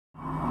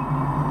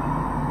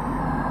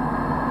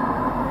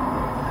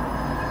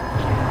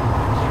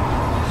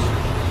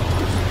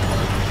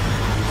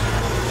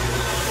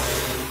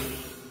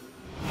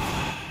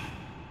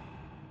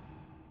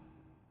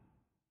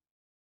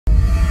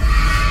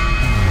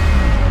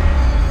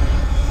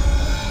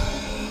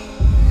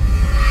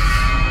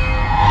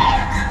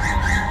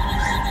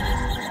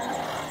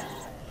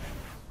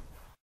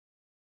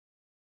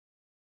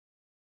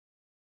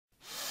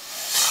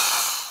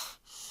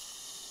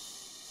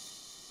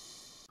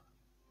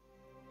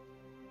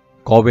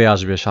কবে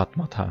আসবে সাত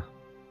মাথা?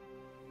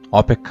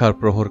 অপেক্ষার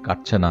প্রহর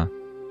কাটছে না।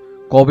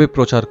 কবে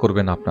প্রচার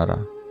করবেন আপনারা?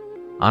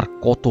 আর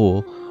কত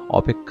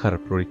অপেক্ষার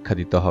পরীক্ষা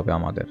দিতে হবে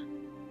আমাদের?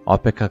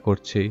 অপেক্ষা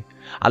করছি,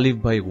 আলিফ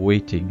ভাই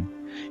ওয়েটিং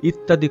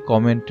ইত্যাদি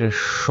কমেন্টের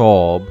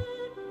সব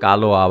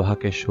কালো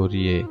আভাকে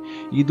সরিয়ে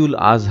ঈদুল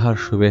আজহার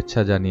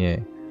শুভেচ্ছা জানিয়ে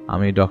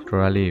আমি ডক্টর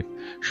আলিফ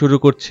শুরু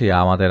করছি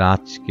আমাদের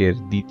আজকের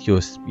দ্বিতীয়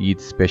ঈদ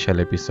স্পেশাল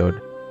এপিসোড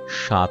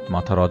সাত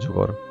মাথার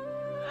অজগর।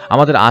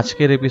 আমাদের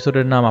আজকের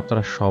এপিসোডের নাম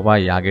আপনারা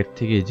সবাই আগের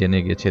থেকেই জেনে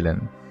গেছিলেন।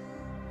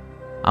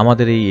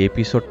 আমাদের এই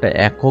এপিসোডটা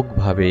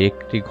এককভাবে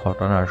একটি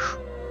ঘটনার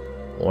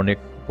অনেক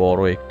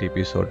বড় একটি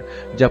এপিসোড,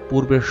 যা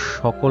পূর্বের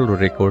সকল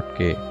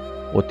রেকর্ডকে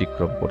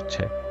অতিক্রম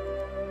করছে।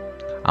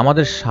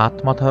 আমাদের সাত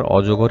মাথার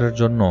অজগরের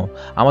জন্য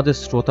আমাদের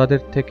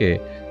শ্রোতাদের থেকে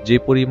যে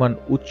পরিমাণ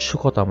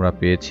উৎসুকতা আমরা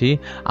পেয়েছি,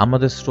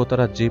 আমাদের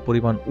শ্রোতারা যে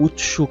পরিমাণ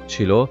উৎসুক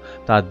ছিল,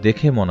 তা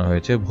দেখে মনে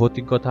হয়েছে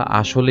ভৌতিকতা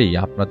আসলেই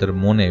আপনাদের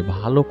মনে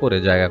ভালো করে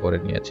জায়গা করে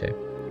নিয়েছে।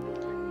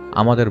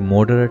 আমাদের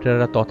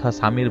মডারেটররা তথা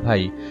সামির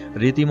ভাই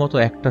রীতিমতো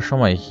একটা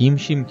সময়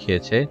হিমশিম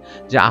খেয়েছে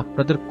যে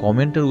আপনাদের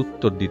কমেন্টের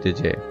উত্তর দিতে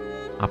যে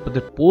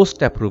আপনাদের পোস্ট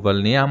অ্যাপ্রুভাল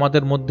নিয়ে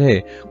আমাদের মধ্যে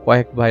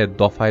কয়েক ভাইয়ের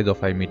দফায়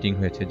দফায় মিটিং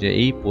হয়েছে যে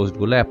এই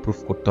পোস্টগুলো অ্যাপ্রুভ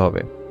করতে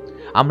হবে।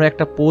 আমরা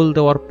একটা পোল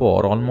দেওয়ার পর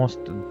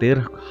অলমোস্ট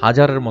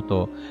 ১,৫০০-এর মতো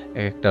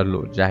একটা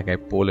জায়গায়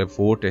পোলে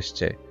ভোট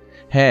এসছে।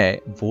 হ্যাঁ,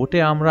 ভোটে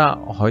আমরা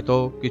হয়তো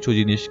কিছু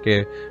জিনিসকে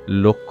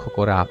লক্ষ্য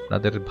করে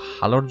আপনাদের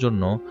ভালোর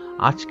জন্য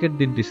আজকের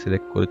দিনটি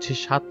সিলেক্ট করেছি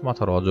সাত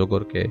মাথার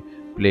অজগরকে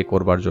প্লে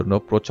করবার জন্য,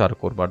 প্রচার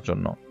করবার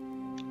জন্য।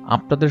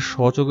 আপনাদের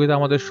সহযোগিতা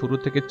আমাদের শুরু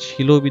থেকে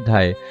ছিল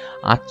বিধায়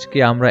আজকে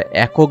আমরা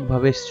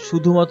এককভাবে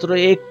শুধুমাত্র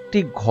একটি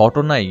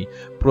ঘটনাই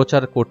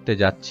প্রচার করতে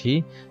যাচ্ছি,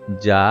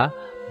 যা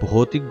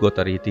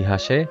ভৌতিকতার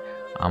ইতিহাসে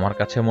আমার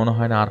কাছে মনে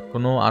হয় না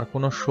আর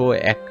কোনো শো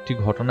একটি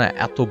ঘটনা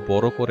এত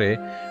বড় করে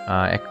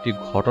একটি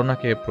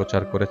ঘটনাকে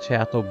প্রচার করেছে,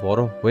 এত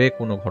বড় হয়ে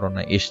কোনো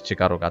ঘটনা এসছে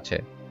কারো কাছে।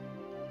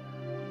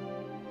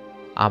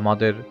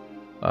 আমাদের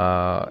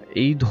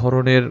এই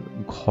ধরনের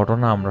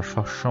ঘটনা আমরা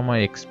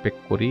সবসময়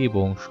এক্সপেক্ট করি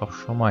এবং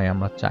সবসময়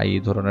আমরা চাই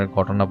এই ধরনের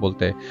ঘটনা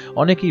বলতে।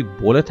 অনেকেই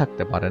বলে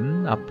থাকতে পারেন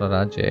আপনারা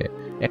যে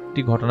একটি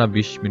ঘটনা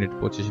 ২০ মিনিট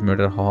 ২৫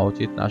 মিনিটের হওয়া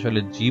উচিত না। আসলে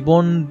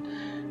জীবন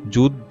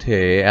যুদ্ধে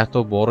এত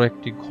বড়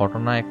একটি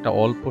ঘটনা একটা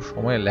অল্প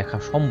সময়ে লেখা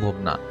সম্ভব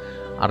না।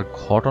 আর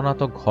ঘটনা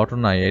তো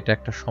ঘটনাই, এটা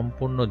একটা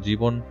সম্পূর্ণ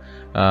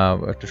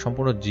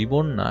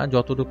জীবন না,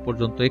 যতটুকু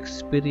পর্যন্ত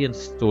এক্সপিরিয়েন্স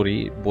স্টোরি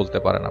বলতে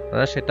পারেন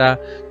আপনারা। সেটা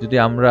যদি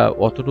আমরা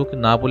অতটুকু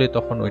না বলি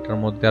তখন ওইটার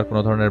মধ্যে আর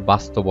কোনো ধরনের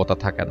বাস্তবতা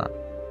থাকে না।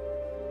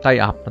 তাই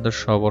আপনাদের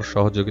সবার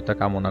সহযোগিতা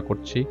কামনা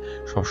করছি,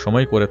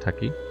 সবসময় করে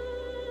থাকি।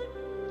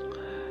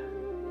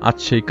 আজ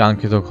সেই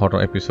কাঙ্ক্ষিত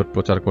এপিসোড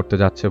প্রচার করতে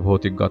যাচ্ছে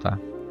ভৌতিকতা।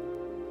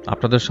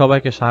 আপনাদের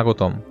সবাইকে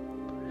স্বাগতম।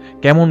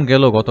 কেমন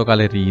গেল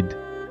গতকালের ঈদ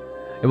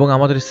এবং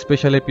আমাদের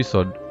স্পেশাল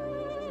এপিসোড?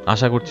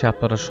 আশা করছি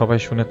আপনারা সবাই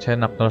শুনেছেন,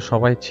 আপনারা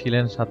সবাই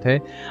ছিলেন সাথে।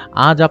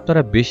 আজ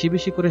আপনারা বেশি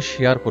বেশি করে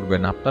শেয়ার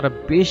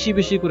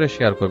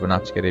করবেন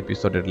আজকের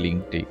এপিসোডের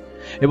লিঙ্কটি।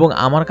 এবং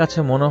আমার কাছে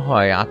মনে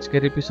হয়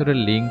আজকের এপিসোডের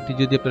লিঙ্কটি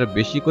যদি আপনারা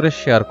বেশি করে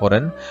শেয়ার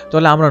করেন,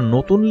 তাহলে আমরা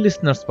নতুন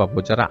লিসনার্স পাবো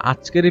যারা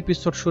আজকের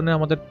এপিসোড শুনে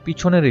আমাদের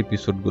পিছনের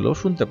এপিসোডগুলো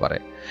শুনতে পারে।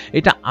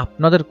 এটা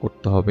আপনাদের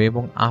করতে হবে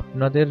এবং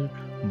আপনাদের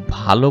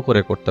ভালো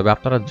করে করতে হবে।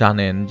 আপনারা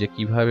জানেন যে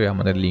কিভাবে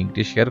আমাদের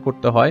লিঙ্কটি শেয়ার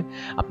করতে হয়।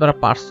 আপনারা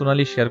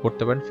পার্সোনালি শেয়ার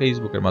করতে পারেন,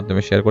 ফেসবুকের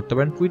মাধ্যমে শেয়ার করতে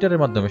পারেন, টুইটারের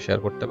মাধ্যমে শেয়ার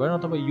করতে পারেন,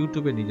 অথবা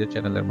ইউটিউবে নিজের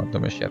চ্যানেলের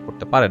মাধ্যমে শেয়ার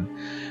করতে পারেন।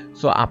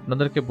 সো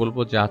আপনাদেরকে বলবো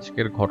যে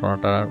আজকের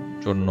ঘটনাটার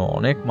জন্য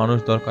অনেক মানুষ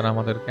দরকার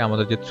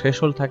আমাদের যে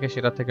থ্রেশহোল্ড থাকে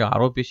সেটা থেকে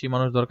আরও বেশি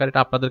মানুষ দরকার।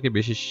 এটা আপনাদেরকে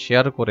বেশি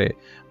শেয়ার করে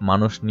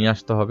মানুষ নিয়ে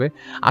আসতে হবে।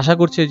 আশা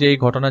করছি যে এই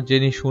ঘটনা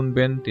যিনি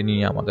শুনবেন তিনি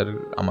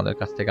আমাদের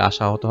কাছ থেকে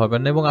আশাহত হবেন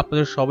না। এবং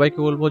আপনাদের সবাইকে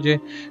বলবো যে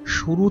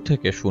শুরু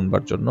থেকে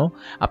শুনবার জন্য।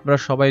 আপনারা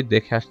সবাই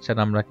দেখে আসছেন,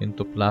 আমরা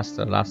কিন্তু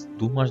লাস্ট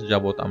 2 মাস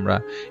যাবত আমরা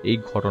এই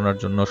ঘটনার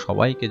জন্য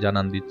সবাইকে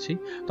জানান দিচ্ছি।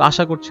 তো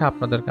আশা করছি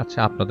আপনাদের কাছে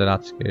আপনাদের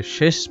আজকে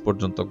শেষ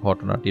পর্যন্ত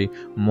ঘটনাটি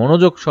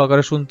মনোযোগ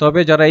সহকারে শুনতে হবে।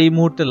 যারা এই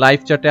মুহূর্তে লাইভ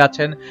চ্যাটে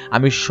আছেন,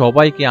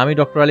 আমি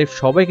ডক্টর আলিফ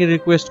সবাইকে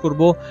রিকোয়েস্ট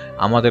করব,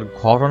 আমাদের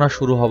ঘটনা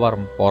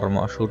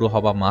শুরু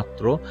হওয়া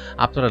মাত্র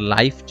আপনারা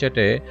লাইভ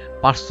চ্যাটে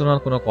পার্সোনাল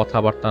কোনো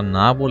কথাবার্তা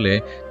না বলে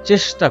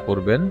চেষ্টা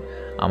করবেন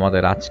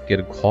আমাদের আজকের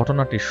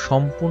ঘটনাটি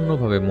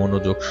সম্পূর্ণভাবে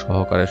মনোযোগ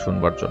সহকারে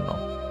শুনবার জন্য।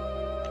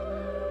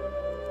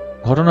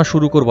 ঘটনা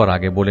শুরু করবার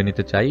আগে বলে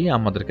নিতে চাই,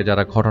 আমাদেরকে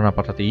যারা ঘটনা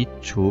পাঠাতে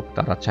ইচ্ছুক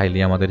তারা চাইলে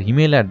আমাদের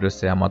ইমেল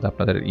অ্যাড্রেসে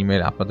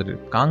আপনাদের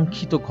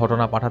কাঙ্ক্ষিত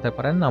ঘটনা পাঠাতে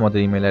পারেন। আমাদের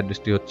ইমেল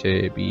অ্যাড্রেসটি হচ্ছে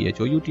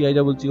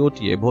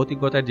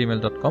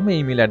bhoutiggota@gmail.com। এই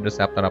ইমেল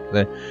অ্যাড্রেসে আপনারা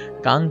আপনাদের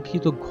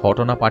কাঙ্ক্ষিত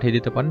ঘটনা পাঠিয়ে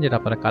দিতে পারেন, যেটা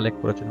আপনারা কালেক্ট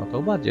করেছেন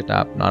অথবা যেটা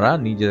আপনারা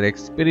নিজের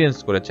এক্সপিরিয়েন্স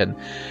করেছেন।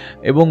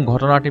 এবং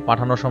ঘটনাটি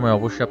পাঠানোর সময়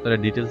অবশ্যই আপনারা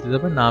ডিটেলস দিতে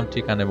হবে, নাম,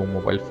 ঠিকানা এবং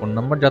মোবাইল ফোন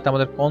নাম্বার, যাতে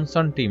আমাদের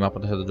কনসার্ন টিম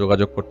আপনাদের সাথে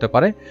যোগাযোগ করতে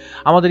পারে।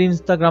 আমাদের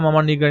ইনস্টাগ্রাম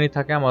আমার নিগরানি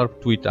থাকে, আমাদের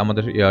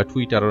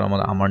টুইটারও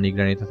আমার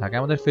নিগরানিতে থাকে।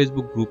 আমাদের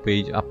ফেসবুক গ্রুপ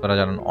পেজ আপনারা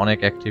জানেন অনেক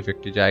অ্যাক্টিভ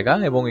একটি জায়গা,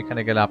 এবং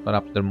এখানে গেলে আপনারা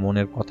আপনাদের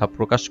মনের কথা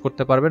প্রকাশ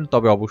করতে পারবেন,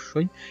 তবে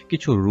অবশ্যই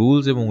কিছু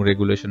রুলস এবং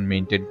রেগুলেশন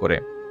মেনটেন করে।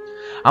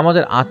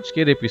 আমাদের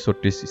আজকের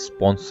এপিসোডটি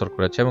স্পন্সর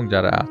করেছে, এবং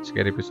যারা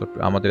আজকের এপিসোড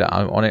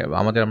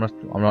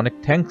আমরা অনেক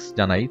থ্যাঙ্কস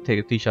জানাই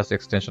থেকে তৃষাস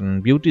এক্সটেনশন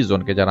বিউটি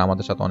জোনকে, যারা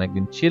আমাদের সাথে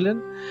অনেকদিন ছিলেন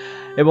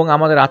এবং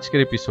আমাদের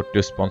আজকের এপিসোডটি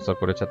স্পন্সর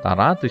করেছে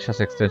তারা, তৃষাস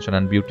এক্সটেনশন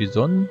অ্যান্ড বিউটি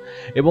জোন।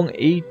 এবং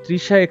এই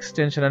তৃষা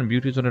এক্সটেনশন অ্যান্ড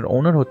বিউটি জোনের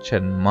ওনার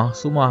হচ্ছেন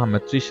মাহসুমা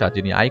আহমেদ তৃষা,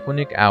 যিনি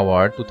আইকনিক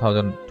অ্যাওয়ার্ড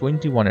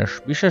 2021-এর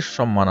বিশেষ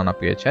সম্মাননা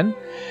পেয়েছেন।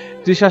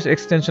 তৃষাস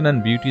এক্সটেনশন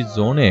অ্যান্ড বিউটি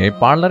জোনে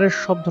পার্লারের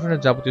সব ধরনের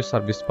যাবতীয়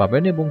সার্ভিস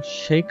পাবেন, এবং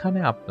সেইখানে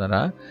আপনারা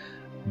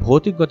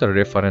ভৌতিকগতার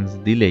রেফারেন্স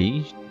দিলেই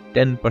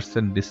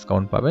 10%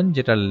 ডিসকাউন্ট পাবেন,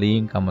 যেটার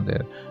লিঙ্ক আমাদের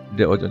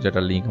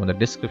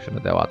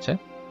ডেসক্রিপশনে দেওয়া আছে।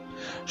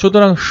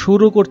 সুতরাং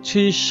শুরু করছি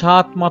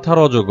 7 মাথার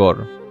অজগর।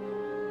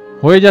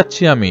 হয়ে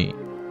যাচ্ছি আমি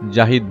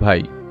জাহিদ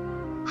ভাই।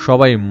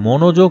 সবাই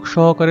মনোযোগ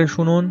সহকারে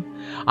শুনুন,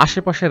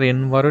 আশেপাশের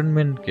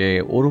এনভায়রনমেন্টকে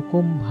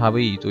ওরকম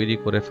ভাবেই তৈরি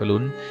করে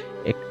ফেলুন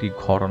একটি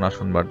ঘটনা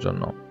শুনবার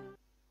জন্য।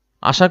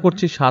 আশা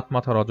করছি 7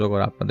 মাথার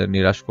অজগর আপনাদের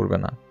নিরাশ করবে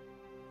না।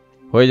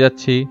 হয়ে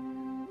যাচ্ছি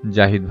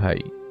জাহিদ ভাই।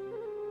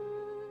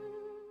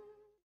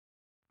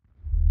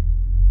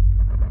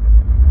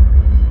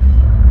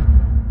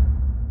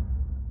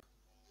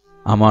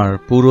 আমার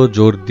পুরো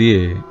জোর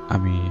দিয়ে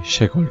আমি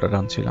শেকলটা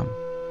টানছিলাম।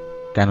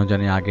 কেন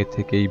জানি আগে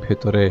থেকেই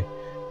ভেতরে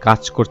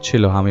কাজ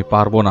করছিল আমি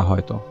পারবো না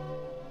হয়তো,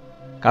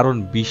 কারণ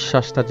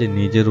বিশ্বাসটা যে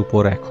নিজের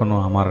উপর এখনো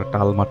আমার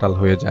টালমাটাল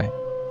হয়ে যায়।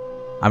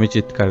 আমি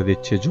চিৎকার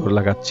দিচ্ছি, জোর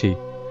লাগাচ্ছি,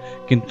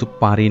 কিন্তু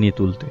পারিনি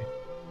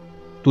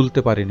তুলতে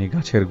পারিনি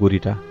গাছের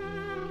গুড়িটা।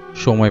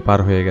 সময় পার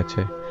হয়ে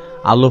গেছে,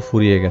 আলো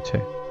ফুরিয়ে গেছে,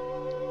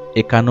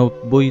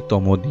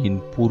 91তম দিন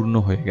পূর্ণ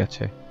হয়ে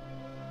গেছে।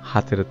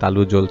 হাতের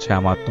তালু জ্বলছে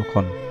আমার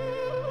তখন।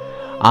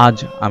 আজ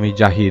আমি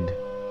জাহিদ।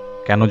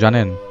 কেন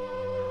জানেন?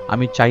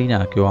 আমি চাই না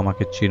কেউ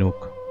আমাকে চিনুক,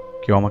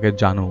 কেউ আমাকে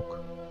জানুক।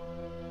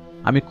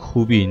 আমি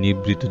খুবই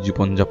নিবৃত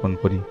জীবনযাপন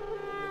করি।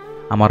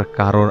 আমার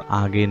কারোর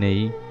আগে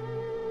নেই,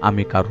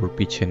 আমি কারোর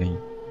পিছে নেই।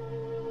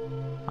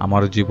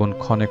 আমার জীবন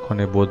ক্ষণে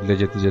ক্ষণে বদলে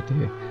যেতে যেতে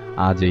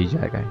আজ এই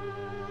জায়গায়।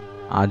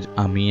 আজ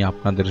আমি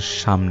আপনাদের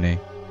সামনে।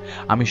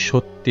 আমি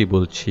সত্যি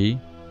বলছি,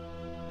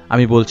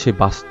 আমি বলছি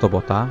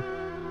বাস্তবতা,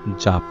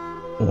 যা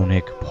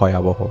অনেক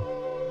ভয়াবহ।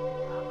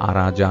 আর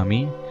আজ আমি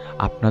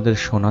আপনাদের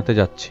শোনাতে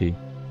যাচ্ছি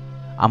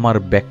আমার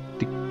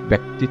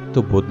ব্যক্তিত্ব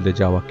বদলে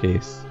যাওয়া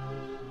কেস,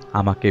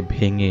 আমাকে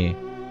ভেঙে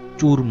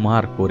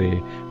চুরমার করে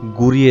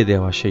গুড়িয়ে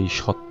দেওয়া সেই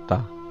সত্তা,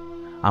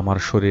 আমার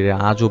শরীরে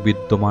আজও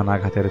বিদ্যমান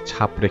আঘাতের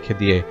ছাপ রেখে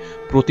দিয়ে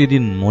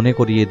প্রতিদিন মনে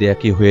করিয়ে দেয়া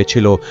কি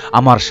হয়েছিল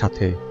আমার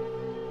সাথে।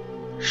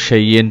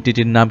 সেই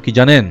এন্টিটির নাম কি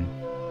জানেন?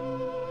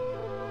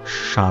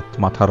 7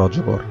 মাথার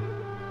অজগর।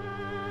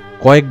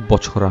 কয়েক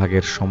বছর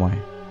আগের সময়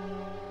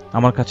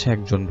আমার কাছে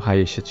একজন ভাই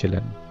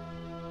এসেছিলেন।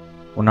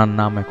 ওনার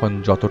নাম এখন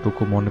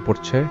যতটুকু মনে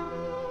পড়ছে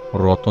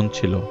রতন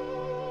ছিল।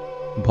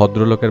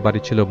 ভদ্রলোকের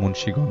বাড়ি ছিল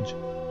মুন্সিগঞ্জ।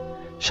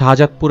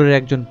 শাহজাদপুরের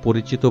একজন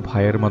পরিচিত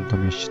ভাইয়ের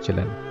মাধ্যমে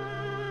এসেছিলেন।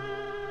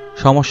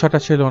 সমস্যাটা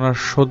ছিল ওনার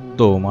সদ্য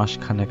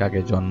মাসখানেক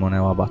আগে জন্ম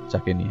নেওয়া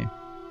বাচ্চাকে নিয়ে।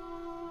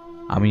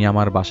 আমি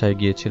আমার বাসায়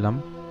গিয়েছিলাম,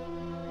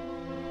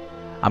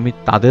 আমি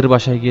তাদের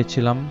বাসায়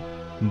গিয়েছিলাম,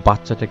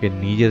 বাচ্চাটাকে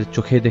নিজের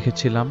চোখে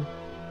দেখেছিলাম।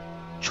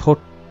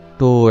 ছোট্ট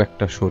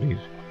একটা শরীর,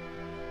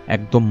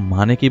 একদম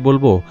মানে কি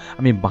বলবো,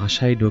 আমি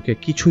বাসায় ঢুকে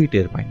কিছুই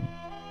টের পাইনি।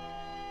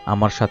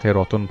 আমার সাথে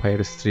রতন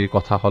ভাইয়ের স্ত্রীর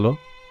কথা হলো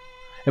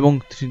এবং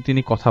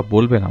তিনি কথা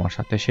বলবেন আমার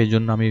সাথে, সেই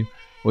জন্য আমি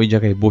ওই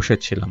জায়গায়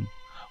বসেছিলাম।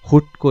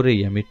 হুট করেই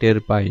আমি টের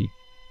পাই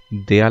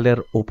দেয়ালের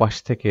ওপাশ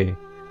থেকে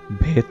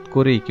ভেদ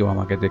করেই কেউ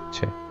আমাকে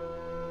দেখছে।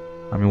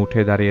 আমি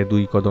উঠে দাঁড়িয়ে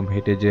 2 কদম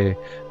হেঁটে যে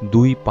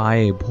 2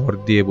 পায়ে ভর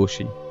দিয়ে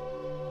বসি,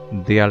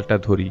 দেয়ালটা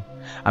ধরি।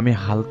 আমি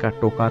হালকা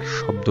টোকার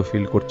শব্দ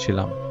ফিল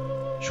করছিলাম,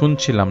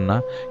 শুনছিলাম না,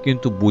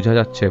 কিন্তু বোঝা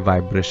যাচ্ছে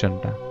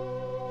ভাইব্রেশনটা।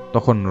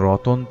 তখন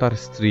রতন, তার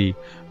স্ত্রী,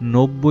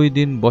 90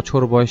 দিন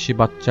বছর বয়সী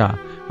বাচ্চা,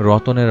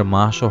 রতনের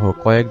মা সহ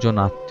কয়েকজন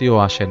আত্মীয়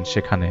আসেন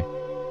সেখানে।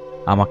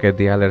 আমাকে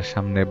দেয়ালের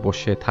সামনে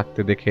বসে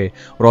থাকতে দেখে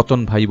রতন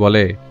ভাই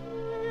বলে,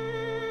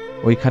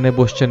 ওইখানে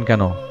বসছেন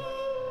কেন?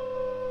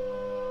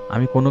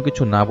 আমি কোনো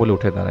কিছু না বলে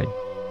উঠে দাঁড়াই,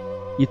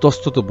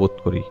 ইতস্তত বোধ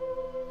করি,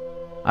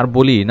 আর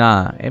বলি না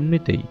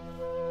এমনিতেই।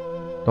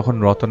 তখন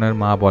রতনের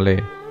মা বলে,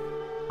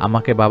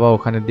 আমাকে বাবা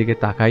ওখানের দিকে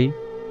তাকাই,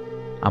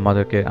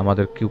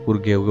 আমাদের কুকুর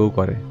গেউ গেউ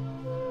করে।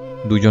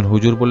 2 জন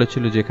হুজুর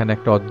বলেছিল যে এখানে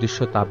একটা অদৃশ্য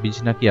তাবিজ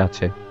নাকি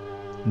আছে,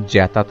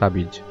 জ্যাতা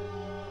তাবিজ।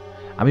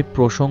 আমি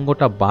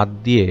প্রসঙ্গটা বাদ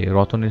দিয়ে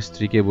রতনের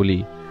স্ত্রীকে বলি,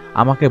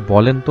 আমাকে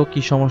বলেন তো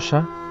কি সমস্যা।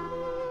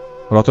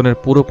 রতনের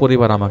পুরো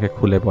পরিবার আমাকে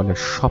খুলে বলে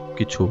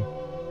সবকিছু।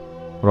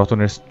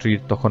 রতনের স্ত্রীর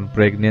তখন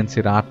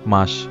প্রেগনেন্সির 8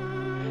 মাস।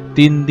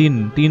 3 দিন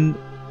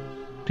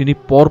তিনি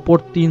পরপর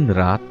 3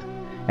 রাত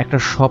একটা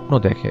স্বপ্ন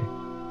দেখে।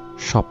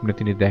 স্বপ্নে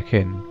তিনি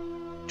দেখেন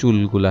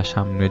চুলগুলা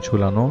সামনে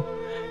ঝুলানো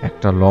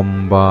একটা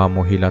লম্বা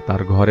মহিলা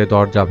তার ঘরে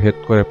দরজা ভেদ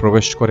করে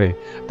প্রবেশ করে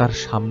তার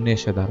সামনে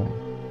এসে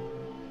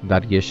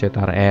দাঁড়িয়ে সে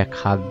তার এক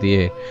হাত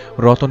দিয়ে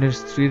রতনের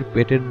স্ত্রীর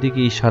পেটের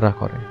দিকে ইশারা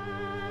করে।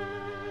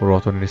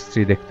 রতনের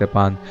স্ত্রী দেখতে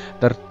পান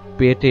তার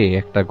পেটে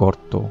একটা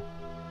গর্ত,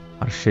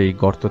 আর সেই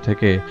গর্ত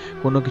থেকে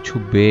কোনো কিছু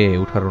বেয়ে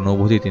ওঠার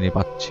অনুভূতি তিনি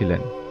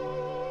পাচ্ছিলেন।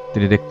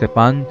 তিনি দেখতে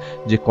পান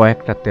যে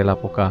কয়েকটা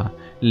তেলাপোকা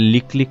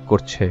লিকলিক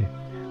করছে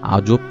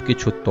আজব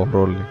কিছু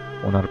তরল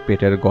ওনার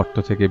পেটের গর্ত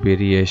থেকে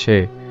বেরিয়ে এসে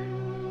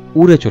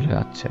উড়ে চলে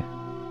যাচ্ছে।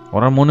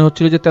 ওনার মনে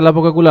হচ্ছিল যে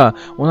তেলাপোকাগুলা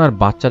ওনার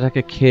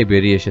বাচ্চাটাকে খেয়ে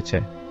বেরিয়ে এসেছে।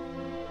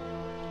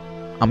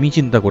 আমি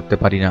চিন্তা করতে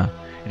পারি না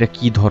এটা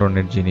কি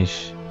ধরনের জিনিস।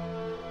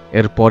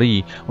 এরপরই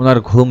ওনার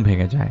ঘুম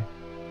ভেঙে যায়,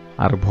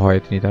 আর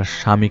ভয়ে তিনি তার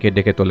স্বামীকে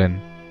ডেকে তোলেন।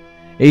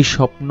 এই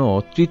স্বপ্ন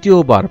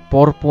তৃতীয়বার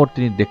পরপর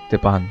তিনি দেখতে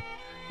পান,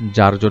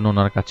 যার জন্য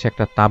ওনার কাছে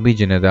একটা তাবিজ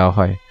এনে দেওয়া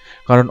হয়।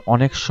 কারণ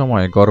অনেক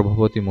সময়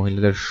গর্ভবতী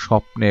মহিলাদের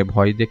স্বপ্নে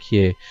ভয়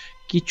দেখিয়ে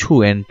কিছু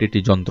এন্টিটি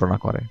যন্ত্রণা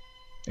করে।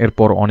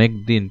 এরপর অনেক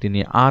দিন তিনি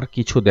আর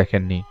কিছু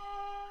দেখেননি।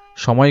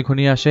 সময়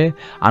ঘনিয়ে আসে,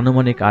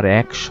 আনুমানিক আর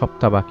 1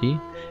 সপ্তাহ বাকি।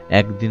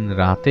 একদিন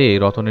রাতে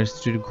রতনের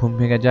স্ত্রীর ঘুম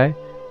ভেঙে যায়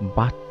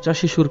বাচ্চা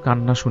শিশুর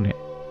কান্না শুনে।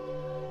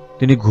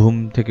 তিনি ঘুম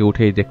থেকে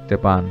উঠেই দেখতে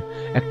পান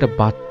একটা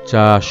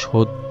বাচ্চা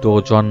সদ্য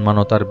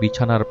জন্মানো তার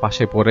বিছানার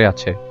পাশে পড়ে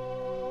আছে।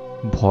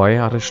 ভয়ে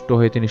আড়ষ্ট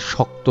হয়ে তিনি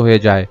শক্ত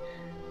হয়ে যায়।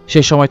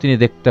 সেই সময় তিনি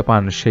দেখতে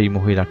পান সেই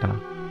মহিলাটা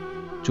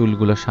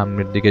চুলগুলো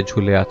সামনের দিকে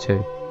ঝুলে আছে।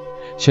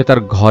 সে তার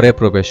ঘরে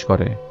প্রবেশ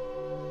করে।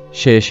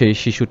 সে সেই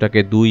শিশুটাকে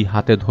 2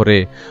 হাতে ধরে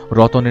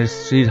রতনের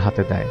স্ত্রীর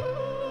হাতে দেয়,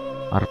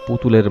 আর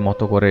পুতুলের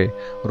মতো করে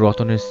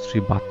রতনের স্ত্রী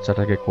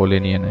বাচ্চাটাকে কোলে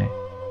নিয়ে নেয়।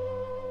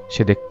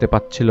 সে দেখতে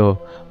পাচ্ছিল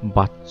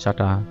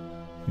বাচ্চাটা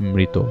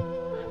মৃত।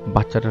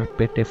 বাচ্চাটার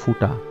পেটে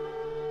ফুটা,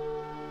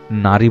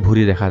 নাড়ি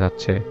ভুঁড়ি দেখা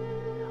যাচ্ছে,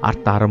 আর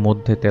তার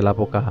মধ্যে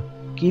তেলাপোকা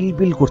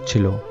কিলবিল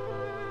করছিল,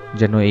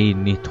 যেন এই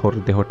নিথর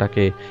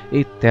দেহটাকে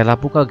এই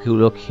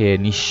তেলাপোকাগুলো খেয়ে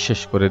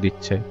নিঃশেষ করে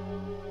দিচ্ছে।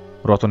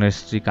 রতনের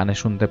স্ত্রী কানে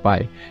শুনতে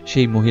পায়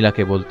সেই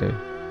মহিলাকে বলতে,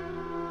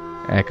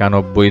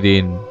 91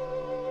 দিন।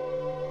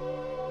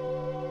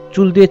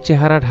 চুল দিয়ে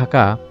চেহারা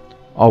ঢাকা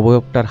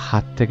অবয়বটার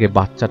হাত থেকে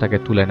বাচ্চাটাকে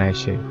তুলে নেয়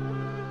সে।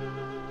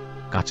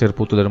 কাচের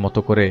পুতুলের মতো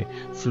করে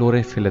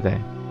ফ্লোরে ফেলে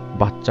দেয়।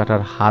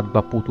 বাচ্চাটার হাত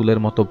বা পুতুলের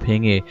মতো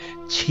ভেঙে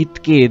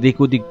ছিটকে এদিক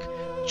ওদিক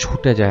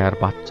ছুটে যায়, আর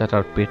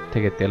বাচ্চাটার পেট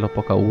থেকে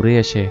তেলাপোকা উড়ে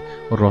এসে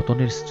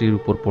রতনের স্ত্রীর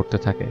উপর পড়তে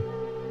থাকে।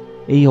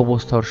 এই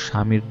অবস্থা ওর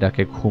স্বামীর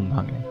ডাকে ঘুম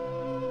ভাঙে।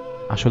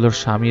 আসলে ওর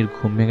স্বামীর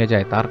ঘুম ভেঙে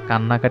যায় তার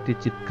কান্নাকাটি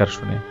চিৎকার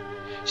শুনে।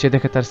 সে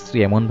দেখে তার স্ত্রী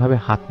এমনভাবে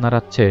হাত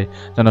নাড়াচ্ছে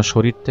যেন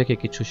শরীর থেকে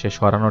কিছু সে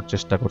সরানোর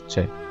চেষ্টা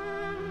করছে।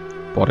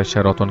 পরে সে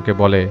রতনকে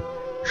বলে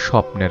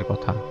স্বপ্নের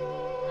কথা।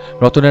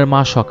 রতনের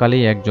মা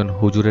সকালেই একজন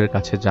হুজুরের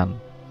কাছে যান।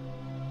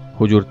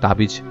 হুজুর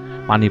তাবিজ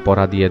পানি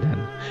পড়া দিয়ে দেন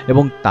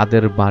এবং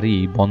তাদের বাড়ি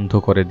বন্ধ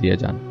করে দিয়ে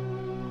যান।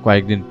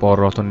 কয়েকদিন পর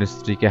রতনের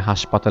স্ত্রীকে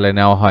হাসপাতালে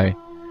নেওয়া হয়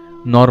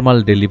নর্মাল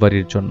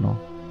ডেলিভারির জন্য।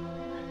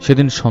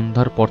 সেদিন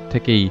সন্ধ্যার পর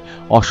থেকেই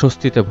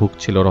অস্বস্তিতে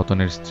ভুগছিল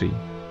রতনের স্ত্রী।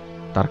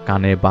 তার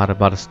কানে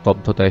বারবার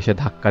স্তব্ধতা এসে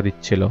ধাক্কা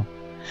দিচ্ছিল।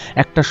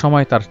 একটা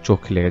সময় তার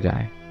চোখ লেগে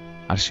যায়,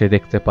 আর সে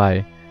দেখতে পায়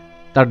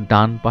তার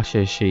ডান পাশে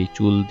সেই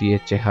চুল দিয়ে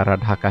চেহারা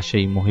ঢাকা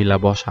সেই মহিলা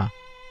বসা,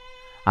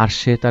 আর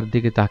সে তার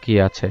দিকে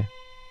তাকিয়ে আছে।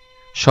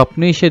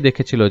 স্বপ্নেই সে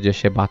দেখেছিল যে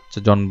সে বাচ্চা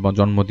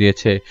জন্ম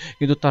দিয়েছে,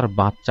 কিন্তু তার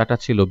বাচ্চাটা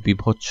ছিল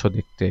বিভৎস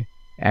দেখতে,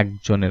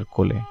 একজনের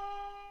কোলে,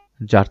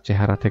 যার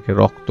চেহারা থেকে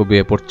রক্ত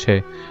বেয়ে পড়ছে,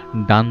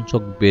 ডান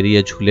চোখ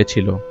বেরিয়ে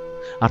ঝুলেছিল,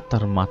 আর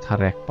তার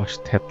মাথার এক পাশ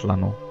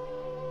থেতলানো।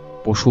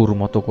 পশুর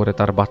মতো করে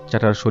তার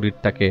বাচ্চাটার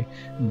শরীরটাকে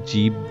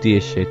জিভ দিয়ে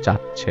সে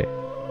চাটছে,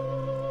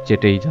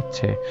 চেটেই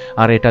যাচ্ছে,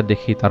 আর এটা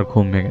দেখেই তার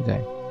ঘুম ভেঙে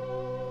যায়।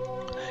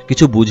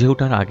 কিছু বুঝে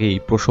ওঠার আগেই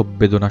প্রসব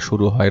বেদনা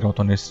শুরু হয়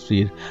রতনের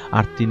স্ত্রীর,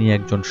 আর তিনি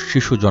একজন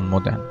শিশু জন্ম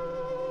দেন।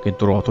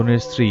 কিন্তু রতনের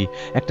স্ত্রী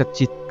একটা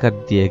চিৎকার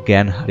দিয়ে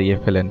জ্ঞান হারিয়ে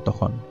ফেলেন।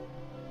 তখন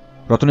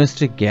রতনের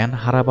স্ত্রী জ্ঞান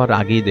হারাবার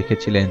আগেই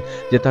দেখেছিলেন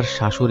যে তার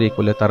শাশুড়ি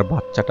কোলে তার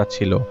বাচ্চাটা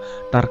ছিল।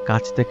 তার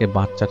কাছ থেকে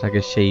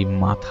বাচ্চাটাকে সেই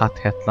মাথা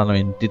থেতলানো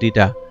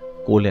এন্টিটিটা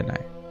কোলে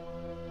নেয়,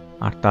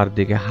 আর তার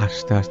দিকে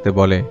হাসতে হাসতে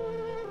বলে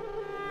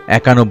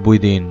 91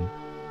 দিন,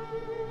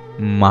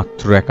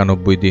 মাত্র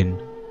 91 দিন।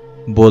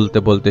 বলতে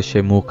বলতে সে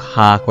মুখ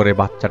হা করে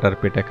বাচ্চাটার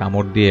পেটে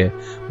কামড় দিয়ে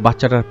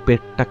বাচ্চাটার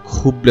পেটটা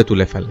খুবলে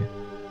তুলে ফেলে,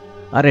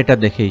 আর এটা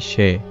দেখেই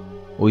সে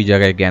ওই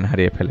জায়গায় জ্ঞান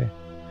হারিয়ে ফেলে।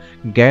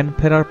 জ্ঞান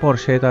ফেরার পর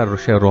সে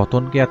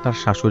রতনকে আর তার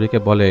শাশুড়িকে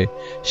বলে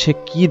সে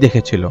কি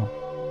দেখেছিল।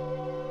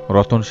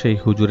 রতন সেই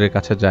হুজুরের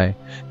কাছে যায়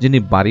যিনি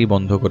বাড়ি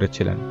বন্ধ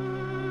করেছিলেন।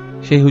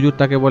 সেই হুজুর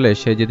তাকে বলে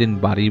সে যেদিন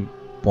বাড়ি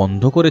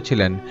বন্ধ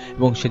করেছিলেন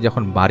এবং সে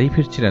যখন বাড়ি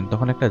ফিরছিলেন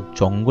তখন একটা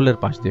জঙ্গলের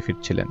পাশ দিয়ে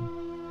ফিরছিলেন।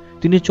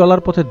 তিনি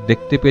চলার পথে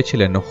দেখতে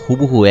পেয়েছিলেন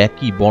হুবহু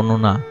একই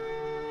বর্ণনা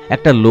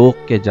একটা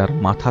লোককে, যার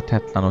মাথা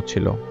থেতলানো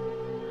ছিল,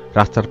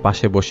 রাস্তার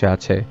পাশে বসে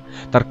আছে।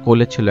 তার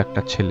কোলে ছিল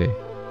একটা ছেলে।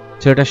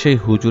 ছেলেটা সেই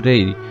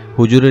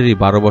হুজুরেরই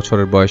 12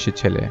 বছরের বয়সী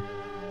ছেলে।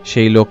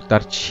 সেই লোক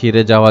তার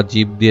ছিঁড়ে যাওয়া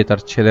জিভ দিয়ে তার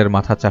ছেলের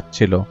মাথা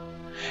চাটছিল।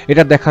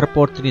 এটা দেখার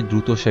পর তিনি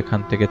দ্রুত সেখান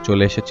থেকে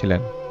চলে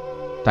এসেছিলেন,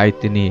 তাই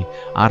তিনি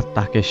আর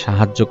তাকে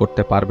সাহায্য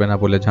করতে পারবে না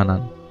বলে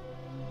জানান।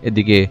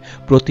 এদিকে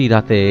প্রতি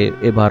রাতে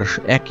এবার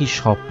একই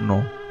স্বপ্ন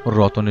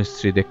রতনের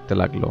স্ত্রী দেখতে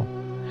লাগলো।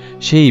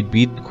 সেই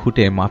বিদ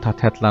ঘুটে মাথা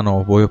থেতলানো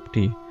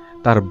অবয়বটি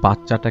তার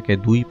বাচ্চাটাকে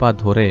 2 পা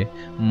ধরে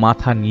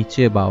মাথা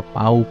নিচে বা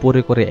পা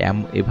উপরে করে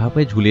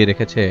এভাবে ঝুলিয়ে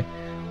রেখেছে,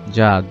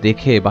 যা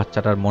দেখে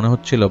বাচ্চাটার মনে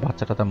হচ্ছিল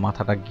বাচ্চাটার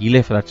মাথাটা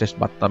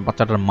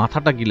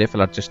গিলে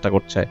ফেলার চেষ্টা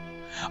করছে।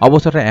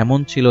 অবস্থাটা এমন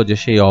ছিল যে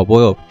সেই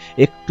অবয়ব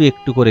একটু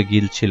একটু করে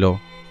গিলছিল,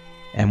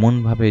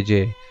 এমনভাবে যে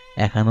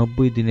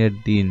 91 দিনের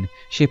দিন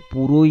সে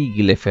পুরোই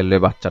গিলে ফেলবে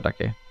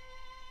বাচ্চাটাকে।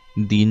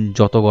 দিন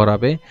যত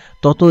গড়াবে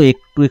তত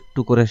একটু একটু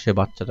করে সে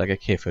বাচ্চাটাকে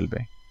খেয়ে ফেলবে।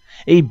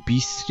 এই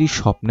বিশ্রী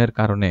স্বপ্নের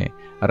কারণে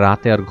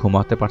রাতে আর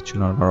ঘুমাতে পারছিল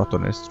না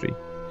রতনের স্ত্রী।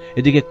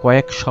 এদিকে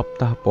কয়েক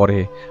সপ্তাহ পরে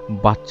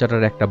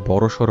বাচ্চাটার একটা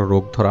বড়সড়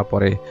রোগ ধরা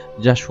পড়ে,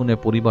 যা শুনে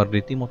পরিবার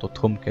রীতিমতো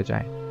থমকে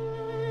যায়।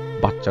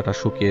 বাচ্চাটা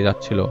শুকিয়ে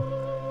যাচ্ছিল,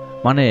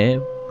 মানে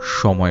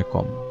সময়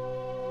কম,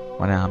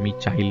 মানে আমি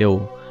চাইলেও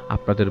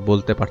আপনাদের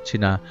বলতে পারছি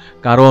না,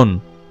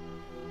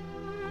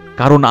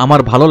 কারণ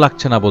আমার ভালো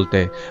লাগছে না বলতে।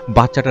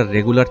 বাচ্চাটার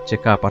রেগুলার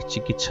চেকআপ আর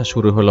চিকিৎসা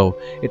শুরু হলেও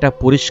এটা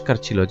পরিষ্কার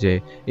ছিল যে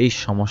এই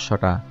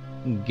সমস্যাটা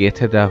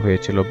গেঁথে দেওয়া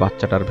হয়েছিল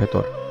বাচ্চাটার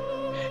ভেতর।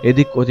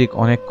 এদিক ওদিক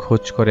অনেক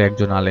খোঁজ করে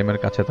একজন আলেমের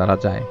কাছে তারা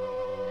যায়।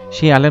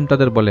 সেই আলেম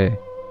তাদের বলে,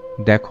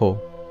 দেখো,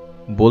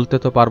 বলতে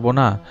তো পারবো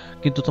না,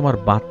 কিন্তু তোমার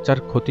বাচ্চার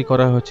ক্ষতি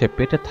করা হয়েছে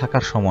পেটে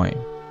থাকার সময়।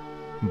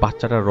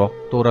 বাচ্চাটার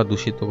রক্ত ওরা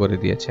দূষিত করে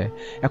দিয়েছে।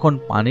 এখন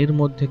পানির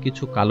মধ্যে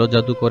কিছু কালো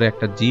জাদু করে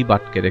একটা জীব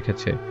আটকে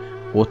রেখেছে।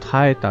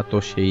 কোথায় তা তো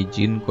সেই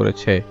জিন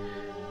করেছে,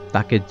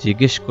 তাকে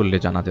জিজ্ঞেস করলে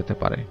জানা যেতে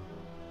পারে।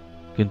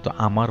 কিন্তু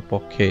আমার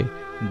পক্ষে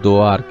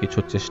দোয়া আর কিছু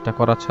চেষ্টা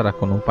করা ছাড়া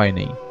কোনো উপায়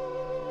নেই।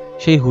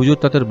 সেই হুজুর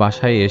তাদের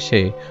বাসায়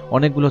এসে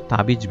অনেকগুলো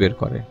তাবিজ বের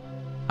করে।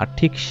 আর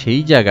ঠিক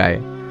সেই জায়গায়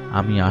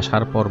আমি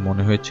আসার পর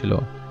মনে হয়েছিল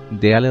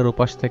দেয়ালের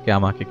ওপাশ থেকে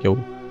আমাকে কেউ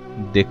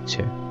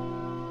দেখছে।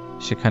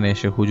 সেখানে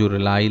এসে হুজুর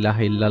লা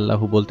ইলাহা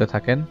ইল্লাল্লাহু বলতে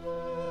থাকেন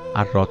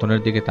আর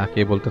রতনের দিকে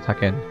তাকিয়ে বলতে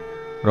থাকেন,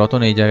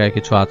 রতন, এই জায়গায়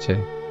কিছু আছে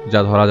যা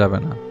ধরা যাবে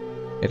না।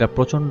 এটা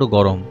প্রচন্ড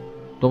গরম,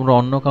 তোমরা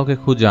অন্য কাউকে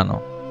খুঁজে আনো,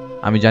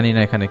 আমি জানি না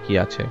এখানে কি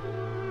আছে।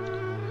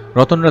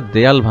 রতনরা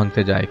দেয়াল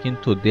ভাঙতে যায়,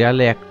 কিন্তু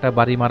দেয়ালে একটা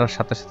বাড়ি মারার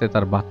সাথে সাথে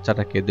তার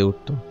বাচ্চাটা কেঁদে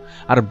উঠত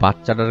আর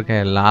বাচ্চাটার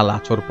গায়ে লাল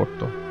আঁচড়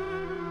পড়ত।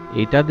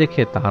 এটা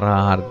দেখে তারা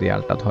আর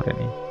দেয়ালটা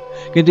ধরেনি।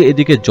 কিন্তু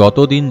এদিকে যত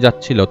দিন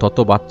যাচ্ছিল তত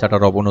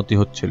বাচ্চাটার অবনতি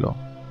হচ্ছিল।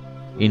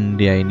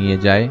 ইন্ডিয়ায় নিয়ে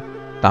যায়,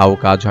 তাও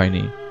কাজ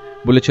হয়নি।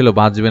 বলেছিল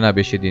বাঁচবে না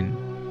বেশি দিন,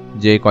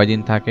 যে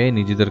কয়দিন থাকে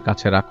নিজেদের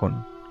কাছে রাখুন।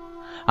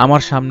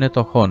 আমার সামনে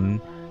তখন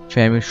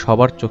ফ্যামিলির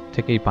সবার চোখ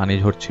থেকেই পানি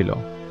ঝরছিল।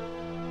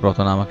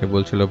 রতন আমাকে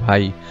বলছিল,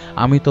 ভাই,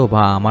 আমি তো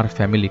বা আমার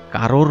ফ্যামিলি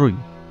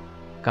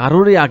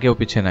কারোরই আগেও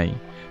পিছে নাই,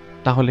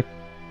 তাহলে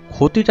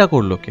ক্ষতিটা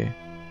করলো কে?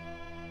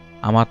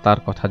 আমার তার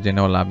কথা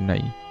জেনেও লাভ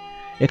নাই,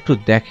 একটু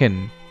দেখেন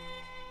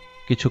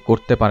কিছু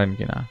করতে পারেন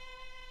কিনা।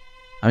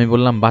 আমি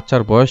বললাম,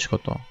 বাচ্চার বয়স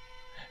কত?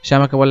 সে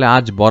আমাকে বলে,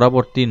 আজ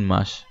বরাবর 3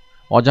 মাস।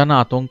 অজানা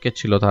আতঙ্কে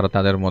ছিল তারা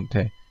তাদের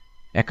মধ্যে।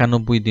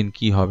 91 দিন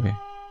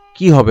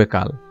কি হবে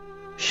কাল,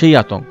 সেই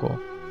আতঙ্ক।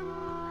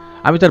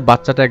 আমি তার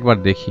বাচ্চাটা একবার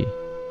দেখি,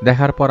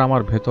 দেখার পর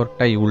আমার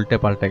ভেতরটাই উল্টে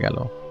পাল্টে গেল।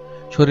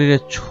 শরীরে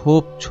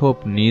ছোপ ছোপ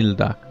নীল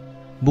দাগ,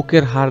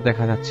 বুকের হাড়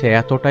দেখা যাচ্ছে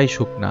এতটাই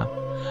শুকনা।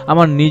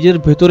 আমার নিজের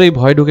ভেতরেই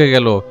ভয় ঢুকে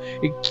গেল,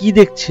 কি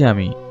দেখছি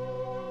আমি।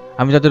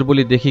 তাদের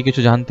বলি, দেখি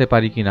কিছু জানতে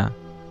পারি কিনা।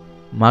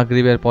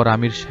 মাগরিবের পর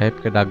আমির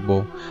সাহেবকে ডাকবো,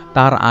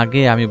 তার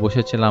আগে আমি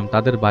বসেছিলাম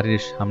তাদের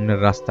বাড়ির সামনের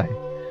রাস্তায়।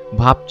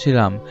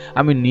 ভাবছিলাম,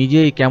 আমি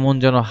নিজেই কেমন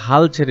যেন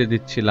হাল ছেড়ে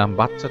দিচ্ছিলাম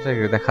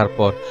বাচ্চাটাকে দেখার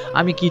পর।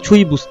 আমি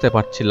কিছুই বুঝতে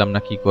পারছিলাম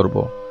না কি করব।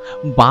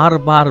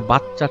 বারবার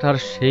বাচ্চাটার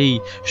সেই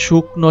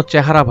শুকনো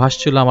চেহারা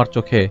ভাসছিল আমার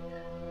চোখে।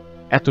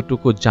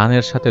 এতটুকু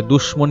জানের সাথে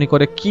দুশ্মনী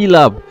করে কি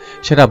লাভ,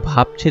 সেটা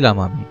ভাবছিলাম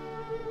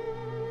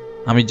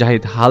আমি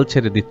জাহিদ হাল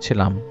ছেড়ে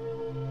দিচ্ছিলাম,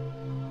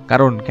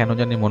 কারণ কেন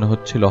জানি মনে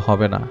হচ্ছিল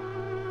হবে না।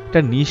 একটা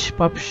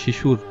নিষ্পাপ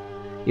শিশুর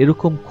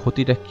এরকম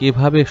ক্ষতিটা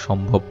কিভাবে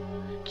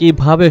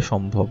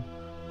সম্ভব?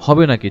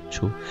 হবে না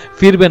কিচ্ছু,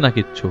 ফিরবে না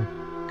কিচ্ছু,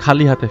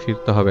 খালি হাতে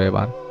ফিরতে হবে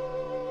এবার।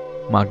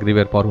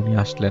 মাগরিবের পর উনি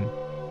আসলেন,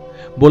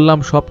 বললাম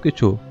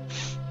সবকিছু।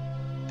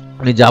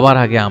 উনি যাবার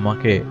আগে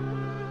আমাকে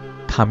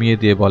থামিয়ে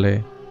দিয়ে বলে,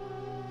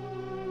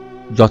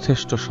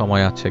 যথেষ্ট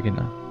সময় আছে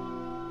কিনা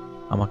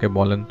আমাকে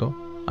বলেন তো।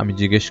 আমি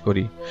জিজ্ঞেস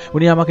করি।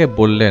 উনি আমাকে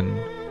বললেন,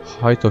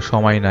 হয়তো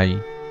সময় নাই,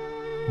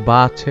 বা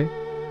আছে,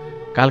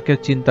 কালকের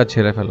চিন্তা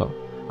ছেড়ে ফেলো,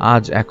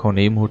 আজ এখন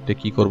এই মুহূর্তে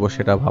কি করব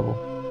সেটা ভাবো।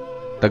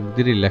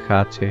 তাকদিরে লেখা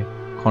আছে,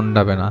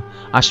 খণ্ডাবে না।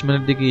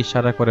 আসমানের দিকে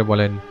ইশারা করে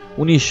বলেন,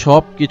 উনি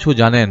সব কিছু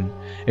জানেন।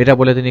 এটা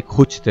বলে তিনি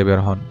খুঁজতে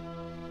বের হন।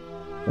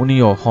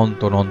 উনিও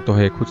হন্তনন্ত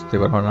হয়ে খুঁজতে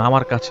বের হন।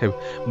 আমার কাছে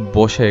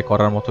বসে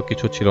করার মতো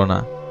কিছু ছিল না,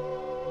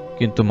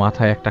 কিন্তু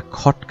মাথায় একটা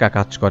খটকা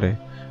কাজ করে,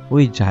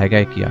 ওই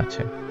জায়গায় কি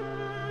আছে,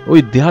 ওই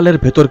দেয়ালের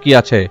ভেতর কি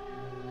আছে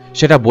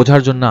সেটা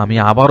বোঝার জন্য আমি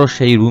আবারও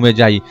সেই রুমে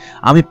যাই।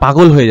 আমি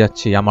পাগল হয়ে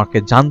যাচ্ছি, আমাকে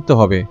জানতে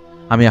হবে।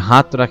 আমি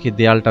হাত রাখি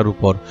দেয়ালটার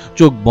উপর,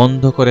 চোখ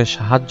বন্ধ করে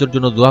সাহায্যের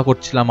জন্য দোয়া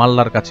করছিলাম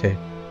আল্লাহর কাছে,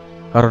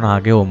 কারণ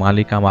আগেও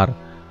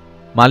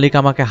মালিক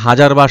আমাকে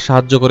 1000 বার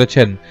সাহায্য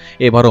করেছেন,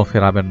 এবারও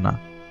ফেরাবেন না।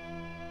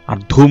 আর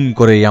ধুম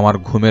করেই আমার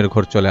ঘুমের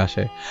ঘোর চলে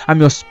আসে।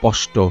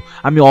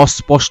 আমি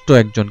অস্পষ্ট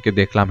একজনকে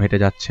দেখলাম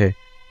হেঁটে যাচ্ছে,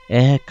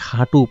 1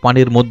 হাঁটু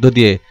পানির মধ্য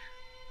দিয়ে।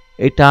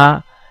 এটা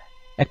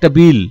একটা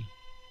বিল,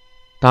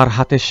 তার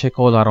হাতে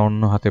শেকল আর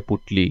অন্য হাতে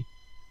পুটলি।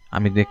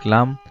 আমি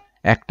দেখলাম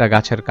একটা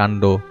গাছের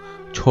কাণ্ড,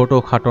 ছোট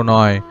খাটো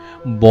নয়,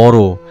 বড়।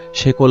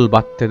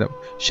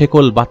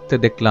 শেকল বাঁধতে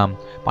দেখলাম,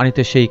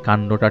 পানিতে সেই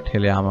কাণ্ডটা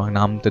ঠেলে আমার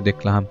নামতে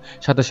দেখলাম,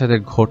 সাথে সাথে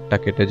ঘোরটা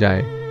কেটে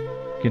যায়।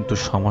 কিন্তু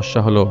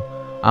সমস্যা হলো,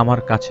 আমার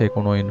কাছে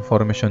কোনো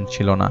ইনফরমেশন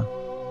ছিল না।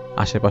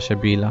 আশেপাশে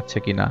বিল আছে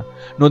কিনা,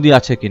 নদী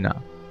আছে কিনা।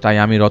 তাই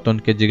আমি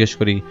রতনকে জিজ্ঞেস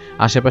করি,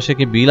 আশেপাশে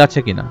কি বিল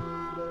আছে কিনা?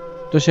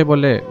 তো সে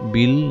বলে,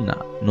 বিল না,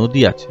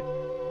 নদী আছে।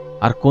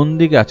 আর কোন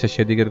দিকে আছে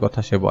সেদিকের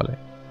কথা সে বলে।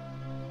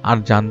 আর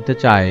জানতে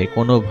চায়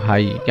কোনো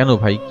ভাই, কেন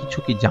ভাই কিছু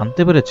কি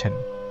জানতে পেরেছেন?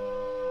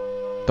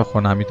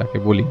 তখন আমি তাকে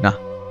বলি, না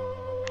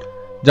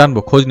জানবো,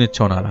 খোঁজ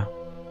নিচ্ছে ওনারা।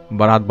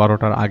 রাত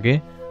 12টার আগে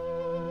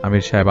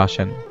আমির সাহেব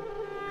আসেন,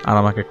 আর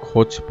আমাকে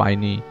খোঁজ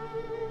পাইনি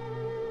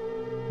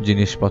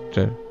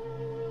জিনিসপত্রের।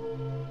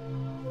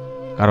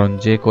 কারণ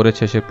যে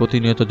করেছে সে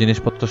প্রতিনিয়ত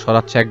জিনিসপত্র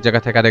সরাচ্ছে এক জায়গা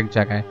থেকে আরেক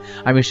জায়গায়।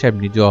 আমির সাহেব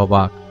নিজে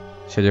অবাক,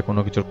 সে যে কোনো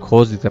কিছুর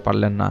খোঁজ দিতে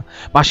পারলেন না।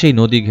 পাশেই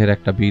নদী ঘেরে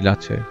একটা বিল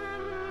আছে,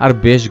 আর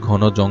বেশ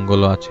ঘন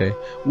জঙ্গলও আছে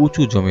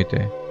উঁচু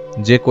জমিতে।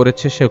 যে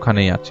করেছে সে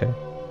ওখানেই আছে,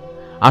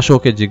 আসো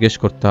ওকে জিজ্ঞেস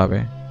করতে হবে।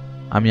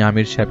 আমি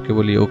আমির সাহেবকে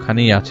বলি,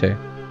 ওখানেই আছে।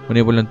 উনি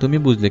বললেন, তুমি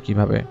বুঝলে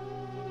কিভাবে?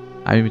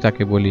 আমি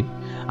তাকে বলি,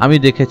 আমি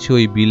দেখেছি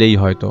ওই বিলেই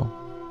হয়তো।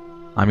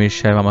 আমির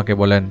সাহেব আমাকে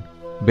বলেন,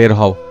 বের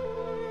হও,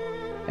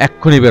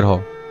 এক্ষুনি বের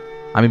হও।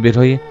 আমি বের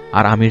হই,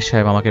 আর আমির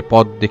সাহেব আমাকে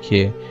পথ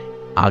দেখিয়ে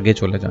আগে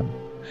চলে যান।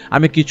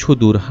 আমি কিছু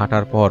দূর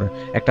হাঁটার পর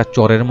একটা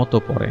চরের মতো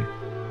পড়ে,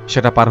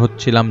 সেটা পার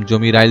হচ্ছিলাম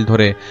জমির আইল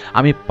ধরে।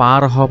 আমি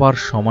পার হবার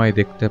সময়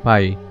দেখতে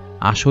পাই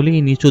আসলেই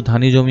নিচু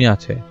ধানি জমি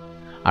আছে,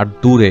 আর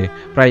দূরে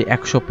প্রায়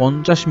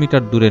 150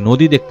 মিটার দূরে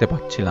নদী দেখতে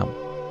পাচ্ছিলাম।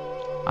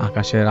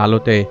 আকাশের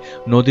আলোতে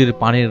নদীর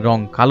পানির রং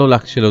কালো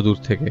লাগছিল দূর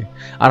থেকে।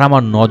 আর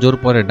আমার নজর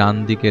পড়ে ডান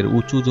দিকের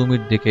উঁচু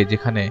জমির দিকে,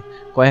 যেখানে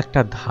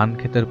কয়েকটা ধান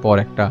ক্ষেতের পর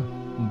একটা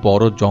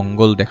বড়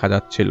জঙ্গল দেখা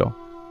যাচ্ছিল।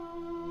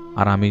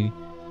 আর আমি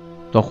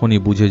তখনই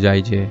বুঝে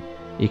যাই যে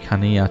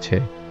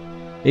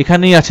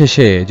এখানেই আছে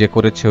সে যে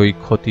করেছে ওই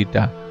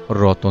ক্ষতিটা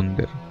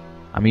রতনদের।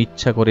 আমি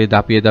ইচ্ছা করে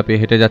দাপিয়ে দাপিয়ে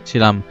হেঁটে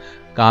যাচ্ছিলাম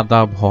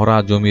কাদা ভরা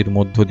জমির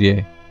মধ্য দিয়ে,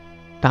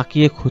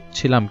 তাকিয়ে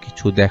খুঁজছিলাম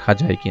কিছু দেখা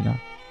যায় কিনা।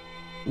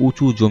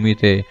 উঁচু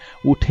জমিতে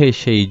উঠে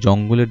সেই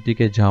জঙ্গলের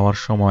দিকে যাওয়ার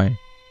সময়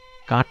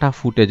কাঁটা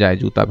ফুটে যায়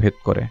জুতা ভেদ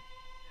করে।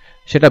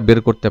 সেটা বের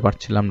করতে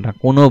পারছিলাম না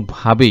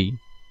কোনোভাবেই,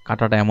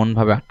 কাঁটাটা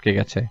এমনভাবে আটকে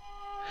গেছে।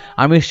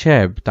 আমির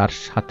সাহেব তার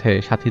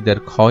সাথীদের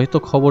হয়তো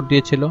খবর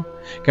দিয়েছিল,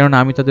 কেননা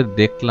আমি তাদের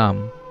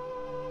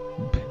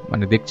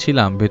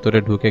দেখছিলাম ভেতরে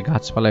ঢুকে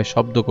গাছপালায়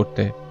শব্দ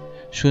করতে।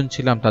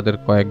 শুনছিলাম তাদের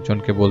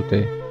কয়েকজনকে বলতে,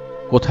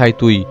 কোথায়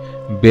তুই,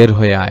 বের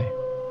হয়ে আয়।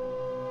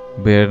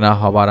 বের না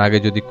হবার আগে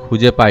যদি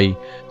খুঁজে পাই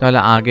তাহলে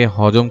আগে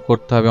হজম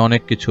করতে হবে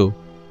অনেক কিছু।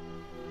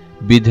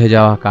 বিঁধে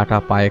যাওয়া কাটা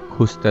পায়ে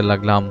খুঁজতে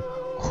লাগলাম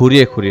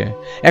খুঁড়িয়ে খুঁড়িয়ে।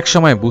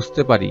 একসময়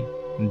বুঝতে পারি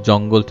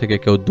জঙ্গল থেকে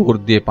কেউ দৌড়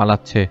দিয়ে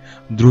পালাচ্ছে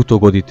দ্রুত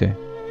গতিতে।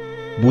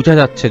 বোঝা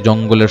যাচ্ছে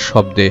জঙ্গলের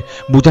শব্দে,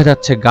 বোঝা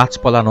যাচ্ছে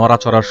গাছপালা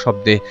নড়াচড়ার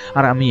শব্দে।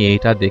 আর আমি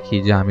এইটা দেখি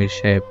যে আমির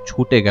সাহেব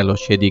ছুটে গেল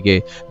সেদিকে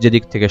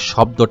যেদিক থেকে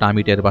শব্দটা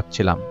আমি টের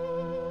পাচ্ছিলাম।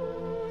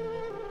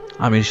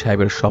 আমির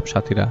সাহেবের সব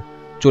সাথীরা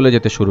চলে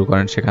যেতে শুরু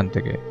করেন সেখান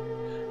থেকে।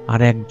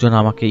 আর একজন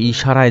আমাকে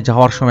ইশারায়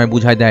যাওয়ার সময়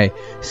বুঝায় দেয়,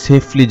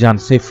 সেফলি যান,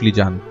 সেফলি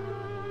যান,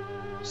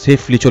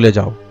 সেফলি চলে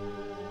যাও।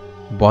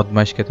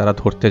 বদমাইশকে তারা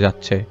ধরতে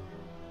যাচ্ছে।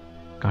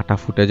 কাটা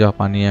ফুটে যাওয়া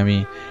পানি আমি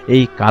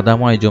এই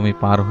কাদাময় জমি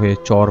পার হয়ে,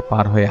 চর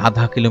পার হয়ে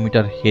আধা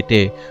কিলোমিটার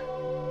হেঁটে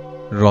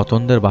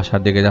রতনদের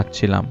বাসার দিকে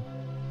যাচ্ছিলাম।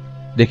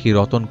 দেখি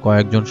রতন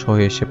কয়েকজন সহ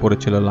এসে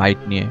পড়েছিল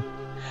লাইট নিয়ে।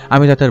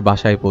 আমি তাদের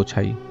বাসায়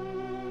পৌঁছাই।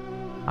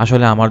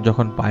 আসলে আমার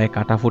যখন পায়ে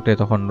কাটা ফুটে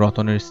তখন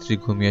রতনের স্ত্রী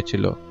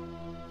ঘুমিয়েছিল।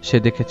 সে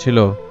দেখেছিল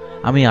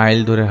আমি আইল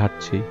ধরে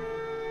হাঁটছি।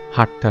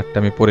 হাঁটতে হাঁটতে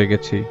আমি পড়ে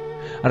গেছি,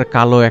 আর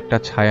কালো একটা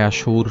ছায়া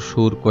সুর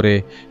সুর করে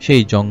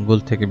সেই জঙ্গল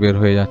থেকে বের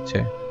হয়ে যাচ্ছে।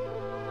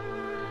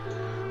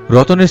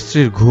 রতনের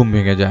স্ত্রীর ঘুম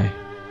ভেঙে যায়।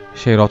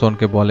 সে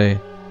রতনকে বলে,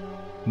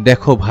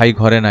 দেখো ভাই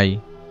ঘরে নাই,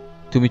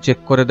 তুমি চেক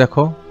করে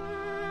দেখো।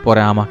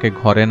 পরে আমাকে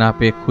ঘরে না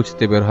পেয়ে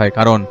খুঁজতে বের হয়,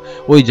 কারণ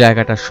ওই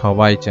জায়গাটা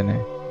সবাই চেনে।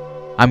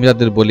 আমি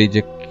তাদের বলি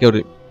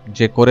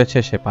যে করেছে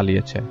সে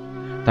পালিয়েছে,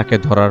 তাকে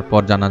ধরার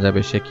পর জানা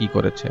যাবে সে কি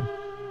করেছে,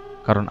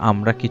 কারণ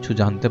আমরা কিছু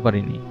জানতে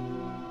পারিনি।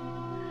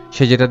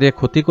 সে যেটা দিয়ে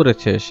ক্ষতি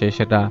করেছে সে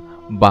সেটা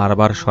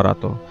বারবার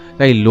সরাতো,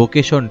 তাই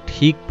লোকেশন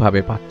ঠিকভাবে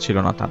পাচ্ছিল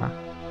না তারা।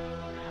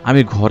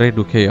 আমি ঘরে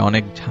ঢুকে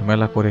অনেক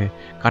ঝামেলা করে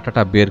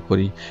কাঁটাটা বের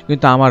করি,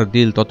 কিন্তু আমার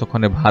দিল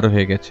ততক্ষণে ভার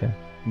হয়ে গেছে,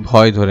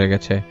 ভয় ধরে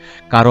গেছে।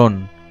 কারণ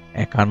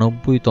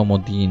 91তম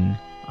দিন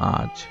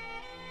আজ।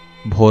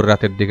 ভোর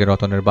রাতের দিকে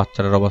রতনের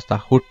বাচ্চাটার অবস্থা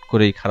হুট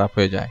করেই খারাপ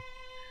হয়ে যায়,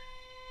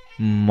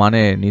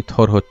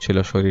 নিথর হচ্ছিল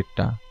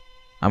শরীরটা।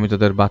 আমি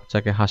তাদের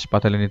বাচ্চাকে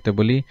হাসপাতালে নিতে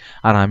বলি,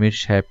 আর আমির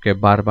সাহেবকে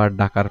বারবার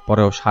ডাকার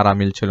পরেও সাড়া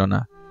মিলছিল না।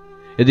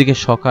 এদিকে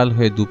সকাল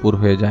হয়ে দুপুর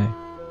হয়ে যায়,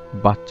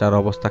 বাচ্চার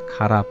অবস্থা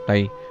খারাপ,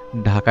 তাই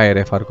ঢাকায়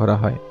রেফার করা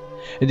হয়।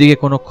 এদিকে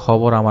কোনো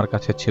খবর আমার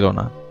কাছে ছিল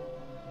না।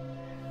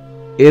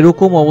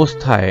 এরকম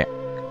অবস্থায়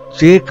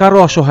যে কারো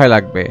অসহায়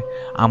লাগবে,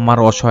 আমার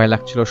অসহায়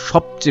লাগছিল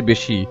সবচেয়ে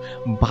বেশি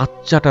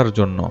বাচ্চাটার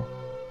জন্য।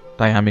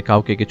 তাই আমি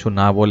কাউকে কিছু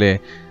না বলে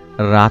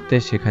রাতে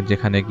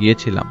যেখানে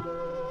গিয়েছিলাম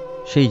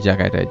সেই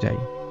জায়গাটায় যাই।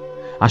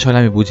 আসলে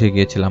আমি বুঝে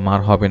গিয়েছিলাম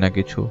আর হবে না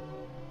কিছু,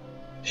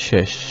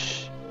 শেষ,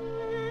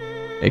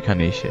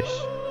 এখানেই শেষ।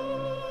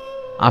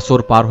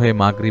 আসর পার হয়ে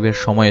মাগরিবের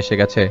সময় এসে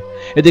গেছে।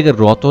 এদিকে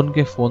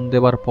রতনকে ফোন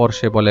দেবার পর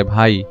সে বলে,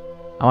 ভাই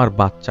আমার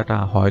বাচ্চাটা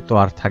হয়তো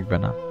আর থাকবে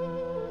না,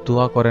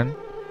 দোয়া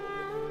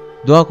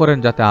করেন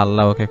যাতে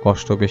আল্লাহ ওকে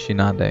কষ্ট বেশি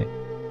না দেয়।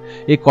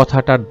 এই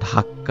কথাটার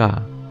ধাক্কা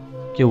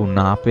কেউ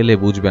না পেলে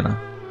বুঝবে না।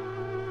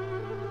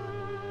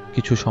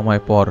 কিছু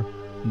সময় পর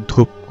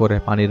ধূপ করে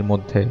পানির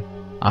মধ্যে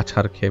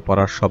আছাড় খেয়ে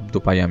পড়ার শব্দ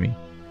পাই আমি।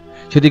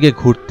 সেদিকে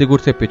ঘুরতে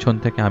ঘুরতে পেছন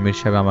থেকে আমির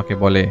সাহেব আমাকে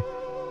বলে,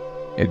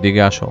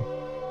 এদিকে আসো।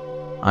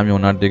 আমি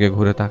ওনার দিকে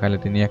ঘুরে তাকালে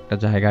তিনি একটা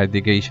জায়গার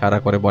দিকে ইশারা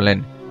করে বলেন,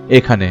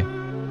 এখানে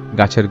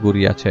গাছের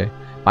গুড়ি আছে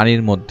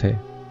পানির মধ্যে।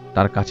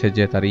 তার কাছে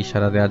যে তার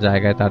ইশারা দেওয়া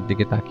জায়গায় তার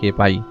দিকে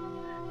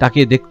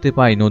তাকিয়ে দেখতে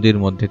পাই নদীর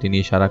মধ্যে তিনি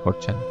ইশারা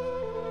করছেন।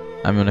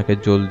 আমি ওনাকে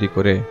জলদি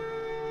করে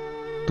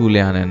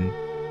তুলে আনেন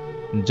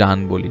যান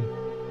বলি,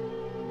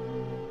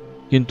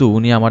 কিন্তু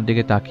উনি আমার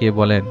দিকে তাকিয়ে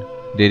বলেন,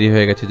 দেরি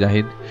হয়ে গেছে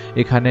জাহিদ,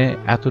 এখানে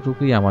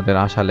এতটুকুই আমাদের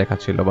আশা লেখা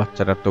ছিল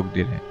বাচ্চাটার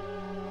তকদিরে।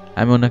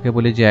 আমি ওনাকে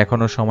বলি যে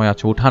এখনো সময়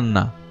আছে, উঠান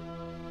না।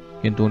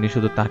 কিন্তু উনি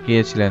শুধু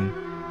তাকিয়েছিলেন,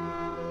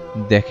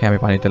 দেখে আমি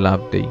পানিতে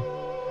লাফ দেই।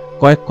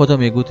 কয়েক কদম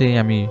এগুতেই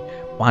আমি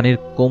পানির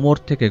কোমর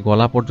থেকে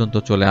গলা পর্যন্ত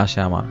চলে আসে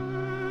আমার,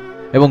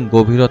 এবং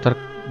গভীরতার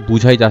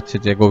বুঝাই যাচ্ছে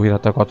যে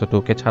গভীরতা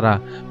কতটুকু। এছাড়া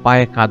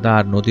পায়ে কাদা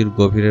আর নদীর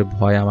গভীরের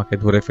ভয় আমাকে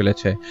ধরে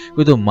ফেলেছে।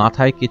 কিন্তু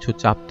মাথায় কিছু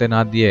চাপতে না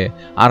দিয়ে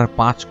আর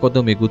 5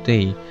 কদম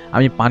এগুতেই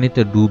আমি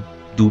পানিতে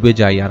ডুবে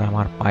যাই, আর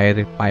আমার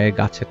পায়ে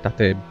গাছের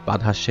তাতে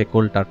বাঁধা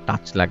শেকলটার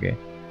টাচ লাগে।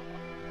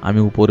 আমি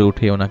উপরে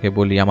উঠে ওনাকে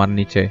বলি, আমার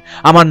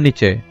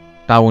নিচে।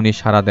 তা উনি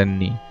সাড়া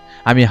দেননি।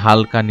 আমি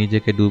হালকা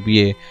নিজেকে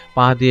ডুবিয়ে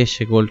পা দিয়ে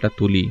শেকলটা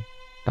তুলি,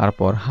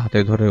 তারপর হাতে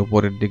ধরে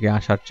উপরের দিকে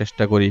আসার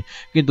চেষ্টা করি।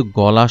 কিন্তু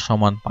গলা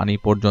সমান পানি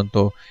পর্যন্ত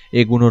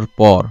এগুনোর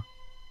পর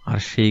আর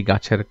সেই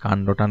গাছের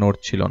কাণ্ডটা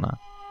নড়ছিল না।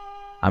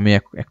 আমি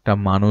একটা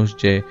মানুষ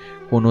যে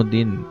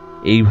কোনোদিন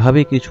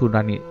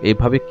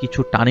এইভাবে কিছু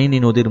টানিনি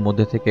নদীর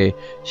মধ্যে থেকে,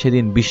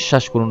 সেদিন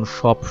বিশ্বাস করুন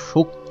সব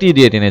শক্তি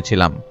দিয়ে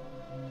টেনেছিলাম।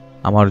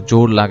 আমার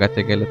জোর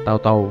লাগাতে গেলে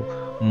তাও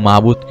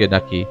মাবুদকে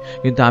ডাকি,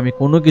 কিন্তু আমি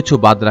কোনো কিছু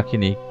বাদ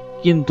রাখিনি।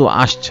 কিন্তু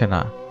আসছে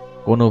না,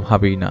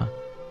 কোনোভাবেই না।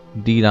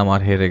 দিল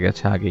আমার হেরে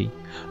গেছে আগেই।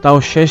 তাও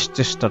শেষ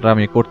চেষ্টাটা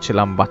আমি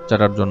করছিলাম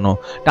বাচ্চাটার জন্য,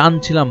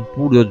 টানছিলাম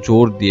পুরো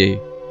জোর দিয়ে,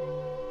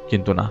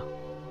 কিন্তু না,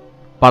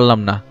 পারলাম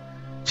না,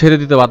 ছেড়ে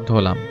দিতে বাধ্য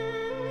হলাম।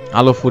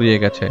 আলো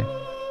ফুরিয়ে গেছে।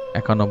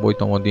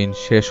 91তম দিন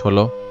শেষ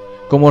হলো।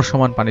 কোমর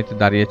সমান পানিতে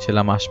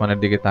দাঁড়িয়েছিলাম আসমানের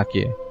দিকে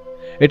তাকিয়ে।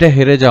 এটা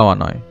হেরে যাওয়া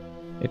নয়,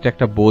 এটা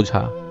একটা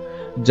বোঝা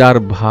যার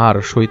ভার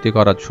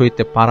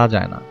সইতে পারা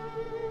যায় না।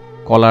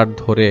 কলার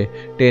ধরে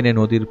টেনে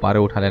নদীর পাড়ে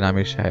উঠালেন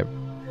আমির সাহেব,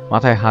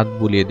 মাথায় হাত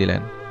বুলিয়ে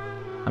দিলেন।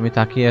 আমি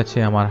তাকিয়ে আছি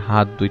আমার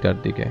হাত দুইটার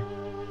দিকে,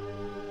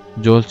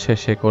 জ্বলছে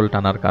শেকল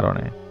টানার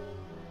কারণে।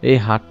 এই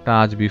হাতটা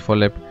আজ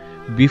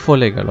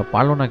বিফলে গেল,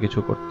 পারল না কিছু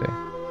করতে।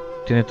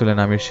 টেনে তুলেন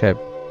আমির সাহেব,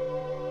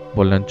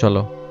 বললেন,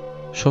 চলো,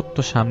 সত্য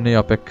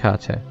সামনেই অপেক্ষা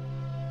আছে।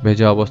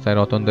 ভেজা অবস্থায়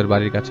রতনদের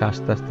বাড়ির কাছে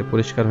আস্তে আস্তে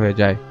পরিষ্কার হয়ে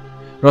যায়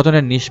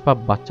রতনের নিষ্পাপ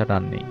বাচ্চাটা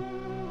আর নেই।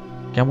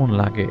 কেমন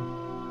লাগে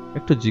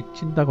একটু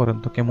চিন্তা করেন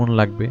তো, কেমন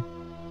লাগবে,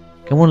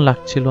 কেমন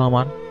লাগছিল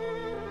আমার।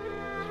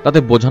 তাতে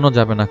বোঝানো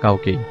যাবে না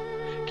কাউকেই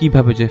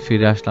কিভাবে যে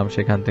ফিরে আসলাম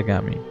সেখান থেকে।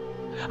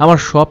 আমার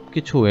সব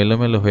কিছু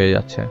এলোমেলো হয়ে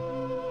যাচ্ছে।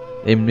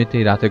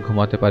 এমনিতেই রাতে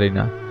ঘুমাতে পারি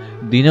না,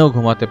 দিনেও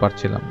ঘুমাতে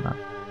পারছিলাম না।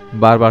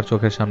 বারবার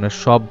চোখের সামনে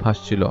সব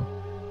ভাসছিল,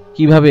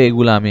 কিভাবে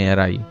এগুলো আমি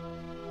এড়াই।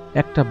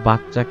 একটা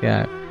বাচ্চাকে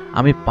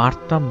আমি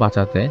পারতাম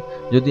বাঁচাতে,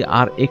 যদি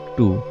আর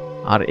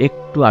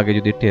একটু আগে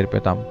যদি টের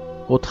পেতাম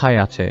কোথায়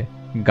আছে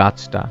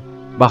গাছটা,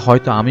 বা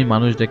হয়তো আমি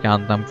মানুষ ডেকে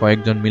আনতাম,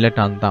 কয়েকজন মিলে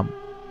টানতাম।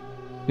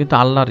 কিন্তু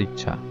আল্লাহর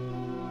ইচ্ছা,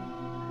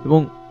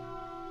 এবং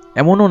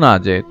এমনও না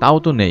যে তাও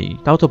তো নেই,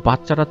 তাও তো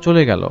বাচ্চাটা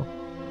চলে গেল।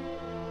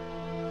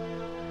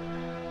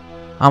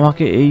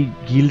 আমাকে এই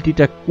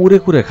গিলটিটা কুরে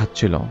কুরে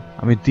খাচ্ছিল।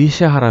 আমি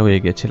দিশেহারা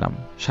হয়ে গেছিলাম।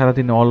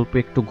 সারাদিন অল্প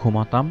একটু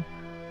ঘুমাতাম,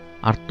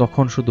 আর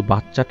তখন শুধু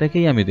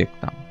বাচ্চাটাকেই আমি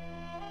দেখতাম।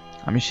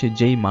 আমি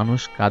যেই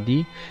মানুষ কাঁদি,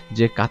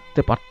 যে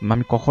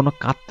আমি কখনো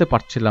কাঁদতে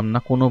পারছিলাম না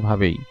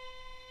কোনোভাবেই,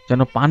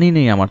 যেন পানি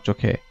নেই আমার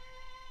চোখে।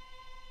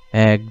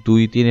 1,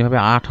 2, 3 এভাবে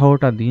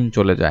 18টা দিন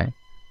চলে যায়।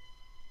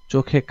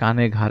 চোখে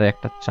কানে ঘাড়ে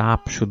একটা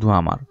চাপ শুধু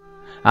আমার,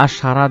 আর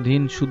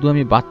সারাদিন শুধু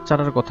আমি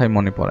বাচ্চাটার কথাই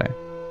মনে পড়ে।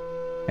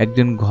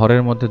 একদিন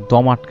ঘরের মধ্যে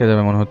দম আটকে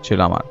যাবে মনে হচ্ছিল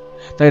আমার,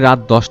 তাই রাত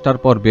 10টার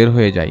পর বের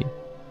হয়ে যাই।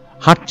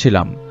 হাঁটতে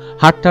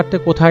হাঁটতে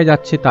কোথায়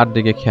যাচ্ছি তার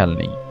দিকে খেয়াল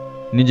নেই।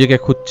 নিজেকে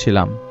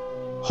খুঁজছিলাম।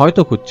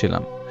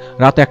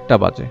 রাত 1টা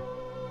বাজে।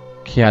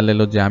 খেয়াল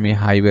এলো যে আমি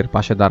হাইওয়ের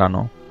পাশে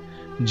দাঁড়ানো।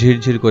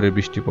 ঝিরঝির করে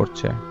বৃষ্টি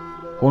পড়ছে,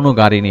 কোনো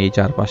গাড়ি নেই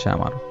চারপাশে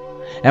আমার।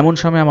 এমন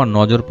সময় আমার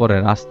নজর পড়ে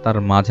রাস্তার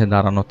মাঝে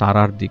দাঁড়ানো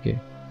তারার দিকে।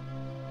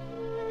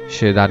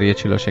 সে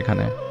দাঁড়িয়েছিল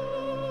সেখানে।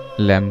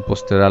 ল্যাম্প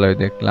পোস্টের আলোয়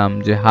দেখলাম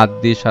যে হাত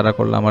দিয়ে ইশারা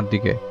করল আমার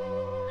দিকে।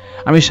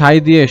 আমি সাই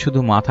দিয়ে শুধু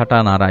মাথাটা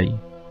নাড়াই।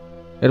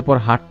 এরপর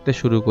হাঁটতে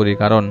শুরু করি,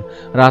 কারণ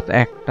রাত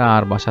 1টা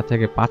আর বাসা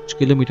থেকে 5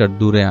 কিলোমিটার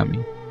দূরে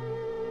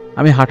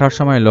আমি হাঁটার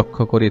সময়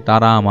লক্ষ্য করি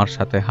তারা আমার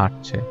সাথে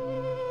হাঁটছে।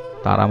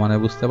 তারা মানে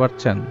বুঝতে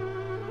পারছেন?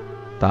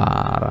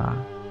 তারা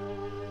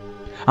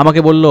আমাকে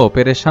বলল,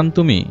 পেরেশান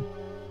তুমি?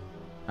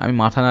 আমি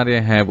মাথা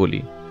নাড়িয়ে হ্যাঁ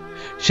বলি।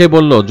 সে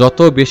বলল, যত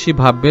বেশি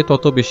ভাববে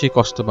তত বেশি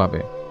কষ্ট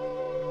পাবে।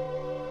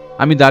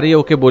 আমি দাঁড়িয়ে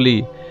ওকে বলি,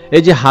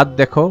 এই যে হাত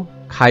দেখো,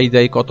 খাই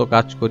দাই কত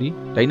কাজ করি,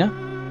 তাই না?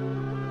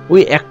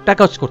 ওই একটা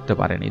কাজ করতে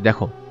পারেনি,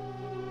 দেখো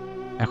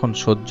এখন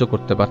সহ্য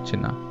করতে পারছি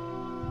না।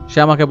 সে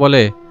আমাকে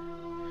বলে,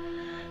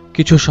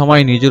 কিছু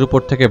সময় নিজের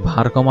উপর থেকে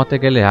ভার কমাতে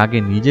গেলে আগে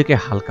নিজেকে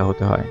হালকা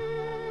হতে হয়।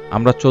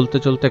 আমরা চলতে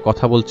চলতে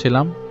কথা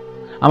বলছিলাম,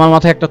 আমার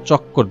মাথায় একটা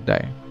চক্কর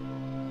দেয়।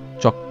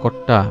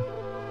 চক্করটা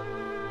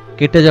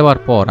কেটে যাওয়ার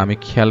পর আমি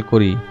খেয়াল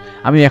করি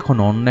আমি এখন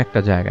অন্য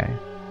একটা জায়গায়।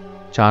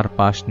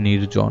 চারপাশ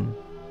নির্জন,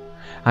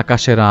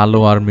 আকাশের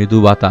আলো আর মৃদু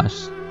বাতাস।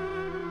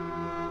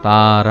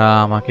 তারা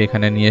আমাকে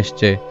এখানে নিয়ে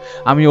এসছে।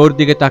 আমি ওর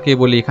দিকে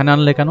তাকিয়ে বলি, এখানে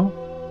আনলে কেন?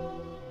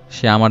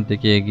 সে আমার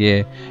দিকে এগিয়ে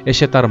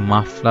এসে তার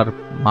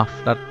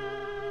মাফলার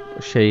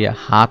সেই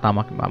হাত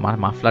আমাকে, আমার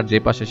মাফলার যে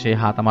পাশে সেই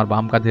হাত আমার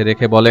বাম কাঁধে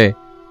রেখে বলে,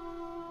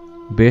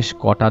 বেশ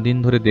কটা দিন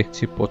ধরে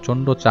দেখছি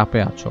প্রচন্ড চাপে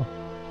আছো,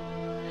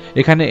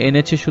 এখানে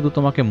এনেছি শুধু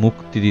তোমাকে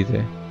মুক্তি দিতে।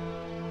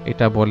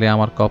 এটা বলে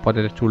আমার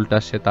কপালের চুলটা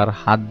সে তার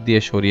হাত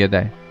দিয়ে সরিয়ে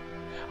দেয়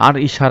আর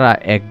ইশারা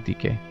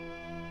একদিকে।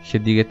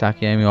 সেদিকে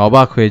তাকিয়ে আমি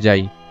অবাক হয়ে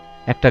যাই।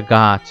 একটা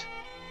গাছ,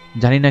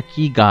 জানি না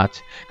কি গাছ,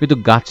 কিন্তু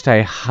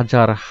গাছটায়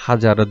হাজার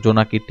হাজার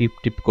জোনাকি টিপ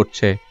টিপ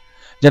করছে,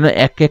 যেন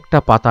এক একটা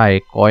পাতায়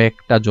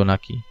কয়েকটা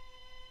জোনাকি।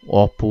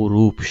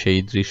 অপরূপ সেই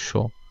দৃশ্য।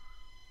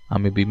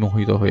 আমি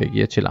বিমোহিত হয়ে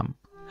গিয়েছিলাম।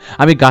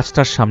 আমি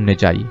গাছটার সামনে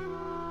যাই।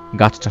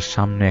 গাছটার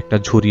সামনে একটা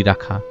ঝুড়ি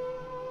রাখা।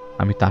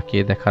 আমি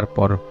তাকিয়ে দেখার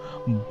পর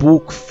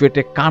বুক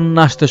ফেটে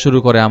কান্না আসতে শুরু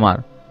করে আমার।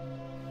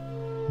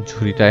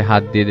 ঝুড়িটায়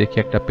হাত দিয়ে দেখি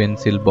একটা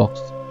পেন্সিল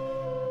বক্স,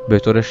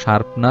 ভেতরে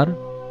শার্পনার,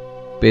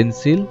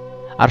 পেন্সিল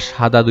আর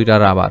সাদা দুইটা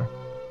রাবার।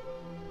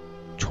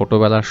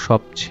 ছোটবেলার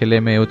সব ছেলে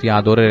মেয়ে অতি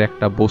আদরের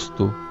একটা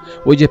বস্তু,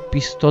 ওই যে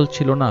পিস্তল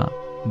ছিল না,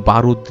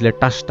 বারুদ দিলে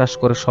টাস টাস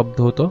করে শব্দ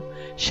হতো,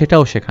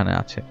 সেটাও সেখানে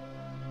আছে।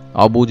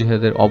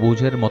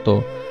 অবুঝের মতো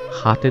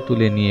হাতে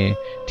তুলে নিয়ে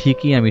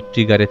ঠিকই আমি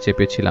ট্রিগারে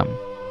চেপেছিলাম।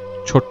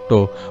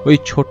 ওই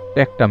ছোট্ট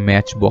একটা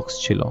ম্যাচ বক্স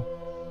ছিল,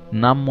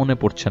 নাম মনে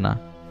পড়ছে না।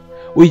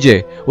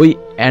 ওই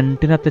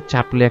অ্যান্টেনাতে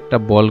চাপলে একটা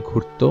বল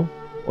ঘুরতো,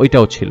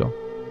 ওইটাও ছিল।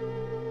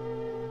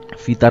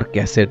 ফিতার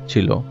ক্যাসেট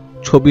ছিল,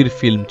 ছবির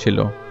ফিল্ম ছিল,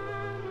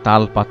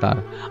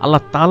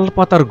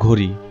 তালপাতার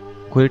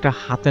ঘড়িটা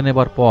হাতে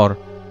নেবার পর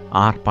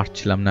আর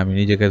পারছিলাম না আমি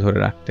নিজেকে ধরে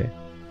রাখতে।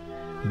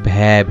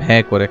 ভ্যা ভ্যা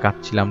করে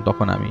কাঁদছিলাম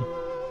তখন আমি।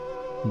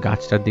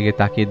 গাছটার দিকে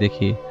তাকিয়ে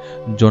দেখি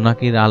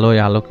জোনাকির আলোয়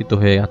আলোকিত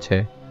হয়ে আছে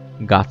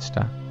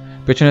গাছটা।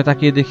 পেছনে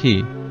তাকিয়ে দেখি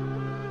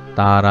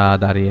তারা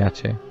দাঁড়িয়ে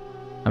আছে।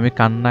 আমি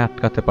কান্না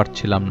আটকাতে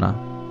পারছিলাম না।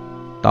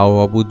 তাও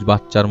অবুঝ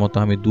বাচ্চার মতো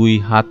আমি দুই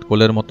হাত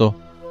কোলের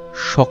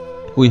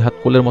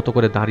মতো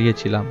করে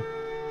দাঁড়িয়েছিলাম।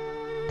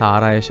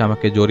 তারা এসে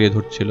আমাকে জড়িয়ে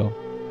ধরছিল,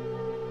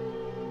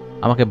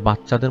 আমাকে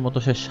বাচ্চাদের মতো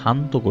সে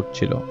শান্ত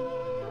করছিল।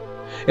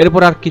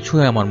 এরপর আর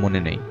কিছুই আমার মনে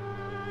নেই।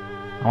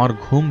 আমার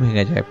ঘুম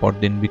ভেঙে যায়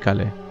পরদিন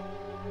বিকালে।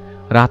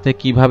 রাতে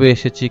কিভাবে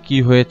এসেছি, কি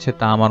হয়েছে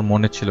তা আমার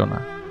মনে ছিল না,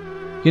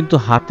 কিন্তু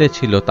হাতে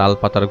ছিল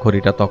তালপাতার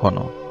ঘড়িটা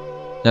তখনও,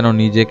 যেন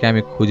নিজেকে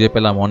আমি খুঁজে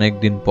পেলাম অনেক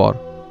দিন পর।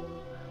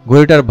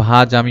 ঘড়িটার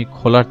ভাঁজ আমি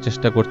খোলার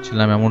চেষ্টা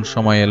করছিলাম, এমন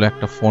সময় এলো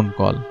একটা ফোন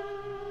কল।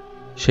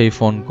 সেই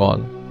ফোন কল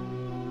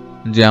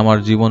যে আমার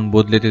জীবন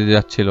বদলে দিতে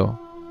যাচ্ছিল,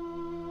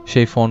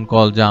 সেই ফোন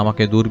কল যা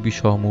আমাকে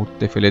দুর্বিষহ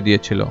মুহূর্তে ফেলে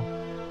দিয়েছিল।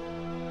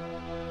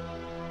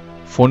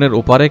 ফোনের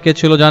ওপারে কে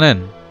ছিল জানেন?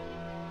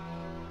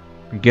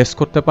 গেস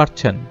করতে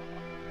পারছেন?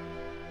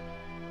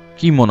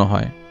 কি মনে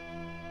হয়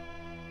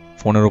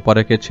ফোনের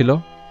ওপারে কে ছিল?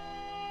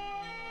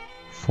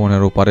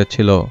 ফোনের ওপারে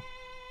ছিল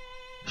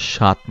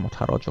 7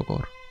 মাথার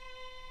অজগর।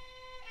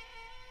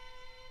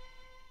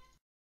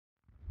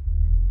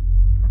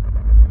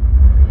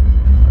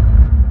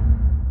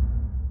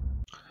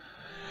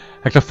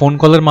 একটা ফোন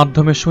কলের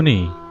মাধ্যমে শুনি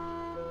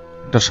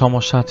একটা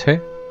সমস্যা আছে,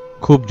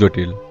 খুব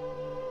জটিল।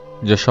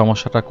 যে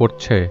সমস্যাটা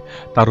করছে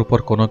তার উপর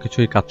কোনো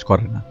কিছুই কাজ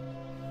করে না,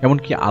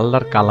 এমনকি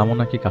আল্লাহর কালামও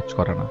নাকি কাজ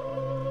করে না,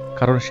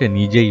 কারণ সে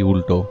নিজেই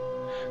উল্টো।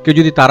 কেউ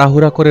যদি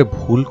তাড়াহুড়া করে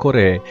ভুল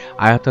করে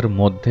আয়াতের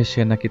মধ্যে,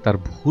 সে নাকি তার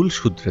ভুল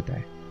শুধরে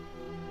দেয়।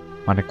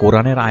 মানে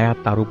কোরআনের আয়াত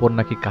তার উপর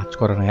নাকি কাজ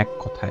করে না, এক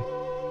কথায়।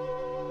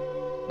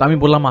 তা আমি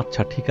বললাম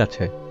আচ্ছা ঠিক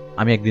আছে,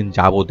 আমি একদিন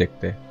যাব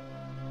দেখতে।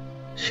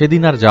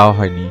 সেদিন আর যাওয়া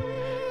হয়নি,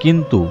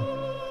 কিন্তু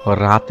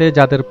রাতে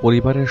যাদের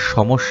পরিবারের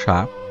সমস্যা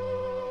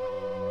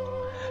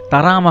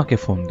তারা আমাকে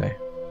ফোন দেয়।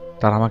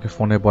 তারা আমাকে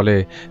ফোনে বলে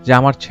যে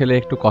আমার ছেলে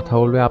একটু কথা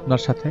বলবে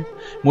আপনার সাথে।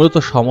 মূলত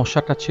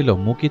সমস্যাটা ছিল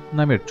মুকিত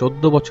নামের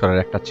 14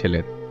 বছরের একটা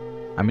ছেলের।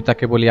 আমি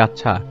তাকে বলি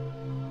আচ্ছা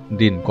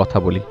দিন কথা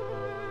বলি।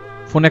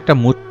 ফোনে একটা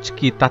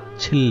মুচকি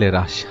তাচ্ছিল্যের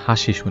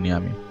হাসি শুনি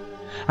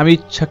আমি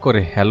ইচ্ছা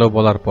করে হ্যালো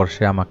বলার পর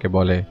সে আমাকে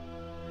বলে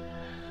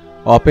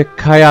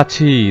অপেক্ষায়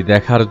আছি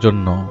দেখার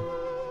জন্য।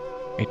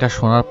 এটা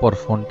শোনার পর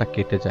ফোনটা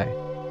কেটে যায়।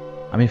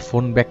 আমি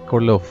ফোন ব্যাক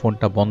করলেও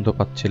ফোনটা বন্ধ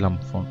পাচ্ছিলাম।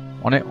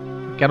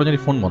 কেন জানি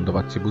ফোন বন্ধ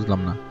পাচ্ছি,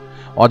 বুঝলাম না।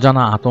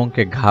 অজানা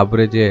আতঙ্কে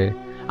ঘাবড়ে যে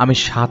আমি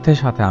সাথে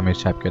সাথে আমির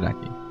সাহেবকে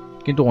ডাকি,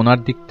 কিন্তু ওনার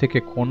দিক থেকে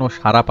কোনো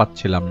সাড়া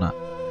পাচ্ছিলাম না।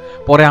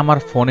 পরে আমার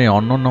ফোনে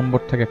অন্য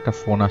নম্বর থেকে একটা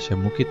ফোন আসে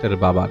মুকিতের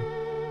বাবার।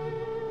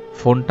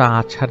 ফোনটা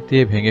আছাড়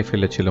দিয়ে ভেঙে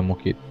ফেলেছিল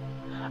মুকিত,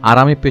 আর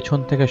আমি পেছন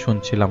থেকে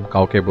শুনছিলাম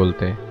কাউকে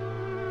বলতে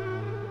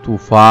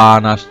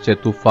তুফান আসছে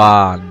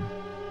তুফান।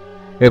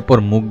 এরপর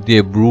মুখ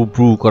দিয়ে ব্রু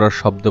ব্রু করার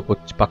শব্দ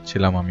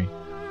পাচ্ছিলাম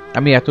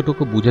আমি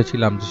এতটুকু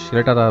বুঝেছিলাম যে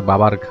ছেলেটা তার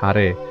বাবার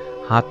ঘাড়ে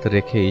হাত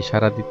রেখে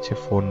ইশারা দিচ্ছে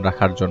ফোন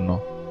রাখার জন্য।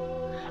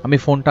 আমি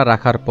ফোনটা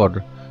রাখার পর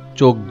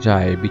চোখ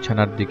যায়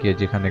বিছানার দিকে,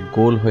 যেখানে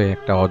গোল হয়ে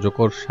একটা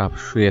অজগর সাপ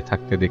শুয়ে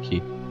থাকতে দেখি।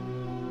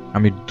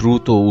 আমি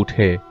দ্রুত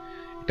উঠে,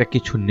 এটা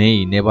কিছু নেই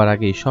নেবার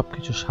আগেই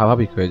সবকিছু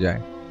স্বাভাবিক হয়ে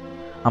যায়।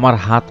 আমার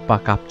হাত পা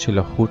কাঁপছিল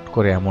হুট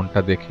করে এমনটা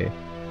দেখে,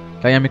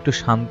 তাই আমি একটু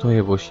শান্ত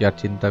হয়ে বসি আর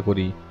চিন্তা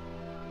করি,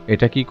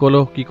 এটা কি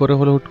করে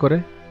হলো হুট করে।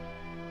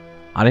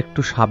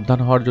 আরেকটু সাবধান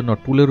হওয়ার জন্য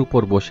টুলের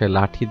উপর বসে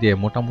লাঠি দিয়ে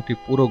মোটামুটি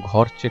পুরো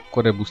ঘর চেক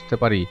করে বুঝতে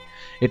পারি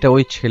এটা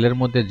ওই ছেলের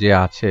মধ্যে যে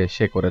আছে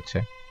সে করেছে।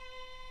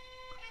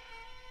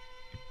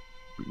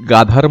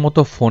 গাধার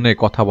মতো ফোনে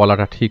কথা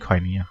বলাটা ঠিক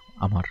হয়নি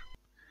আমার,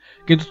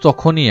 কিন্তু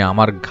তখনই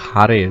আমার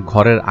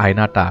ঘরের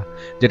আয়নাটা,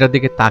 যেটার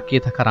দিকে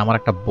তাকিয়ে থাকার আমার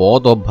একটা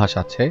বদ অভ্যাস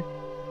আছে,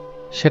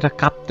 সেটা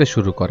কাঁপতে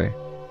শুরু করে।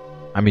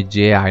 আমি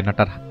যে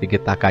আয়নাটার দিকে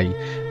তাকাই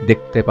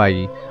দেখতে পাই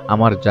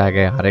আমার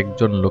জায়গায়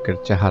আরেকজন লোকের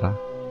চেহারা,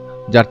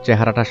 যার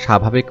চেহারাটা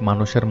স্বাভাবিক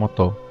মানুষের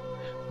মতো,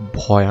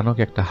 ভয়ানক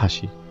একটা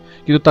হাসি,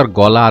 কিন্তু তার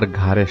গলা আর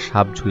ঘাড়ে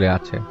সাপ ঝুলে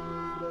আছে।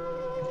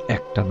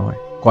 একটা নয়,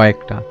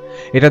 কয়েকটা।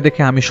 এটা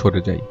দেখে আমি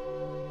সরে যাই।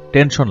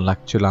 টেনশন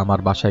লাগছিল আমার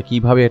বাসায়,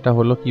 কিভাবে এটা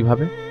হলো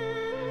কিভাবে,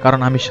 কারণ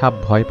আমি সাপ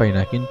ভয় পাই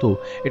না, কিন্তু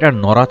এটা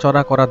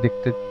নড়াচড়া করা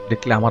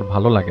দেখলে আমার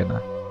ভালো লাগে না।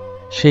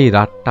 সেই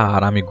রাতটা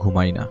আর আমি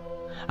ঘুমাই না।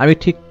 আমি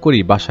ঠিক করি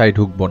বাসায়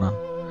ঢুকবো না,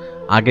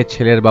 আগে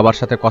ছেলের বাবার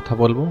সাথে কথা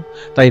বলবো।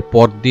 তাই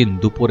পরদিন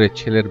দুপুরে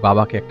ছেলের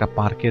বাবাকে একটা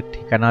পার্কের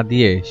ঠিকানা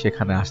দিয়ে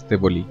সেখানে আসতে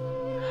বলি।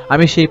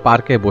 আমি সেই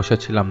পার্কে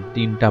বসেছিলাম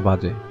 3টা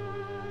বাজে।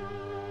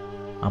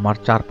 আমার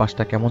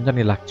চারপাশটা কেমন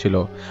জানি লাগছিল,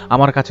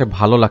 আমার কাছে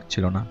ভালো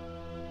লাগছিল না।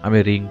 আমি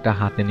রিংটা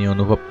হাতে নিয়ে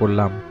অনুভব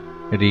করলাম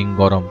রিং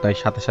গরম, তাই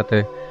সাথে সাথে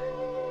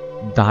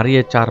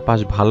দাঁড়িয়ে চারপাশ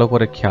ভালো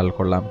করে খেয়াল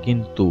করলাম,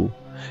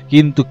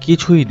 কিন্তু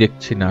কিছুই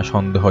দেখছি না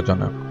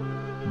সন্দেহজনক।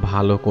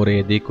 ভালো করে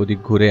এদিক ওদিক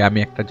ঘুরে আমি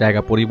একটা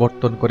জায়গা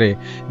পরিবর্তন করে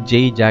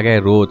যেই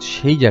জায়গায় রোজ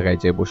সেই জায়গায়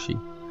যেয়ে বসি।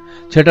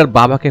 ছেলেটার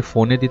বাবাকে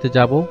ফোনে দিতে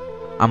যাব,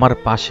 আমার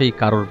পাশেই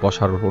কারোর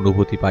বসার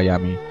অনুভূতি পাই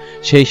আমি।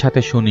 সেই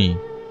সাথে শুনি,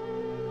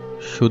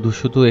 শুধু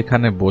শুধু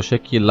এখানে বসে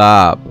কি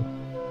লাভ,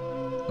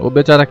 ও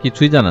বেচারা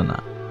কিছুই জানে না,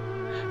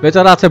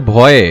 বেচারা আছে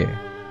ভয়ে।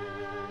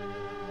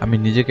 আমি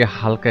নিজেকে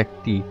হালকা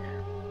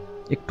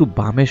একটু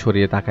বামে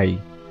সরিয়ে তাকাই,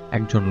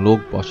 একজন লোক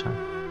বসা।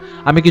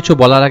 আমি কিছু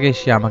বলার আগে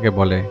সে আমাকে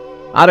বলে,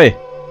 আরে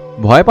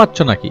ভয় পাচ্ছ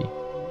নাকি,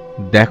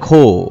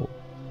 দেখো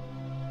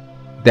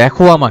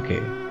দেখো আমাকে,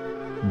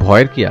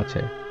 ভয়ের কি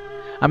আছে,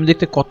 আমি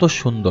দেখতে কত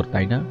সুন্দর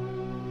তাই না।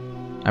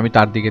 আমি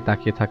তার দিকে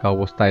তাকিয়ে থাকা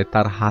অবস্থায়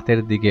তার হাতের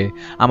দিকে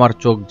আমার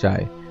চোখ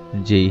যায়,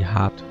 যেই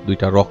হাত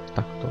দুইটা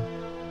রক্তাক্ত,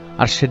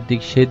 আর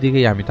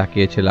সেদিকেই আমি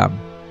তাকিয়েছিলাম।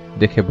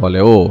 দেখে বলে,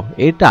 ও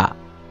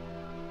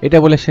এটা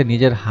বলে সে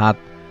নিজের হাত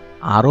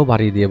আরো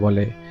বাড়িয়ে দিয়ে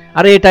বলে,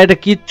 আরে এটা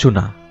কিচ্ছু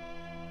না,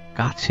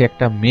 কাছে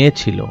একটা মেয়ে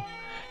ছিল,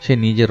 সে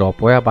নিজের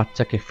অপয়া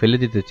বাচ্চাকে ফেলে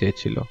দিতে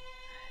চেয়েছিল,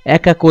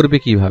 একা করবে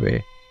কিভাবে,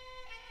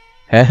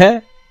 হ্যাঁ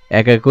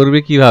একা করবে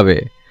কিভাবে,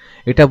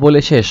 এটা বলে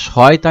সে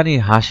শয়তানি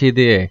হাসি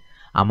দিয়ে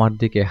আমার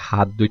দিকে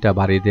হাত দুইটা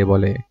বাড়িয়ে দিয়ে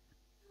বলে,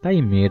 তাই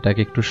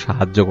মেয়েটাকে একটু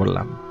সাহায্য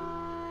করলাম,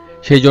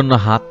 সেই জন্য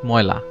হাত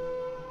ময়লা।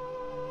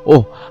 ও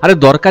আরে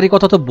দরকারি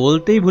কথা তো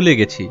বলতেই ভুলে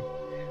গেছি,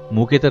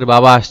 মুকেতের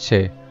বাবা আসছে,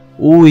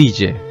 ওই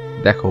যে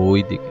দেখো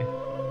ওই দিকে।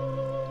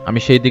 আমি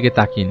সেই দিকে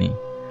তাকিয়ে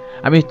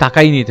আমি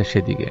তাকাইনি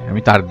সেদিকে,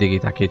 আমি তার দিকে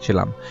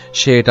তাকিয়েছিলাম।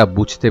 সে এটা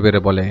বুঝতে পেরে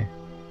বলে,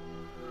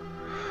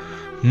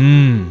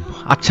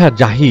 আচ্ছা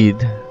জাহিদ,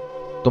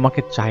 তোমাকে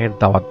চায়ের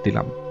দাওয়াত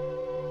দিলাম,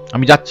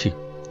 আমি যাচ্ছি,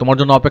 তোমার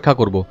জন্য অপেক্ষা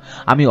করব।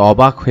 আমি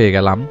অবাক হয়ে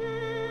গেলাম,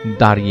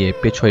 দাঁড়িয়ে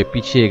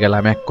পিছিয়ে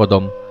গেলাম এক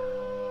কদম।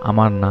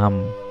 আমার নাম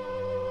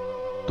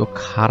তো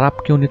খারাপ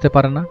কেউ নিতে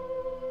পারে না,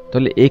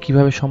 তাহলে এ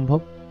কিভাবে সম্ভব?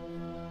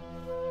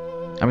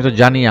 আমি তো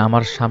জানি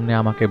আমার সামনে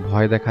আমাকে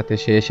ভয় দেখাতে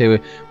সে এসে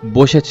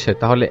বসেছে,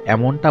 তাহলে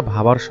এমনটা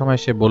ভাবার সময়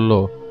সে বলল,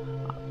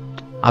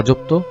 আজব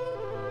তো,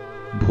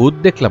 ভূত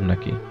দেখলাম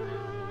নাকি?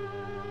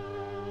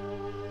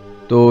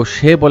 তো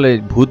সে বলে,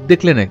 ভূত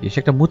দেখলে নাকি? সে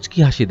একটা মুচকি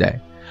হাসি দেয়,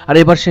 আর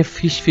এবার সে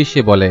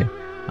ফিসফিসে বলে,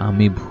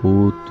 আমি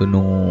ভূত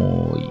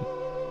নই।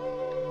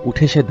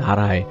 উঠে সে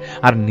দাঁড়ায়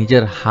আর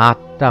নিজের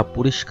হাতটা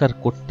পরিষ্কার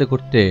করতে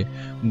করতে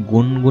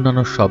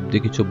গুনগুনানো শব্দে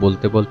কিছু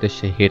বলতে বলতে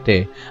সে হেঁটে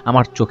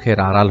আমার চোখের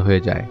আড়াল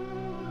হয়ে যায়।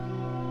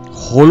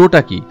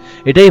 হলোটা কি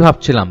এটাই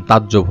ভাবছিলাম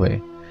তাজ্জব হয়ে।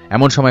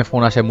 এমন সময়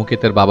ফোন আসে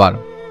মুকিতের বাবার।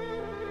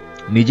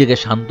 নিজেকে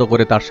শান্ত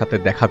করে তার সাথে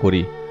দেখা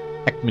করি।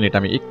 1 মিনিট,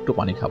 আমি একটু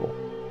পানি খাবো।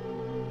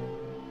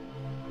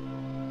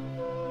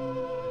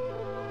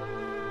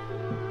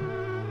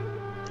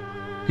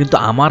 কিন্তু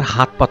আমার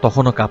হাত পা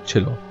তখনও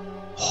কাঁপছিল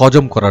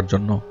হজম করার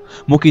জন্য।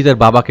 মুকিতের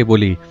বাবাকে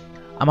বলি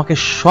আমাকে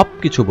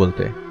সবকিছু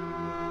বলতে,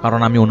 কারণ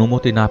আমি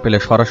অনুমতি না পেলে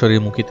সরাসরি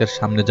মুকিতের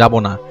সামনে যাব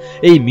না।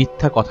 এই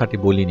মিথ্যা কথাটি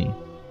বলিনি,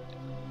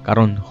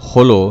 কারণ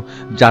হলো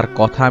যার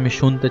কথা আমি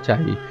শুনতে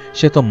চাই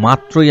সে তো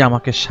মাত্রই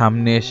আমাকে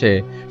সামনে এসে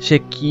সে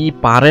কি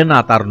পারে না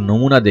তার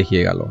নমুনা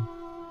দেখিয়ে গেল।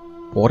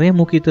 পরে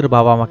মুকিতের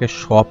বাবা আমাকে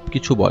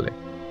সবকিছু বলে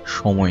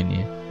সময়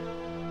নিয়ে।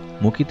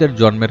 মুকিতের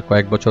জন্মের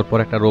কয়েক বছর পর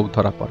একটা রোগ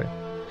ধরা পড়ে।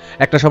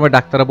 একটা সময়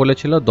ডাক্তাররা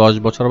বলেছিল 10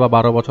 বছর বা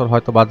 12 বছর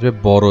হয়তো বাঁচবে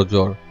বড়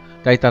জ্বর।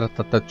 তাই তারা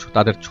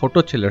তাদের ছোট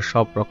ছেলের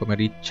সব রকমের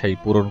ইচ্ছাই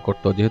পূরণ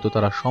করত, যেহেতু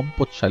তারা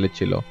সম্পদশালী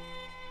ছিল।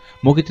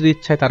 মুকিতের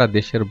ইচ্ছায় তারা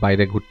দেশের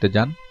বাইরে ঘুরতে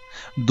যান।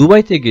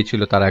 দুবাইতে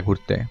গিয়েছিল তারা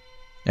ঘুরতে।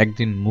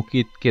 একদিন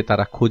মুকিতকে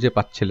তারা খুঁজে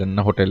পাচ্ছিলেন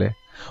না হোটেলে।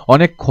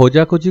 অনেক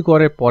খোঁজাখুঁজি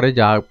করে পরে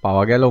যা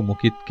পাওয়া গেল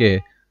মুকিতকে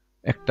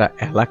একটা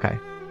এলাকায়।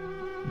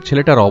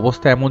 ছেলেটার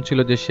অবস্থা এমন ছিল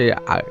যে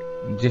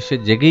সে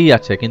জেগেই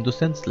আছে কিন্তু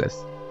সেন্সলেস।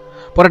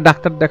 পরে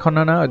ডাক্তার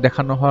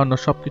দেখানো হয়,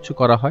 সবকিছু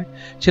করা হয়,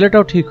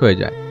 ছেলেটাও ঠিক হয়ে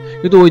যায়।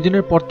 কিন্তু ওই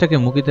দিনের পর থেকে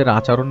মুকিতের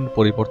আচরণের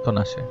পরিবর্তন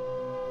আসে।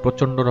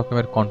 প্রচন্ড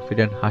রকমের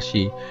কনফিডেন্ট,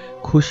 হাসি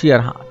খুশি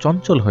আর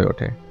চঞ্চল হয়ে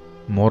ওঠে।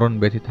 মরণ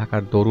ব্যাধি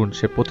থাকার দরুন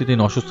সে প্রতিদিন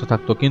অসুস্থ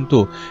থাকতো, কিন্তু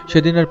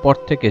সেদিনের পর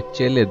থেকে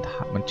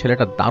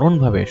ছেলেটা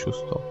দারুণভাবে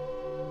সুস্থ।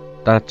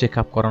 তারা চেক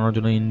আপ করানোর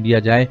জন্য ইন্ডিয়া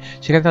যায়।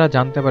 সেখানে তারা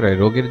জানতে পারে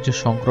রোগের যে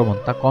সংক্রমণ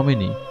তা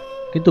কমেনি,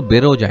 কিন্তু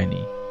বেড়েও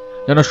যায়নি,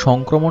 যেন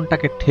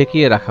সংক্রমণটাকে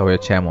ঠেকিয়ে রাখা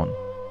হয়েছে এমন।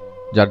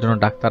 যার জন্য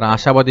ডাক্তার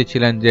আশাবাদী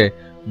ছিলেন যে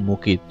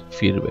মুকিত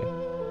ফিরবে।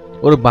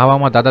 ওর বাবা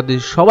মা দাদা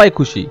দিদি সবাই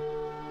খুশি।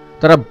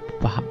 তারা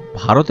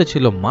ভারতে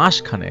ছিল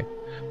মাসখানেক,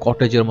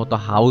 কটেজের মতো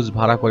হাউস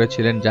ভাড়া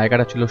করেছিলেন।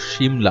 জায়গাটা ছিল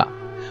সিমলা।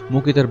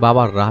 মুকিতের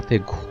বাবার রাতে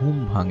ঘুম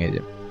ভাঙে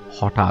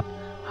হঠাৎ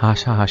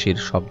হাসাহাসির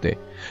শব্দে।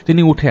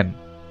 তিনি উঠেন,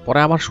 পরে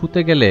আবার শুতে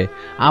গেলে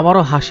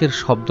আবারও হাসির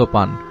শব্দ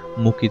পান।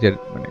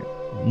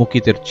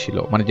 মুকিতের ছিল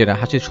যেটা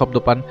হাসির শব্দ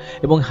পান,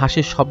 এবং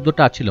হাসির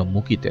শব্দটা ছিল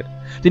মুকিতের।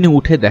 তিনি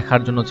উঠে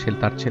দেখার জন্য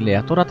তার ছেলে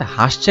এত রাতে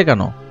হাসছে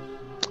কেন।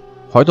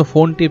 হয়তো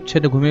ফোন টিপছে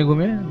ঘুমিয়ে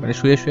ঘুমিয়ে,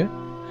 শুয়ে শুয়ে।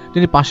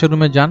 তিনি পাশের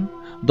রুমে যান,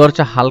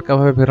 দরজা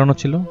হালকাভাবে ভেরানো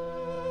ছিল।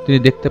 তিনি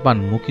দেখতে পান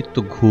মুকিত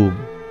তো ঘুম।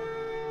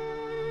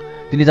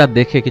 তিনি তা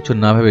দেখে কিছু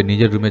না ভেবে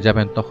নিজের রুমে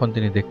যাবেন। তখন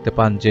তিনি দেখতে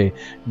পান যে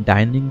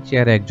ডাইনিং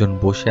চেয়ারে একজন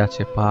বসে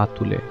আছে পা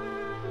তুলে।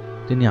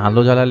 তিনি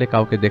আলো জ্বালালে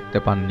কাউকে দেখতে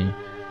পাননি,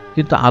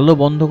 কিন্তু আলো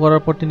বন্ধ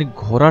করার পর তিনি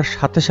ঘোরার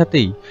সাথে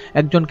সাথেই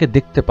একজনকে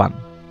দেখতে পান,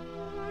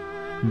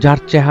 যার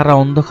চেহারা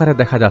অন্ধকারে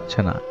দেখা যাচ্ছে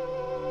না।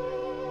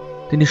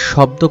 তিনি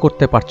শব্দ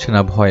করতে পারছে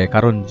না ভয়ে,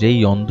 কারণ যেই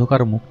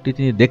অন্ধকার মুখটি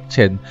তিনি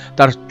দেখছেন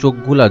তার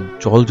চোখগুলা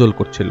জ্বলজ্বল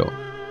করছিল।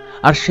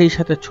 আর সেই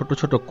সাথে ছোট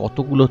ছোট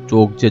কতগুলো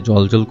চোখ যে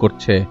জ্বলজ্বল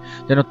করছে,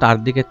 যেন তার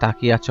দিকে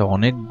তাকিয়ে আছে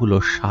অনেকগুলো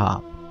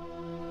সাপ,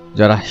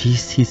 যারা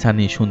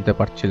হিসহিসানি শুনতে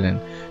পারছিলেন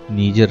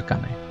নিজের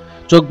কানে।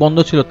 চোখ বন্ধ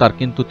ছিল তার,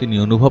 কিন্তু তিনি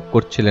অনুভব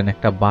করছিলেন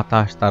একটা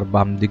বাতাস তার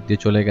বাম দিক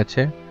দিয়ে চলে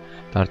গেছে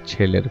তার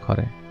ছেলের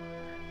ঘরে।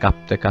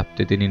 কাঁপতে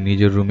কাঁপতে তিনি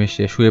নিজের রুমে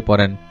শুয়ে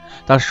পড়েন।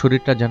 তার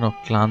শরীরটা যেন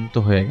ক্লান্ত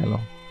হয়ে গেল।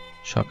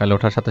 সকালে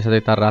ওঠার সাথে সাথে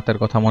তার রাতের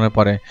কথা মনে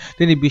পড়ে।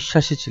 তিনি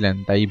বিশ্বাসী ছিলেন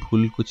তাই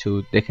ভুল কিছু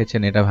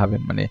দেখেছেন এটা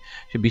ভাবেন,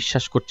 সে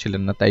বিশ্বাস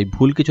করছিলেন না তাই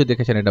ভুল কিছু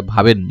দেখেছেন এটা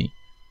ভাবেননি।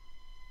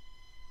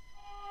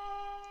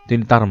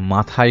 তিনি তার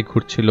মাথায়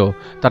ঘুরছিল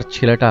তার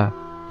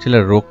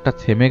ছেলের রোগটা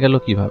থেমে গেল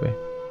কিভাবে,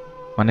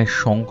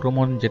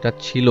 সংক্রমণ যেটা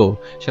ছিল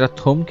সেটা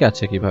থমকে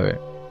আছে কিভাবে,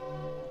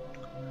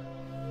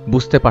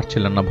 বুঝতে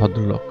পারছিলেন না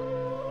ভদ্রলোক।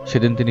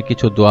 সেদিন তিনি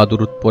কিছু দোয়া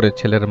দুরুদ পরে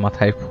ছেলের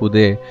মাথায়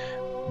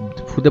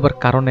ফু দেবার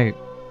কারণে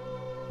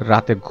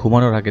রাতে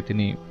ঘুমানোর আগে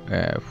তিনি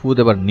ফু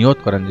দেবার নিয়ত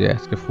করেন যে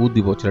আজকে ফু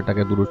দিব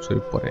ছেলেটাকে দুরুদ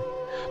শরীফ পরে।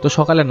 তো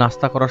সকালে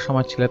নাস্তা করার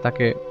সময় ছেলে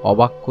তাকে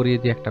অবাক করিয়ে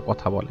দিয়ে একটা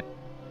কথা বলে।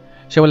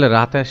 সে বলে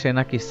রাতে সে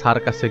নাকি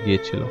সার্কাসে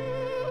গিয়েছিল।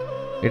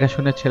 এটা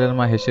শুনে ছেলের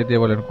মা হেসে দিয়ে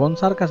বলেন, কোন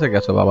সার্কাসে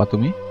গেছো বাবা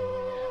তুমি?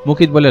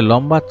 মুকিত বলে,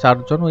 লম্বা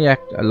চারজন, ওই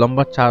এক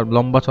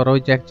লম্বা চড়া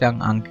ওই যে এক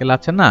আঙ্কেল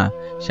আছে না,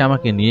 সে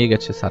আমাকে নিয়ে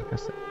গেছে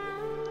সার্কাসে।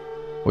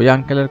 ওই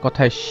আঙ্কেলের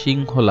কথায়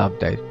সিংহ লাফ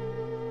দেয়,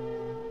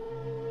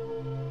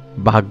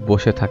 বাঘ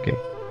বসে থাকে,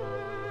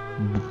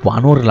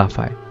 বানর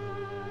লাফায়।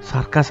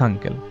 সার্কাস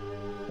আঙ্কেল,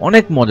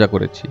 অনেক মজা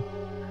করেছি।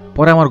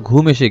 পরে আমার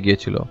ঘুম এসে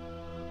গিয়েছিল।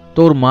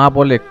 তোর মা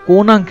বলে,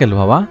 কোন আঙ্কেল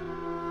বাবা?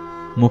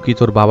 মুকিত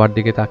ওর বাবার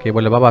দিকে তাকিয়ে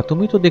বলে, বাবা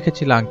তুমি তো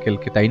দেখেছিলে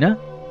আঙ্কেলকে, তাই না?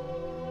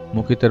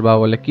 মুকিতের বাবা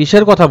বলে,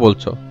 কিসের কথা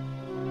বলছো?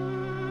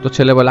 তো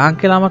ছেলে বলে,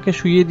 আঙ্কেল আমাকে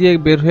শুইয়ে দিয়ে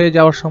বের হয়ে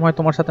যাওয়ার সময়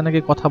তোমার সাথে নাকি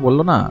কথা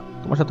বললো না,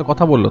 তোমার সাথে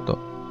কথা বললো তো।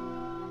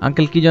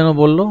 আঙ্কেল কি যেন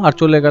বললো আর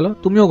চলে গেল,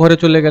 তুমিও ঘরে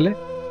চলে গেলে।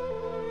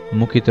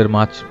 মুকিতের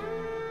মা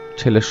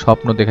ছেলের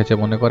স্বপ্ন দেখেছে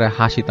মনে করে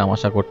হাসি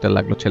তামাশা করতে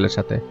লাগলো ছেলের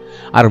সাথে।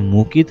 আর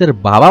মুকিতের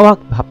বাবা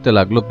ভাবতে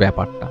লাগলো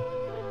ব্যাপারটা।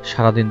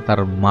 সারাদিন তার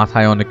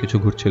মাথায় অনেক কিছু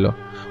ঘুরছিল।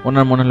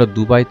 ওনার মনে হলো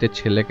দুবাইতে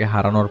ছেলেকে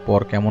হারানোর পর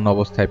কেমন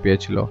অবস্থায়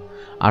পেয়েছিল,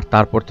 আর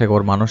তারপর থেকে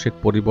ওর মানসিক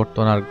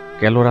পরিবর্তন আর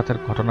গেল রাতের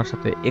ঘটনার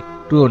সাথে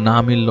একটুও না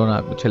মিলল না।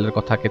 ছেলের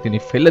কথাকে তিনি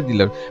ফেলে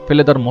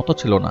দেওয়ার মতো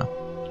ছিল না,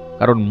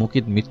 কারণ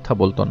মুকিত মিথ্যা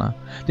বলতো না।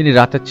 তিনি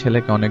রাতের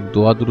ছেলেকে অনেক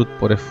দোয়া দুরুদ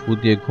পরে ফু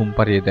দিয়ে ঘুম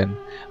পাড়িয়ে দেন,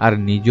 আর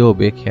নিজেও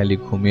বেখেয়ালি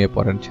ঘুমিয়ে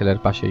পড়েন ছেলের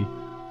পাশেই।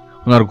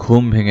 ওনার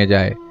ঘুম ভেঙে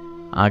যায়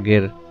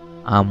আগের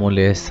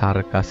আমলে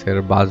সার্কাসের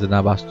বাজনা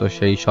বাজত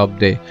সেই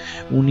শব্দে।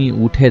 উনি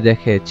উঠে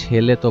দেখে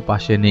ছেলে তো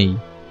পাশে নেই।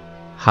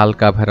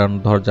 হালকা ভেরানো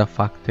দরজা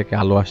ফাঁক থেকে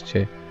আলো আসছে।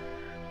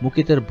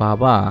 মুকিতের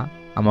বাবা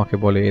আমাকে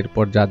বলে,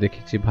 এরপর যা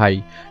দেখেছি ভাই,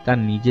 তার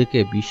নিজেকে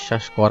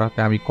বিশ্বাস করাতে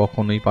আমি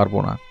কখনোই পারবো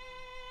না।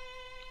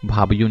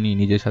 ভাবিওনি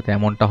নিজের সাথে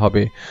এমনটা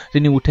হবে।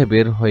 তিনি উঠে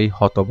বের হয়ে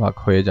হতবাক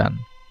হয়ে যান।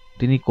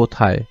 তিনি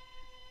কোথায়?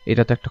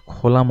 এটা তো একটা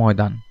খোলা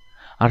ময়দান,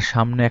 আর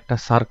সামনে একটা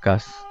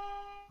সার্কাস,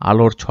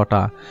 আলোর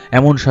ছটা।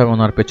 এমন সময়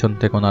ওনার পেছন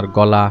থেকে ওনার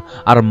গলা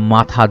আর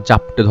মাথা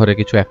জাপটে ধরে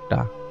কিছু একটা,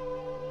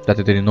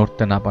 যাতে তিনি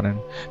নড়তে না পারেন।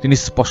 তিনি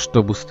স্পষ্ট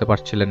বুঝতে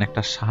পারছিলেন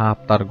একটা সাপ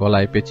তার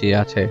গলায় পেঁচিয়ে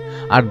আছে,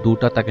 আর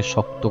দুটা তাকে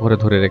শক্ত করে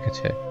ধরে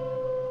রেখেছে,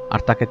 আর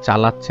তাকে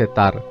চালাচ্ছে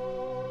তার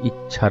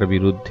ইচ্ছার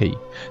বিরুদ্ধেই।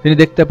 তিনি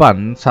দেখতে পান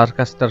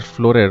সার্কাসটার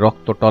ফ্লোরে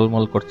রক্ত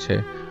টলমল করছে,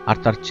 আর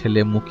তার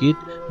ছেলে মুকিত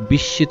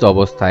বিস্মিত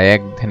অবস্থায়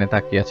এক ধ্যানে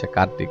তাকিয়ে আছে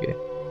কার দিকে।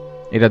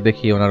 এটা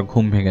দেখিয়ে ওনার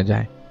ঘুম ভেঙে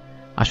যায়।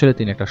 আসলে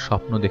তিনি একটা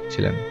স্বপ্ন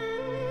দেখছিলেন।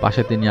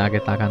 পাশে তিনি আগে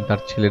তাকান তার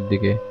ছেলের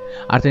দিকে,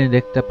 আর তিনি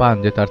দেখতে পান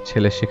যে তার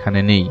ছেলে সেখানে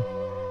নেই।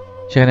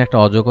 সেখানে একটা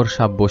অজগর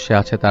সাপ বসে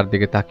আছে তার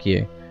দিকে তাকিয়ে,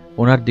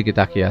 ওনার দিকে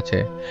তাকিয়ে আছে।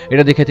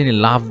 এটা দেখে তিনি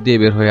লাফ দিয়ে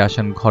বের হয়ে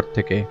আসেন ঘর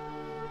থেকে।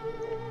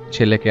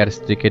 ছেলেকে আর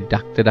স্ত্রীকে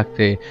ডাকতে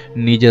ডাকতে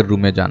নিজের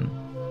রুমে যান।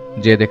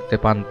 যে দেখতে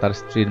পান তার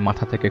স্ত্রীর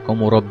মাথা থেকে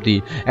কোমর অবধি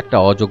একটা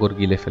অজগর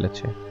গিলে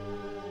ফেলেছে।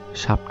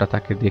 সাপটা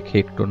তাকে দেখে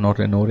একটু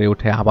নড়ে নড়ে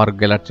উঠে আবার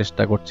গেলার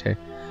চেষ্টা করছে,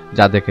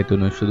 যা দেখে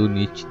তিনি শুধু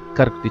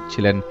চিৎকার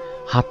দিচ্ছিলেন,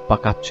 হাত পা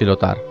কাঁপছিল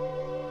তার।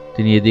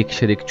 তিনি এদিক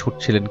সেদিক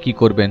ছুটছিলেন, কি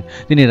করবেন।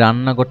 তিনি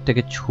রান্নাঘর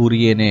থেকে ছুরি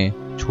এনে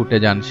ছুটে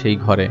যান সেই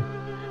ঘরে।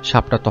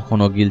 সাপটা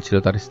তখনও গিলছিল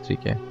তার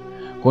স্ত্রীকে।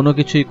 কোনো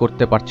কিছুই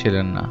করতে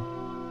পারছিলেন না,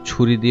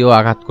 ছুরি দিয়েও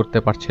আঘাত করতে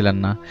পারছিলেন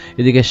না।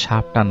 এদিকে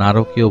সাপটা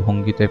নারকীয়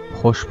ভঙ্গিতে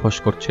ফোঁস ফোঁস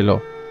করছিল।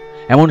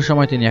 এমন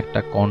সময় তিনি একটা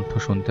কণ্ঠ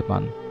শুনতে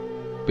পান।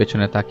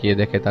 পেছনে তাকিয়ে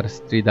দেখে তার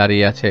স্ত্রী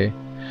দাঁড়িয়ে আছে,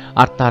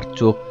 আর তার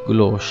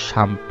চোখগুলো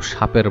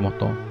সাপের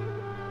মতো,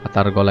 আর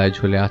তার গলায়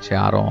ঝুলে আছে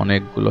আরো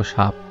অনেকগুলো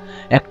সাপ।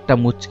 একটা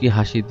মুচকি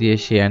হাসি দিয়ে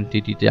সেই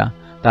অ্যান্টিটিটা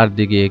তার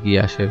দিকে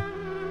এগিয়ে আসে।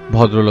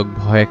 ভদ্রলোক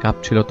ভয়ে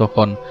কাঁপছিল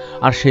তখন,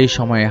 আর সেই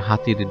সময়ে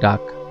হাতির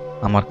ডাক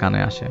আমার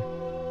কানে আসে।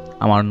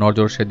 আমার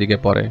নজর সেদিকে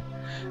পড়ে।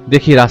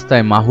 দেখি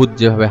রাস্তায় মাহুত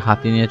যেভাবে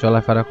হাতি নিয়ে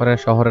চলাফেরা করে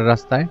শহরের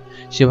রাস্তায়,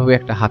 সেভাবে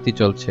একটা হাতি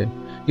চলছে,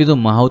 কিন্তু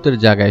মাহুতের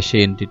জায়গায় সে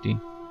এন্টিটি।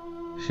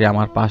 সে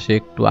আমার পাশে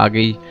একটু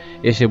আগেই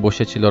এসে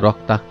বসেছিল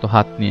রক্তাক্ত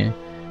হাত নিয়ে,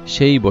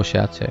 সেই বসে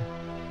আছে,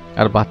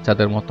 আর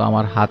বাচ্চাদের মতো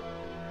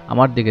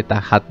আমার দিকে তা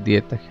হাত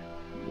দিয়ে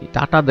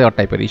টাটা দেওয়া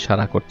টাইপের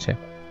ইশারা করছে।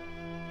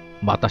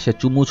 বাতাসে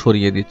চুমু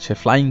ছড়িয়ে দিচ্ছে,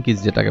 ফ্লাইং কিস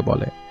যেটাকে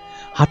বলে।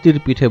 হাতির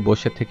পিঠে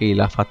বসে থেকেই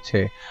লাফাচ্ছে,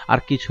 আর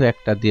কিছু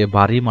একটা দিয়ে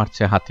বাড়ি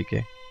মারছে হাতিকে।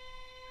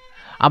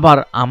 আবার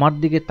আমার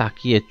দিকে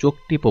তাকিয়ে চোখ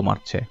টিপো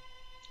মারছে।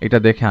 এটা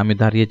দেখে আমি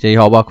দাঁড়িয়ে যেই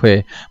অবাক হয়ে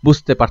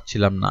বুঝতে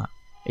পারছিলাম না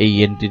এই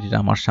এন্টিটিটা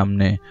আমার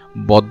সামনে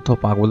বদ্ধ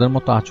পাগলের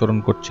মতো আচরণ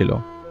করছিল,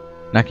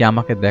 নাকি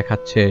আমাকে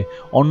দেখাচ্ছে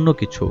অন্য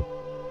কিছু।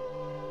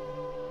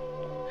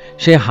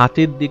 সে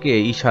হাতির দিকে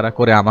ইশারা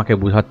করে আমাকে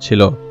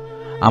বুঝাচ্ছিল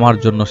আমার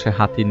জন্য সে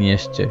হাতি নিয়ে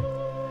এসছে,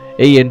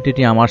 এই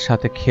এন্টিটি আমার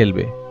সাথে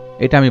খেলবে,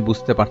 এটা আমি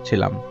বুঝতে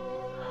পারছিলাম।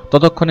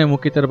 ততক্ষণে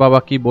মুকিতের বাবা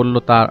কি বলল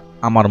তার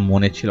আমার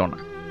মনে ছিল না।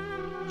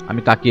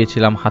 আমি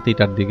তাকিয়েছিলাম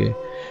হাতিটার দিকে।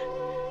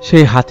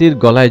 সেই হাতির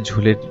গলায়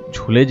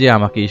ঝুলে যে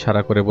আমাকে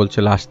ইশারা করে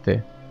বলছিল আসতে।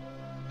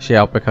 সে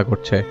অপেক্ষা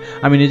করছে।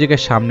 আমি নিজেকে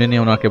সামনে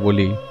নিয়ে ওনাকে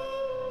বলি,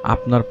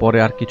 আপনারা পরে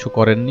আর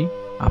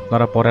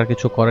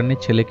কিছু করেননি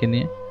ছেলেকে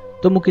নিয়ে?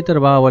 তো মুকিতের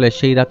বাবা বলে,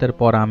 সেই রাতের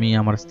পর আমি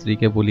আমার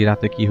স্ত্রীকে বলি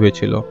রাতে কি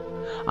হয়েছিল।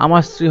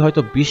 আমার স্ত্রী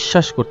হয়তো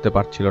বিশ্বাস করতে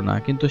পারছিল না,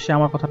 কিন্তু সে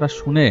আমার কথাটা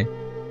শুনে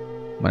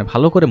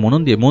ভালো করে মন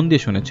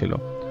দিয়ে শুনেছিল।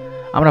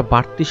 আমরা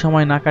বাড়তি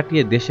সময় না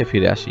কাটিয়ে দেশে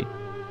ফিরে আসি।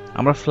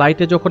 আমরা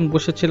ফ্লাইটে যখন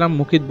বসেছিলাম,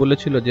 মুকিত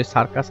বলেছিল যে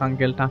সার্কাস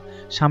আঙ্কেলটা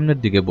সামনের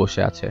দিকে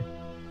বসে আছে।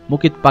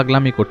 মুকিত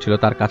পাগলামি করছিল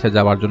তার কাছে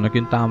যাওয়ার জন্য,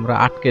 কিন্তু আমরা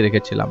আটকে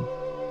রেখেছিলাম।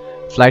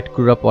 ফ্লাইট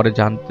ক্রুরা পরে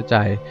জানতে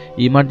চায়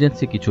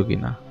ইমার্জেন্সি কিছু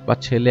কিনা, বা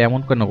ছেলে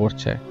এমন কেন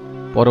করছে।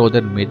 পরে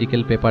ওদের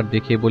মেডিকেল পেপার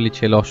দেখিয়ে বলি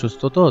ছেলে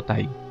অসুস্থ, তো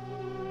তাই।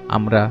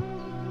 আমরা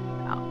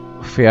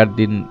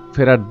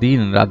ফেরার দিন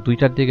রাত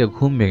 2টার দিকে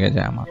ঘুম ভেঙে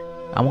যায় আমার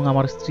এবং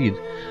আমার স্ত্রীর।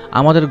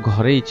 আমাদের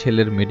ঘরেই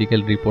ছেলের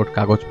মেডিকেল রিপোর্ট,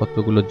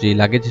 কাগজপত্রগুলো যেই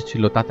লাগেজে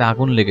ছিল তাতে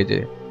আগুন লেগে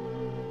যায়,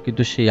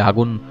 কিন্তু সেই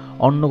আগুন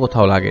অন্য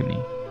কোথাও লাগেনি।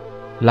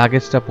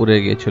 লাগেজটা পুড়ে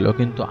গিয়েছিল,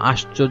 কিন্তু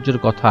আশ্চর্যের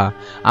কথা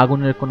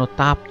আগুনের কোনো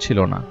তাপ ছিল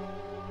না।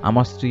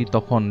 আমার স্ত্রী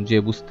তখন যে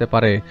বুঝতে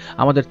পারে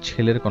আমাদের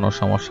ছেলের কোনো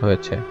সমস্যা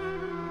হয়েছে।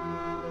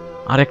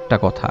 আরেকটা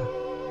কথা,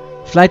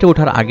 ফ্লাইটে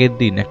ওঠার আগের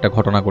দিন একটা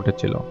ঘটনা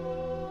ঘটেছিল।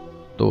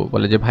 তো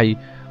বলে যে ভাই,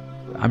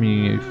 আমি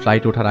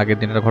ফ্লাইটে ওঠার আগের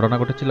দিন একটা ঘটনা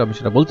ঘটেছিল, আমি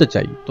সেটা বলতে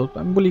চাই। তো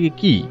আমি বলি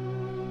কি?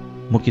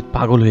 মুকিত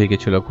পাগল হয়ে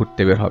গেছিল,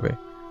 ঘুরতে বের হবে।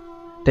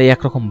 তাই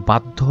একরকম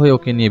বাধ্য হয়ে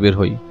ওকে নিয়ে বের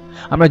হই।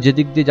 আমরা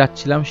যেদিক দিয়ে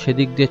যাচ্ছিলাম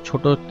সেদিক দিয়ে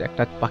ছোট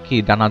একটা পাখি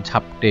ডানা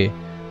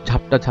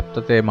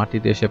ঝাপটাতে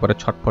মাটিতে এসে পরে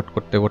ছটফট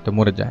করতে করতে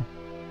মরে যায়।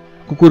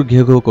 কুকুর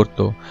ঘেউ ঘেউ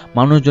করতো।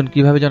 মানুষজন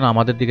কিভাবে যেন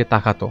আমাদের দিকে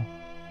তাকাতো।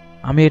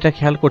 আমি এটা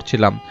খেয়াল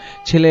করছিলাম।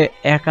 ছেলে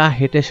একা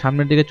হেঁটে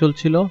সামনের দিকে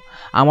চলছিল।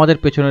 আমাদের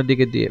পেছনের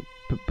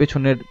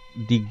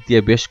দিক দিয়ে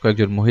বেশ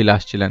কয়েকজন মহিলা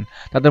আসছিলেন।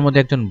 তাদের মধ্যে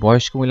একজন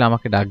বয়স্ক মহিলা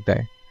আমাকে ডাক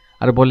দেয়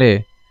আর বলে,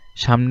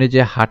 সামনে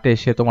যে হাঁটে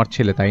সে তোমার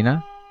ছেলে তাই না?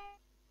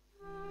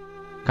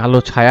 কালো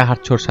ছায়া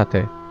হাঁটছে ওর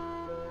সাথে।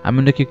 আমি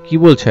নাকি কি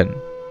বলছেন?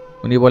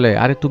 উনি বলে,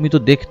 আরে তুমি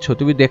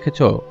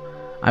দেখেছো?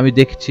 আমি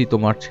দেখছি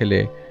তোমার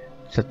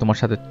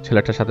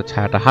ছেলেটার সাথে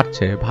ছায়াটা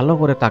হাঁটছে, ভালো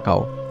করে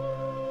তাকাও।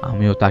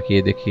 আমিও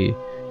তাকিয়ে দেখি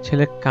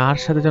ছেলে কার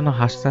সাথে যেন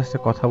হাসতে হাসতে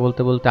কথা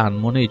বলতে বলতে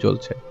আনমনেই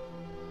চলছে।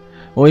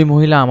 ওই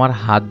মহিলা আমার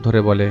হাত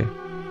ধরে বলে,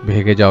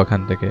 ভেগে যাও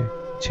এখান থেকে,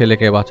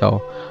 ছেলেকে বাঁচাও,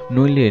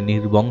 নইলে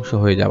নির্বংশ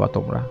হয়ে যাবা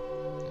তোমরা।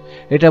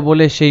 এটা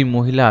বলে সেই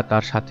মহিলা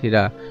তার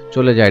সাথীরা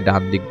চলে যায়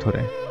ডান দিক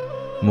ধরে।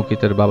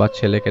 মুকিতের বাবা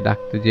ছেলেকে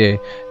ডাকতে যেয়ে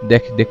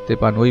দেখতে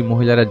পান ওই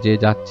মহিলারা যে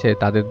যাচ্ছে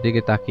তাদের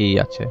দিকে তাকিয়েই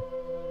আছে,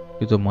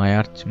 কিন্তু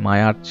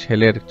মায়ার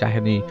ছেলের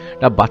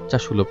চাহনিটা বাচ্চা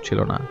সুলভ ছিল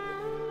না।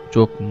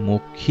 চোখ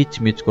মুখ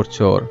খিচমিচ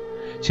করছে ওর।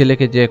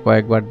 ছেলেকে যে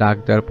কয়েকবার ডাক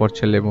দেওয়ার পর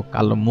ছেলে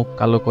মুখ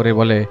কালো করে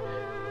বলে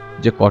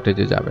যে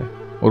কটেজে যাবে,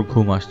 ওর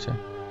ঘুম আসছে।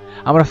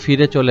 আমরা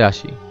ফিরে চলে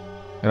আসি।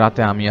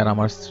 রাতে আমি আর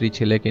আমার স্ত্রী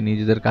ছেলেকে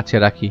নিজেদের কাছে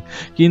রাখি,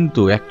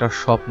 কিন্তু একটা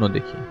স্বপ্ন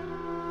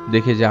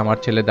দেখি যে আমার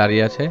ছেলে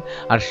দাঁড়িয়ে আছে,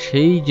 আর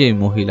সেই যে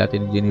মহিলা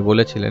যিনি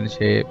বলেছিলেন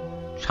সে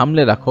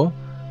সামলে রাখো,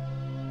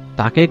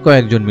 তাকে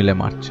কয়েকজন মিলে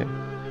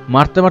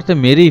মারতে মারতে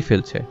মেরেই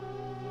ফেলছে।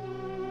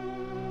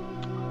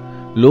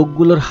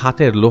 লোকগুলোর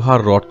হাতের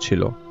লোহার রড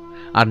ছিল,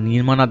 আর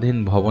নির্মাণাধীন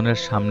ভবনের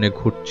সামনে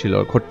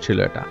ঘটছিল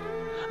এটা।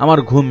 আমার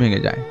ঘুম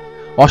ভেঙে যায়,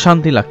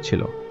 অশান্তি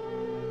লাগছিল।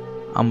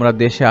 আমরা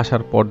দেশে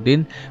আসার পর দিন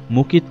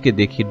মুকিতকে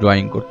দেখি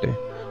ড্রয়িং করতে,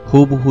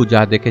 হুবহু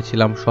যা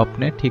দেখেছিলাম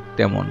স্বপ্নে ঠিক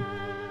তেমন।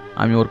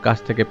 আমি ওর কাছ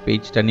থেকে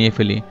পেজটা নিয়ে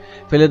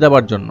ফেলে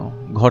দেওয়ার জন্য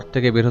ঘর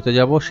থেকে বের হতে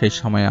যাব, সেই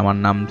সময় আমার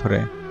নাম ধরে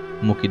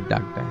মুকিত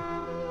ডাক দেয়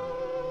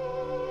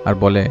আর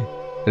বলে,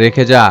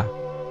 রেখে যা।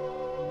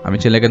 আমি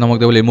ছেলেকে ধমক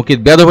দিয়ে বলি, মুকিত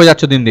বেয়াদব হয়ে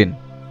যাচ্ছ দিন দিন।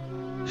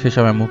 সে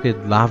সময় মুকিত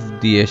লাফ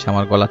দিয়ে এসে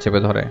আমার গলা চেপে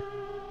ধরে।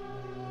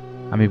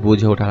 আমি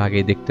বুঝে ওঠার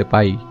আগেই দেখতে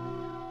পাই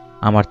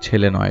আমার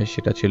ছেলে নয়,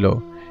 সেটা ছিল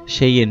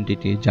সেই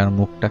এন্টিটি যার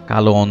মুখটা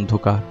কালো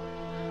অন্ধকার।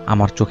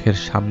 আমার চোখের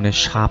সামনে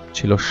সাপ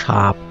ছিল,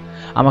 সাপ।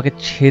 আমাকে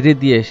ছেড়ে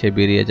দিয়ে এসে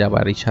বেরিয়ে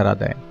যাবার ইশারা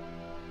দেয়।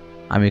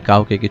 আমি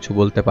কাউকে কিছু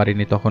বলতে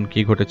পারিনি তখন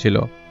কি ঘটেছিল।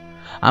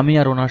 আমি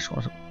আর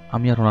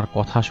ওনার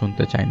কথা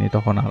শুনতে চাইনি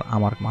তখন, আর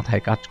আমার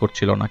মাথায় কাজ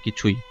করছিল না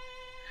কিছুই।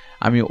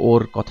 আমি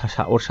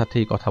ওর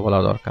সাথেই কথা বলা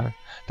দরকার,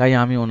 তাই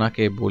আমি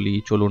ওনাকে বলি,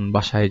 চলুন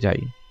বাসায়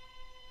যাই।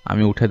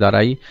 আমি উঠে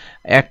দাঁড়াই।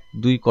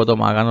 1-2 কদম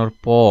আগানোর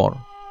পর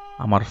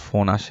আমার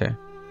ফোন আসে,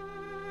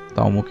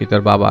 তাও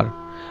মুকিতের বাবার।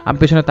 আমি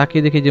পেছনে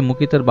তাকিয়ে দেখি যে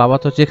মুকিতের বাবা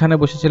তো যেখানে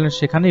বসেছিলেন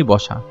সেখানেই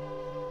বসা,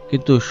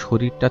 কিন্তু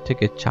শরীরটা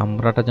থেকে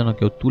চামড়াটা যেন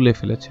কেউ তুলে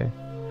ফেলেছে,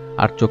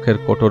 আর চোখের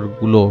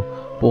কোটরগুলো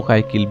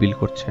পোকায় কিলবিল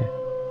করছে,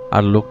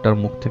 আর লোকটার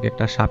মুখ থেকে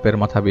একটা সাপের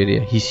মাথা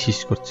বেরিয়ে হিস হিস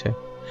করছে।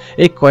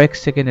 এই কয়েক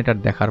সেকেন্ড এটা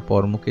দেখার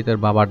পর মুকিতের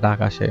বাবার ডাক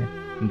আসে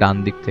ডান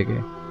দিক থেকে।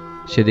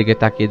 সেদিকে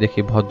তাকিয়ে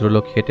দেখি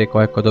ভদ্রলোক হেঁটে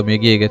কয়েক কদম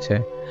এগিয়ে গেছে।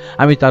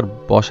 আমি তার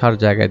বসার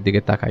জায়গার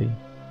দিকে তাকাই,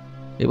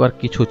 এবার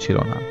কিছু ছিল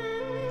না।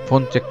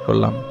 ফোন চেক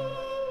করলাম,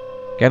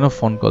 কেন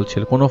ফোন কল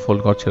ছিল? কোনো ফোন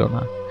কল ছিল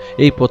না।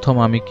 এই প্রথম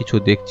আমি কিছু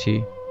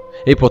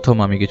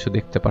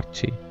দেখতে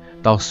পাচ্ছি,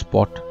 তাও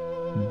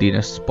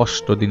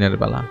স্পষ্ট দিনের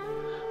বেলা।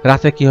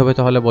 রাতে কি হবে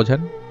তাহলে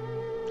বোঝেন?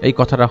 এই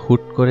কথাটা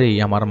হুট করেই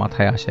আমার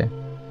মাথায় আসে।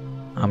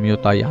 আমিও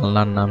তাই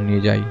আল্লাহর নাম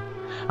নিয়ে যাই।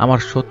 আমার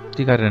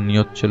সত্যিকারের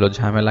নিয়ত ছিল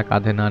ঝামেলা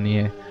কাঁধে না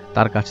নিয়ে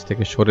তার কাছ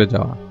থেকে সরে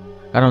যাওয়া,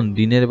 কারণ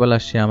দিনের বেলা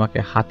সে আমাকে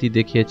হাতি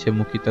দেখিয়েছে,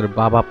 মুকিতের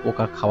বাবা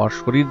পোকা খাওয়ার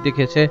শরীর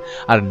দেখেছে,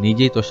 আর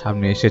নিজেই তো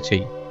সামনে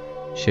এসেছেই।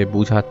 সে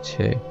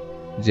বুঝাচ্ছে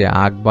যে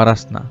আগ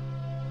বাড়াস না।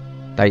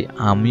 তাই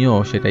আমিও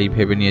সেটাই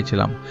ভেবে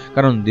নিয়েছিলাম,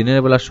 কারণ দিনের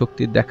বেলা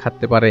শক্তি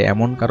দেখাতে পারে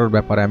এমন কারোর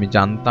ব্যাপারে আমি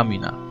জানতামই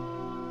না।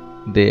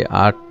 দে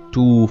আর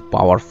টু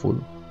পাওয়ারফুল।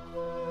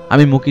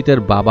 আমি মুকিতের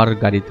বাবার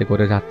গাড়িতে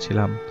করে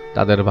যাচ্ছিলাম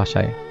তাদের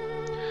বাসায়।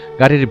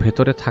 গাড়ির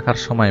ভেতরে থাকার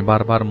সময়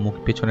বারবার মুখ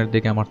পেছনের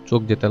দিকে আমার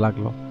চোখ যেতে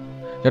লাগলো,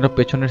 যেন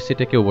পেছনের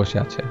সিটে কেউ বসে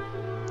আছে।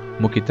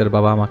 মুকিতের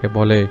বাবা আমাকে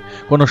বলে,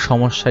 কোনো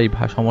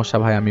সমস্যা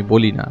ভাই? আমি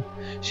বলি না।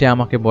 সে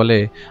আমাকে বলে,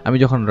 আমি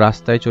যখন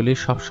রাস্তায় চলি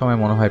সব সময়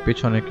মনে হয়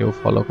পেছনে কেউ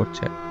ফলো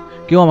করছে,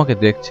 কেউ আমাকে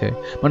দেখছে,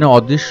 মানে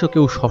অদৃশ্য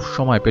কেউ সব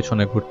সময়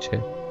পেছনে ঘুরছে।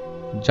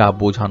 যা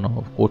বোঝানো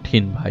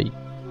কঠিন ভাই।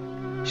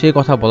 সেই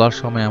কথা বলার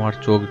সময় আমার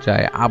চোখ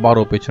যায়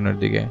আবারও পেছনের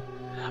দিকে।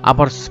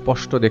 আবার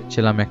স্পষ্ট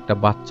দেখছিলাম একটা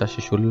বাচ্চা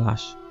শিশুর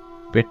লাশ,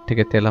 পেট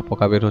থেকে তেলা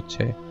পোকা বের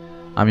হচ্ছে।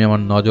 আমি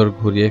আমার নজর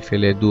ঘুরিয়ে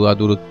ফেলে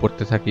দুরুদ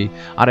পড়তে থাকি,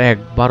 আর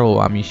একবারও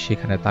আমি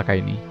সেখানে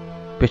তাকাইনি।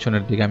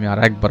 পেছনের দিকে আমি আর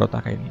একবারও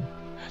তাকাইনি।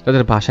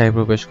 তাদের বাসায়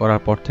প্রবেশ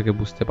করার পর থেকে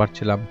বুঝতে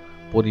পারছিলাম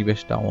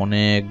পরিবেশটা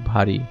অনেক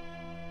ভারী।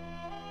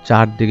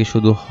 চারদিকে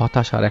শুধু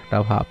হতাশার একটা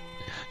ভাব,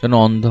 যেন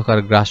অন্ধকার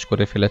গ্রাস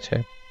করে ফেলেছে,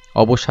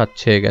 অবসাদ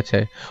ছেয়ে গেছে।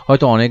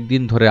 হয়তো অনেক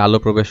দিন ধরে আলো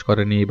প্রবেশ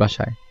করেনি এই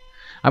বাসায়।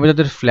 আমি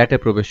তাদের ফ্ল্যাটে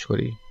প্রবেশ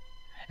করি।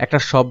 একটা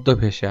শব্দ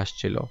ভেসে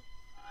আসছিল,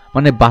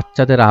 মানে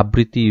বাচ্চাদের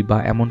আবৃত্তি বা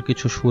এমন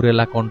কিছু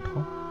সুরেলা কণ্ঠ।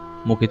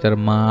 মুকিতের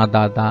মা,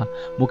 দাদা,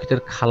 মুকিতের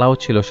খালাও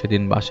ছিল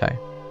সেদিন বাসায়।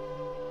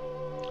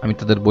 আমি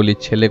তাদের বলি,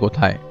 ছেলে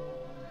কোথায়?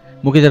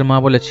 মুকিতের মা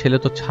বলে, ছেলে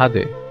তো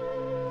ছাদে।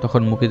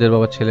 তখন মুকিতের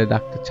বাবা ছেলে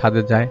ডাকতে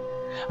ছাদে যায়,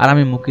 আর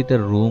আমি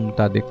মুকিতের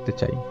রুমটা দেখতে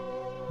চাই।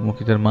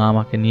 মুকিতের মা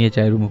আমাকে নিয়ে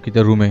যায়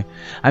মুকিতের রুমে।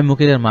 আমি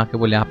মুকিতের মাকে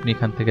বলি, আপনি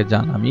এখান থেকে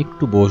যান, আমি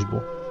একটু বসবো।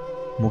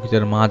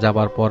 মুকিতের মা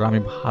যাবার পর আমি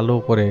ভালো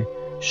করে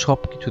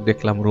সবকিছু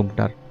দেখলাম।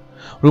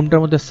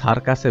 রুমটার মধ্যে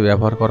সার্কাসে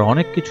ব্যবহার করা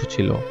অনেক কিছু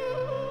ছিল।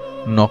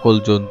 নকল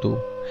জন্তু,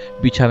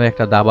 বিছানায়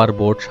একটা দাবার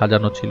বোর্ড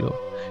সাজানো ছিল,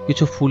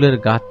 কিছু ফুলের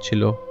গাছ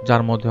ছিল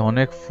যার মধ্যে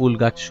অনেক ফুল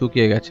গাছ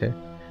শুকিয়ে গেছে,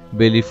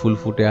 বেলি ফুল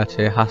ফুটে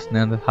আছে,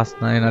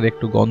 হাসনায়নার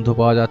একটু গন্ধ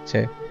পাওয়া যাচ্ছে,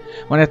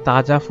 মানে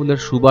তাজা ফুলের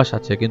সুবাস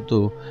আছে, কিন্তু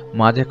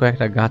মাঝে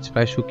কয়েকটা গাছ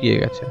প্রায় শুকিয়ে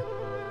গেছে।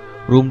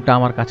 রুমটা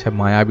আমার কাছে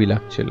মায়াবী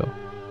লাগছিল।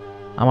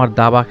 আমার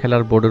দাবা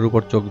খেলার বোর্ডের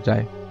উপর চোখ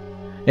যায়।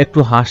 একটু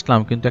হাসলাম,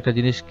 কিন্তু একটা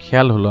জিনিস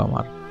খেয়াল হলো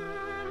আমার।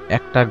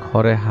 একটা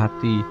ঘরে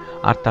হাতি,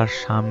 আর তার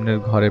সামনের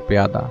ঘরে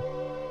পেয়াদা,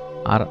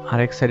 আর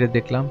আরেক সাইডে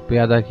দেখলাম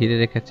পেয়াদা ঘিরে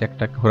রেখেছে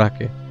একটা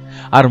ঘোড়াকে,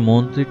 আর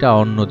মন্ত্রীটা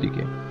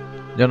অন্যদিকে,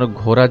 যেন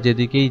ঘোড়া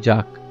যেদিকেই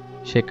যাক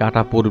সে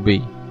কাটা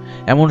পড়বেই।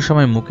 এমন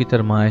সময়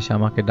মুকিতের মা এসে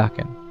আমাকে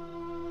ডাকেন।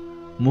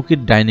 মুকিত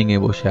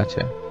ডাইনিংয়ে বসে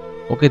আছে।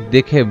 ওকে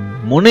দেখে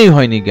মনেই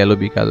হয়নি গেল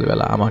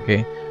বিকালবেলা আমাকে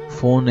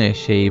ফোনে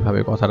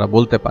সেইভাবে কথাটা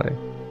বলতে পারে।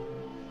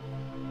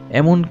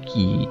 এমন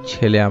কি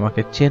ছেলে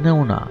আমাকে চেনেও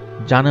না,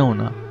 জানেও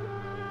না।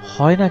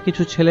 হয় না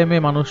কিছু ছেলে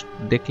মেয়ে মানুষ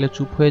দেখলে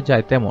চুপ হয়ে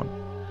যায়, তেমন।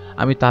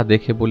 আমি তা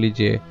দেখে বলি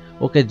যে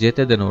ওকে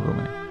যেতে দেন ওর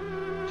রুমে।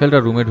 ছেলেটা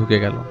রুমে ঢুকে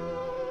গেল।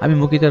 আমি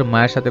মুকিতের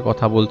মায়ের সাথে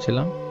কথা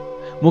বলছিলাম।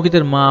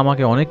 মুকিতের মা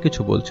আমাকে অনেক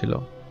কিছু বলছিল,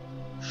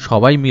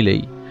 সবাই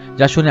মিলেই,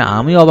 যা শুনে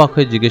আমি অবাক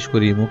হয়ে জিজ্ঞেস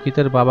করি,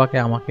 মুকিতের বাবাকে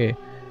আমাকে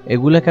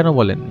এগুলা কেন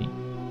বলেননি?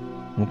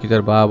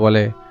 মুকিতের বাবা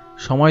বলে,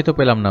 সময় তো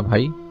পেলাম না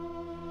ভাই।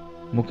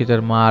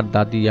 মুকিতের মা আর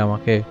দাদি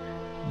আমাকে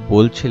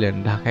বলছিলেন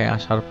ঢাকায়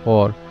আসার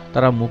পর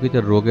তারা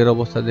মুকিতের রোগের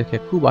অবস্থা দেখে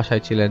খুব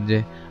আশায় ছিলেন যে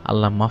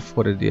আল্লাহ মাফ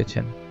করে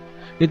দিয়েছেন।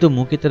 কিন্তু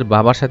মুকিতের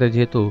বাবার সাথে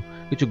যেহেতু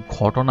কিছু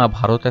ঘটনা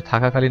ভারতে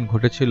থাকাকালীন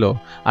ঘটেছিল,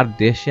 আর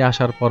দেশে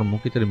আসার পর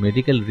মুকিতের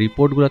মেডিকেল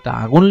রিপোর্টগুলোতে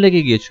আগুন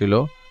লেগে গিয়েছিল,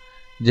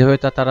 যেভাবে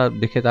তারা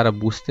দেখে তারা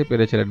বুঝতে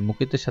পেরেছিলেন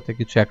মুকিতের সাথে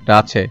কিছু একটা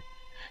আছে।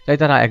 তাই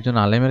তারা একজন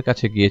আলেমের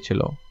কাছে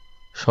গিয়েছিল।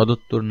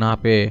 সদুত্তর না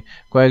পেয়ে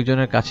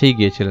কয়েকজনের কাছেই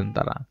গিয়েছিলেন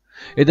তারা।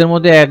 এদের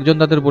মধ্যে একজন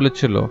তাদের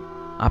বলেছিল,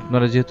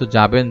 আপনারা যেহেতু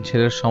যাবেন,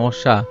 ছেলের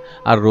সমস্যা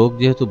আর রোগ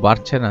যেহেতু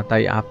বাড়ছে না,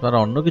 তাই আপনারা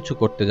অন্য কিছু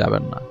করতে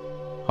যাবেন না।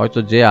 হয়তো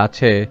যে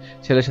আছে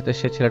ছেলের সাথে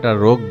সে ছেলেটা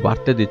রোগ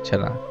বাড়তে দিচ্ছে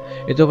না,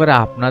 এতে করে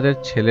আপনাদের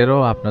ছেলেরও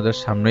আপনাদের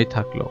সামনেই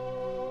থাকলো।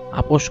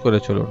 আপোষ করে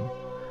চলুন,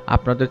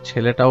 আপনাদের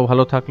ছেলেটাও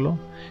ভালো থাকলো।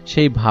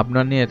 সেই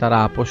ভাবনা নিয়ে তারা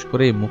আপোষ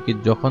করেই মুকিত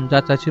যখন যা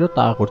চাইছিল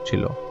তা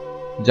করছিল,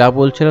 যা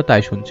বলছিল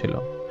তাই শুনছিল।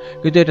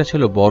 কিন্তু এটা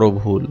ছিল বড়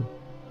ভুল।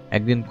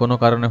 একদিন কোনো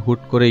কারণে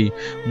হুট করেই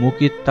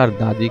মুকিত তার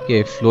দাদিকে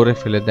ফ্লোরে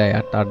ফেলে দেয়,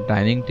 আর তার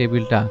ডাইনিং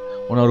টেবিলটা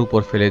ওনার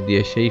উপর ফেলে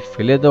দিয়ে সেই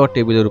ফেলে দেওয়া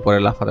টেবিলের উপরে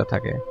লাফাতে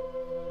থাকে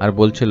আর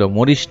বলছিল,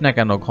 মরিস না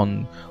কেন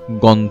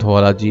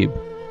গন্ধওয়ালা জীব,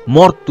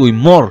 মর তুই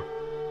মর।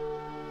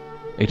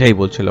 এটাই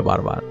বলছিল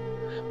বারবার।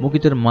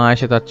 মুকিতের মা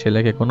এসে তার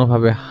ছেলেকে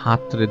কোনোভাবে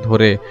হাতরে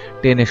ধরে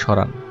টেনে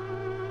সরান।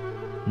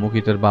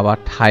 মুকিতের বাবা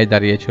ঠায়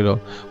দাঁড়িয়েছিল।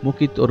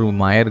 মুকিত ওর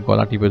মায়ের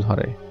গলা টিপে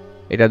ধরে।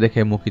 এটা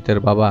দেখে মুকিতের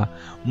বাবা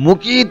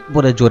মুকিত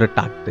বলে জোরে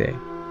টাক দেয়।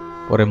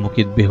 পরে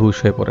মুকিত বেহুশ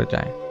হয়ে পড়ে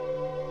যায়।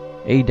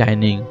 এই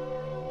ডাইনিং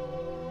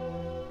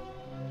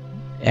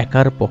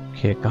একার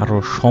পক্ষে কারো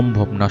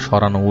সম্ভব না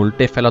সরানো,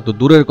 উল্টে ফেলা তো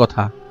দূরের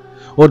কথা,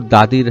 ওর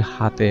দাদির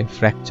হাতে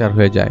ফ্র্যাকচার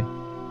হয়ে যায়।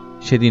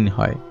 সেদিন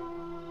হয়,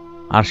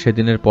 আর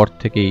সেদিনের পর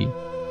থেকেই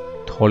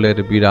থলের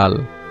বিড়াল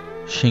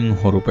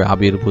সিংহরূপে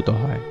আবির্ভূত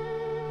হয়।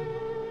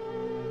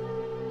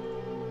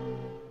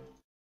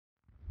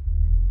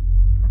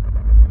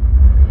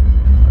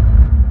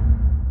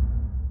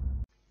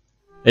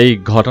 এই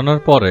ঘটনার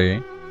পরে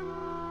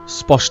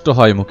স্পষ্ট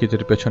হয়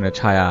মুকিতের পেছনে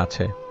ছায়া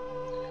আছে।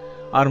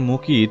 আর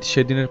মুকিত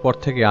সেদিনের পর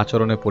থেকে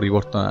আচরণে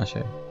পরিবর্তন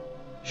আসে।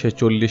 সে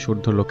 40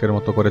 ঊর্ধ্ব লোকের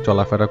মতো করে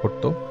চলাফেরা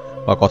করত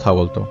বা কথা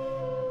বলতো।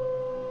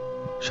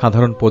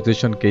 সাধারণ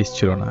পজিশন কেস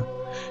ছিল না।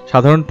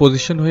 সাধারণ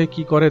পজিশন হয়ে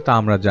কি করে তা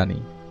আমরা জানি।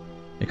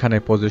 এখানে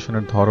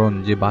পজিশনের ধরন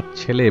যে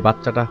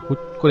বাচ্চাটা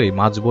হুট করেই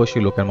মাঝবয়সী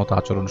লোকের মতো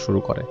আচরণ শুরু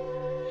করে।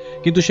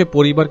 কিন্তু সে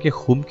পরিবারকে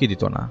হুমকি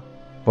দিত না,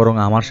 বরং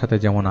আমার সাথে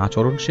যেমন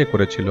আচরণ সে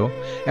করেছিল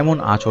এমন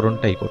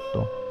আচরণটাই করত।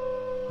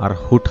 আর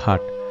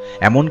হুটহাট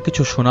এমন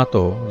কিছু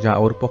শোনাতো যা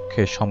ওর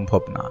পক্ষে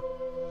সম্ভব না।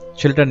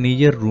 ছেলেটা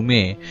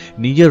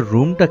নিজের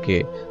রুমটাকে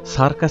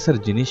সার্কাসের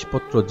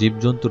জিনিসপত্র,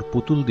 জীবজন্তুর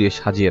পুতুল দিয়ে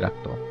সাজিয়ে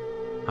রাখত।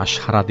 আর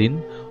সারাদিন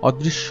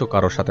অদৃশ্য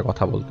কারোর সাথে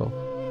কথা বলতো,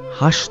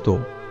 হাসতো।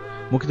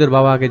 মুকিতের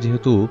বাবা আগে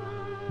যেহেতু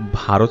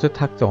ভারতে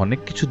থাকতে অনেক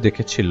কিছু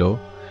দেখেছিল,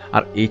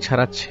 আর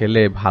এছাড়া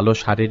ছেলে ভালো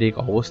শারীরিক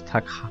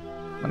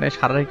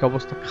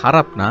অবস্থা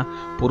খারাপ না,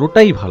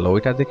 পুরোটাই ভালো,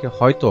 এটা দেখে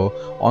হয়তো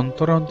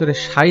অন্তরে অন্তরে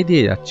সাই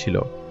দিয়ে যাচ্ছিল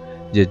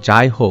যে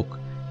যাই হোক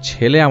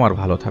ছেলে আমার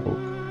ভালো থাকুক।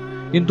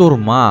 কিন্তু ওর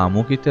মা,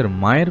 মুকিতের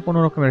মায়ের কোনো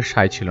রকমের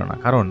সাই ছিল না,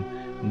 কারণ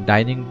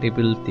ডাইনিং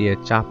টেবিল দিয়ে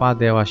চাপা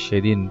দেওয়া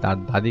সেদিন তার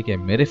দাদিকে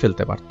মেরে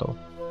ফেলতে পারত।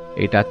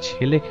 এটা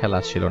ছেলে খেলা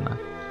ছিল না।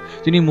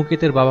 তিনি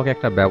মুকিতের বাবাকে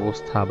একটা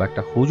ব্যবস্থা বা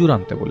একটা হুজুর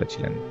আনতে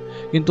বলেছিলেন,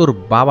 কিন্তু ওর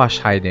বাবা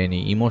সায় দেয়নি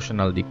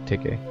ইমোশনাল দিক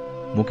থেকে।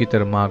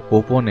 মুকিতের মা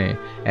গোপনে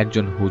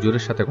একজন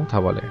হুজুরের সাথে কথা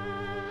বলে।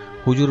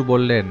 হুজুর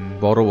বললেন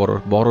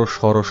বড়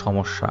সড়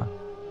সমস্যা।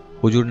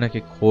 হুজুর নাকি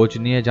খোঁজ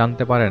নিয়ে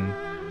জানতে পারেন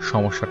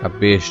সমস্যাটা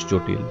বেশ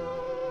জটিল।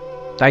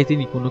 তাই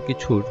তিনি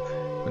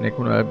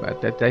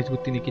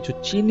কিছু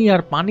চিনি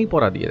আর পানি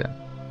পড়া দিয়ে দেন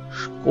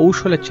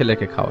কৌশলে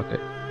ছেলেকে খাওয়াতে।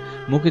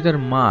 মুকিতের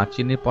মা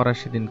চিনি পড়া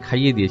সেদিন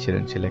খাইয়ে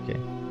দিয়েছিলেন ছেলেকে।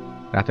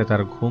 রাতে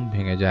তার ঘুম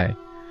ভেঙে যায়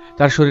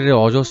তার শরীরে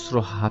অজস্র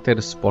হাতের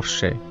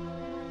স্পর্শে।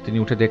 তিনি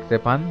উঠে দেখতে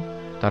পান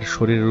তার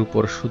শরীরের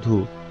উপর শুধু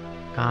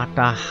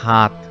কাটা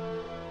হাত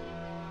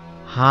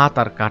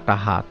আর কাটা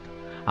হাত,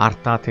 আর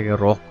তা থেকে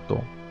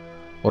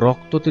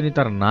রক্ত তিনি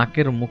তার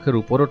নাকের মুখের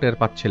উপরও টের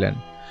পাচ্ছিলেন।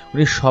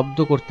 উনি শব্দ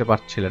করতে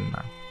পারছিলেন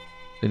না।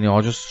 তিনি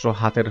অজস্র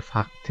হাতের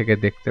ফাঁক থেকে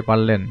দেখতে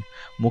পারলেন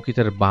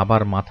মুকিতের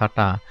বাবার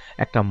মাথাটা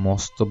একটা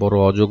মস্ত বড়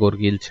অজগর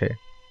গিলছে,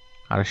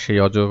 আর সেই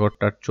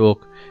অজগরটার চোখ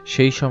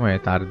সেই সময়ে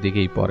তার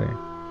দিকেই পড়ে।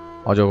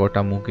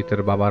 অজগরটা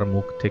মুকিতের বাবার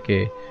মুখ থেকে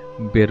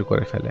বের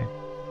করে ফেলে।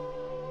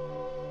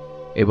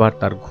 এবার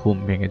তার ঘুম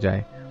ভেঙে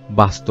যায়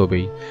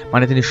বাস্তবেই,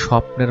 তিনি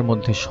স্বপ্নের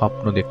মধ্যে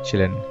স্বপ্ন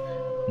দেখছিলেন।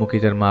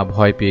 মুকিতের মা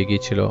ভয় পেয়ে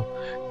গিয়েছিল।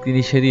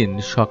 তিনি সেদিন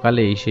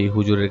সকালেই সেই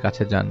হুজুরের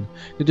কাছে যান,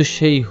 কিন্তু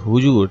সেই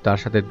হুজুর তার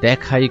সাথে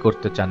দেখাই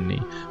করতে চাননি,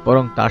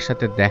 বরং তার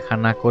সাথে দেখা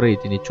না করেই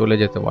তিনি চলে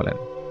যেতে বলেন।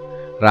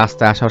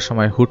 রাস্তায় আসার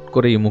সময় হুট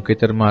করেই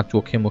মুকিতের মা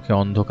চোখে মুখে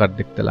অন্ধকার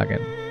দেখতে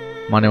লাগেন,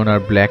 মানে ওনার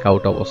ব্ল্যাক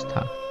আউট অবস্থা।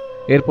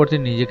 এরপর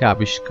তিনি নিজেকে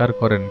আবিষ্কার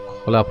করেন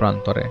খোলা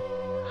প্রান্তরে।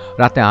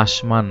 রাতে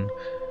আসমান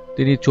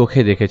তিনি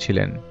চোখে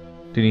দেখেছিলেন।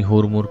 তিনি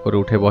হুড়মুড় করে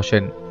উঠে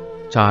বসেন।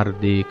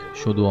 চারদিক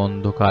শুধু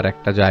অন্ধকার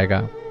একটা জায়গা,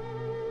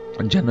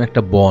 যেন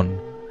একটা বন।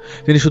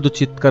 তিনি শুধু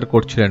চিৎকার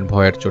করছিলেন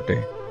ভয়ের চোটে।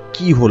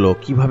 কি হলো,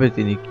 কিভাবে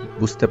তিনি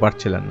বুঝতে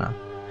পারছিলেন না।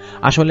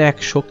 আসলে এক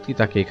শক্তি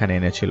তাকে এখানে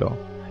এনেছিল,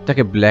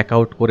 তাকে ব্ল্যাক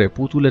আউট করে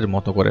পুতুলের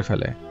মতো করে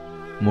ফেলে।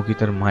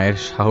 মুকিতের মায়ের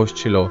সাহস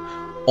ছিল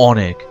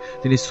অনেক।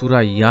 তিনি সূরা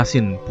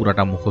ইয়াসিন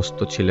পুরাটা মুখস্থ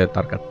ছিলেন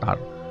তার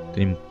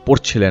তিনি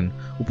পড়ছিলেন।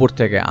 উপর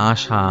থেকে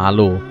আসা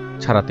আলো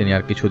ছাড়া তিনি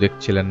আর কিছু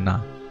দেখছিলেন না,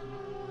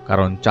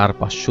 কারণ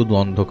চারপাশ শুধু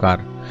অন্ধকার।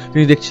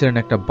 তিনি দেখছিলেন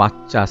একটা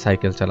বাচ্চা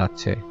সাইকেল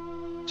চালাচ্ছে,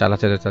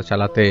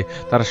 চালাতে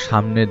তার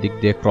সামনের দিক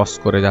দিয়ে ক্রস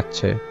করে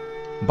যাচ্ছে।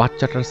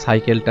 বাচ্চাটার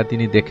সাইকেলটা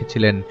তিনি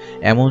দেখেছিলেন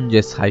এমন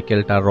যে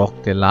সাইকেলটা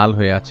রক্তে লাল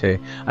হয়ে আছে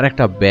আর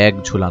একটা ব্যাগ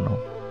ঝুলানো।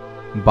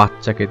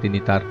 বাচ্চাকে তিনি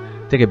তার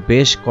থেকে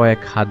বেশ কয়েক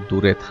হাত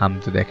দূরে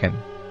থামতে দেখেন।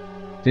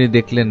 তিনি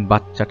দেখলেন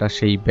বাচ্চাটা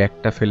সেই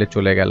ব্যাগটা ফেলে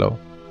চলে গেল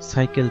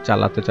সাইকেল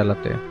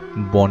চালাতে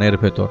বনের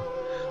ভেতর।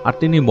 আর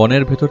তিনি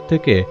বনের ভেতর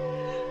থেকে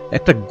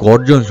একটা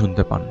গর্জন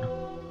শুনতে পান।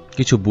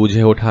 কিছু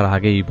বুঝে ওঠার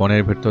আগেই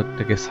বনের ভেতর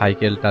থেকে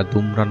সাইকেলটা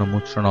দুমড়ানো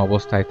মুচড়ানো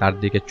অবস্থায় তার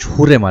দিকে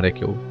ছুঁড়ে মারে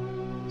কেউ।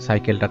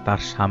 সাইকেলটা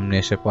তার সামনে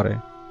এসে পড়ে,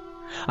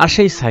 আর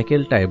সেই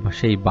সাইকেলটায়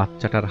সেই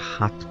বাচ্চাটার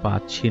হাত পা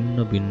ছিন্ন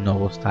ভিন্ন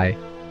অবস্থায়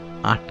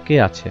আটকে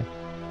আছে।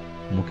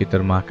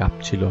 মুকিতের মা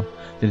কাঁপছিল।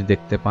 তিনি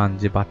দেখতে পান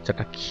যে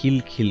বাচ্চাটা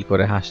খিলখিল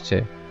করে হাসছে,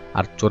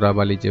 আর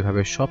চোরাবালি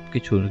যেভাবে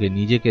সবকিছু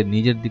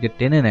নিজের দিকে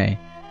টেনে নেয়,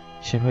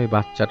 সেভাবে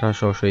বাচ্চাটা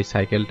সহ সেই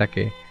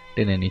সাইকেলটাকে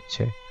টেনে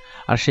নিচ্ছে।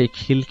 আর সেই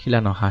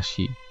খিলখিলানো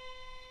হাসি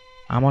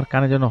আমার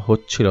কানে যেন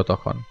হচ্ছিল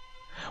তখন।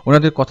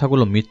 ওনাদের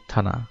কথাগুলো মিথ্যা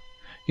না,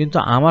 কিন্তু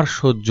আমার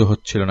সহ্য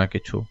হচ্ছিল না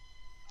কিছু।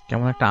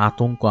 কেমন একটা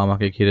আতঙ্ক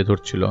আমাকে ঘিরে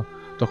ধরছিল,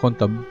 তখন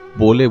তা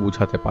বলে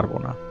বুঝাতে পারবো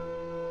না।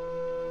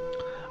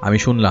 আমি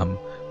শুনলাম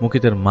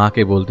মুকিতের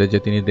মাকে বলতে যে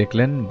তিনি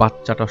দেখলেন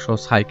বাচ্চাটা সহ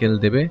সাইকেল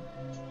দেবে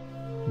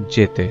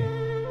যেতে।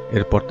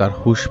 এরপর তার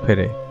হুঁশ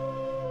ফেরে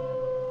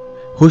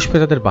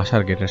তাদের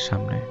বাসার গেটের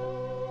সামনে।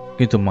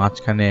 কিন্তু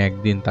মাঝখানে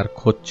একদিন তার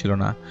খোঁজ ছিল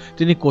না।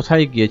 তিনি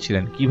কোথায়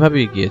গিয়েছিলেন, কিভাবে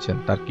গিয়েছেন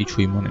তার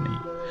কিছুই মনে নেই।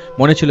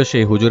 মনে ছিল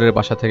সেই হুজুরের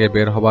বাসা থেকে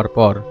বের হবার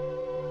পর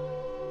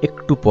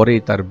একটু পরেই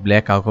তার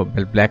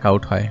ব্ল্যাক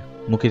আউট হয়।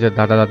 মুকিতের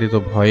দাদা দাদি তো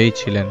ভয়েই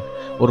ছিলেন।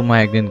 ওর মা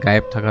একদিন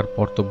গায়েব থাকার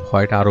পর তো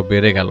ভয়টা আরো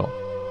বেড়ে গেল।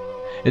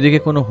 এদিকে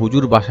কোনো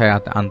হুজুর বাসায়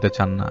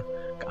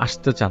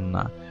আসতে চান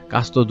না,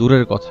 কাজ তো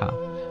দূরের কথা।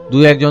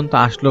 দুই একজন তো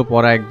আসলেও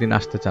পরা একদিন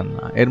আসতে চান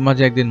না। এর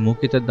মাঝে একদিন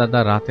মুকিতের দাদা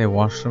রাতে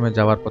ওয়াশরুমে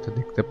যাওয়ার পথে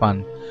দেখতে পান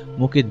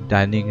মুকিত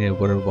ডাইনিং এর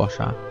উপরে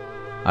বসা,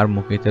 আর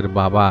মুকিতের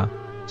বাবা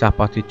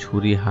চাপাতি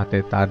ছুরি হাতে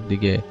তার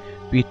দিকে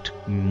পিঠ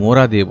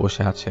মোড়া দিয়ে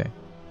বসে আছে।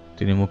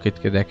 তিনি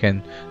মুকিতকে দেখেন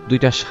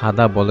দুইটা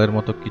সাদা বলের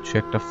মতো কিছু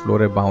একটা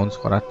ফ্লোরে বাউন্স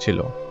করাচ্ছিল,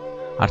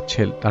 আর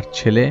তার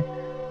ছেলে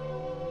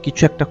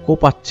কিছু একটা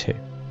কোপাচ্ছে।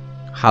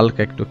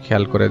 হালকা একটু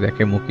খেয়াল করে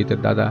দেখে মুকিতের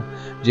দাদা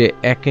যে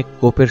এক এক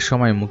কোপের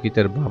সময়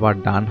মুকিতের বাবার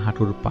ডান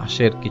হাঁটুর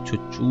পাশের কিছু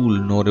চুল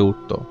নড়ে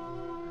উঠত।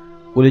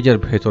 কলিজার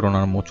ভেতর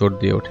ওনার মোচড়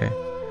দিয়ে ওঠে।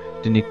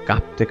 তিনি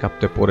কাঁপতে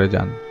কাঁপতে পড়ে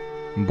যান।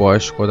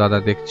 বয়স্ক দাদা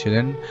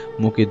দেখছিলেন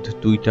মুকিত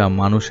দুইটা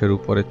মানুষের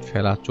উপরে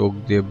ফেলা চোখ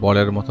দিয়ে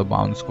বলের মতো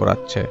বাউন্স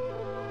করাচ্ছে।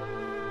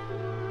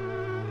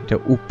 এটা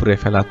উপরে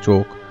ফেলা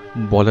চোখ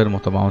বলের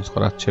মতো বাউন্স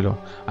করাচ্ছিল,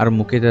 আর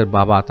মুকিতের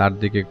বাবা তার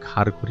দিকে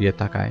ঘাড় ঘুরিয়ে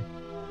তাকায়।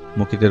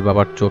 মুকিতের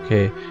বাবার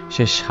চোখে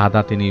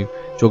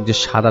চোখ যে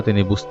সাদা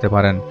তিনি বুঝতে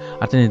পারেন।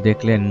 আর তিনি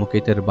দেখলেন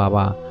মুকিতের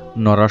বাবা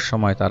নড়ার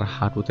সময় তার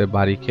হাঁটুতে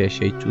বাড়ি খেয়ে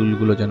সেই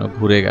চুলগুলো যেন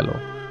ঘুরে গেল।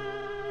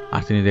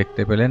 আর তিনি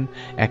দেখতে পেলেন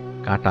এক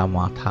কাটা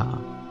মাথা।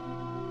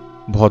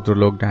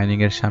 ভদ্রলোক ডাইনিং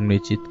এর সামনে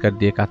চিৎকার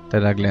দিয়ে কাঁদতে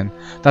লাগলেন।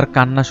 তার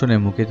কান্না শুনে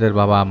মুকিতের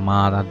বাবা, মা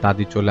আর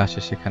দাদি চলে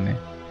আসে সেখানে।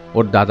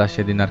 ওর দাদা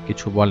সেদিন আর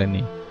কিছু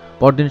বলেনি।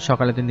 পরদিন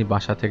সকালে তিনি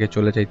বাসা থেকে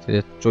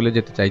চলে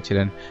যেতে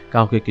চাইছিলেন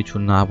কাউকে কিছু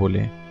না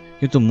বলে,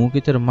 কিন্তু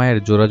মুকিতের মায়ের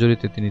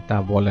জোরাজোরিতে তিনি তা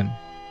বলেন।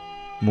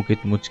 মুকিত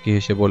মুচকি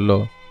হেসে বলল,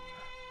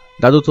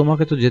 দাদু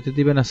তোমাকে তো যেতে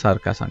দিবে না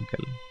সার্কাস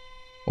আঙ্কেল।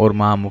 ওর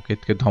মা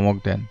মুকিতকে ধমক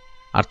দেন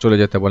আর চলে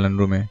যেতে বলেন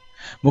রুমে।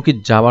 মুকিত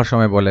যাবার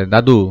সময় বলে,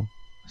 দাদু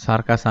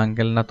সার্কাস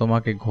আঙ্কেল না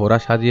তোমাকে ঘোড়া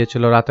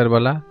সাজিয়েছিল রাতের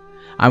বেলা?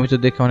 আমি তো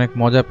দেখে অনেক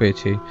মজা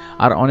পেয়েছি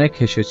আর অনেক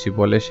হেসেছি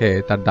বলে সে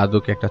তার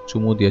দাদুকে একটা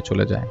চুমু দিয়ে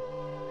চলে যায়।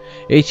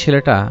 এই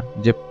ছেলেটা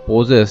যে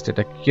পোজেসড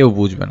এটা কেউ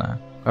বুঝবে না,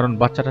 কারণ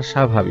বাচ্চাটা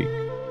স্বাভাবিক।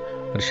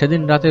 আর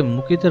সেদিন রাতে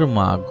মুকিতের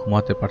মা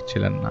ঘুমাতে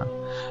পারছিলেন না।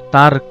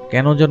 তার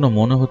কেন যেন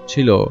মনে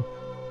হচ্ছিল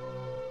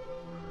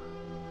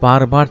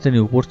বারবার তিনি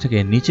উপর থেকে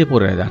নিচে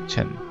পড়ে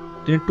যাচ্ছেন।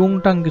 তিনি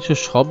টুংটাং কিছু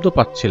শব্দ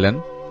পাচ্ছিলেন,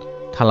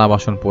 থালা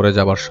বাসন পড়ে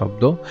যাবার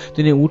শব্দ।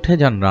 তিনি উঠে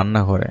যান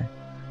রান্নাঘরে।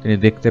 তিনি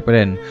দেখতে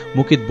পেলেন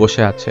মুকিত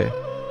বসে আছে,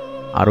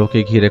 আর ওকে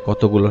ঘিরে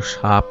কতগুলো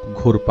সাপ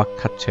ঘুরপাক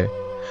খাচ্ছে।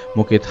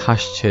 মুকিত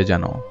হাসছে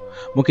যেন।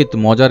 মুকিত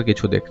মজার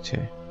কিছু দেখছে।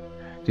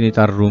 তিনি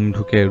তার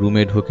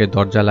রুমে ঢুকে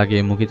দরজা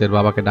লাগিয়ে মুকিতের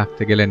বাবাকে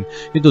ডাকতে গেলেন,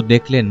 কিন্তু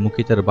দেখলেন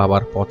মুকিতের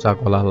বাবার পচা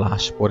গলা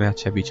লাশ পড়ে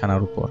আছে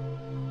বিছানার উপর।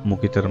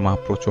 মুকিতের মা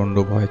প্রচন্ড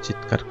ভয়ে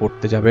চিৎকার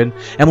করতে যাবেন,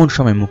 এমন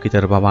সময়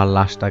মুকিতের বাবার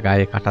লাশটা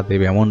গায়ে কাটা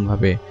দেবে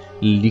এমনভাবে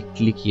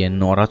লিকলিকিয়ে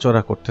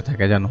নড়াচড়া করতে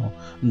থাকে যেন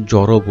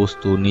জড়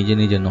বস্তু নিজে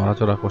নিজে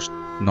নড়াচড়া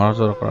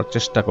করার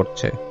চেষ্টা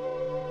করছে।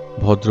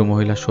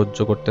 ভদ্রমহিলা সহ্য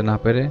করতে না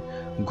পেরে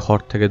ঘর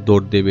থেকে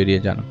দৌড় দিয়ে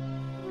বেরিয়ে যান,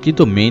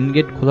 কিন্তু মেইন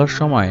গেট খোলার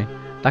সময়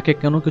তাকে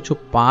কেন কিছু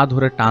পা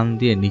ধরে টান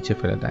দিয়ে নিচে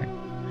ফেলে দেয়।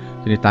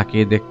 তিনি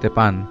তাকিয়ে দেখতে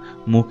পান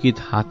মুকিত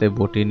হাতে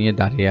বটি নিয়ে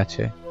দাঁড়িয়ে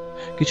আছে।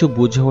 কিছু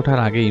বুঝে ওঠার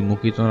আগেই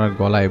মুকিত ওনার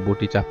গলায়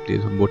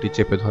বটি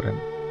চেপে ধরেন।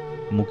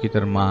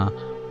 মুকিতের মা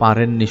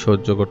পারেননি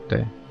সহ্য করতে।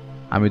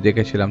 আমি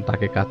দেখেছিলাম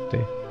তাকে কাঁদতে।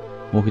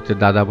 মুকিতের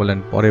দাদা বলেন,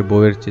 পরে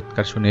বউয়ের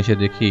চিৎকার শুনে এসে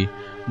দেখি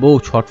বউ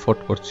ছটফট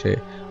করছে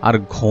আর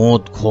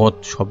ঘোঁত ঘোঁত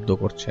শব্দ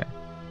করছে।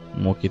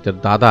 মুকিতের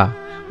দাদা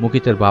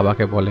মুকিতের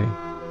বাবাকে বলে,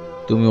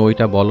 তুমি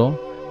ওইটা বলো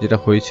যেটা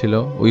হয়েছিল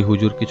ওই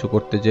হুজুর কিছু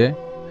করতে যে।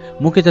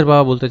 মুকিতের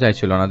বাবা বলতে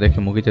চাইছিল না দেখে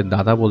মুকিতের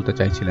দাদা বলতে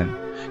চাইছিলেন,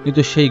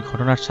 কিন্তু সেই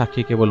ঘটনার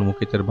সাক্ষী কেবল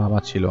মুকিতের বাবা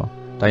ছিল।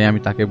 তাই আমি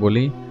তাকে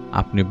বলি,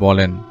 আপনি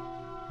বলেন।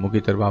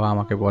 মুকিতের বাবা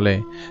আমাকে বলে,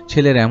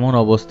 ছেলের এমন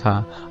অবস্থা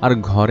আর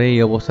ঘরে এই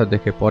অবস্থা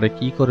দেখে পরে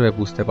কি করবে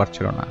বুঝতে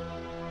পারছিল না।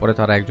 পরে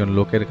তারা একজন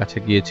লোকের কাছে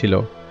গিয়েছিল।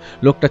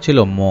 লোকটা ছিল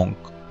মঙ্ক।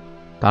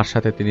 তার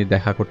সাথে তিনি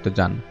দেখা করতে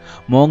যান।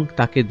 মঙ্ক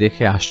তাকে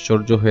দেখে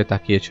আশ্চর্য হয়ে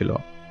তাকিয়েছিল,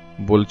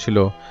 বলছিল,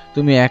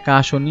 তুমি একা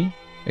আসনি?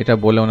 এটা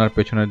বলে ওনার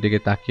পেছনের দিকে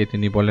তাকিয়ে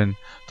তিনি বলেন,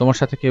 তোমার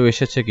সাথে কেউ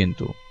এসেছে।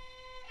 কিন্তু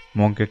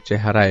মঙ্কের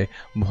চেহারায়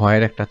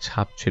ভয়ের একটা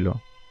ছাপ ছিল।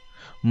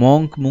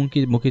 মঙ্ক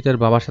মুকিতের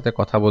বাবার সাথে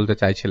কথা বলতে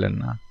চাইছিলেন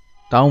না।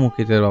 তাও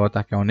মুকিতের বাবা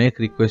তাকে অনেক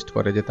রিকোয়েস্ট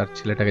করে যে তার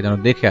ছেলেটাকে যেন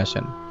দেখে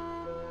আসেন।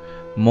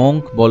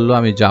 মঙ্ক বলল,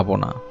 আমি যাব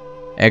না,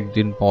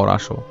 একদিন পর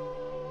আসো।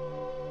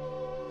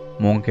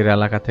 মঙ্কের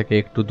এলাকা থেকে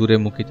একটু দূরে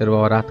মুকিতের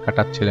বাবা রাত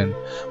কাটাচ্ছিলেন।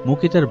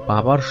 মুকিতের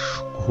বাবার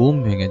ঘুম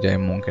ভেঙে যায়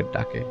মঙ্কের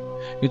ডাকে,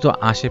 কিন্তু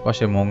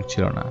আশেপাশে মঙ্ক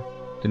ছিল না।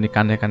 তিনি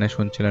কানে কানে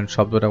শুনছিলেন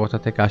শব্দটা কোথা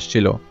থেকে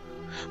আসছিল।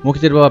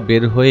 মুকিতের বাবা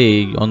বের হয়ে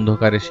এই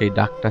অন্ধকারে সেই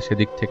ডাকটা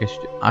সেদিক থেকে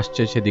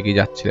আসছে সেদিকে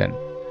যাচ্ছিলেন,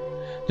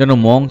 যেন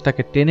মঙ্ক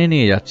তাকে টেনে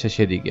নিয়ে যাচ্ছে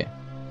সেদিকে।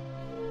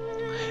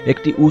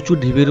 একটি উঁচু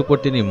ঢিবির উপর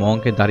তিনি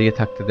মঙ্ককে দাঁড়িয়ে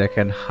থাকতে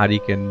দেখেন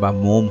হারিকেন বা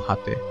মোম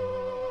হাতে,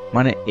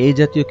 মানে এই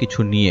জাতীয় কিছু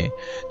নিয়ে।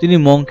 তিনি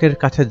মঙ্কের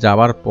কাছে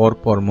যাওয়ার পর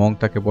পর মঙ্ক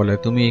তাকে বলে,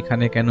 তুমি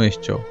এখানে কেন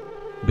এসছো?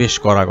 বেশ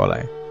কড়া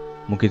গলায়।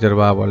 মুকিতের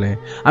বাবা বলে,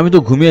 আমি তো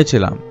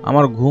ঘুমিয়েছিলাম,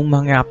 আমার ঘুম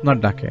ভাঙে আপনার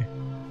ডাকে।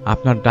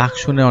 আপনার ডাক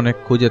শুনে অনেক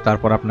খুঁজে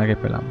তারপর আপনাকে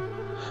পেলাম।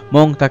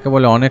 মঙ্ক তাকে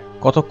বলে,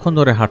 কতক্ষণ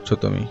ধরে হাঁটছো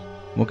তুমি?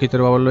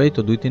 মুকিতের বাবা বলল, এই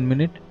তো 2-3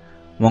 মিনিট।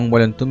 মঙ্ক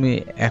বলেন, তুমি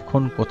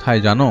এখন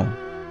কোথায় জানো?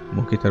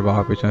 মুকিতের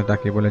বাবা পেছনে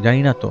তাকে বলে,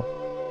 জানি না তো।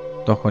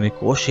 তখনই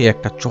কষে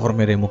একটা চর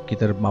মেরে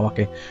মুকিতের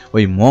বাবাকে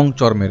ওই মঙ্ক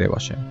চর মেরে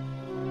বসে।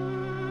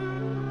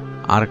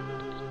 আর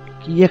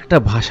কি একটা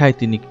ভাষায়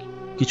তিনি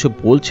কিছু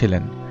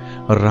বলছিলেন,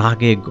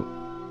 রাগে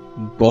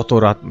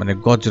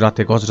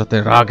গজরাতে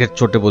রাগের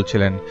চোটে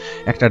বলছিলেন।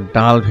 একটা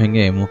ডাল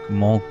ভেঙে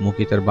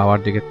মুকিতের বাবার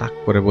দিকে তাক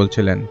করে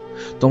বলছিলেন,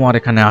 তোমার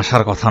এখানে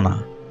আসার কথা না।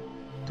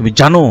 তুমি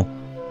জানো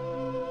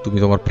তুমি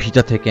তোমার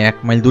ভিটা থেকে 1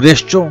 মাইল দূরে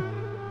এসছো?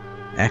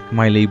 1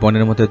 মাইল এই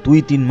বনের মধ্যে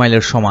 2-3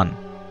 মাইলের সমান।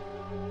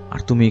 আর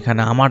তুমি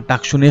এখানে আমার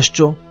ডাক শুনে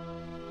এসছো?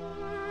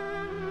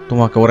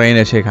 তোমাকে ওরা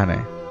এনেছে এখানে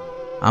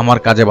আমার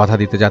কাজে বাধা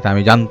দিতে, যাতে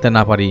আমি জানতে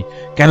না পারি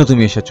কেন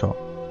তুমি এসেছো।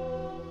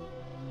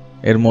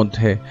 এর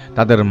মধ্যে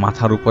তাদের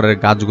মাথার উপরের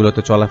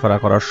গাছগুলোতে চলাফেরা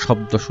করার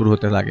শব্দ শুরু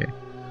হতে লাগে।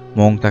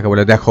 মঙ্ক তাকে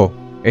বলে, দেখো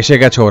এসে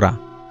গেছে ওরা,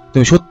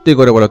 তুমি সত্যি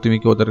করে বলো তুমি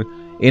কি ওদের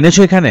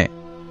এনেছো এখানে?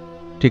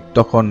 ঠিক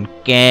তখন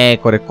ক্যাঁ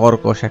করে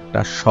কর্কশ একটা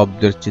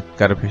শব্দের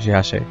চিৎকার ভেসে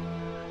আসে।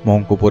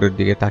 মঙ্ক উপরের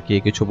দিকে তাকিয়ে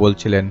কিছু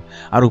বলছিলেন,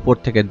 আর উপর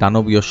থেকে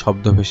দানবীয়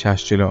শব্দ ভেসে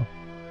আসছিল।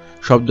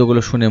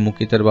 শব্দগুলো শুনে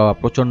মুকিতের বাবা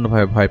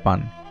প্রচন্ডভাবে ভয় পান।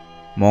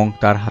 মঙ্ক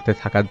তার হাতে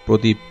থাকা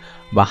প্রদীপ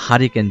বা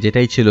হারিকেন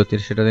যেটাই ছিল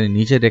সেটা তিনি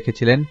নিচে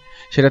রেখেছিলেন,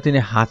 সেটা তিনি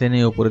হাতে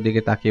নিয়ে উপরের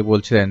দিকে তাকিয়ে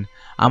বলছিলেন,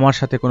 আমার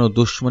সাথে কোনো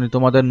দুশ্মনী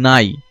তোমাদের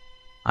নাই,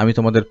 আমি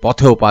তোমাদের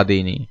পথেও পা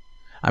দিইনি।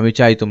 আমি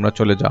চাই তোমরা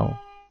চলে যাও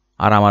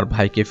আর আমার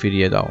ভাইকে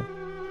ফিরিয়ে দাও।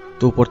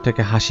 তো উপর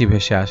থেকে হাসি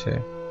ভেসে আসে।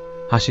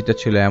 হাসিটা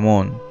ছিল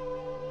এমন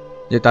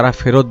যে তারা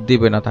ফেরত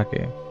দিবে না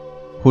তাকে।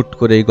 হুট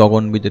করে এই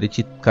গগনবিদারী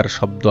চিৎকার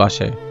শব্দ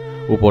আসে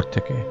উপর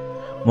থেকে।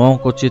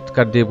 মঙ্ক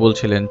চিৎকার দিয়ে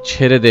বলছিলেন,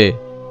 ছেড়ে দে,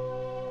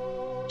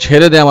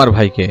 ছেড়ে দে আমার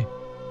ভাইকে।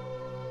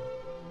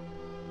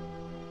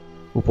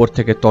 উপর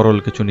থেকে তরল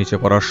কিছু নিচে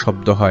পড়ার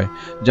শব্দ হয়,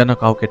 যেন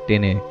কাউকে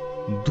টেনে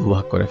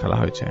দুভাগ করে ফেলা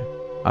হয়েছে,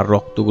 আর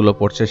রক্তগুলো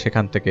পড়ছে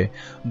সেখান থেকে।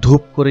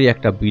 ধূপ করেই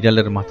একটা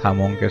বিড়ালের মাথা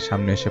মঙ্কের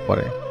সামনে এসে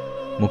পড়ে।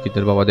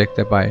 মুকিতের বাবা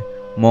দেখতে পায়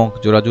মঙ্ক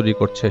জোরাজুরি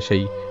করছে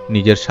সেই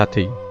নিজের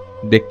সাথেই।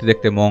 দেখতে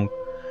দেখতে মঙ্ক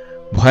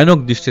ভয়ানক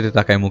দৃষ্টিতে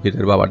তাকায়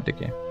মুকিতের বাবার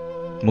দিকে।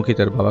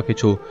 মুকিতের বাবা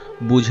কিছু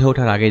বুঝে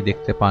ওঠার আগেই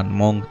দেখতে পান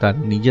মঙ্ক তার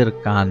নিজের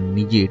কান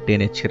নিজে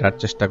টেনে ছেঁড়ার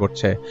চেষ্টা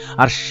করছে,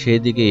 আর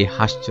সেদিকেই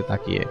হাসছে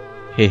তাকিয়ে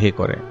হে হে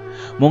করে।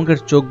 মঙ্কের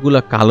চোখগুলো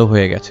কালো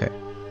হয়ে গেছে।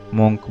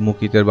 মঙ্ক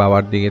মুকিতের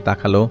বাবার দিকে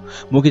তাকালো।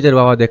 মুকিতের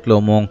বাবা দেখলো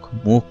মঙ্ক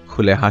মুখ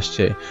খুলে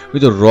হাসছে,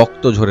 কিন্তু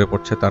রক্ত ঝরে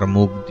পড়ছে তার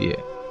মুখ দিয়ে,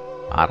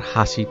 আর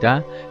হাসিটা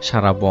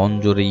সারা বন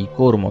জুড়ে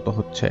ইকোর মতো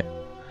হচ্ছে।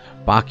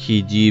 পাখি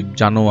জীব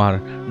জানোয়ার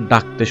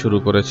ডাকতে শুরু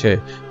করেছে।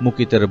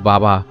 মুকিতের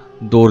বাবা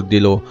দৌড়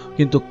দিল,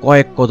 কিন্তু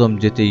কয়েক কদম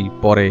যেতেই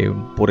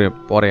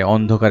পরে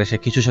অন্ধকারে সে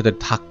কিছুর সাথে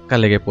ধাক্কা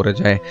লেগে পড়ে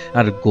যায়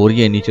আর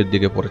গড়িয়ে নিচের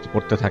দিকে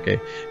পড়তে থাকে।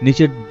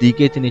 নিচের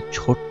দিকে তিনি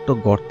ছোট্ট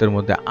গর্তের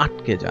মধ্যে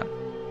আটকে যান।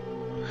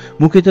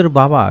 মুকিতের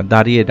বাবা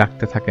দাঁড়িয়ে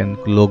ডাকতে থাকেন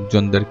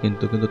লোকজনদের,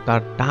 কিন্তু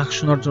তার ডাক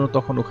শোনার জন্য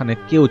তখন ওখানে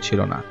কেউ ছিল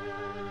না।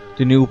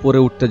 তিনি উপরে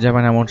উঠতে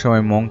যাবেন, এমন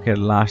সময় মঙ্কের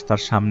লাশ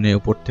তার সামনে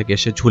উপর থেকে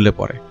এসে ঝুলে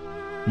পড়ে।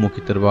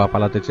 মুকিতের বাবা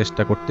পালাতে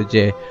চেষ্টা করতে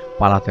যেয়ে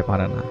পালাতে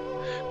পারে না,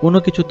 কোনো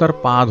কিছু তার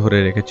পা ধরে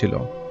রেখেছিল।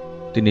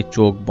 তিনি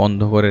চোখ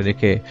বন্ধ করে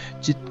রেখে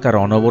চিৎকার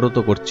অনবরত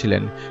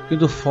করছিলেন,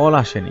 কিন্তু ফল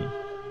আসেনি।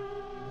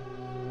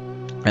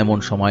 এমন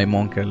সময়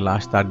মঙ্কের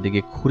লাশ তার দিকে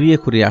খুঁড়িয়ে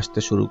খুঁড়িয়ে আসতে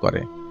শুরু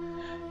করে।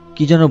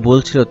 কি যেন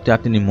বলছিল তা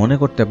তিনি মনে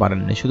করতে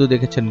পারেননি, শুধু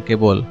দেখেছেন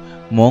কেবল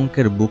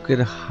মঙ্কের বুকের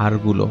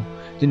হাড়গুলো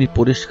তিনি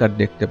পরিষ্কার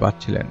দেখতে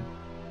পাচ্ছিলেন।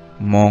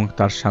 মঙ্ক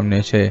তার সামনে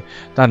এসে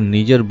তার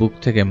নিজের বুক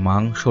থেকে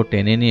মাংস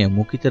টেনে নিয়ে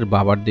মুকিতের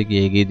বাবার দিকে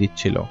এগিয়ে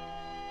দিচ্ছিল।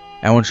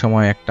 এমন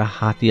সময় একটা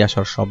হাতি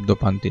আসার শব্দ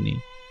পান তিনি।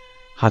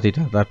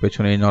 হাতিটা তার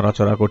পেছনেই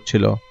নড়াচড়া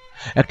করছিল।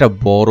 একটা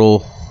বড়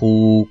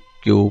হুক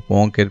কেউ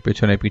মঙ্কের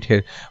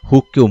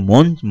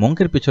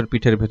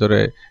পিঠের ভেতরে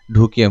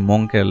ঢুকিয়ে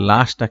মঙ্কের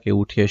লাশটাকে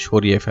উঠিয়ে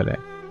সরিয়ে ফেলে।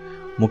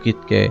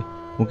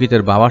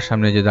 মুকিতের বাবার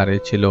সামনে যে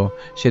দাঁড়িয়ে ছিল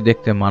সে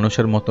দেখতে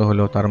মানুষের মতো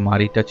হলেও তার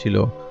মাড়িটা ছিল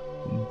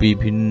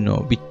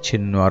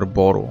বিচ্ছিন্ন আর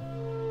বড়।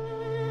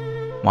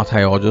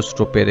 মাথায় অজস্র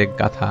পেরেক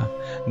গাঁথা,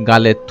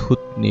 গালে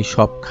থুতনি,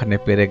 সবখানে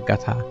পেরেক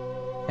গাঁথা।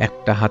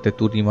 একটা হাতে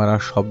তুড়ি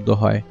মারার শব্দ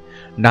হয়।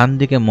 ডান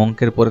দিকে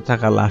মঙ্কের পরে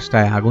থাকা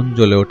লাশটায় আগুন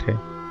জ্বলে ওঠে,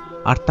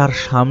 আর তার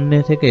সামনে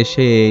থেকে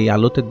সে এই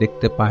আলোতে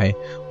দেখতে পায়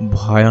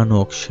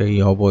ভয়ানক সেই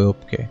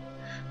অবয়বকে,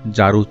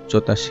 যার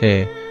উচ্চতা সে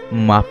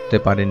মাপতে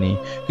পারেনি,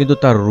 কিন্তু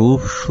তার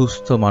রূপ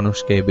সুস্থ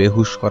মানুষকে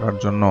বেহুশ করার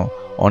জন্য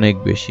অনেক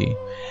বেশি।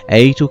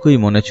 এইটুকুই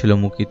মনে ছিল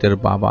মুকিতের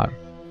বাবার।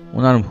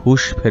 ওনার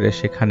হুঁশ ফেরে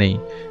সেখানেই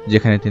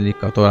যেখানে তিনি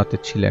গত রাতে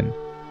ছিলেন।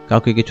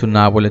 কাউকে কিছু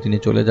না বলে তিনি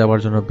চলে যাওয়ার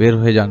জন্য বের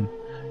হয়ে যান।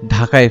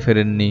 ঢাকায়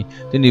ফেরেননি,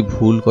 তিনি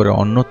ভুল করে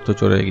অন্যত্র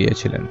চলে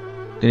গিয়েছিলেন।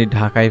 তিনি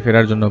ঢাকায়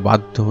ফেরার জন্য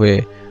বাধ্য হয়ে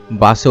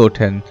বাসে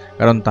ওঠেন,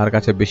 কারণ তার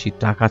কাছে বেশি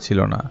টাকা ছিল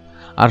না।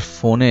 আর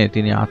ফোনে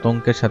তিনি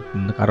আতঙ্কের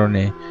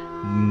কারণে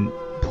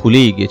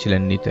ভুলেই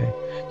গিয়েছিলেন নিতে।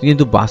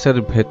 কিন্তু বাসের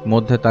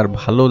মধ্যে তার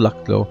ভালো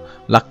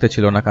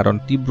লাগতেছিল না, কারণ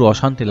তীব্র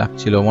অশান্তি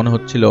লাগছিল। মনে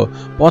হচ্ছিল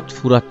পথ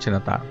ফুরাচ্ছে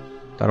না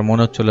তার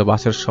মনে হচ্ছিল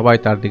বাসের সবাই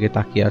তার দিকে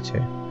তাকিয়ে আছে।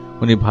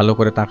 উনি ভালো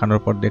করে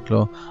তাকানোর পর দেখলো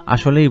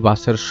আসলেই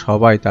বাসের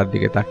সবাই তার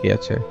দিকে তাকিয়ে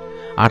আছে,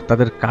 আর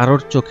তাদের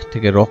কারোর চোখ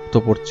থেকে রক্ত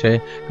পড়ছে,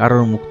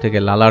 কারোর মুখ থেকে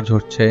লালা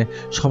ঝরছে,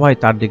 সবাই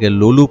তার দিকে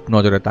লোলুপ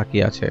নজরে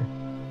তাকিয়ে আছে।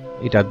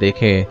 এটা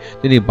দেখে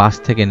তিনি বাস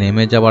থেকে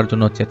নেমে যাওয়ার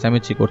জন্য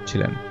চেঁচামেচি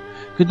করছিলেন,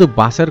 কিন্তু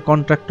বাসের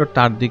কন্ট্রাক্টর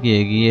তার দিকে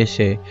এগিয়ে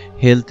এসে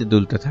হেলতে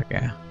দুলতে থাকে।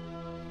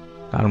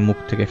 তার মুখ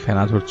থেকে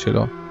ফেনা ঝরছিল,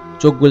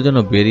 চোখগুলো যেন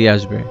বেরিয়ে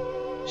আসবে।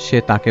 সে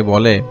তাকে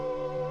বলে,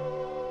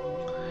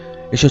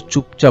 এসব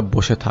চুপচাপ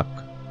বসে থাক,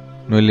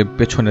 নইলে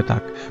পেছনে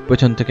থাক।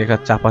 পেছন থেকে একটা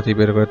চাপাতি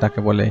বের করে তাকে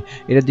বলে,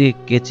 এটা দিয়ে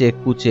কেচে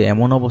কুচে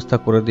এমন অবস্থা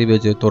করে দিবে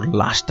যে তোর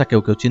লাশটা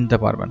কেউ চিনতে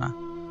পারবে না।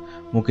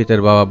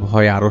 মুকিতের বাবা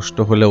ভয়ে আড়ষ্ট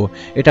হলেও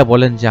এটা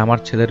বলেন যে আমার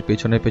ছেলের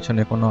পেছনে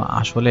পেছনে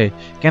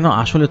কেন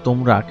আসলো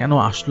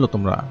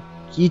তোমরা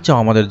কি চাও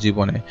আমাদের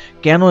জীবনে,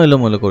 কেন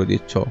এলোমেলো করে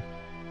দিচ্ছ?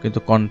 কিন্তু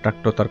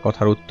কন্ট্রাক্টর তার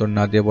কথার উত্তর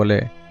না দিয়ে বলে,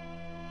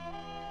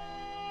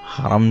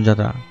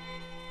 হারামজাদা,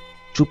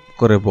 চুপ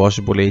করে বস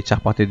বলে এই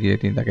চাপাতি দিয়ে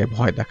তিনি তাকে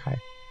ভয় দেখায়।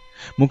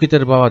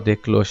 মুকিতের বাবা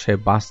দেখলো সেই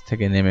বাস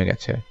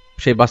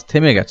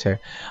থেমে গেছে,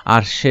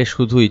 আর সে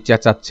শুধুই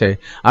চেঁচাচ্ছে,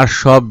 আর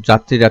সব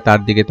যাত্রীরা তার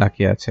দিকে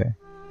তাকিয়ে আছে।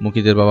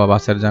 মুকিতের বাবা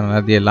বাসের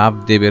জানালা দিয়ে লাফ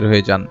দিয়ে বের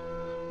হয়ে যান।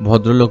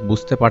 ভদ্রলোক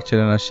বুঝতে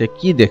পারছিলেন না সে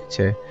কি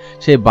দেখছে।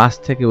 সেই বাস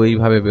থেকে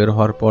ওইভাবে বের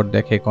হওয়ার পর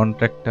দেখে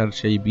কন্ট্রাক্টর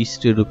সেই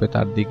বিশ্রী রূপে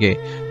তার দিকে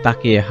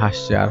তাকিয়ে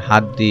হাসছে আর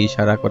হাত দিয়ে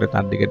ইশারা করে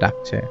তার দিকে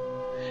ডাকছে।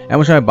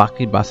 এমন সময়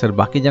বাসের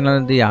বাকি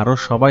জানালা দিয়ে আরো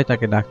সবাই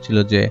তাকে ডাকছিল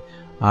যে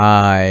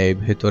আয়,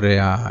 ভেতরে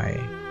আয়।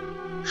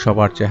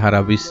 সবার চেহারা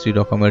বিশ্রী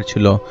রকমের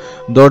ছিল।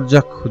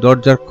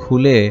 দরজা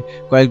খুলে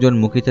কয়েকজন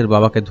মুকিতের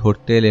বাবাকে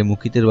ধরতে এলে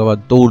মুকিতের বাবা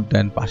দৌড়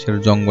দেন পাশের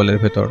জঙ্গলের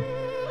ভেতর।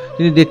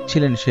 তিনি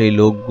দেখছিলেন সেই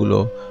লোকগুলো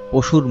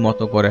পশুর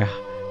মতো করে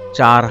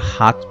 4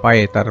 হাত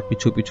পায়ে তার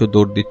পিছু পিছু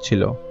দৌড়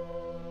দিচ্ছিল।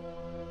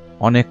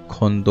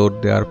 অনেকক্ষণ দৌড়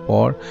দেওয়ার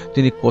পর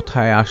তিনি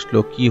কোথায় আসলো,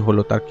 কি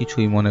হলো তার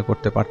কিছুই মনে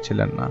করতে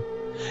পারছিলেন না।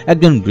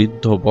 একজন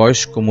বৃদ্ধ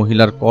বয়স্ক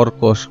মহিলার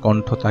কর্কশ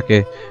কণ্ঠ তাকে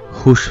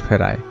হুঁশ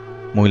ফেরায়।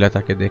 মহিলা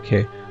তাকে দেখে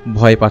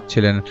ভয়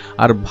পাচ্ছিলেন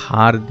আর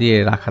ভার দিয়ে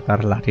রাখা তার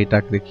লাঠিটা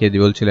দেখিয়ে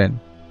বলছিলেন,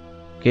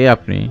 কে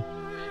আপনি?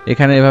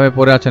 এখানে এভাবে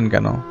পড়ে আছেন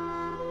কেন?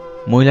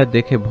 মহিলা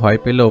দেখে ভয়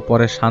পেলেও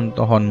পরে শান্ত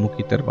হন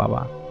মুকিতের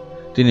বাবা।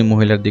 তিনি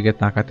মহিলার দিকে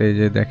তাকাতে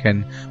যে দেখেন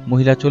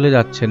মহিলা চলে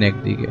যাচ্ছেন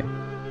একদিকে।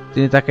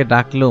 তিনি তাকে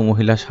ডাকলেও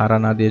মহিলা সাড়া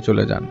না দিয়ে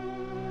চলে যান।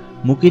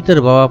 মুকিতের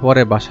বাবা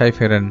পরে বাসায়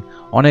ফেরেন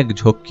অনেক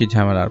ঝক্কি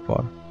ঝামেলার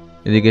পর।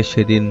 এদিকে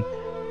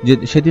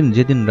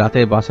যেদিন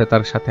রাতে বাসে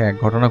তার সাথে এক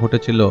ঘটনা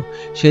ঘটেছিল,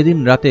 সেদিন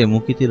রাতে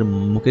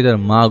মুকিতের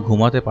মা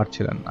ঘুমাতে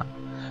পারছিলেন না।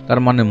 তার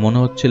মনে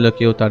হচ্ছিল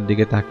কেউ তার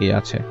দিকে তাকিয়ে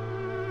আছে।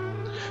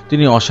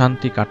 তিনি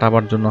অশান্তি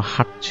কাটাবার জন্য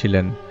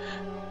হাঁটছিলেন।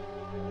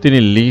 তিনি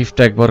লিফট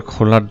একবার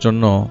খোলার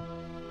জন্য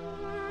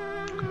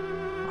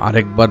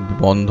আরেকবার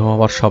বন্ধ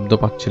হওয়ার শব্দ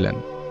পাচ্ছিলেন।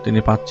 তিনি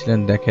পাচ্ছিলেন,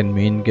 দেখেন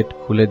মেইন গেট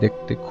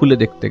খুলে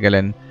দেখতে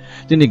গেলেন।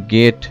 তিনি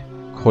গেট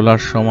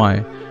খোলার সময়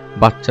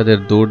বাচ্চাদের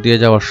দৌড়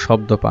দিয়ে যাওয়ার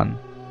শব্দ পান।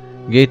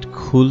 গেট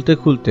খুলতে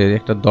খুলতে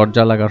একটা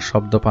দরজা লাগার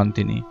শব্দ পান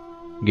তিনি।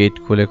 গেট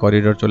খুলে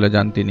করিডোর চলে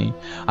যান তিনি,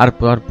 আর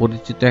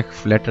পরিচিত এক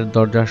ফ্ল্যাটের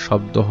দরজার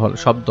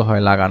শব্দ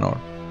হয় লাগানোর।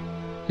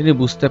 তিনি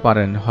বুঝতে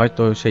পারেন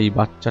হয়তো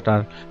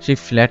সেই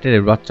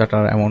ফ্ল্যাটের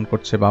বাচ্চাটার এমন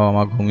করছে, বাবা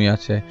মা ঘুমিয়ে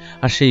আছে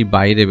আর সেই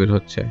বাইরে বের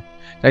হচ্ছে।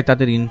 তাই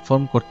তাদের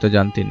ইনফর্ম করতে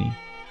যান তিনি।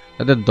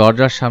 তাদের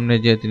দরজার সামনে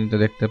যেয়ে তিনি তো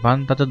দেখতে পান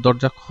তাদের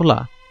দরজা খোলা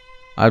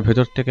আর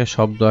ভেতর থেকে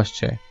শব্দ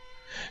আসছে।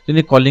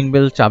 তিনি কলিং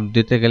বেল চাপ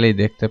দিতে গেলেই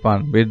দেখতে পান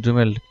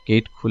বেডরুমের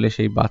গেট খুলে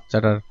সেই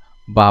বাচ্চাটার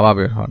বাবা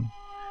বের হন।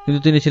 কিন্তু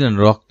তিনি ছিলেন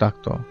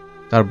রক্তাক্ত।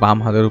 তার বাম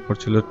হাতের উপর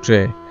ছিল ট্রে,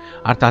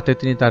 আর তাতে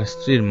তিনি তার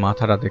স্ত্রীর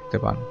মাথাটা দেখতে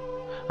পান।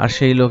 আর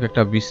সেই লোক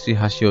একটা বিশ্রী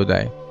হাসিও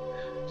দেয়।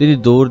 তিনি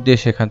দৌড় দিয়ে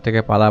সেখান থেকে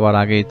পালাবার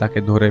আগেই তাকে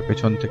ধরে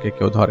পেছন থেকে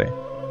কেউ ধরে,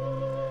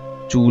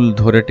 চুল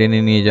ধরে টেনে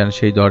নিয়ে যান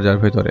সেই দরজার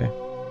ভেতরে।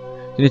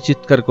 তিনি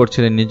চিৎকার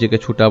করছিলেন নিজেকে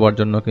ছুটাবার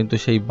জন্য, কিন্তু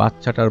সেই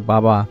বাচ্চাটার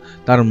বাবা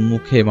তার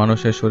মুখে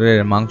মানুষের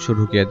শরীরের মাংস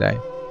ঢুকিয়ে দেয়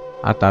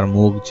আর তার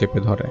মুখ চেপে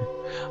ধরে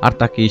আর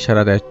তাকে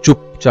ইশারা দেয়,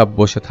 চুপচাপ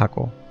বসে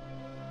থাকো।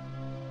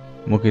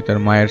 মুকিতের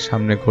মায়ের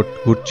সামনে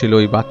ঘুরছিল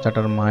ওই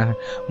বাচ্চাটার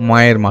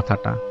মায়ের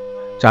মাথাটা,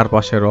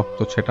 চারপাশে রক্ত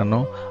ছেটানো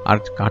আর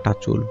কাটা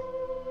চুল,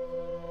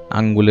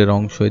 আঙ্গুলের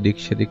অংশ এদিক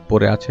সেদিক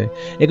পড়ে আছে।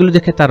 এগুলো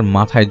দেখে তার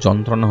মাথায়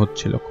যন্ত্রণা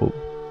হচ্ছিল খুব।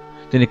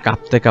 তিনি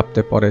কাঁপতে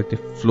কাঁপতে পরে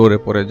ফ্লোরে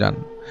পড়ে যান।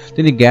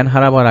 তিনি জ্ঞান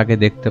হারাবার আগে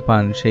দেখতে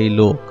পান সেই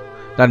লোক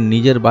তার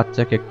নিজের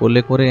বাচ্চাকে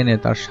কোলে করে এনে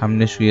তার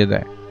সামনে শুয়ে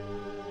দেয়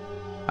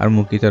আর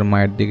মুকিতের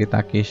মায়ের দিকে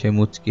তাকিয়ে সে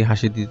মুচকি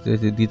হাসি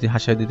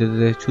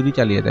দিতে ছুরি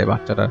চালিয়ে দেয়।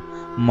 বাচ্চাটার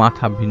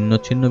মাথা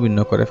ছিন্ন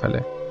করে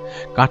ফেলে।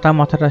 কাটা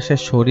মাথাটা সে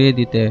সরিয়ে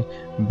দিতে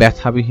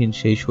ব্যথাবিহীন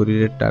সেই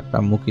শরীরটা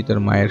তার মুকিতের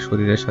মায়ের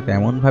শরীরের সাথে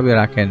এমনভাবে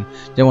রাখেন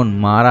যেমন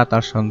মারা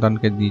তার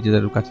সন্তানকে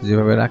নিজেদের কাছে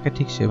যেভাবে রাখে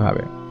ঠিক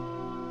সেভাবে।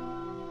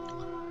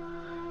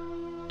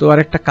 তো আর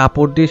একটা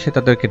কাপড় দিয়ে সে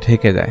তাদেরকে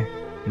ঢেকে দেয়।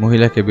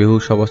 মহিলাকে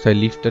বেহুশ অবস্থায়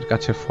লিফটের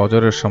কাছে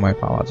ফজরের সময়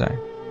পাওয়া যায়।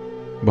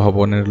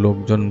 ভবনের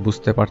লোকজন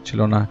বুঝতে পারছিল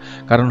না,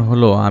 কারণ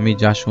হলো আমি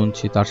যা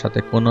শুনছি তার সাথে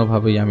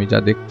কোনোভাবেই আমি যা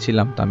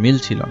দেখছিলাম তা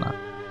মিলছিল না।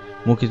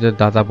 মুকিতের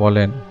দাদা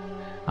বলেন,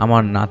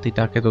 আমার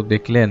নাতিটাকে তো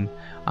দেখলেন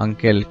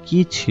আঙ্কেল, কি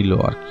ছিল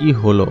আর কি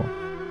হলো?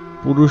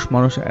 পুরুষ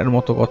মানুষ এর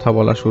মতো কথা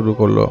বলা শুরু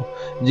করলো।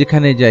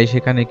 যেখানে যাই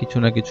সেখানে কিছু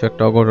না কিছু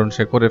একটা অঘটন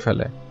সে করে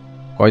ফেলে।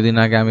 কয়দিন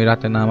আগে আমি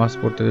রাতে নামাজ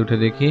পড়তে উঠে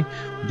দেখি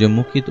যে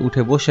মুকিত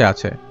উঠে বসে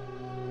আছে,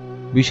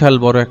 বিশাল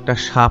বড় একটা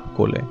সাপ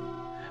কোলে,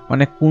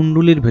 মানে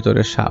কুণ্ডুলির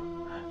ভেতরে সাপ।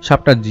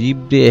 সাপটা জিভ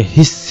দিয়ে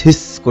হিস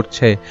হিস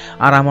করছে,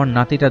 আর আমার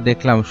নাতিটা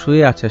দেখলাম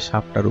শুয়ে আছে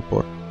সাপটার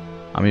উপর।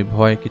 আমি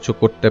ভয় কিছু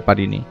করতে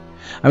পারিনি।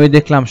 আমি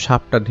দেখলাম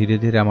সাপটা ধীরে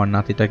ধীরে আমার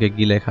নাতিটাকে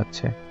গিলে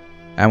খাচ্ছে।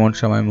 এমন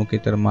সময়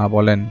মুকিতের মা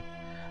বলেন,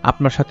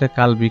 আপনার সাথে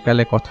কাল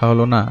বিকালে কথা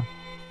হলো না?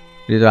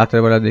 রাতের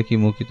বেলা দেখি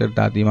মুকিতের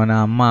দাদি মানে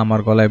আম্মা আমার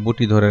গলায়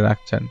বুটি ধরে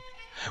রাখছেন।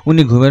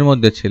 উনি ঘুমের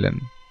মধ্যে ছিলেন,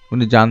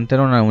 উনি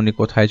জানতেনও না উনি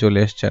কোথায় চলে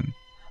এসছেন।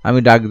 আমি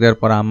ডাক দেওয়ার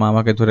পর আম্মা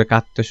আমাকে ধরে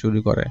কাঁদতে শুরু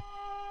করে।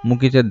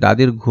 মুকিতের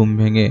দাদির ঘুম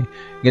ভেঙে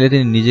গেলে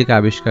তিনি নিজেকে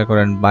আবিষ্কার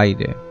করেন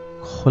বাইরে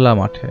খোলা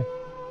মাঠে,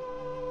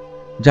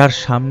 যার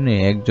সামনে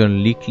একজন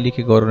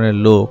লিকলিকে গরনের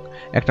লোক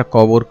একটা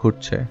কবর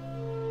খুঁড়ছে।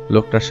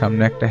 লোকটার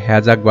সামনে একটা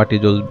হ্যাজাক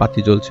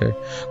বাতি জ্বলছে।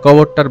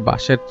 কবরটার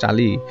বাঁশের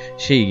চালি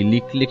সেই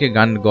লিকলিকে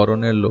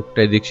গরনের লোকটা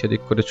এদিক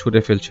সেদিক করে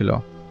ছুঁড়ে ফেলছিল।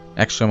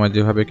 একসময়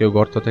যেভাবে কেউ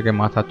গর্ত থেকে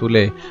মাথা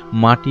তুলে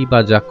মাটি বা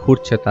যা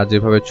খুঁড়ছে তা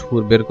যেভাবে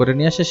বের করে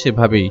নিয়ে আসে,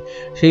 সেভাবেই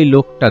সেই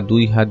লোকটা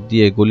দুই হাত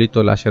দিয়ে গলিত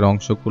লাশের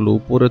অংশগুলো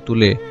উপরে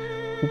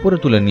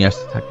তুলে নিয়ে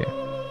আসতে থাকে।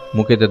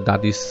 মুকিতের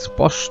দাদি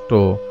স্পষ্ট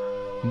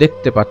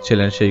দেখতে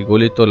পাচ্ছিলেন সেই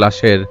গলিত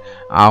লাশের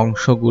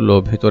অংশগুলো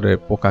ভেতরে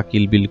পোকা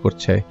কিলবিল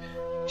করছে।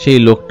 সেই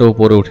লোকটা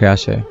উপরে উঠে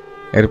আসে।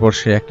 এরপর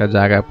সে একটা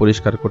জায়গায়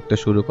পরিষ্কার করতে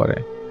শুরু করে।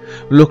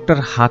 লোকটার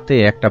হাতে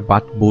একটা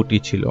বটি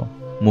ছিল।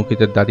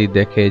 মুকিতের দাদি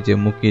দেখে যে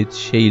মুকিত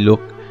সেই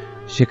লোক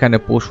সেখানে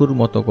পশুর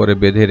মতো করে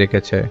বেঁধে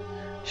রেখেছে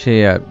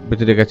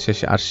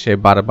আর সে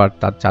বারবার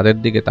তার চাঁদের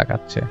দিকে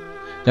তাকাচ্ছে,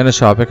 যেন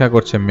সে অপেক্ষা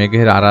করছে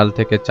মেঘের আড়াল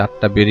থেকে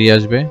চাঁদটা বেরিয়ে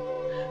আসবে।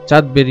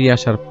 চাঁদ বেরিয়ে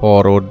আসার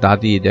পর ওর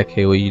দাদি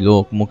দেখে ওই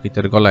লোক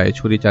মুকিতের গলায়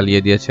ছুরি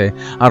চালিয়ে দিয়েছে,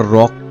 আর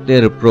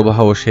রক্তের প্রবাহ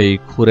সেই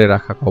খুঁড়ে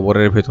রাখা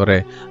কবরের ভেতরে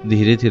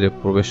ধীরে ধীরে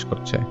প্রবেশ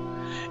করছে।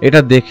 এটা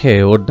দেখে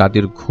ওর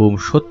দাদির ঘুম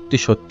সত্যি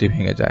সত্যি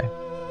ভেঙে যায়।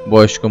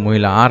 বয়স্ক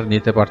মহিলা আর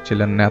নিতে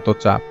পারছিলেন না এত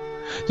চাপ।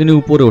 তিনি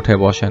উপরে উঠে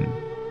বসেন।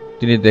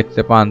 তিনি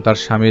দেখতে পান তার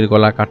স্বামীর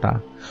গলা কাটা,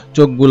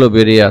 চোখগুলো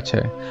বেরিয়ে আছে,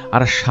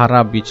 আর সারা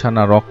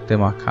বিছানা রক্তে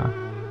মাখা।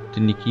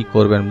 তিনি কি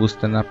করবেন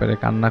বুঝতে না পেরে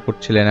কান্না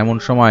করছিলেন। এমন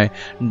সময়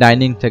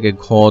ডাইনিং থেকে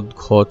ঘদ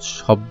ঘদ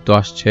শব্দ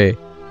আসছে।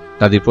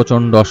 দাদি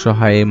প্রচন্ড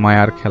অসহায়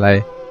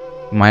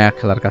মায়া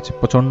খেলার কাছে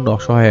প্রচন্ড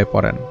অসহায়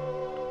পড়েন।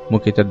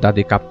 মুকিতের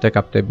দাদি কাঁপতে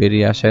কাঁপতে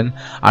বেরিয়ে আসেন,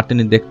 আর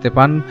তিনি দেখতে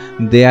পান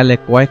দেয়ালে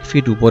কয়েক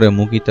ফিট উপরে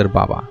মুকিতের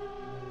বাবা।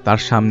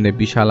 তার সামনে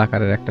বিশাল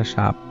আকারের একটা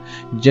সাপ,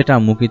 যেটা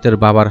মুকিতের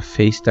বাবার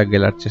ফেসটা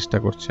গেলার চেষ্টা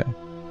করছে।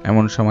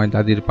 এমন সময়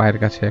দাদির পায়ের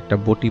কাছে একটা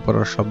বটি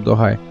পড়ার শব্দ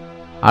হয়,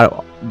 আর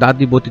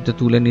দাদি বটিতে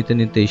তুলে নিতে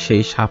নিতেই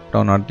সেই সাপটা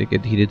ওনার দিকে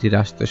ধীরে ধীরে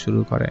আসতে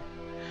শুরু করে।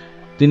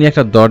 তিনি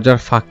একটা দরজার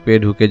ফাঁক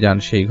পেয়ে ঢুকে যান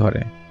সেই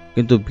ঘরে।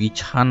 কিন্তু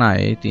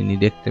বিছানায় তিনি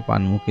দেখতে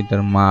পান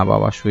মুকিতের মা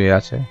বাবা শুয়ে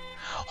আছে।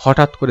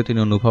 হঠাৎ করে তিনি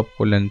অনুভব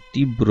করলেন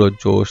তীব্র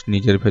জোশ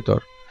নিজের ভেতর,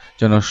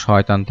 যেন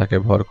শয়তান তাকে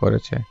ভর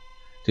করেছে।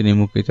 তিনি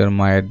মুকিতের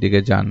মায়ের দিকে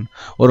যান,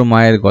 ওর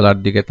মায়ের গলার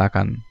দিকে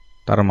তাকান।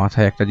 তার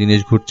মাথায় একটা জিনিস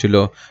ঘুরছিল,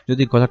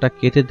 যদি গলাটা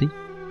কেটে দিই।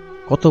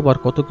 কতবার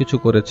কত কিছু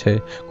করেছে,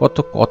 কত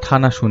কথা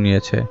না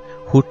শুনিয়েছে।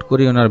 হুট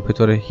করে ওনার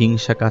ভেতরে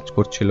হিংসা কাজ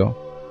করছিল।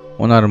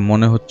 ওনার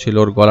মনে হচ্ছিল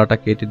ওর গলাটা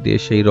কেটে দিয়ে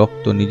সেই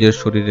রক্ত নিজের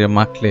শরীরে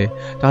মাখলে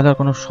তাহলে আর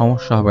কোনো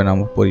সমস্যা হবে না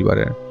আমার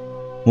পরিবারের।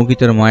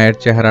 মুকিতের মায়ের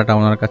চেহারাটা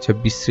ওনার কাছে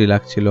বিশ্রী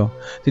লাগছিল।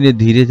 তিনি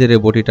ধীরে ধীরে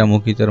বটিটা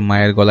মুকিতের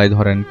মায়ের গলায়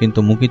ধরেন, কিন্তু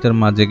মুকিতের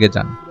মা জেগে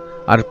যান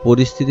আর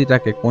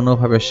পরিস্থিতিটাকে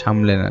কোনোভাবে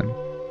সামলে নেন।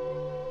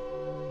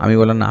 আমি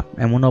বললাম,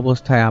 এমন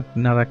অবস্থায়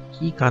আপনারা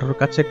কি কারোর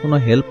কাছে কোনো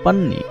হেল্প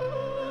পাননি?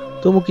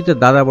 তো মুকিতের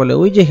দাদা বলে,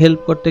 ওই যে হেল্প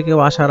করতে কেউ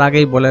আসার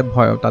আগেই বলে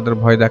তাদের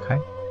ভয়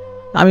দেখায়।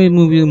 আমি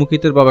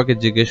মুকিতের বাবাকে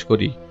জিজ্ঞেস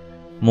করি,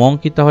 মং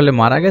কি তাহলে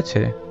মারা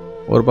গেছে?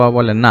 ওর বাবা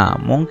বলে, না,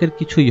 মঙ্কের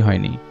কিছুই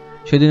হয়নি।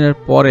 সেদিনের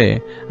পরে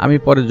আমি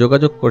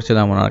যোগাযোগ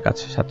করছিলাম ওনার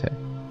সাথে।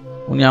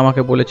 উনি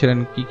আমাকে বলেছিলেন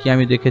কি কি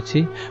আমি দেখেছি।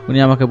 উনি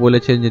আমাকে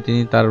বলেছেন যে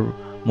তিনি তার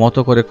মতো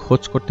করে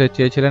খোঁজ করতে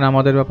চেয়েছিলেন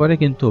আমাদের ব্যাপারে,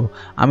 কিন্তু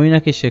আমি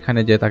নাকি সেখানে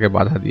যে তাকে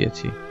বাধা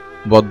দিয়েছি।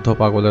 বদ্ধ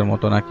পাগলের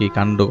মতো নাকি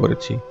কাণ্ড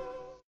করেছি।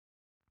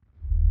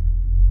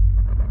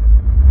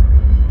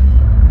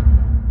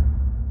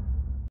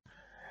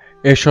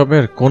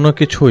 এসবের কোনো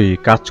কিছুই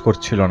কাজ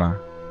করছিল না,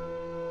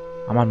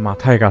 আমার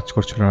মাথায় কাজ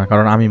করছিল না।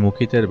 কারণ আমি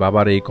মুকিতের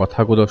বাবার এই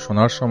কথাগুলো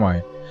শোনার সময়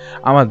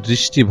আমার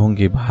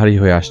দৃষ্টিভঙ্গি ভারী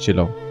হয়ে আসছিল,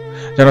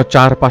 যেন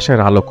চারপাশের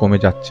আলো কমে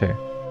যাচ্ছে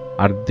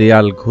আর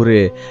দেয়াল ঘুরে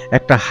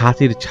একটা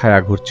হাতির ছায়া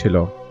ঘুরছিল।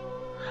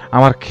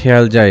 আমার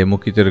খেয়াল যায়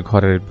মুকিতের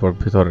ঘরের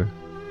ভেতর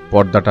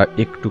পর্দাটা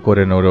একটু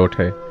করে নড়ে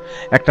ওঠে।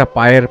 একটা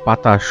পায়ের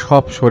পাতা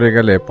সব সরে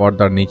গেলে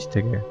পর্দার নিচ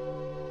থেকে।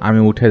 আমি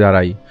উঠে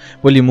দাঁড়াই,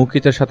 বলি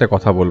মুকিতের সাথে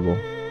কথা বলবো।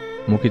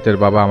 মুকিতের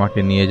বাবা আমাকে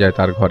নিয়ে যায়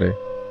তার ঘরে।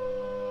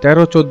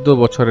 13-14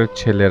 বছরের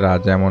ছেলেরা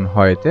যেমন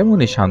হয়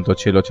তেমনই শান্ত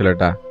ছিল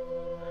ছেলেটা।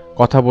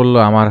 কথা বলল,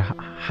 আমার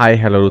হাই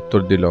হ্যালোর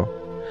উত্তর দিল।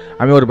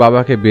 আমি ওর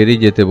বাবাকে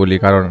বেরিয়ে যেতে বলি,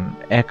 কারণ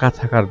একা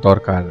থাকার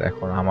দরকার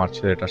এখন আমার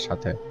ছেলেটার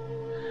সাথে।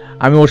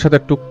 আমি ওর সাথে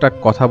টুকটাক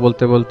কথা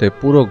বলতে বলতে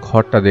পুরো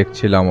ঘরটা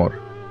দেখছিলাম ওর।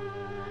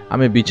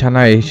 আমি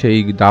বিছানায় সেই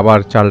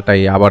দাবার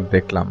চালটাই আবার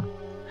দেখলাম।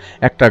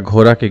 একটা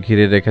ঘোড়াকে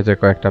ঘিরে রেখেছে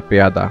কয়েকটা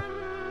পেয়াদা,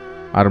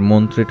 আর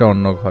মন্ত্রীটা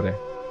অন্য ঘরে।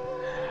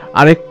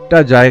 আরেকটা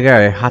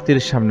জায়গায় হাতির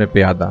সামনে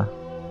পেয়াদা।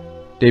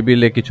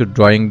 টেবিলে কিছু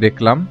ড্রয়িং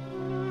দেখলাম।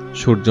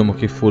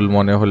 সূর্যমুখী ফুল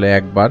মনে হলো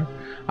একবার,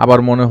 আবার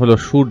মনে হলো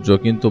সূর্য,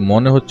 কিন্তু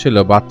মনে হচ্ছিল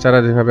বাচ্চারা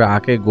যেভাবে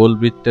আঁকে গোল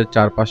বৃত্তের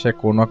চারপাশে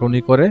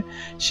কোনাকুনি করে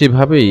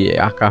সেভাবেই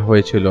আঁকা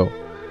হয়েছিল।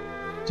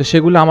 তো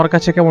সেগুলো আমার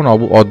কাছে কেমন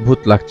অদ্ভুত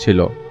লাগছিল।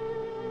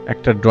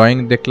 একটা ড্রয়িং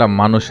দেখলাম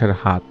মানুষের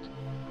হাত,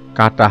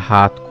 কাটা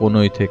হাত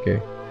কোনোই থেকে,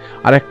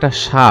 আর একটা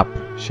সাপ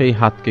সেই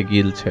হাতকে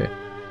গিলছে,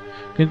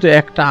 কিন্তু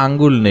একটা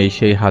আঙ্গুল নেই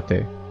সেই হাতে।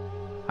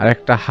 আর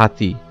একটা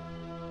হাতি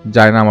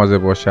জায়নামাজে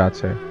বসে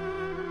আছে।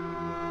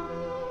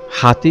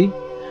 হাতি।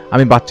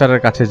 আমি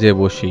বাচ্চাটার কাছে যেয়ে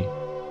বসি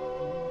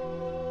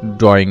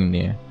ড্রয়িং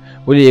নিয়ে,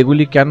 বলি,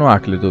 এগুলি কেন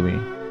আঁকলে তুমি?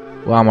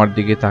 ও আমার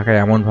দিকে তাকায়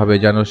এমন ভাবে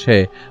যেন সে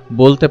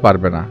বলতে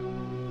পারবে না,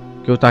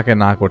 কেউ তাকে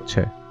না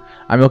করছে।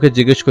 আমি ওকে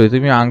জিজ্ঞেস করি,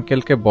 তুমি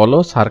আঙ্কেলকে বলো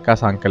সার্কাস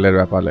আঙ্কেলের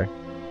ব্যাপারে।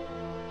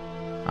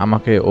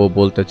 আমাকে ও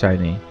বলতে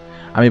চায়নি।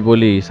 আমি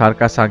বলি,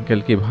 সার্কাস আঙ্কেল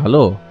কি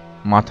ভালো?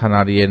 মাথা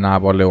নাড়িয়ে না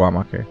বলে ও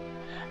আমাকে।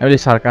 আমি বলি,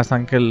 সার্কাস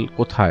আঙ্কেল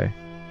কোথায়?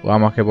 ও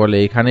আমাকে বলে,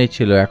 এখানেই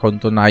ছিল, এখন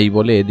তো নাই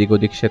বলে এদিক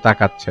ওদিক সে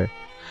তাকাচ্ছে।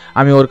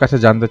 আমি ওর কাছে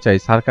জানতে চাই,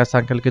 সার্কাস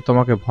আঙ্কেল কি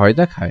তোমাকে ভয়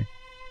দেখায়?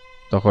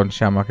 তখন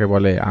সে আমাকে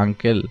বলে,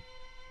 আঙ্কেল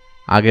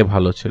আগে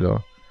ভালো ছিল,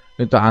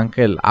 কিন্তু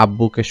আঙ্কেল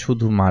আব্বুকে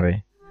শুধু মারে।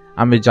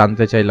 আমি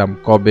জানতে চাইলাম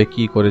কবে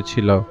কি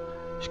করেছিল,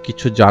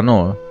 কিছু জানো?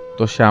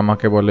 তো সে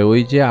আমাকে বলে,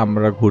 ওই যে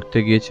আমরা ঘুরতে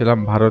গিয়েছিলাম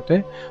ভারতে,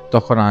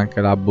 তখন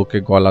আঙ্কেল আব্বুকে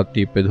গলা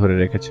টিপে ধরে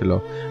রেখেছিল।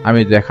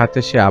 আমি দেখাতে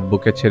সে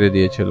আব্বুকে ছেড়ে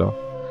দিয়েছিল।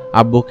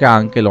 আব্বুকে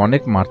আঙ্কেল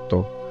অনেক মারতো।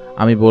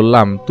 আমি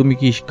বললাম, তুমি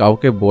কি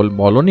কাউকে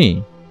বলনি?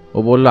 ও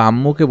বলল,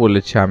 আম্মুকে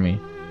বলেছি আমি।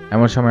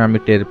 এমন সময় আমি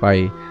টের পাই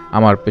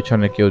আমার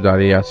পেছনে কেউ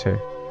দাঁড়িয়ে আছে,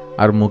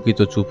 আর মুকি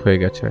তো চুপ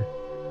হয়ে গেছে।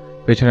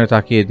 পেছনে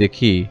তাকিয়ে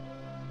দেখি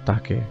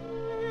তাকে,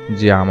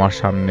 যে আমার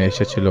সামনে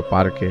এসেছিল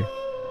পার্কে।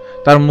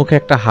 তার মুখে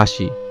একটা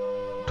হাসি,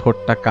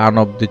 ঠোঁটটা কান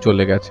অবধি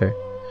চলে গেছে।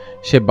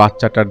 সে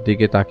বাচ্চাটার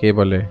দিকে তাকিয়ে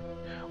বলে,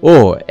 ও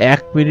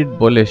 1 মিনিট,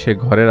 বলে সে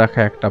ঘরে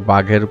রাখা একটা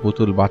বাঘের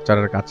পুতুল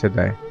বাচ্চাটার কাছে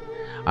দেয়।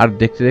 আর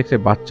দেখতে দেখতে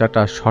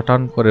বাচ্চাটা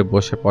শটান করে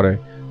বসে পড়ে,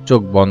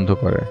 চোখ বন্ধ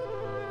করে।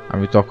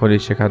 আমি তখনই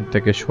সেখান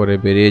থেকে সরে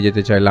বেরিয়ে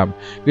যেতে চাইলাম,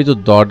 কিন্তু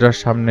দরজার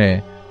সামনে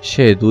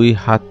সে 2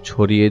 হাত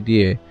ছড়িয়ে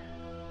দিয়ে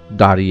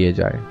দাঁড়িয়ে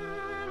যায়।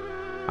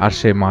 আর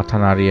সে মাথা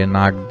নাড়িয়ে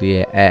নাক দিয়ে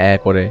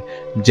করে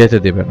যেতে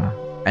দেবে না,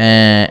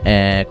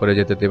 করে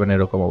যেতে দেবে না,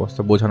 এরকম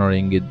অবস্থা বোঝানোর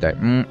ইঙ্গিত দেয়।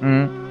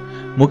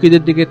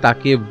 মুকিদের দিকে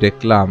তাকিয়ে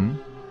দেখলাম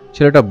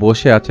ছেলেটা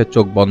বসে আছে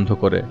চোখ বন্ধ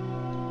করে।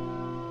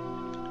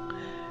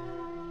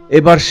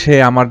 এবার সে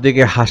আমার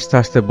দিকে হাসতে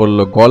হাসতে বলল,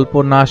 গল্প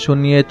না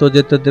শুনিয়ে তো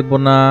যেতে দেব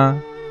না।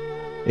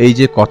 এই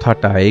যে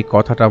কথাটা, এই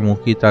কথাটা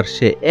মুকি তার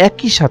সে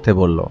একই সাথে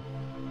বলল,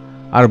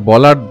 আর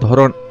বলার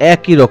ধরন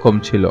একই রকম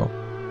ছিল,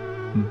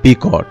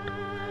 বিকট।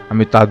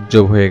 আমি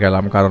তাজ্জব হয়ে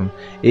গেলাম, কারণ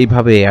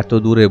এইভাবে এত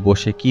দূরে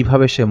বসে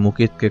কিভাবে সে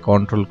মুকিতকে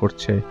কন্ট্রোল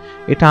করছে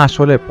এটা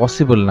আসলে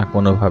পসিবল না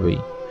কোনোভাবেই।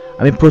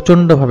 আমি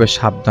প্রচণ্ডভাবে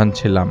সাবধান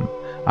ছিলাম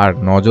আর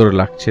নজর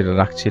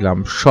রাখছিলাম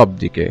সব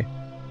দিকে।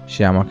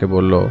 সে আমাকে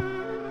বলল,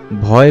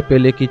 ভয়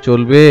পেলে কি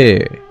চলবে?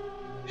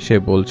 সে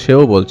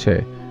বলছে,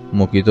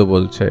 মুকিতও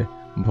বলছে,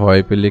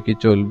 ভয় পেলে কি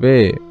চলবে,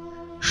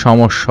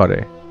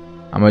 সমস্বরে।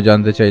 আমি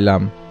জানতে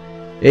চাইলাম,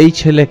 এই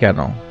ছেলে কেন?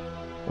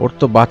 ওর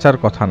তো বাঁচার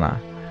কথা না,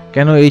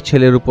 কেন এই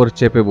ছেলের উপর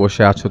চেপে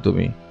বসে আছো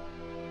তুমি?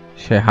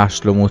 সে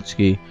হাসলো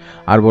মুচকি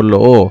আর বলল,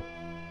 ও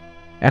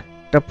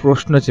একটা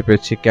প্রশ্ন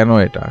চেপেছি, কেন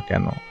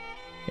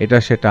এটা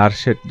সেটা, আর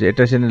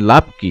এটা জেনে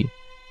লাভ কি?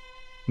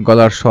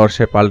 গলার স্বর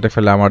সে পাল্টে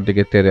ফেলে আমার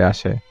দিকে তেড়ে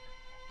আসে।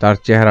 তার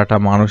চেহারাটা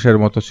মানুষের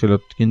মতো ছিল,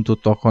 কিন্তু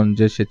তখন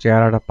যে সে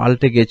চেহারাটা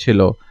পাল্টে গিয়েছিল,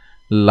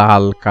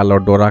 লাল কালো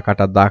ডোরা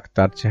কাটা দাগ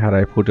তার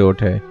চেহারায় ফুটে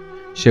ওঠে।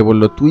 সে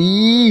বলল, তুই?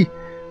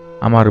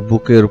 আমার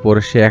বুকের উপর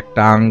সে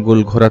একটা আঙ্গুল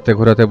ঘোরাতে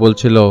ঘোরাতে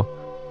বলছিল,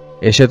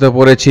 এসে তো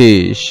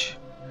পড়েছিস,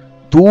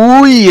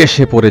 তুই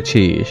এসে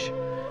পড়েছিস,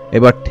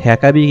 এবার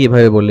ঠেকাবি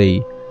কিভাবে? বলেই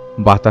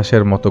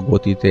বাতাসের মতো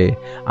গতিতে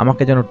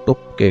আমাকে যেন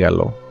টপকে গেল।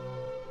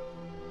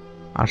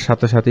 আর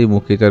সাথে সাথেই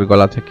মুকিতের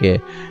গলা থেকে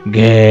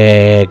ঘে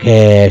ঘে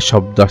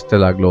শব্দ আসতে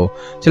লাগলো।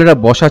 ছেলেটা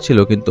বসা ছিল,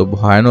 কিন্তু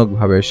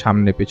ভয়ানকভাবে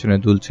সামনে পেছনে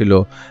দুলছিল,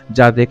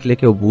 যা দেখলে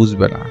কেউ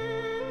বুঝবে না।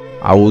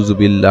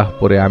 আউযুবিল্লাহ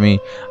পরে আমি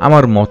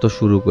আমার মতো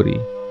শুরু করি,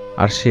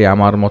 আর সে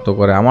আমার মতো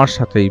করে আমার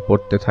সাথেই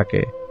পড়তে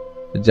থাকে,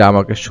 যা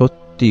আমাকে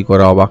সত্যি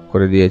করে অবাক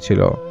করে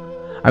দিয়েছিল।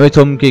 আমি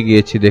থমকে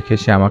গিয়েছি দেখে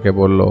সে আমাকে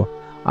বলল,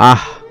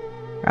 আহ,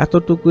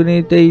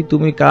 এতটুকুনিতেই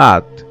তুমি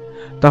কাঁদ?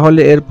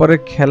 তাহলে এরপরে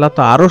খেলা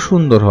তো আরো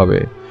সুন্দর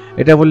হবে।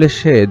 এটা বলে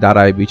সে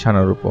দাঁড়ায়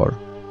বিছানার উপর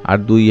আর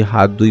দুই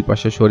হাত দুই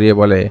পাশে সরিয়ে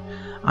বলে,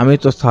 আমি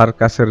তো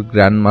সার্কাসের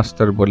গ্র্যান্ড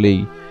মাস্টার বলেই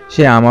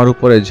সে আমার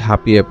উপরে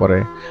ঝাঁপিয়ে পড়ে,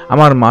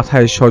 আমার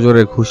মাথায়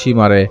সজোরে ঘুষি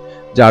মারে,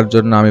 যার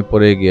জন্য আমি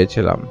পড়ে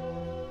গিয়েছিলাম।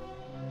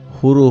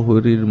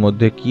 হুড়োহুড়ির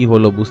মধ্যে কি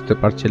হলো বুঝতে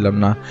পারছিলাম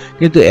না,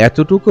 কিন্তু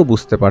এতটুকু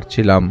বুঝতে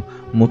পারছিলাম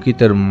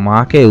মুকিতের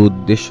মাকে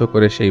উদ্দেশ্য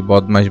করে সেই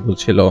বদমাইশ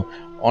বলছিল,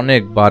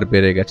 অনেকবার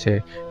বেড়ে গেছে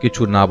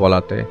কিছু না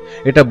বলাতে।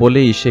 এটা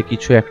বলেই সে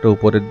কিছু একটা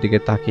উপরের দিকে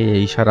তাকিয়ে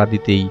ইশারা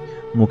দিতেই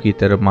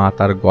মুকিতের মা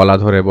তার গলা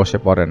ধরে বসে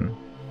পড়েন।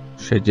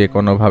 সে যে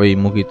কোনোভাবেই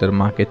মুকিতের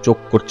মাকে চোখ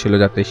করছিল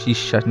যাতে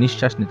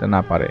নিঃশ্বাস নিতে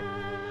না পারে।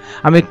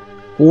 আমি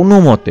কোনো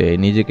মতে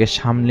নিজেকে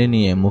সামলে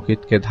নিয়ে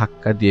মুকিতকে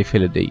ধাক্কা দিয়ে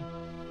ফেলে দেই।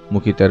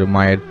 মুকিতের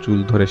মায়ের চুল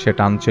ধরে সে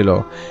টানছিল,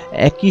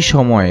 একই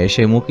সময়ে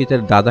সে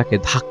মুকিতের দাদাকে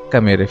ধাক্কা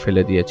মেরে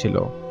ফেলে দিয়েছিল।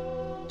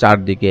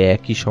 চারদিকে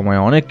একই সময়ে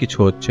অনেক কিছু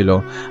হচ্ছিল।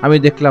 আমি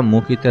দেখলাম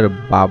মুকিতের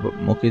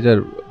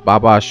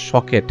বাবা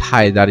শকে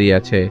ঠায় দাঁড়িয়ে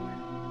আছে।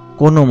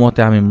 কোনো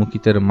মতে আমি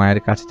মুকিতের মায়ের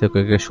কাছ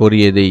থেকে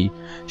সরিয়ে দেই।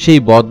 সেই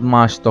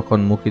বদমাস তখন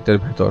মুকিতের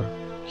ভেতর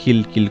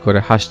খিলখিল করে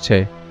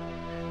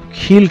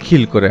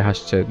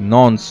হাসছে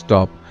নন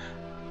স্টপ,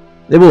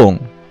 এবং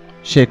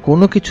সে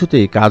কোনো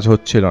কিছুতেই কাজ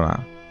হচ্ছিল না।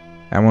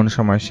 এমন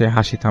সময় সে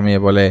হাসি থামিয়ে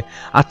বলে,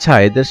 আচ্ছা,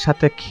 এদের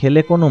সাথে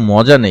খেলে কোনো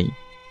মজা নেই।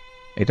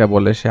 এটা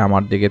বলে সে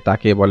আমার দিকে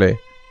তাকিয়ে বলে,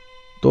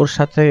 তোর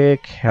সাথে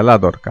খেলা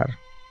দরকার।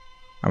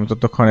 আমি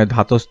ততক্ষণে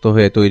ধাতস্থ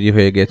হয়ে তৈরি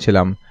হয়ে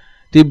গিয়েছিলাম।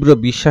 তীব্র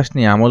বিশ্বাস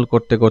নিয়ে আমল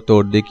করতে করতে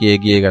ওর দিকে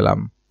এগিয়ে গেলাম।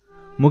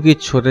 মুকিত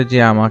সরে যে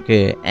আমাকে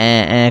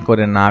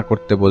করে না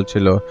করতে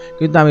বলছিল,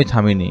 কিন্তু আমি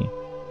থামিনি।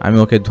 আমি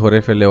ওকে ধরে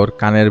ফেলে ওর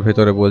কানের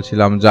ভেতরে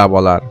বলছিলাম যা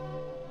বলার।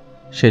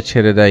 সে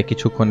ছেড়ে দেয়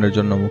কিছুক্ষণের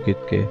জন্য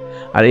মুকিতকে,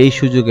 আর এই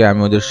সুযোগে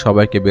আমি ওদের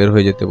সবাইকে বের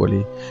হয়ে যেতে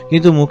বলি,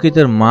 কিন্তু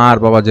মুকিতের মা আর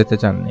বাবা যেতে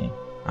চাননি।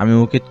 আমি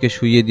মুকিতকে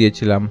শুইয়ে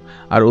দিয়েছিলাম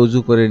আর অজু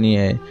করে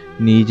নিয়ে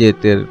নিজে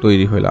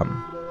তৈরি হলাম।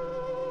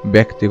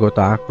 ব্যক্তিগত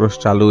আক্রোশ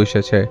চালু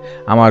এসেছে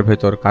আমার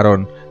ভেতর, কারণ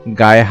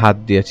গায়ে হাত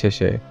দিয়েছে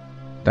সে,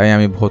 তাই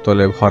আমি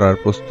বোতলে ভরার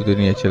প্রস্তুতি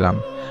নিয়েছিলাম।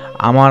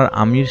 আমার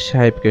আমির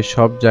সাহেবকে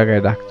সব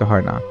জায়গায় রাখতে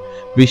হয় না,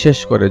 বিশেষ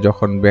করে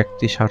যখন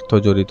ব্যক্তি স্বার্থ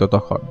জড়িত।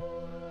 তখন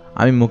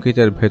আমি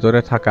মুকিতের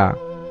ভেতরে থাকা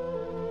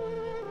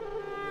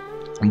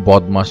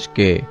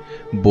বদমাশকে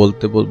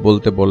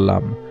বলতে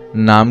বললাম,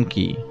 নাম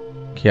কি?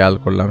 খেয়াল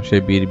করলাম সে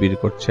বিড়বিড়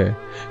করছে।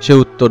 সে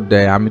উত্তর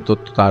দেয়, আমি তো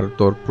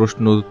তোর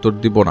প্রশ্ন উত্তর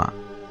দিব না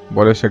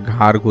বলে সে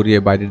ঘাড় ঘুরিয়ে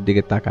বাইরের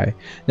দিকে তাকায়,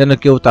 যেন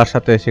কেউ তার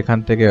সাথে সেখান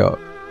থেকে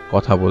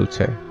কথা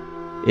বলছে।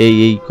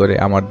 এই করে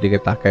আমার দিকে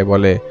তাকায়,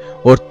 বলে,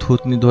 ওর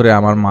থুতনি ধরে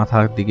আমার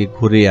মাথার দিকে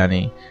ঘুরিয়ে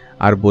আনি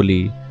আর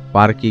বলি,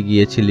 পার্কে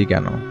গিয়েছিলি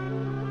কেন?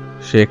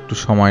 সে একটু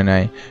সময়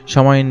নেয়,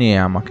 সময় নিয়ে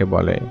আমাকে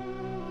বলে,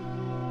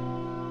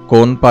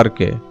 কোন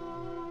পার্কে?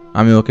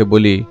 আমি ওকে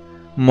বলি,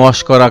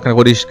 মস্করা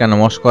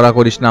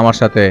করিস না আমার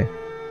সাথে।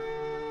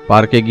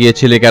 পার্কে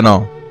গিয়েছিলি কেন?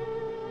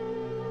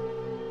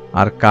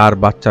 আর কার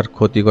বাচ্চার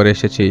ক্ষতি করে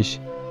এসেছিস?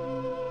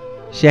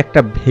 সে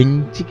একটা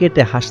ভেঙচি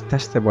কেটে হাসতে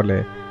হাসতে বলে,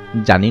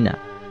 জানি না।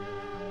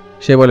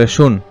 সে বলে,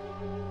 শুন,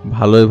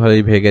 ভালোই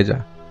ভেগে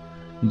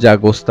যা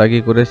গোস্তাগি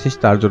করেছিস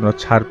তার জন্য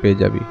ছাড় পেয়ে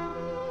যাবি,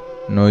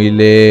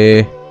 নইলে।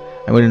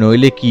 আমি বলি,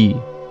 নইলে কি?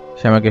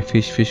 সে আমাকে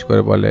ফিস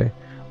করে বলে,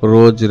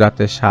 রোজ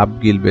রাতে সাপ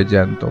গিলবে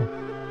জ্যান্ত,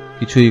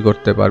 কিছুই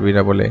করতে পারবি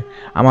না বলে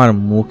আমার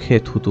মুখে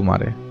থুতু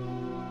মারে,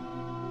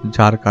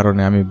 যার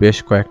কারণে আমি বেশ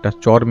কয়েকটা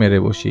চর মেরে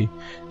বসি।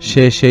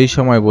 সে সেই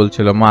সময়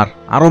বলছিল, মার,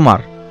 আরো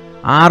মার,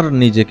 আর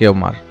নিজেকেও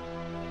মার।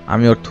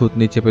 আমি ওর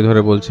থুতনি চেপে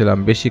ধরে বলছিলাম,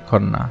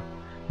 বেশিক্ষণ না,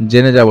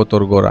 জেনে যাব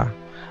তোর গোড়া,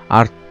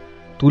 আর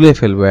তুলে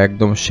ফেলবো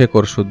একদম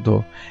শেকড় শুদ্ধ।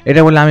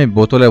 এটা বলে আমি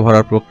বোতলে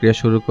ভরার প্রক্রিয়া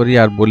শুরু করি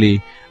আর বলি,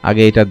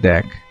 আগে এটা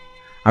দেখ।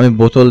 আমি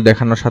বোতল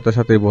দেখানোর সাথে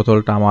সাথে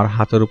বোতলটা আমার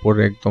হাতের উপর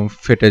একদম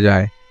ফেটে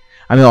যায়।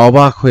 আমি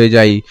অবাক হয়ে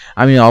যাই।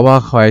 আমি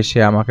অবাক হয় সে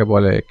আমাকে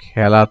বলে,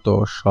 খেলা তো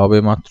সবে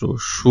মাত্র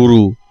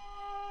শুরু।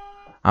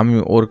 আমি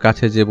ওর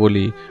কাছে যে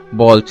বলি,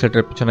 বল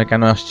ছেলেটার পিছনে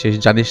কেন আসছিস,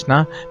 জানিস না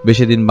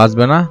বেশি দিন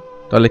বাঁচবে না?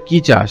 তাহলে কি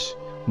চাস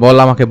বল,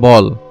 আমাকে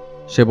বল।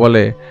 সে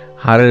বলে,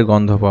 হাড়ের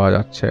গন্ধ পাওয়া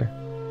যাচ্ছে।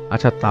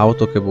 আচ্ছা তাও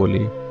তোকে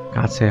বলি,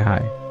 কাছে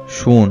আয়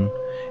শুন।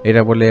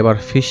 এটা বলে এবার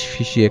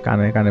ফিসফিসিয়ে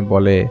কানে কানে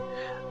বলে,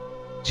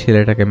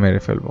 ছেলেটাকে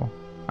মেরে ফেলবো।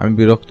 আমি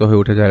বিরক্ত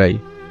হয়ে উঠে দাঁড়াই।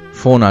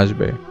 ফোন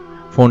আসবে,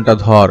 ফোনটা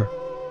ধর।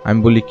 আমি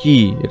বলি, কি?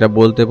 এটা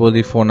বলতে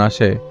বলি ফোন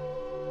আসে।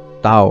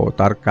 তাও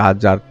তার কাজ,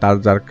 আর তার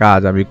যার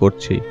কাজ আমি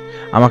করছি।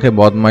 আমাকে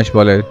বদমাইশ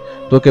বলে,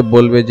 তোকে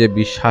বলবে যে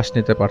বিশ্বাস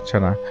নিতে পারছে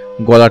না,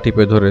 গলা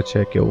টিপে ধরেছে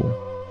কেউ।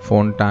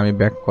 ফোনটা আমি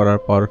ব্যাক করার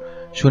পর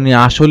শুনি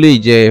আসলেই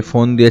যে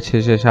ফোন দিয়েছে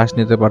সে শ্বাস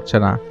নিতে পারছে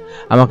না।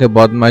 আমাকে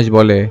বদমাইশ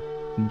বলে,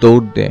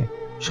 দৌড় দে,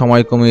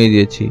 সময় কমিয়ে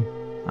দিয়েছি।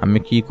 আমি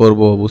কি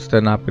করব বুঝতে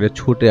না পেরে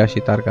ছুটে আসি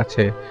তার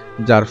কাছে,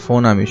 যার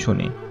ফোন আমি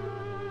শুনি।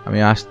 আমি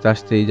আস্তে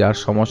আস্তেই যার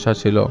সমস্যা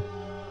ছিল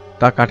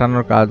তা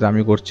কাটানোর কাজ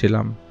আমি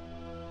করছিলাম।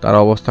 তার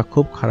অবস্থা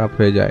খুব খারাপ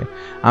হয়ে যায়।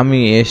 আমি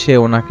এসে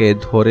ওনাকে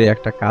ধরে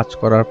একটা কাজ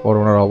করার পর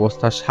ওনার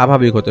অবস্থা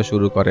স্বাভাবিক হতে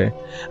শুরু করে।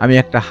 আমি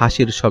একটা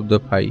হাসির শব্দ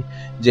পাই,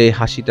 যে এই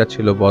হাসিটা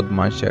ছিল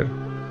বদমাইশের।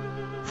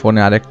 ফোনে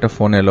আরেকটা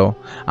ফোন এলো।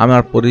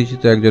 আমার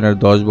পরিচিত একজনের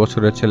 10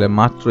 বছরের ছেলে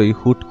মাত্রই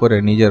হুট করে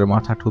নিজের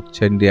মাথা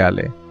ঠুকছেন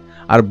দেয়ালে,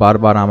 আর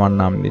বারবার আমার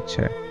নাম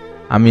নিচ্ছে।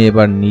 আমি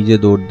এবার নিজে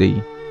দৌড় দিই।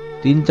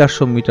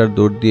 300-400 মিটার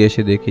দৌড় দিয়ে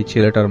এসে দেখি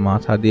ছেলেটার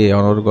মাথা দিয়ে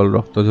অনর্গল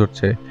রক্ত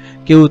ঝরছে।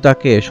 কেউ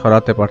তাকে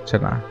সরাতে পারছে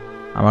না।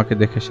 আমাকে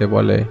দেখে সে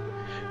বলে,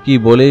 কি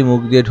বলেই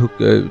মুখ দিয়ে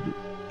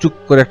চুপ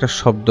করে একটা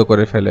শব্দ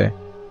করে ফেলে,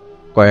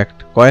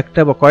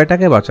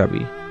 কয়টাকে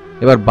বাঁচাবি?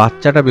 এবার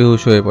বাচ্চাটা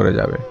বেহুশ হয়ে পড়ে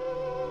যাবে।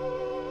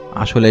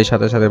 আসলে এই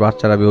সাথে সাথে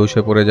বাচ্চারা বেহুশ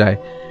হয়ে পড়ে যায়।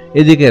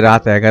 এদিকে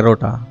রাত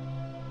 11টা।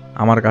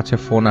 আমার কাছে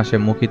ফোন আসে,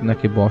 মুকিত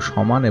নাকি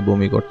সমানে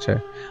বমি করছে,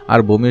 আর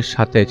বমির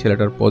সাথে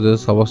ছেলেটার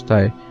পজেস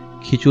অবস্থায়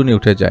খিঁচুনি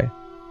উঠে যায়।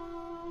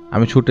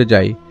 আমি ছুটে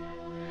যাই,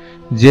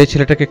 যে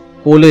ছেলেটাকে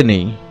কোলে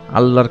নেই,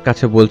 আল্লাহর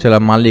কাছে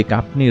বলছিলাম, মালিক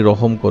আপনি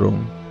রহম করুন,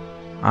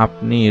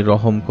 আপনি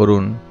রহম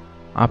করুন,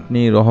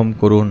 আপনি রহম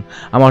করুন।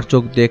 আমার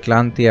চোখ দিয়ে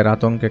ক্লান্তি আর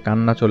আতঙ্কে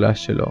কান্না চলে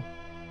আসছিল।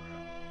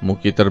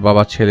 মুকিতের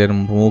বাবা ছেলের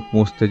মুখ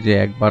মুছতে যে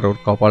একবার ওর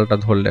কপালটা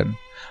ধরলেন,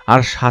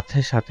 আর সাথে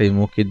সাথেই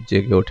মুকিত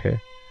জেগে ওঠে।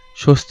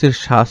 স্বস্তির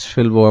শ্বাস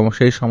ফেলবো, এবং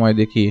সেই সময়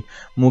দেখি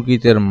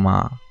মুকিতের মা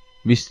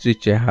বিশ্রী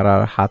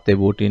চেহারার, হাতে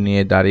বটি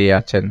নিয়ে দাঁড়িয়ে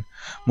আছেন।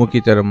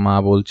 মুকিতের মা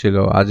বলছিল,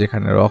 আজ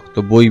এখানে রক্ত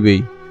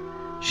বইবেই।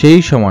 সেই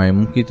সময়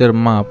মুকিতের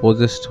মা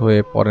পজেস্ট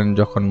হয়ে পড়েন।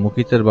 যখন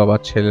মুকিতের বাবা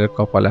ছেলের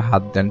কপালে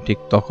হাত দেন, ঠিক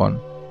তখন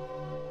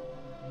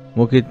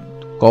মুকিত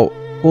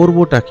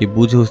করবোটা কি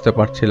বুঝে উঠতে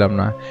পারছিলাম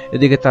না।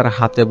 এদিকে তার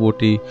হাতে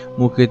বটি,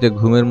 মুকিতে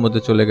ঘুমের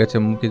মধ্যে চলে গেছে।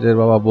 মুকিতের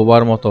বাবা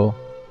বোবার মতো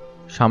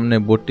সামনে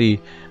বটি,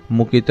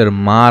 মুকিতের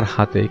মার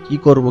হাতে। কি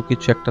করব,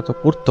 কিছু একটা তো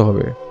করতে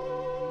হবে।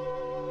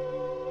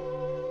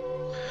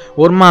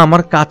 ওর মা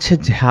আমার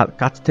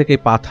কাছ থেকে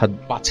 5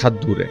 হাত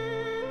দূরে,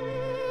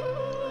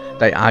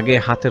 তাই আগে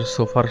হাতের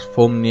সোফার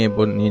ফোম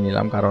নিয়ে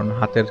নিলাম, কারণ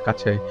হাতের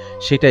কাছে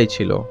সেটাই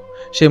ছিল।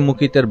 সে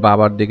মুকিতের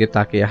বাবার দিকে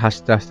তাকিয়ে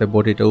হাসতে হাসতে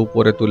বটিটা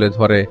উপরে তুলে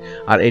ধরে,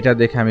 আর এটা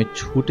দেখে আমি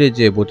ছুটে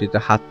যে বটিটা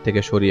হাত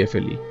থেকে সরিয়ে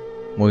ফেলি।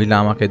 মহিলা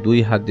আমাকে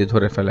 2 হাত দিয়ে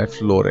ধরে ফেলে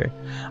ফ্লোরে।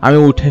 আমি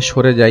উঠে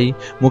সরে যাই।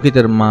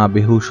 মুকিতের মা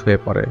বেহুশ হয়ে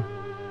পড়ে।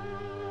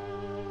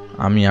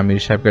 আমি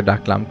আমির সাহেবকে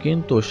ডাকলাম,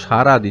 কিন্তু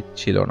সাড়া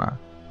দিচ্ছিল না।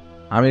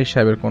 আমির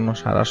সাহেবের কোনো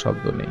সাড়া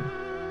শব্দ নেই।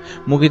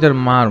 মুকিতের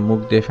মার মুখ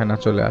দিয়ে ফেনা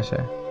চলে আসে।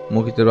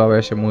 মুকিতের বাবা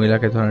এসে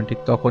মহিলাকে ধরেন, ঠিক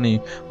তখনই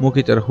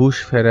মুকিতের হুশ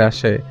ফেরে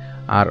আসে,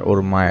 আর ওর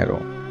মায়েরও।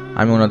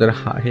 আমি ওনাদের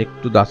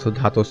একটু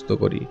ধাতস্থ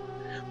করি।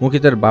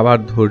 মুকিতের বাবার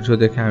ধৈর্য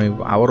দেখে আমি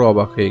আবারও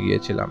অবাক হয়ে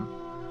গিয়েছিলাম।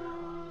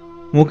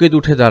 মুকিত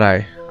উঠে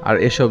দাঁড়ায়, আর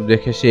এসব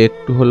দেখে সে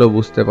একটু হলেও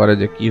বুঝতে পারে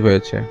যে কি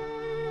হয়েছে।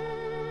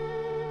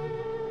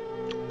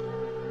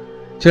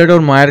 ছেলেটা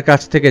ওর মায়ের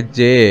কাছ থেকে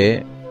যেয়ে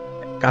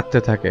কাঁদতে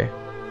থাকে।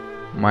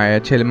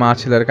 মা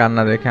ছেলের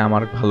কান্না দেখে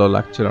আমার ভালো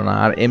লাগছিল না,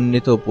 আর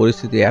এমনিতেও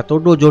পরিস্থিতি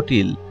এতটা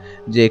জটিল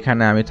যে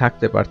এখানে আমি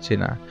থাকতে পারছি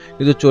না।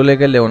 কিন্তু চলে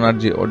গেলে ওনার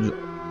যে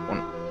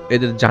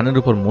এদের জানের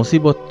উপর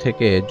মুসিবত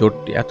থেকে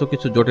এত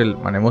কিছু জটিল,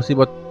 মানে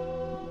মুসিবত,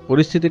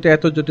 পরিস্থিতিটা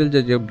এত জটিল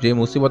যে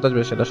মুসিবত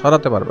আসবে সেটা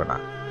সরাতে পারবে না।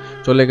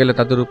 চলে গেলে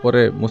তাদের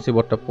উপরে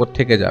মুসিবতটা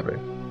থেকে যাবে।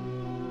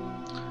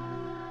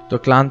 তো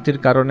ক্লান্তির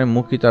কারণে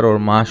মুকিত আর ওর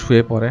মা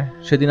শুয়ে পড়ে।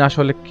 সেদিন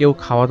আসলে কেউ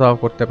খাওয়া দাওয়া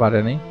করতে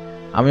পারেনি।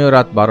 আমিও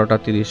রাত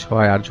 12:30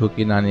 হয় আর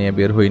ঝুঁকি না নিয়ে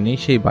বের হইনি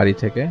সেই বাড়ি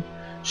থেকে।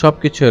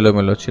 সবকিছু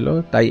এলোমেলো ছিল,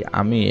 তাই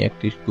আমি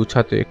একটু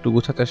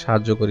গুছাতে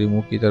সাহায্য করি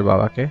মুকিতের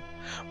বাবাকে।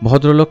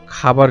 ভদ্রলোক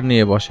খাবার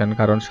নিয়ে বসেন,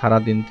 কারণ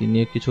সারাদিন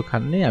তিনিও কিছু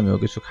খাননি, আমিও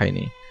কিছু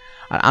খাইনি।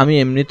 আর আমি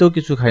এমনিতেও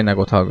কিছু খাই না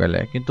কোথাও গেলে,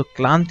 কিন্তু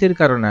ক্লান্তির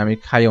কারণে আমি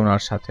খাই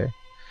ওনার সাথে।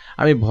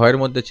 আমি ভয়ের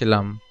মধ্যে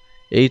ছিলাম,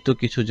 এই তো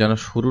কিছু যেন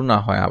শুরু না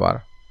হয় আবার।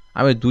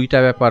 আমি 2টা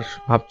ব্যাপার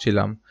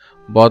ভাবছিলাম,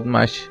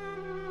 বদমাইশ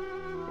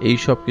এই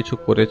সব কিছু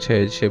করেছে,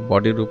 সে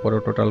বডির উপরও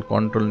টোটাল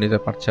কন্ট্রোল নিতে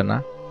পারছে না।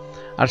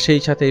 আর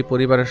সেই সাথে এই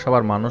পরিবারের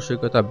সবার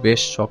মানসিকতা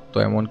বেশ শক্ত,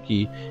 এমনকি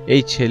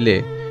এই ছেলে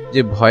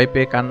যে ভয়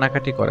পেয়ে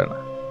কান্নাকাটি করে না,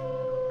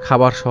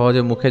 খাবার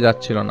সহজে মুখে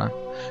যাচ্ছিল না,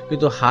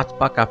 কিন্তু হাত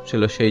পা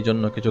কাঁপছিল, সেই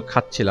জন্য কিছু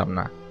খাচ্ছিলাম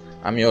না।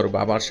 আমি ওর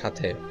বাবার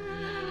সাথে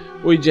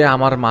ওই যে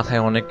আমার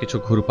মাথায় অনেক কিছু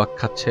ঘুরপাক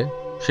খাচ্ছে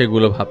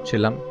সেগুলো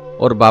ভাবছিলাম।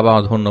 ওর বাবা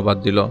ধন্যবাদ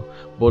দিল,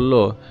 বলল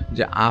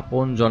যে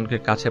আপন জনকে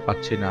কাছে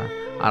পাচ্ছি না,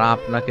 আর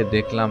আপনাকে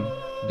দেখলাম,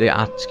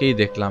 আজকেই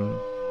দেখলাম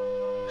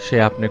সে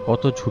আপনি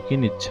কত ঝুঁকি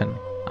নিচ্ছেন।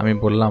 আমি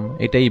বললাম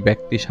এটাই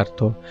ব্যক্তি স্বার্থ।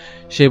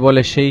 সে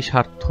বলে সেই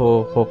স্বার্থ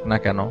হোক না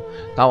কেন,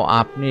 তাও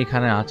আপনি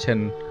এখানে আছেন,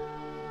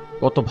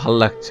 কত ভাল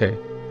লাগছে।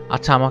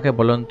 আচ্ছা আমাকে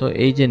বলেন তো,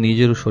 এই যে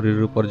নিজের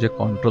শরীরের উপর যে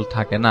কন্ট্রোল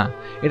থাকে না,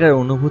 এটার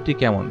অনুভূতি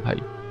কেমন ভাই?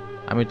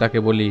 আমি তাকে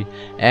বলি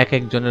এক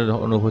একজনের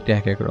অনুভূতি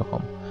এক এক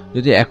রকম।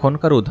 যদি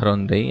এখনকার উদাহরণ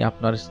দেই,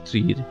 আপনার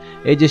স্ত্রীর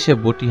এই যে সে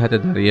বটি হাতে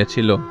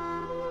দাঁড়িয়েছিল,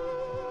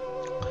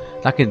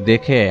 তাকে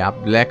দেখে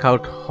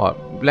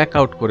ব্ল্যাক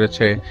আউট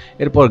করেছে,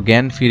 এরপর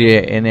জ্ঞান ফিরিয়ে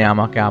এনে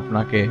আমাকে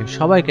আপনাকে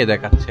সবাইকে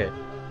দেখাচ্ছে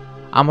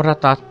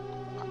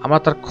আমরা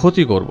তার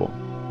ক্ষতি করব।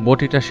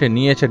 বটিটা সে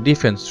নিয়েছে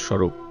ডিফেন্স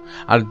স্বরূপ,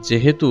 আর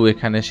যেহেতু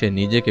এখানে সে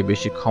নিজেকে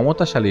বেশি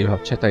ক্ষমতাশালী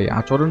ভাবছে, তাই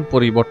আচরণ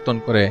পরিবর্তন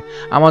করে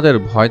আমাদের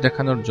ভয়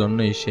দেখানোর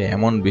জন্যই সে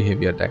এমন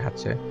বিহেভিয়ার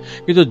দেখাচ্ছে।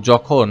 কিন্তু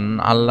যখন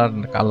আল্লাহর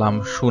কালাম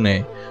শুনে,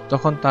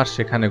 তখন তার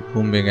সেখানে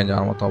ঘুম ভেঙে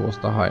যাওয়ার মতো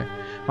অবস্থা হয়।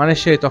 মানে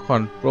সে তখন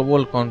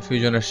প্রবল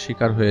কনফিউশনের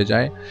শিকার হয়ে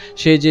যায়,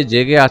 সে যে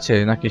জেগে আছে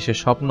নাকি সে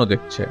স্বপ্ন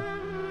দেখছে।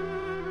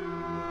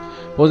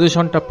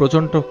 পজিশনটা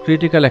প্রচণ্ড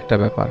ক্রিটিক্যাল একটা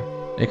ব্যাপার।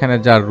 এখানে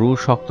যার রু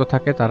শক্ত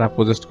থাকে তারা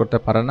পজেস্ট করতে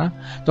পারে না,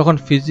 তখন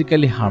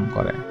ফিজিক্যালি হার্ম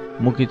করে।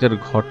 মুকিতের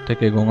ঘর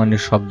থেকে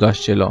গোঙানির শব্দ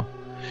আসছিল,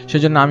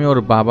 সেজন্য আমি ওর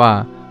বাবা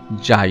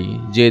যাই,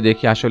 যে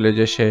দেখি আসলে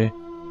যে সে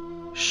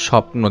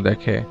স্বপ্ন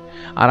দেখে।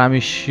 আর আমি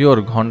শিওর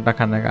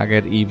ঘন্টাখানেক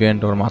আগের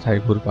ইভেন্ট ওর মাথায়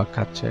ঘুরপাক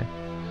খাচ্ছে।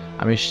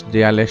 আমি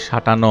দেয়ালে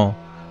সাঁটানো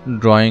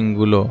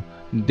ড্রয়িংগুলো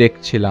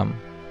দেখছিলাম,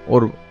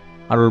 ওর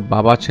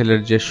বাবা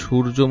ছেলের যে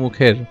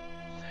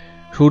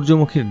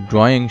সূর্যমুখীর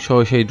ড্রয়িং সহ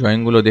সেই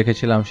ড্রয়িংগুলো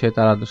দেখেছিলাম, সে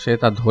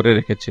তা ধরে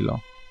রেখেছিল।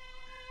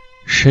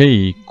 সেই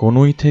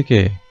কনুই থেকে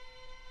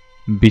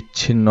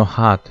বিচ্ছিন্ন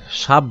হাত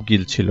সাপ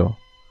গিলছিল,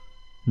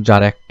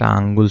 যার একটা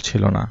আঙ্গুল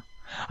ছিল না।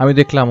 আমি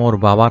দেখলাম ওর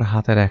বাবার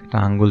হাতের একটা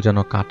আঙ্গুল যেন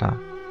কাটা।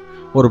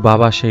 ওর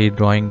বাবা সেই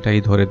ড্রয়িংটাই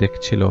ধরে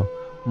দেখছিল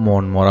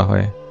মন মরা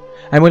হয়ে।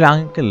 আমি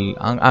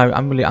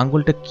বলি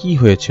আঙ্গুলটা কি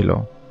হয়েছিল?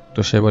 তো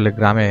সে বলে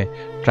গ্রামে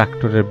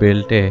ট্রাক্টরের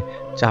বেল্টে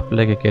চাপ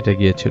লেগে কেটে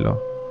গিয়েছিল।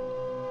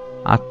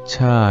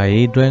 আচ্ছা,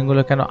 এই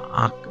ড্রয়িংগুলো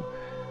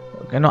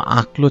কেন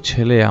আঁকলো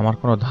ছেলে, আমার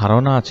কোনো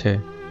ধারণা আছে?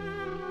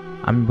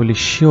 আমি বলি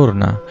শিওর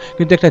না,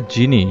 কিন্তু একটা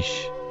জিনিস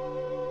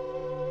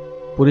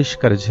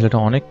পরিষ্কার, ছেলেটা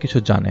অনেক কিছু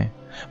জানে,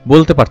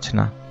 বলতে পারছে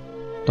না।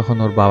 তখন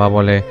ওর বাবা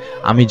বলে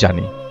আমি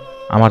জানি,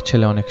 আমার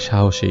ছেলে অনেক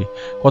সাহসী,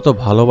 কত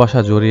ভালোবাসা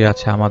জড়িয়ে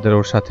আছে আমাদের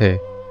ওর সাথে।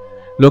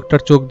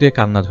 লোকটার চোখ দিয়ে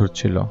কান্না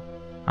ধরছিল।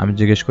 আমি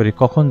জিজ্ঞেস করি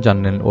কখন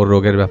জানলেন ওর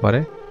রোগের ব্যাপারে?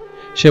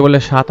 সে বলে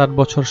 7-8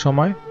 বছর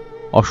সময়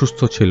অসুস্থ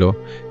ছিল,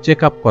 চেক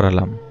আপ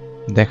করালাম,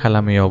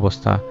 দেখালাম এই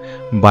অবস্থা,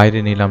 বাইরে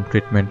নিলাম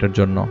ট্রিটমেন্টের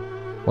জন্য।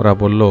 ওরা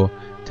বলল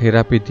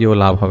থেরাপি দিয়েও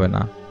লাভ হবে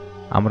না,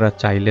 আমরা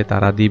চাইলে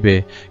তারা দিবে,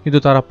 কিন্তু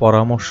তারা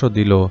পরামর্শ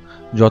দিল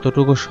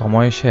যতটুকু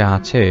সময় সে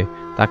আছে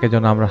তাকে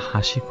যেন আমরা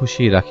হাসি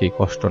খুশি রাখি,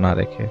 কষ্ট না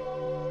রেখে।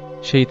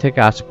 সেই থেকে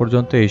আজ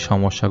পর্যন্ত এই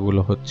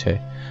সমস্যাগুলো হচ্ছে।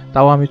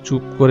 তাও আমি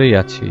চুপ করেই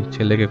আছি,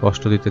 ছেলেকে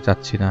কষ্ট দিতে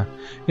চাচ্ছি না,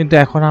 কিন্তু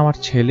এখন আমার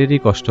ছেলেরই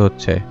কষ্ট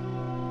হচ্ছে।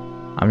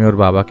 আমি ওর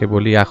বাবাকে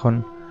বলি এখন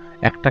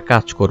একটা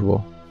কাজ করব,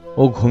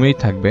 ও ঘুমিয়েই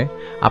থাকবে,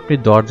 আপনি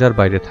দরজার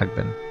বাইরে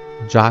থাকবেন,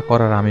 যা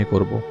করার আমি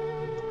করব।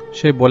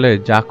 সে বলে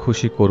যা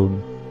খুশি করুন,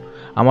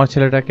 আমার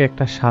ছেলেটাকে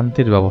একটা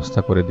শান্তির ব্যবস্থা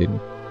করে দিন।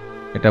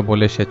 এটা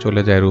বলে সে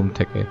চলে যায় রুম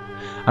থেকে।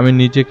 আমি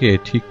নিজেকে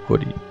ঠিক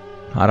করি,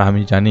 আর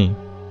আমি জানি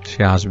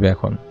সে আসবে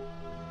এখন।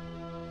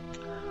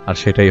 আর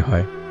সেটাই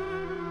হয়।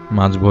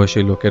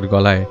 মাঝবয়সী লোকের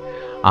গলায়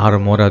আর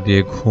মোড়া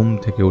দিয়ে ঘুম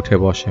থেকে উঠে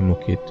বসে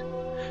মুকিত,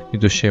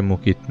 কিন্তু সে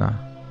মুকিত না,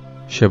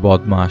 সে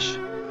বদমাস।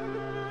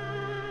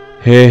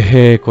 হে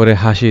হে করে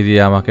হাসি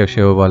দিয়ে আমাকে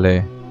সেও বলে,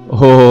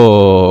 ও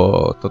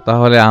তো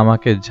তাহলে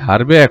আমাকে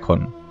ঝাড়বে এখন?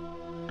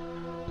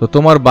 তো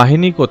তোমার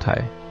বাহিনী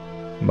কোথায়?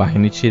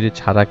 বাহিনী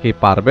ছাড়া কি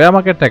পারবে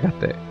আমাকে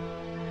টেকাতে?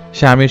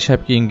 সে আমির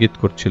সাহেবকে ইঙ্গিত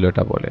করছিল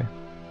এটা বলে।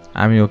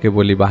 আমি ওকে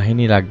বলি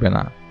বাহিনী লাগবে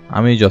না,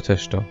 আমি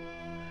যথেষ্ট।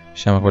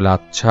 সে আমাকে বলে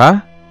আচ্ছা,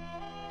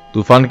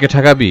 তুফানকে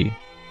ঠেকাবি?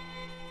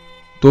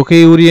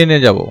 তোকেই উড়িয়ে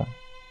নিয়ে যাব,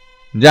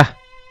 যা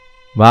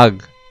ভাগ,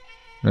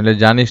 নইলে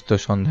জানিস তো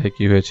সন্ধ্যায়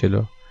কি হয়েছিল।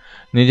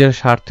 নিজের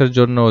স্বার্থের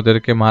জন্য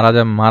ওদেরকে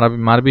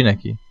মারবি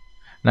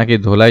নাকি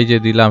ধোলাই যে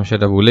দিলাম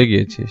সেটা ভুলে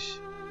গিয়েছিস?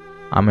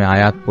 আমি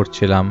আয়াত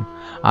পড়ছিলাম,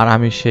 আর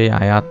আমি সেই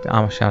আয়াত,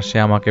 সে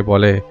আমাকে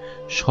বলে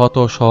শত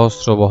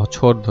সহস্র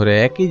বছর ধরে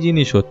একই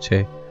জিনিস হচ্ছে,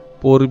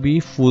 পড়বি,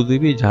 ফু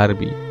দিবি,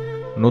 ঝাড়বি,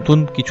 নতুন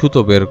কিছু তো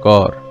বের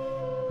কর।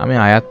 আমি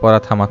আয়াত পড়া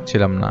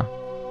থামাচ্ছিলাম না।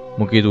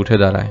 মুকিত উঠে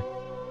দাঁড়ায়,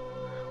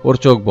 ওর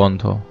চোখ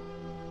বন্ধ।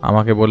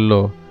 আমাকে বলল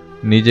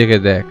নিজেকে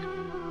দেখ,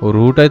 ও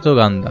রুটাই তো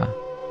গান্দা।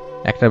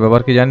 একটা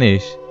ব্যাপার কি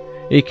জানিস,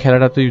 এই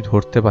খেলাটা তুই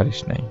ধরতে পারিস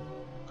নাই,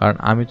 কারণ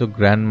আমি তো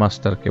গ্র্যান্ড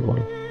মাস্টার কেবল।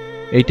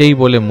 এইটাই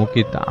বলে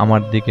মুকিত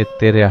আমার দিকে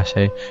তেড়ে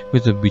আসে,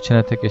 কিন্তু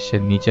বিছানা থেকে সে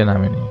নিচে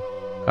নামেনি,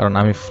 কারণ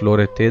আমি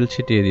ফ্লোরে তেল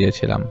ছিটিয়ে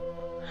দিয়েছিলাম।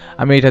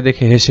 আমি এটা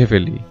দেখে হেসে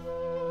ফেলি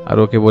আর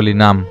ওকে বলি,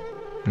 নাম,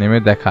 নেমে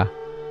দেখা।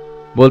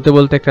 বলতে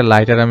বলতে একটা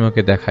লাইটার আমি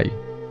ওকে দেখাই।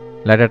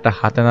 লাইটারটা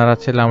হাতে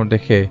নাড়াচ্ছিলাম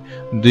দেখে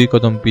 2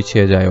 কদম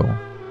পিছিয়ে যায় ও।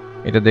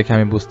 এটা দেখে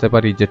আমি বুঝতে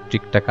পারি যে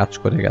ট্রিকটা কাজ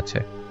করে গেছে।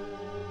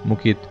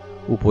 মুকিত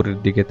উপরের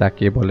দিকে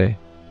তাকিয়ে বলে,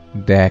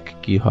 দেখ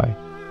কি হয়।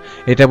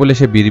 এটা বলে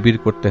সে বিড়বিড়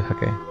করতে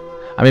থাকে।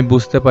 আমি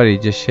বুঝতে পারি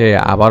যে সে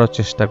আবারও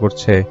চেষ্টা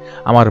করছে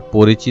আমার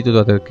পরিচিত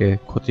তাদেরকে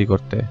ক্ষতি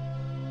করতে।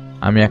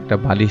 আমি একটা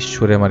বালিশ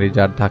ছুঁড়ে মারি,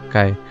 যার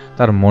ধাক্কায়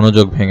তার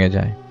মনোযোগ ভেঙে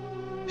যায়।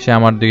 সে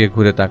আমার দিকে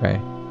ঘুরে তাকায়।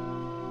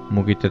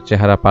 মুকিতের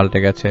চেহারা পাল্টে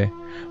গেছে।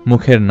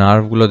 মুখের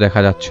নার্ভগুলো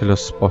দেখা যাচ্ছিল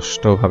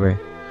স্পষ্টভাবে।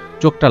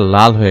 চোখটা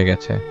লাল হয়ে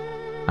গেছে।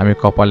 আমি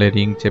কপালে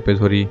রিং চেপে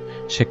ধরি।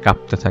 সে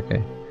কাঁপতে থাকে,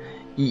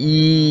 ই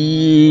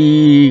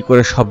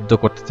করে শব্দ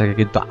করতে থাকে,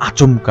 কিন্তু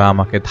আচমকা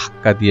আমাকে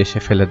ধাক্কা দিয়ে সে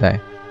ফেলে দেয়।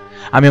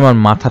 আমি আমার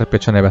মাথার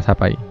পেছনে ব্যথা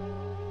পাই।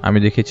 আমি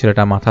দেখি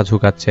ছেলেটা মাথা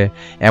ঝুঁকাচ্ছে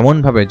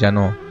এমনভাবে যেন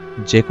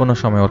যে কোনো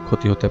সময় ওর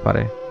ক্ষতি হতে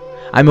পারে।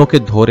 আমি ওকে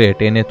ধরে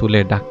টেনে তুলে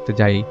ডাকতে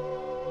যাই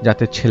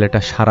যাতে ছেলেটা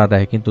সাড়া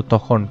দেয়, কিন্তু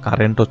তখন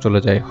কারেন্টও চলে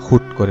যায়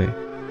হুট করে।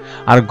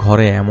 আর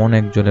ঘরে এমন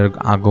একজনের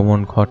আগমন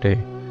ঘটে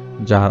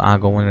যার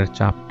আগমনের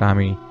চাপটা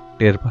আমি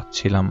টের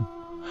পাচ্ছিলাম।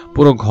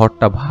 পুরো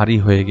ঘরটা ভারী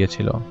হয়ে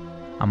গেছিল।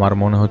 আমার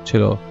মনে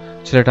হচ্ছিল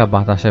ছেলেটা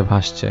বাতাসে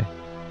ভাসছে।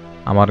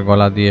 আমার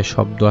গলা দিয়ে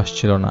শব্দ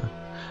আসছিল না।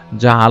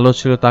 যা আলো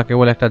ছিল তা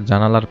কেবল একটা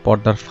জানালার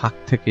পর্দার ফাঁক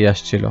থেকেই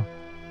আসছিল।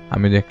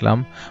 আমি দেখলাম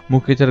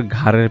মুকিতের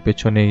ঘাড়ের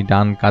পেছনেই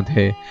ডান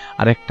কাঁধে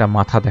আরেকটা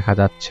মাথা দেখা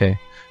যাচ্ছে,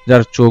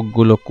 যার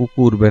চোখগুলো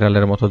কুকুর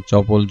বেড়ালের মতো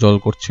জবল জল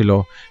করছিল।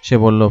 সে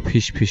বলল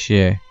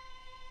ফিসফিসিয়ে,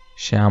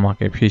 সে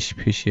আমাকে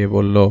ফিসফিসিয়ে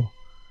বলল,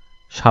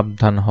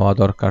 সাবধান হওয়া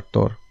দরকার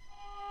তোর।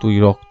 তুই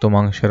রক্ত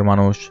মাংসের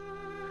মানুষ।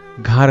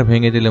 ঘাড়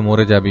ভেঙে দিলে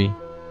মরে যাবি,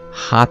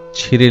 হাত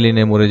ছিঁড়ে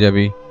নিলে মরে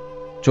যাবি।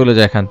 চলে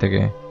যা এখান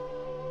থেকে।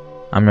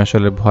 আমি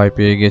আসলে ভয়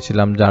পেয়ে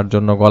গিয়েছিলাম, যার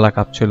জন্য গলা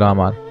কাঁপছিল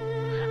আমার।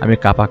 আমি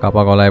কাঁপা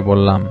কাঁপা গলায়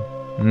বললাম,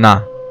 না,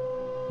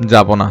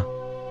 যাব না।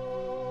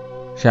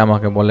 সে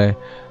আমাকে বলে,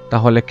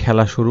 তাহলে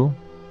খেলা শুরু।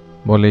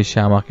 বলেই সে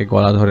আমাকে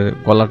গলা ধরে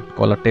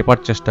গলা টেপার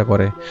চেষ্টা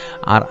করে।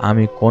 আর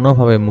আমি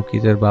কোনোভাবে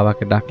মুকিতের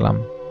বাবাকে ডাকলাম,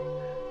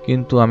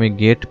 কিন্তু আমি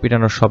গেট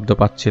পিটানোর শব্দ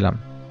পাচ্ছিলাম।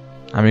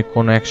 আমি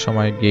কোনো এক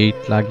সময় গেট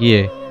লাগিয়ে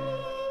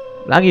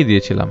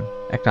দিয়েছিলাম।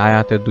 একটা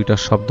আয়াতের 2টা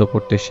শব্দ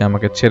পড়তে সে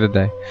আমাকে ছেড়ে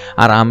দেয়,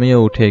 আর আমিও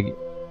উঠে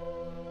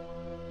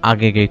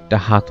আগে গেটটা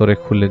হাতরে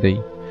খুলে দেই।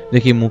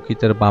 দেখি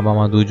মুকিতের বাবা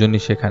মা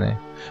দুজনই সেখানে।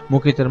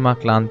 মুকিতের মা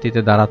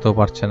ক্লান্তিতে দাঁড়াতেও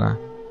পারছে না।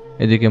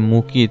 এদিকে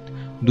মুকিত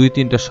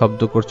 2-3টা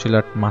শব্দ করছিল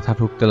আর মাথা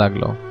ঠুকতে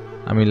লাগলো।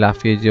 আমি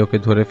লাফিয়ে যে ওকে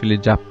ধরে ফেলি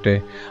জাপটে,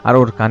 আর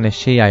ওর কানে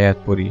সেই আয়াত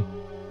পড়ি,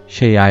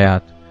 সেই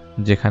আয়াত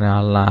যেখানে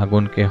আল্লাহ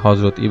আগুনকে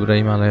হযরত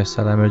ইব্রাহিম আলাইহিস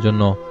সালামের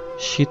জন্য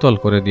শীতল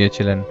করে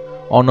দিয়েছিলেন।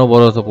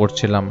 অনবরত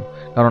পড়ছিলাম,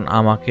 কারণ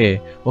আমাকে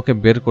ওকে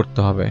বের করতে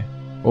হবে।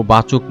 ও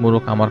বাচুক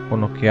মুরুক আমার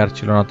কোনো কেয়ার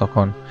ছিল না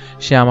তখন।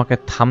 সে আমাকে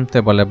থামতে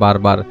বলে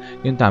বারবার,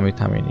 কিন্তু আমি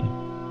থামিনি।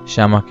 সে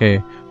আমাকে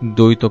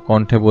দ্বৈত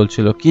কণ্ঠে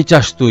বলছিল, কি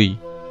চাস তুই,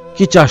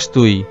 কি চাস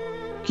তুই,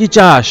 কি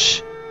চাস,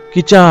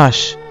 কি চাস?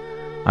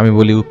 আমি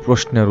বলি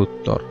প্রশ্নের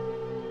উত্তর।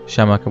 সে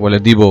আমাকে বলে,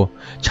 দিব,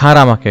 ছাড়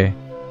আমাকে,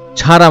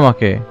 ছাড়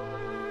আমাকে।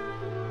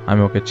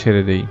 আমি ওকে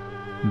ছেড়ে দেই,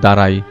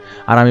 দাঁড়াই,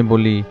 আর আমি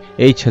বলি,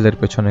 এই ছেলের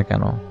পেছনে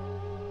কেন?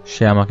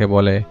 সে আমাকে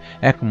বলে,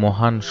 এক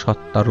মহান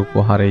সত্তার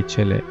উপহার এই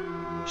ছেলে,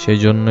 সেই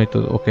জন্যই তো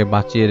ওকে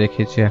বাঁচিয়ে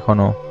রেখেছি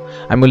এখনো।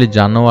 আমি বলি,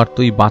 জানো, আর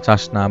তুই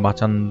বাঁচাস না,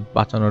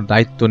 বাঁচানোর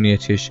দায়িত্ব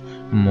নিয়েছিস,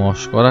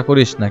 মশকরা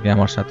করিস নাকি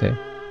আমার সাথে?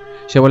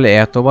 সে বলে,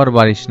 এতবার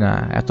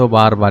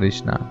বাড়িস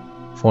না,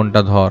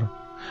 ফোনটা ধর।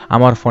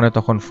 আমার ফোনে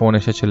তখন ফোন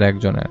এসেছিল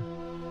একজনের।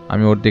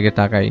 আমি ওর দিকে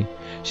তাকাই।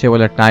 সে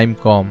বলে, টাইম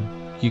কম,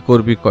 কি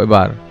করবি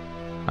কয়বার?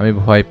 আমি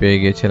ভয় পেয়ে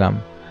গিয়েছিলাম।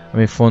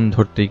 আমি ফোন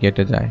ধরতেই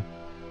কেটে যায়।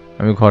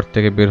 আমি ঘর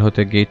থেকে বের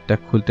হতে গেটটা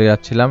খুলতে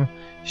যাচ্ছিলাম।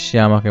 সে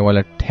আমাকে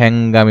বলে,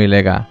 ঠ্যাঙ্গামি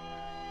লেগা,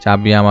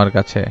 চাবি আমার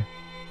কাছে।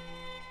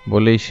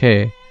 বলেই সে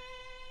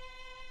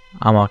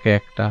আমাকে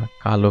একটা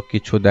কালো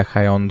কিছু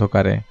দেখায়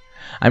অন্ধকারে।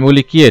 আমি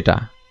বলি, কি এটা?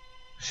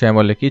 সে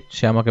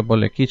আমাকে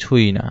বলে,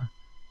 কিছুই না,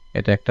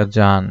 এটা একটা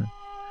জান,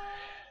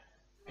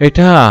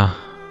 এটা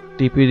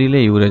টিপে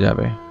দিলেই উড়ে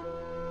যাবে।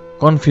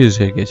 কনফিউজ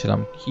হয়ে গিয়েছিলাম,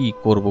 কি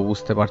করব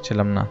বুঝতে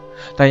পারছিলাম না।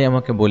 তাই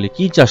আমাকে বলি,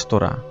 কি চাস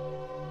তোরা?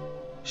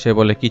 সে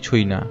বলে,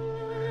 কিছুই না,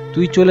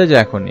 তুই চলে যা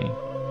এখনই,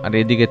 আর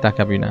এদিকে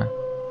তাকাবি না।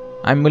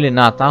 আমি বলি,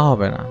 না, তা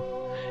হবে না,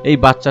 এই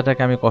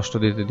বাচ্চাটাকে আমি কষ্ট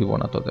দিতে দিব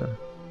না তোদের।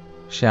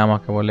 সে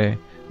আমাকে বলে,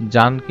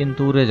 জান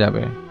কিন্তু উড়ে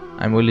যাবে।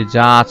 আমি বলি,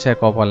 যা আছে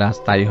কপালে আজ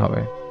তাই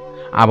হবে।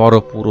 আবারও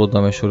পুরো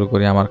দমে শুরু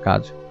করি আমার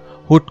কাজ।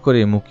 হুট করে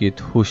মুকিত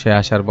হুশে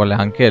আসার বলে,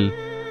 আঙ্কেল।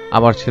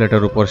 আবার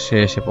ছেলেটার উপর সে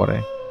এসে পড়ে।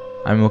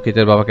 আমি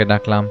মুকিতের বাবাকে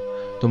ডাকলাম,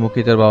 তো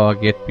মুকিতের বাবা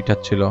গেট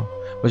পিটাচ্ছিল।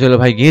 বলছিল,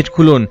 ভাই গেট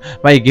খুলুন,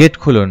 ভাই গেট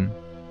খুলুন।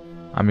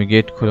 আমি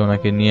গেট খুলে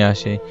ওনাকে নিয়ে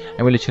আসি।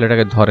 আমি বলি,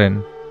 ছেলেটাকে ধরেন।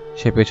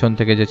 সে পেছন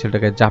থেকে যে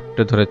ছেলেটাকে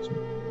জাপটে ধরে,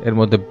 এর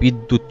মধ্যে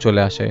বিদ্যুৎ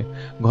চলে আসে।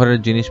 ঘরের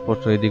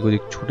জিনিসপত্র এদিক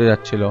ওদিক ছুটে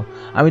যাচ্ছিল।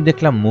 আমি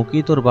দেখলাম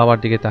মুকিত ওর বাবার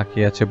দিকে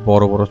তাকিয়ে আছে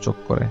বড় বড় চোখ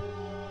করে।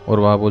 ওর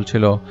বাবা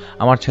বলছিল,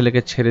 আমার ছেলেকে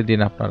ছেড়ে দিন,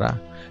 আপনারা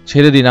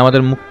ছেড়ে দিন,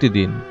 আমাদের মুক্তি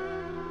দিন।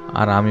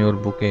 আর আমি ওর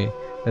বুকে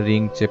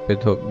রিং চেপে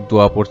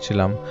দোয়া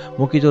পড়ছিলাম।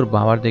 মুকিত ওর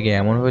বাবার দিকে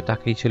এমনভাবে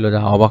তাকিয়েছিল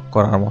যা অবাক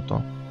করার মতো।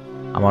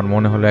 আমার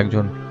মনে হলো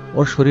একজন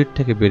ওর শরীর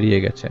থেকে বেরিয়ে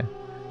গেছে,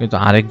 কিন্তু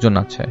আরেকজন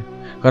আছে,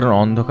 কারণ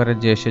অন্ধকারে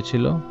যে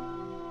এসেছিল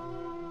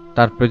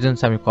তার প্রেজেন্স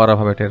আমি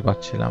কড়াভাবে টের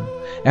পাচ্ছিলাম।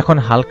 এখন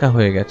হালকা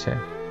হয়ে গেছে।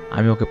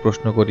 আমি ওকে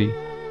প্রশ্ন করি,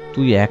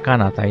 তুই একা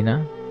না তাই না?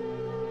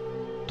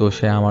 তো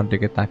সে আমার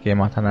দিকে তাকিয়ে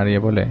মাথা নাড়িয়ে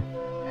বলে,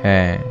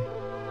 হ্যাঁ,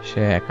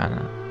 সে একা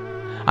না।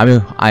 আমি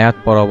আয়াত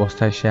পড়া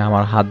অবস্থায় সে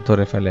আমার হাত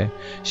ধরে ফেলে।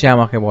 সে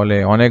আমাকে বলে,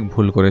 অনেক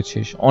ভুল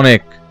করেছিস,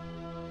 অনেক।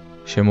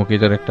 সে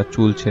মুকিতের একটা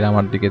চুল ছেড়ে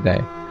আমার দিকে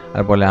দেয়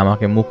আর বলে,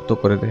 আমাকে মুক্ত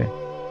করে দে।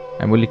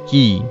 আমি বলি,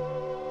 কি?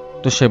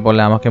 তো সে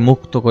বলে, আমাকে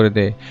মুক্ত করে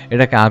দে,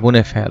 এটাকে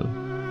আগুনে ফেল।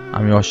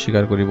 আমি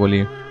অস্বীকার করি,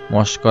 বলি,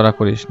 মস্করা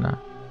করিস না।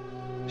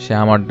 সে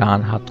আমার ডান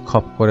হাত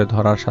খপ করে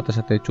ধরার সাথে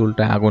সাথে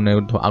চুলটা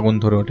আগুন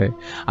ধরে ওঠে।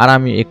 আর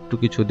আমি একটু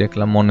কিছু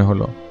দেখলাম, মনে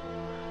হলো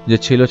যে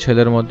ছিল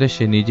ছেলের মধ্যে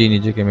সে নিজেই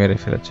নিজেকে মেরে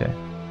ফেলেছে।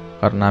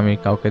 কারণ আমি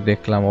কাউকে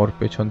দেখলাম ওর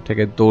পেছন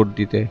থেকে দৌড়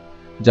দিতে,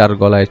 যার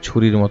গলায়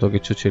ছুরির মতো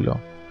কিছু ছিল,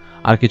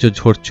 আর কিছু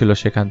ঝরছিল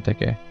সেখান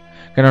থেকে।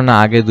 কেননা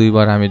আগে 2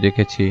 বার আমি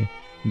দেখেছি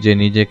যে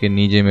নিজেকে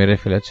নিজে মেরে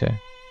ফেলেছে।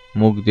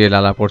 মুখ দিয়ে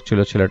লালা পড়ছিল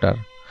ছেলেটার।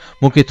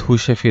 মুকিত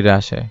হুঁশে ফিরে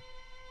আসে।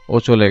 ও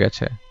চলে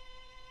গেছে,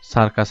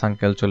 সার্কাস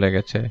আঙ্কেল চলে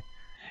গেছে।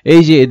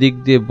 এই যে এদিক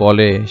দিয়ে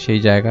বলে সেই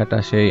জায়গাটা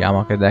সেই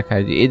আমাকে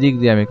দেখায় যে এদিক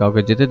দিয়ে আমি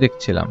কাউকে যেতে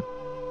দেখছিলাম।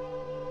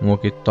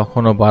 মুকিত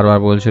তখনও বারবার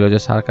বলছিল যে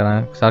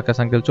সার্কাস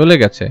আঙ্কেল চলে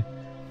গেছে,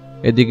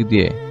 এদিক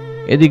দিয়ে,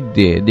 এদিক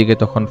দিয়ে। এদিকে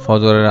তখন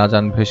ফজরের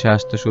আজান ভেসে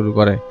আসতে শুরু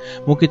করে।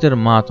 মুকিতের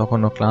মা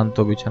তখনও ক্লান্ত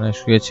বিছানায়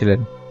শুয়েছিলেন।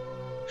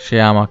 সে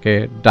আমাকে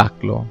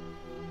ডাকলো।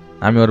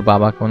 আমি ওর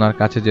বাবাকে ওনার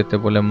কাছে যেতে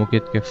বলে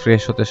মুকিতকে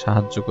ফ্রেশ হতে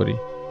সাহায্য করি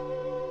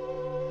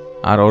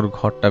আর ওর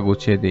ঘরটা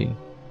গুছিয়ে দিই।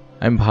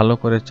 আমি ভালো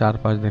করে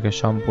চারপাশ দেখে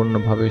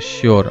সম্পূর্ণভাবে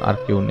শিওর আর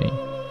কেউ নেই।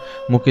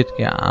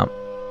 মুকিতকে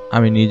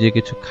আমি নিজে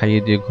কিছু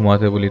খাইয়ে দিয়ে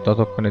ঘুমাতে বলি।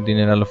 ততক্ষণে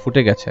দিনের আলো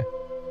ফুটে গেছে।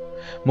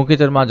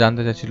 মুকিতের মা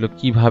জানতে চাচ্ছিল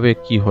কিভাবে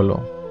কি হলো।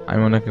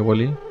 আমি ওনাকে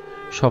বলি,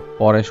 সব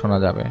পরে শোনা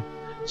যাবে।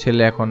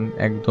 ছেলে এখন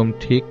একদম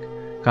ঠিক,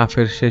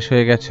 কাফের শেষ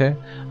হয়ে গেছে।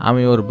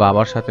 আমি ওর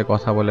বাবার সাথে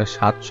কথা বলে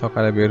 7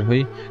 সকালে বের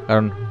হই।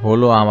 কারণ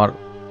হলো আমার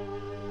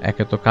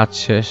একে তো কাজ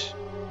শেষ,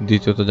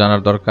 দ্বিতীয়ত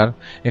জানার দরকার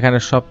এখানে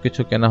সব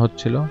কিছু কেনা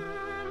হচ্ছিল,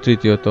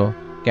 তৃতীয়ত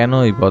কেন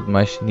এই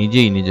বদমাইশ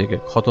নিজেই নিজেকে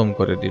খতম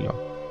করে দিল।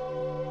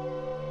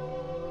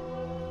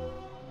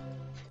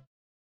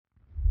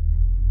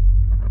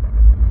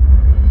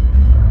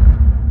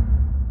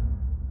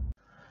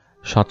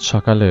 সাত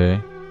সকালে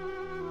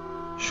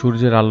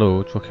সূর্যের আলো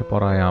চোখে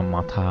পড়ায়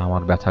মাথা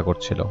আমার ব্যথা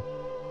করছিল।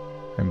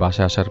 আমি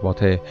বাসায় আসার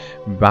পথে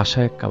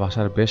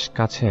বাসার বেশ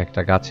কাছে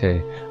একটা গাছে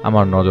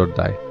আমার নজর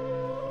দেয়।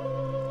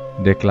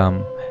 দেখলাম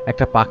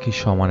একটা পাখি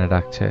সমানে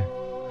ডাকছে,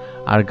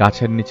 আর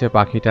গাছের নিচে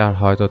পাখিটার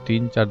হয়তো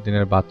 3-4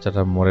 দিনের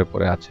বাচ্চাটা মরে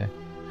পড়ে আছে।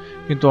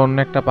 কিন্তু অন্য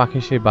একটা পাখি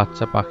সেই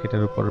বাচ্চা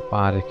পাখিটার উপর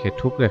পা রেখে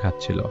ঠুকরে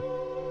খাচ্ছিল।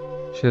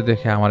 সে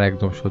দেখে আমার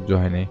একদম সহ্য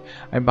হয়নি।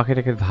 আমি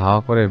পাখিটাকে ধাওয়া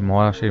করে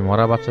সেই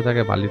মরা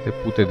বাচ্চাটাকে বালিতে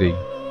পুঁতে দিই।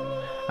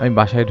 আমি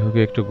বাসায় ঢুকে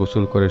একটু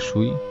গোসল করে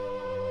শুই।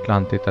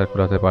 ক্লান্তি তার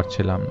কুলাতে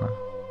পারছিলাম না,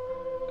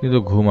 কিন্তু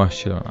ঘুম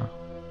আসছিল না।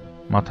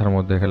 মাথার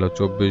মধ্যে গেল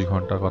 24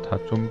 ঘন্টার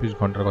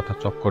কথা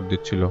চক্কর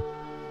দিচ্ছিল।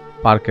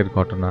 পার্কের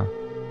ঘটনা,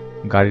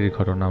 গাড়ির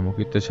ঘটনা,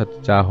 মুকিতের সাথে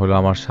যা হলো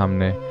আমার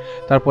সামনে।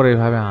 তারপর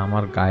এভাবে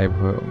আমার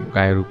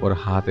গায়ের উপর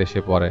হাত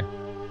এসে পড়ে।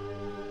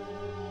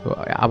 তো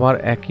আবার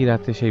একই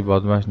রাতে সেই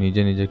বদমাশ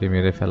নিজে নিজেকে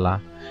মেরে ফেলা,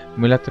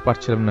 মেলাতে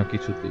পারছিলাম না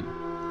কিছুতেই।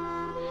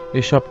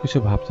 এই সব কিছু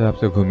ভাবতে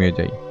ভাবতে ঘুমিয়ে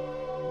যাই।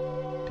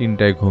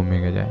 3টায় ঘুম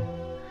ভেঙে যায়।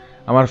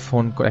 আমার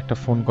একটা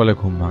ফোন কলে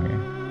ঘুম ভাঙে।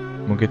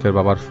 মুকিতের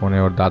বাবার ফোনে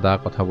ওর দাদা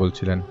কথা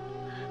বলছিলেন।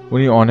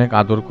 উনি অনেক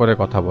আদর করে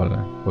কথা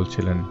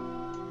বলছিলেন।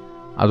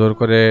 আদর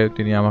করে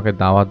তিনি আমাকে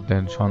দাওয়াত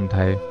দেন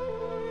সন্ধ্যায়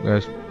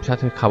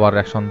সাথে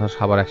সন্ধ্যার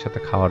খাবার একসাথে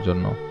খাওয়ার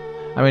জন্য।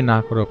 আমি না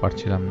করেও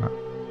পারছিলাম না।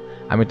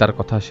 আমি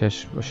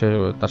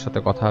তার সাথে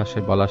কথা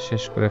বলা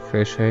শেষ করে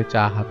ফ্রেশ হয়ে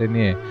চা হাতে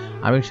নিয়ে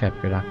আমির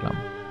সাহেবকে ডাকলাম।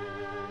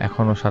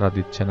 এখনও সাড়া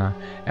দিচ্ছে না।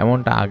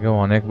 এমনটা আগেও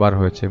অনেকবার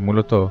হয়েছে।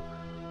 মূলত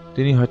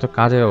তিনি হয়তো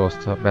কাজে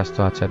ব্যস্ত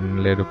আছেন,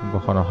 এরকম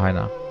কখনো হয়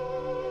না।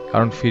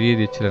 কারণ ফিরিয়ে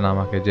দিচ্ছিলেন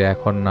আমাকে যে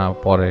এখন না,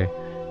 পরে,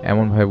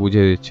 এমনভাবে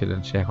বুঝিয়ে দিচ্ছিলেন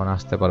সে এখন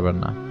আসতে পারবেন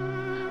না।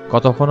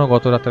 কতক্ষণও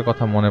গত রাতের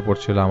কথা মনে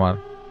পড়ছিল আমার।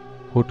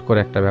 হুট করে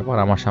একটা ব্যাপার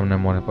আমার সামনে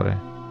মনে পড়ে।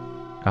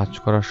 কাজ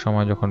করার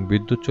সময় যখন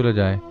বিদ্যুৎ চলে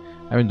যায়,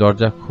 আমি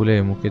দরজা খুলে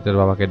মুকিতের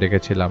বাবাকে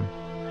ডেকেছিলাম।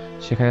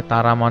 সেখানে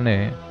তারা মানে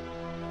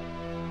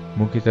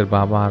মুকিতের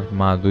বাবা আর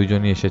মা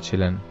দুইজনই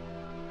এসেছিলেন।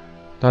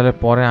 তাহলে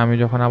পরে আমি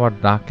যখন আবার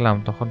ডাকলাম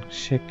তখন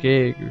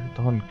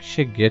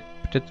সেই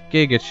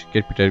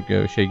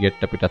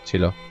গেটটা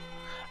পিটাচ্ছিল।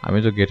 আমি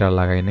তো গেট আর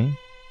লাগাই নাই।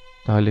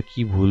 তাহলে কি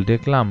ভুল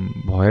দেখলাম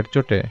ভয়ের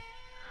চোটে?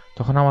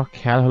 তখন আমার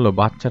খেয়াল হলো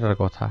বাচ্চাটার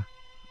কথা,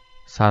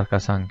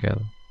 সার্কাস আঙ্কেল।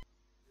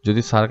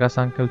 যদি সার্কাস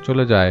আঙ্কেল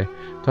চলে যায়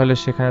তাহলে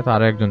সেখানে তো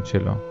আরো একজন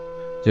ছিল,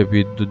 যে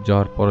বিদ্যুৎ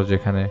যাওয়ার পরও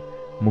যেখানে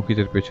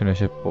মুকিতের পেছনে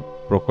এসে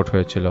প্রকট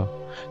হয়েছিল।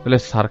 তাহলে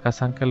সার্কাস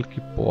আঙ্কেল কি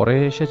পরে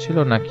এসেছিল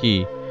নাকি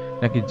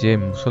যে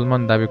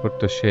মুসলমান দাবি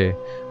করতো সে?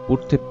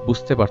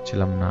 বুঝতে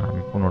পারছিলাম না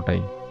আমি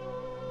কোনোটাই।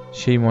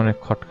 সেই মনে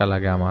খটকা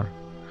লাগে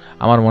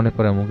আমার মনে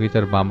পড়ে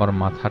মুকিতের বাবার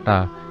মাথাটা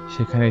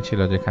সেখানেই ছিল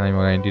যেখানে আমি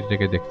ওর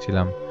এন্টিটিকে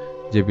দেখছিলাম,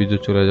 যে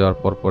বিদ্যুৎ চলে যাওয়ার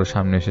পর পর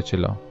সামনে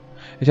এসেছিল।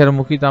 এছাড়া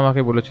মুকিত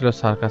আমাকে বলেছিল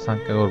সার্কাস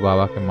আঙ্কেল ওর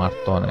বাবাকে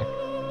মারতো অনেক।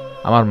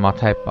 আমার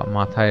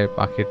মাথায়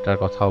পাখিটার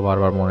কথাও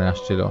বারবার মনে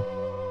আসছিল।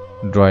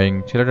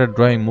 ছেলেটার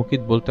ড্রয়িং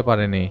মুকিত বলতে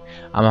পারেনি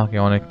আমাকে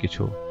অনেক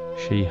কিছু।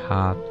 সেই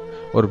হাত,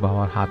 ওর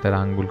বাবার হাতের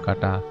আঙ্গুল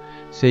কাটা,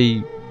 সেই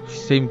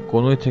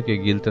কোনোই থেকে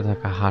গিলতে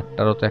থাকা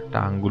হাতটারও তো একটা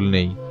আঙ্গুল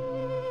নেই।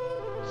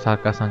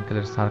 সার্কাস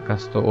আঙ্কেলের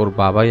সার্কাস তো ওর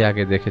বাবাই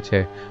আগে দেখেছে,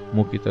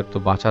 মুকিতের তো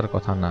বাঁচার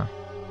কথা না।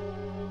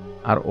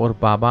 আর ওর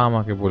বাবা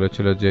আমাকে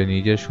বলেছিল যে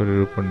নিজের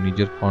শরীরের উপর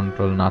নিজের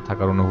কন্ট্রোল না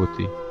থাকার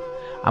অনুভূতি।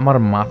 আমার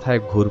মাথায়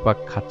ঘুরপাক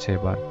খাচ্ছে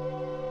এবার।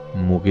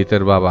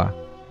 মুকিতের বাবা,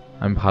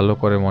 আমি ভালো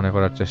করে মনে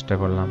করার চেষ্টা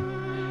করলাম।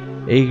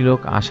 এই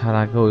লোক আসার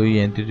আগে ওই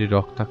এন্টিটি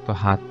রক্তাক্ত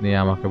হাত নিয়ে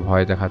আমাকে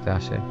ভয় দেখাতে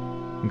আসে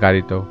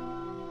গাড়িতেও।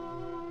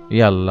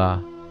 আল্লাহ,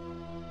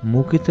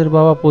 মুকিতের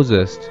বাবা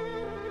পজেসড।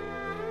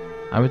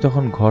 আমি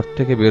তখন ঘর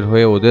থেকে বের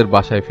হয়ে ওদের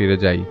বাসায় ফিরে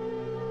যাই।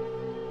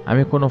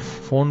 আমি কোনো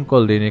ফোন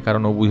কল দিইনি,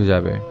 কারণ ও বুঝে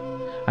যাবে।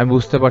 আমি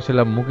বুঝতে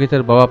পারছিলাম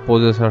মুকিতের বাবা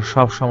পজেসড, আর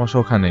সব সমস্যা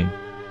ওখানেই।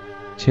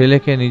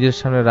 ছেলেকে নিজের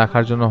সামনে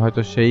রাখার জন্য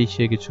হয়তো সে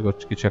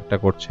কিছু একটা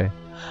করছে।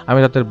 আমি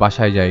তাদের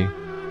বাসায় যাই,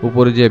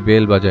 উপরে যেয়ে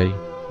বেল বাজাই।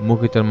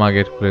 মুকিতের মা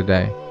গেট খুলে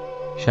দেয়।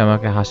 সে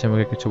আমাকে হাসি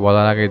মুখে কিছু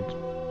বলার আগে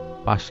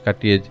পাশ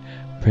কাটিয়ে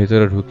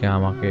ভেতরে ঢুকে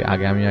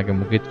আমি আগে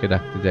মুকিতকে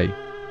ডাকতে যাই।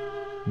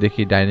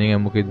 দেখি ডাইনিংয়ে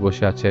মুকিত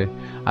বসে আছে,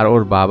 আর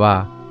ওর বাবা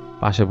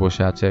পাশে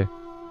বসে আছে,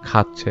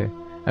 খাচ্ছে।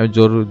 আমি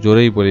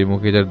জোরেই বলি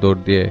মুকিত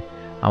দৌড় দিয়ে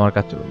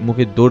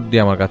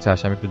আমার কাছে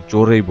আসে। আমি একটু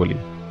জোরেই বলি।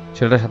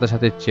 ছেলেটার সাথে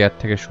সাথে চেয়ার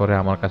থেকে সরে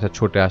আমার কাছে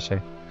ছুটে আসে।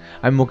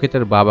 আমি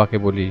মুকিতের বাবাকে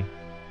বলি,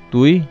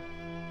 তুই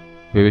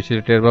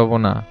ভেবেছিলি টের পাবো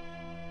না?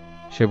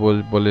 সে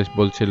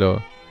বলছিল,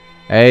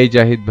 এই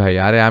জাহিদ ভাই,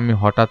 আমি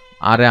হঠাৎ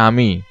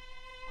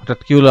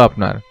কি হলো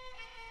আপনার?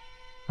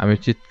 আমি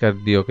চিৎকার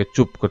দিয়ে ওকে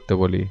চুপ করতে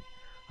বলি,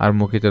 আর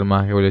মুকিতের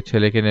মাকে বলি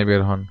ছেলেকে নিয়ে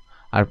বের হন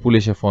আর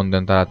পুলিশে ফোন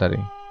দেন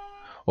তাড়াতাড়ি।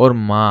 ওর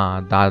মা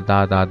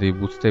দাদি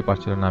বুঝতেই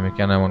পারছিল না আমি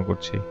কেন এমন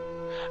করছি।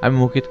 আমি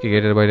মুকিতকে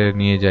গেটের বাইরে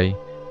নিয়ে যাই।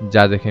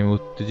 যা দেখে আমি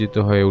উত্তেজিত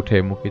হয়ে উঠে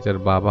মুকিতের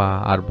বাবা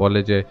আর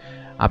বলে যে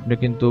আপনি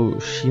কিন্তু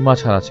সীমা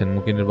ছাড়াচ্ছেন।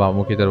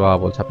 মুকিতের বাবা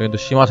বলছে আপনি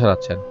কিন্তু সীমা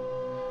ছাড়াচ্ছেন।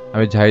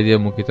 আমি ঝাই দিয়ে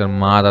মুকিতের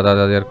মা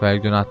দাদি আর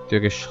কয়েকজন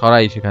আত্মীয়কে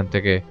সরাই সেখান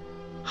থেকে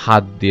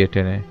হাত দিয়ে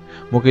টেনে।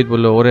 মুকিত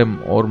বলল,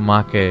 ওর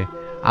মাকে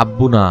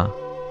আব্বু না,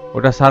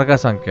 ওটা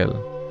সার্কাস আঙ্কেল।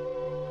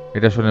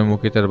 এটা শুনে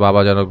মুকিতের বাবা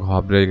যেন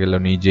ঘাবড়ে গেল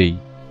নিজেই।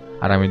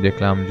 আর আমি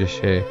দেখলাম যে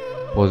সে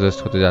পজেসড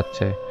হতে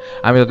যাচ্ছে।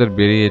 আমি তাদের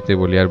বেরিয়ে যেতে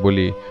বলি আর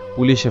বলি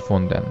পুলিশে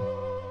ফোন দেন।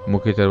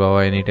 মুকিতের বাবা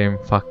এনি টাইম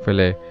ফাঁক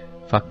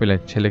পেলে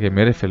ছেলেকে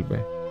মেরে ফেলবে।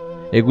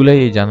 এগুলাই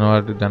এই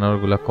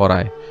জানোয়ারগুলো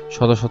করায়।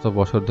 শত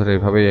বছর ধরে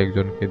এভাবেই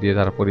একজনকে দিয়ে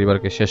তার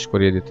পরিবারকে শেষ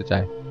করিয়ে দিতে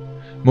চায়।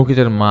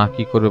 মুকিতের মা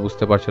কি করবে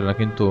বুঝতে পারছিল না,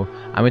 কিন্তু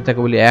আমি তাকে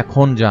বলি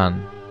এখন যান,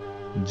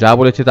 যা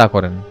বলেছি তা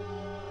করেন।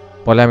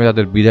 ফলে আমি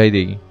তাদের বিদায়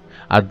দিই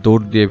আর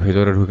দৌড় দিয়ে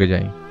ভেতরে ঢুকে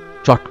যাই।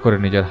 চট করে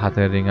নিজের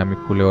হাতের রিং আমি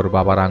খুলে ওর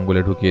বাবার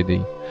আঙ্গুলে ঢুকিয়ে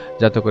দিই,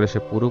 যাতে করে সে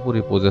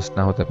পুরোপুরি পজেসড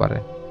না হতে পারে।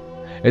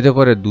 এতে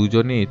করে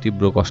দুজনই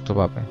তীব্র কষ্ট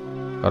পাবে,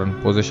 কারণ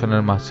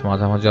পজিশনের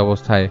মাঝামাঝি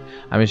অবস্থায়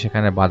আমি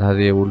সেখানে বাধা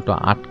দিয়ে উল্টো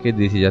আটকে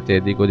দিয়েছি যাতে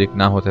এদিক ওদিক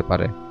না হতে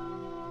পারে।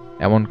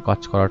 এমন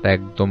কাজ করাটা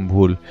একদম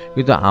ভুল,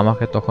 কিন্তু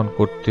আমাকে তখন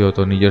করতে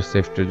হতো নিজের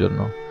সেফটির জন্য,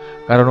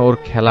 কারণ ওর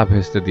খেলা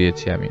ভেস্তে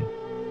দিয়েছি আমি।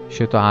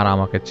 সে তো আর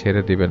আমাকে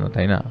ছেড়ে দিবে না,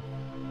 তাই না?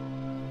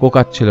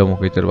 কোকাচ্ছিল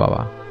মুকিতের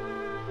বাবা।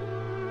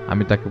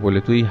 আমি তাকে বলি,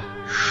 তুই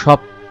সব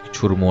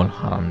কিছুর মূল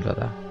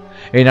হারামজাদা।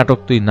 এই নাটক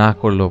তুই না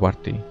করলেও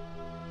পারতি।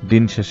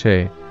 দিন শেষে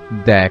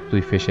দেখ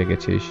তুই ফেসে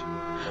গেছিস।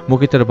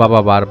 মুকিতের বাবা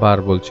বারবার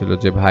বলছিল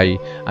যে ভাই,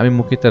 আমি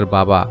মুকিতের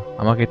বাবা,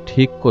 আমাকে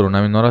ঠিক করুন,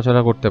 আমি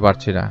নড়াচড়া করতে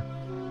পারছি না।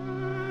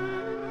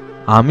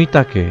 আমি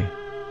তাকে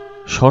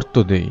শর্ত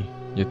দেই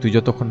যে তুই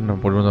যতক্ষণ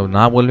পর্যন্ত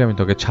না বলবি আমি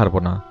তোকে ছাড়বো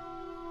না।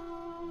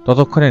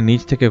 ততক্ষণে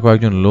নিচ থেকে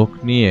কয়েকজন লোক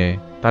নিয়ে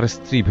তার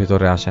স্ত্রী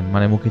ভেতরে আসেন,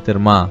 মানে মুকিতের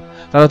মা।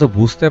 তারা তো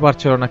বুঝতে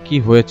পারছিল না কি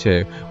হয়েছে,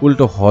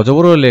 উল্টো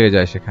হজবরও লেগে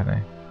যায় সেখানে।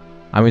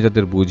 আমি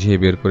তাদের বুঝিয়ে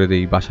বের করে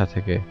দিই বাসা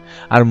থেকে,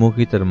 আর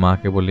মুকিতের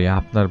মাকে বলি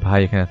আপনার ভাই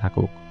এখানে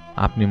থাকুক,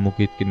 আপনি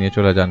মুকিতকে নিয়ে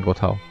চলে যান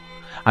কোথাও।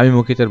 আমি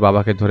মুকিতের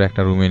বাবাকে ধরে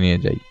একটা রুমে নিয়ে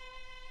যাই।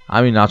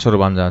 আমি নাছর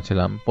বাঞ্জা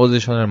ছিলাম।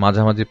 পজিশনের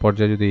মাঝামাঝি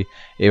পর্যায়ে যদি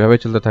এভাবে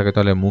চলতে থাকে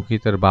তাহলে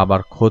মুকিতের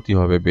বাবার ক্ষতি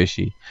হবে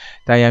বেশি।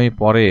 তাই আমি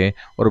পরে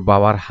ওর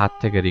বাবার হাত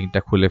থেকে রিংটা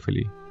খুলে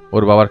ফেলি।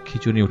 ওর বাবার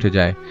খিঁচুনি উঠে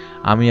যায়।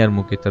 আমি আর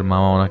মুকিতের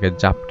মামা ওনাকে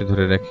জাপটে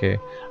ধরে রেখে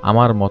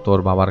আমার মতো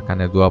ওর বাবার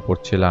কানে দোয়া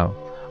পড়ছিলাম,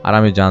 আর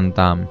আমি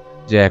জানতাম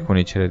যে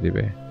এখনই ছেড়ে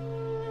দিবে।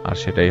 আর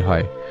সেটাই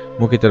হয়।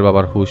 মুকিতের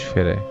বাবার হুঁশ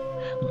ফেরে।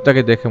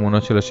 তাকে দেখে মনে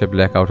হচ্ছিল সে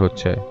ব্ল্যাক আউট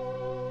হচ্ছে।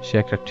 সে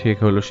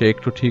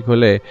একটু ঠিক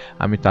হলে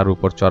আমি তার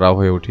উপর চড়াও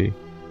হয়ে উঠি।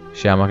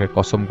 সে আমাকে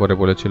কসম করে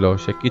বলেছিল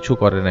সে কিছু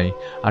করে নাই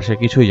আর সে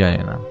কিছুই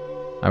জানে না।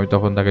 আমি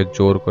তখন তাকে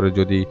জোর করে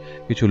যদি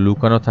কিছু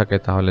লুকানো থাকে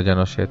তাহলে যেন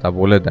সে তা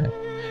বলে দেয়,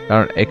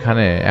 কারণ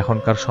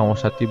এখনকার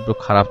সমস্যা তীব্র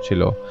খারাপ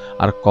ছিল,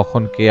 আর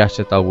কখন কে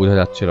আসছে তাও বোঝা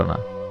যাচ্ছিল না।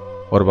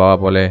 ওর বাবা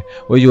বলে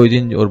ওই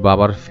দিন ওর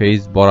বাবার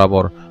ফেস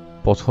বরাবর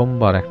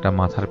প্রথমবার একটা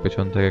মাথার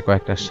পেছন থেকে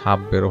কয়েকটা সাপ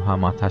বেরোহা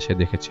মাথা সে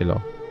দেখেছিল।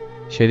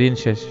 সেদিন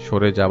সে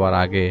সরে যাবার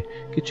আগে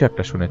কিছু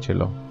একটা শুনেছিল।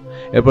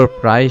 এরপর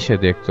প্রায় সে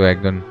দেখতো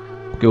একজন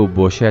কেউ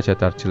বসে আছে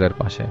তার ছেলের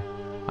পাশে,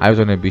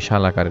 আয়োজনে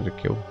বিশাল আকারের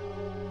কেউ,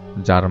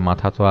 যার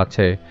মাথা তো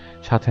আছে,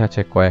 সাথে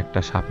আছে কয়েকটা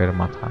সাপের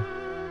মাথা।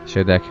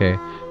 সে দেখে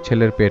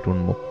ছেলের পেট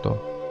উন্মুক্ত,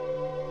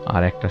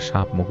 আর একটা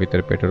সাপ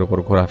মুকিতের পেটের উপর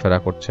ঘোরাফেরা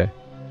করছে।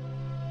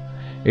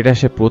 এটা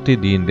সে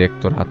প্রতিদিন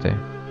দেখত রাতে,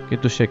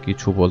 কিন্তু সে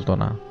কিছু বলতো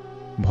না।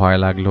 ভয়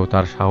লাগলেও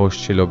তার সাহস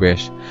ছিল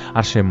বেশ,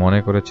 আর সে মনে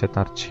করেছে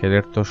তার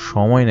ছেলের তো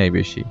সময় নেই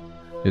বেশি।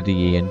 যদি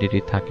এই এন্টিটি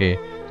থাকে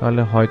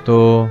তাহলে হয়তো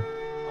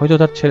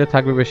তার ছেলে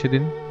থাকবে বেশি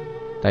দিন।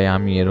 তাই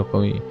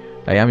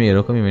আমি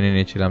এরকমই মেনে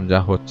নিয়েছিলাম যা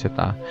হচ্ছে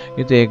তা।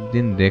 কিন্তু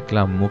একদিন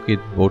দেখলাম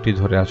মুকিত বটি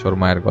ধরে আছে ওর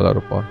মায়ের গলার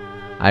উপর।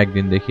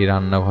 আরেকদিন দেখি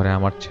রান্নাঘরে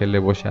আমার ছেলে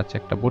বসে আছে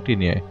একটা বটি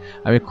নিয়ে।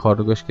 আমি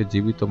খরগোশকে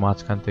জীবিত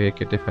মাঝখান থেকে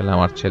কেটে ফেলে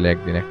আমার ছেলে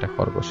একদিন একটা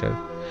খরগোশের।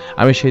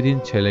 আমি সেদিন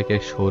ছেলেকে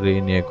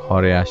সরিয়ে নিয়ে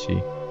ঘরে আসি।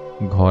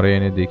 ঘরে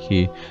এনে দেখি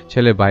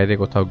ছেলে বাইরে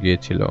কোথাও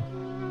গিয়েছিল,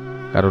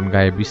 কারণ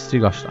গায়ে বিশ্রী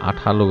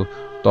আঠালো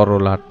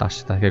তরল আর তার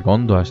সাথে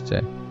গন্ধ আসছে।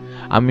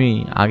 আমি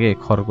আগে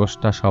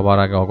খরগোশটা সবার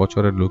আগে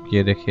অগোচরে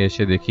লুকিয়ে রেখে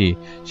এসে দেখি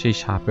সেই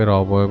সাপের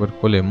অবয়বের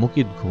কোলে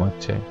মুকিত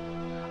ঘুমাচ্ছে,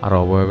 আর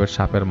অবয়বের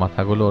সাপের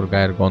মাথাগুলো ওর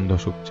গায়ের গন্ধ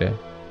শুকছে।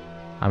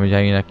 আমি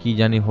জানি না কি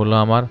জানি হলো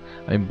আমার।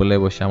 আমি বলে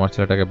বসে আমার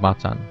ছেলেটাকে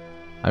বাঁচান।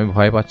 আমি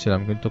ভয় পাচ্ছিলাম,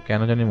 কিন্তু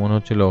কেন জানি মনে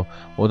হচ্ছিল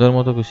ওদের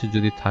মতো কিছু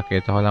যদি থাকে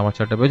তাহলে আমার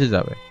ছেলেটা বেঁচে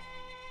যাবে।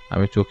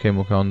 আমি চোখে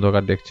মুখে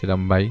অন্ধকার দেখছিলাম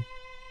ভাই।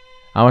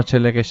 আমার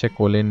ছেলেকে সে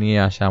কোলে নিয়ে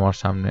আসে আমার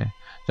সামনে,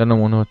 যেন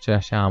মনে হচ্ছে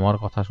সে আমার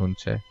কথা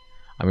শুনছে।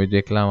 আমি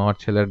দেখলাম আমার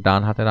ছেলের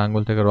ডান হাতের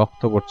আঙ্গুল থেকে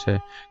রক্ত পড়ছে,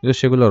 কিন্তু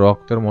সেগুলো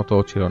রক্তের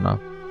মতোও ছিল না,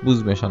 পুজ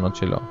মেশানো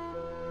ছিল।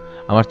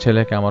 আমার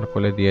ছেলেকে আমার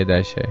কোলে দিয়ে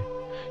দেয় সে,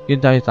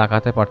 কিন্তু আমি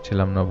তাকাতে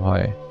পারছিলাম না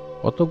ভয়ে।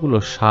 কতগুলো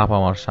সাপ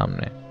আমার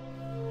সামনে।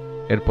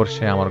 এরপর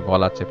সে আমার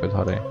গলা চেপে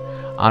ধরে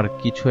আর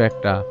কিছু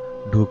একটা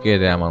ঢুকিয়ে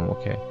দেয় আমার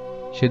মুখে।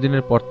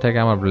 সেদিনের পর থেকে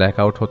আমার ব্ল্যাক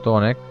আউট হতো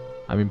অনেক,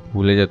 আমি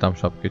ভুলে যেতাম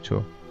সবকিছু।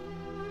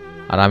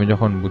 আর আমি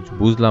যখন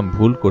বুঝলাম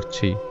ভুল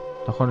করছি,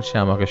 তখন সে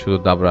আমাকে শুধু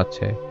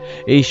দাবড়াচ্ছে।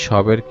 এই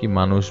সবের কি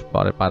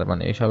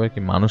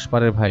মানুষ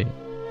পারে ভাই?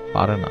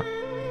 পারে না।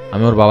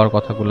 আমি ওর বাবার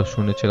কথাগুলো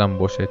শুনেছিলাম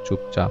বসে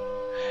চুপচাপ।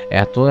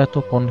 এত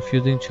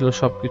কনফিউজিং ছিল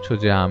সবকিছু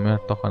যে আমার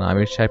তখন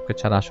আমির সাহেবকে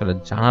ছাড়া আসলে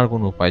জানার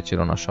কোনো উপায় ছিল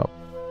না সব।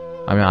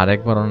 আমি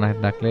আরেকবার ওনাকে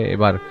ডাকলে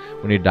এবার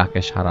উনি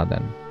ডাকে সাড়া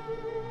দেন।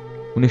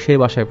 উনি সেই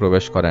বাসায়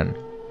প্রবেশ করেন,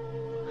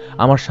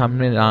 আমার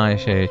সামনে না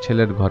এসে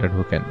ছেলের ঘরে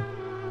ঢোকেন।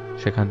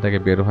 সেখান থেকে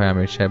বের হয়ে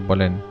আমির সাহেব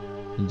বলেন,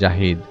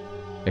 জাহিদ,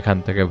 এখান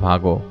থেকে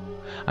ভাগো।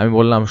 আমি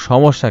বললাম,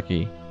 সমস্যা কি?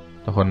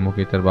 তখন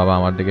মুকিতের বাবা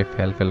আমার দিকে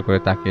ফেল করে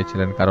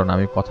তাকিয়েছিলেন, কারণ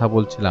আমি কথা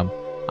বলছিলাম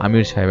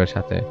আমির সাহেবের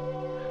সাথে,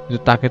 কিন্তু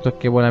তাকে তো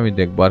কেবল আমি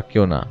দেখবো আর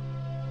কেউ না।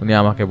 উনি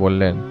আমাকে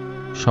বললেন,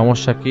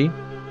 সমস্যা কি?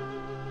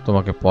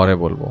 তোমাকে পরে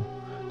বলবো।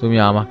 তুমি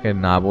আমাকে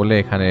না বলে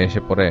এখানে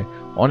এসে পড়ে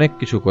অনেক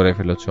কিছু করে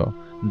ফেলেছ,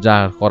 যা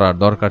করার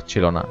দরকার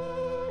ছিল না।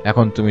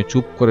 এখন তুমি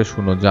চুপ করে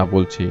শুনো যা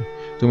বলছি।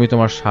 তুমি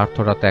তোমার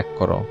স্বার্থটা ত্যাগ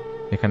করো।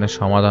 এখানে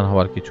সমাধান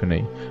হওয়ার কিছু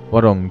নেই,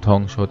 বরং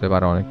ধ্বংস হতে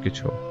পারে অনেক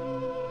কিছু।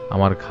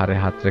 আমার ঘাড়ে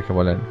হাত রেখে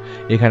বলেন,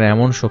 এখানে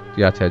এমন শক্তি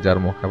আছে যার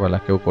মোকাবেলা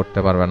কেউ করতে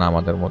পারবে না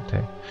আমাদের মধ্যে,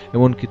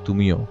 এমনকি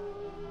তুমিও।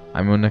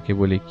 আমি ওনাকে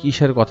বলি,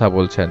 কিসের কথা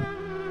বলছেন?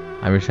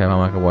 আমির সাহেব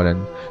আমাকে বলেন,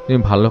 তুমি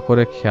ভালো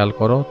করে খেয়াল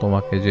করো,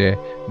 তোমাকে যে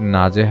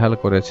নাজেহাল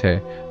করেছে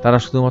তারা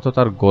শুধুমাত্র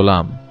তার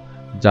গোলাম।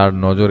 যার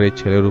নজর এই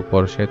ছেলের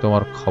উপর, সে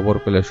তোমার খবর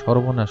পেলে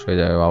সর্বনাশ হয়ে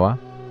যাবে বাবা।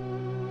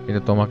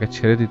 কিন্তু তোমাকে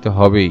ছেড়ে দিতে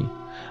হবেই।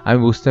 আমি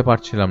বুঝতে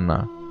পারছিলাম না,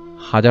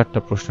 হাজারটা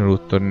প্রশ্নের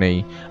উত্তর নেই,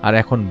 আর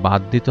এখন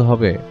বাদ দিতে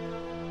হবে?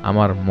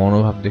 আমার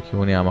মনোভাব দেখে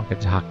উনি আমাকে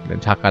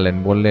ঝাঁকালেন,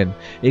 বললেন,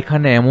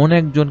 এখানে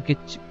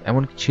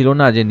এমন ছিল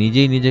না যে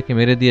নিজেই নিজেকে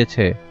মেরে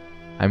দিয়েছে?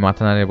 আমি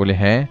মাথা নাড়িয়ে বলি,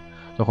 হ্যাঁ।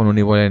 তখন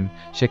উনি বলেন,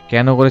 সে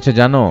কেন করেছে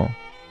জানো?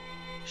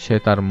 সে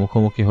তার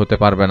মুখোমুখি হতে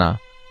পারবে না,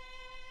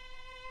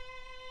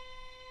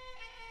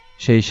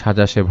 সেই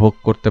সাজা সে ভোগ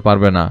করতে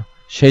পারবে না,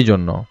 সেই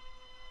জন্য।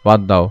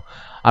 বাদ দাও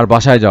আর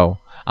বাসায় যাও,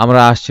 আমরা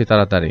আসছি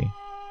তাড়াতাড়ি।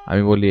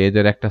 আমি বলি,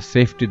 এদের একটা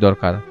সেফটি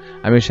দরকার।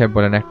 আমির সাহেব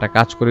বলেন, একটা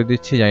কাজ করে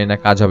দিচ্ছি, জানি না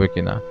কাজ হবে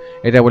কিনা।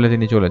 এটা বলে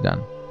তিনি চলে যান।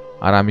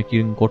 আর আমি কি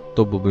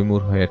কর্তব্য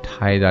বিমূঢ় হয়ে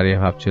ঠায় দাঁড়িয়ে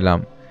ভাবছিলাম,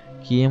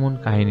 কি এমন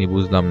কাহিনী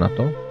বুঝলাম না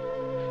তো।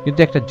 কিন্তু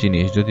একটা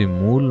জিনিস, যদি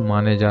মূল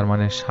যার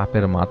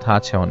সাপের মাথা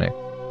আছে অনেক,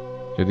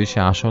 যদি সে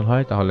আসল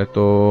হয় তাহলে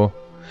তো,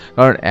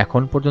 কারণ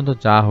এখন পর্যন্ত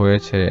যা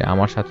হয়েছে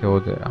আমার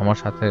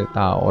সাথে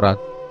তা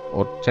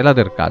ওর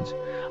চেলাদের কাজ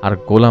আর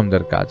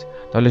গোলামদের কাজ,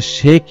 তাহলে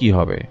সে কি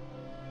হবে?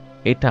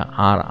 এটা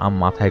আর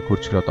মাথায়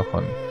ঘুরছিল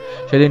তখন।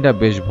 সেদিনটা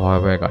বেশ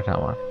ভয়ে কাটে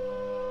আমার।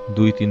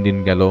 2-3 দিন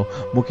গেল,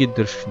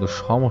 মুকিতদের শুধু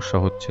সমস্যা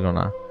হচ্ছিল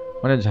না,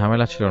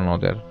 ঝামেলা ছিল না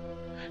ওদের।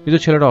 কিন্তু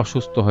ছেলেটা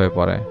অসুস্থ হয়ে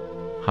পড়ে,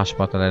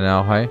 হাসপাতালে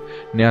নেওয়া হয়।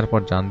 নেওয়ার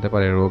পর জানতে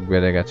পারে রোগ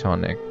বেড়ে গেছে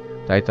অনেক,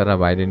 তাই তারা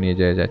বাইরে নিয়ে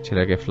যায়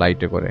ছেলেকে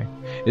ফ্লাইটে করে।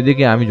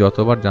 এদিকে আমি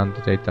যতবার জানতে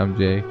চাইতাম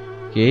যে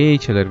কে এই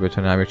ছেলের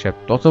পেছনে, আমির সাহেব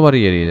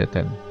ততবারই এড়িয়ে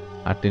যেতেন।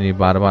 আর তিনি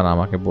বারবার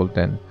আমাকে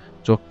বলতেন,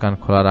 চোখ কান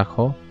খোলা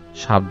রাখো,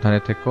 সাবধানে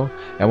থেকো।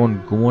 এমন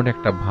গুমোট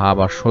একটা ভাব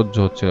আর সহ্য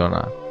হচ্ছিল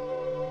না,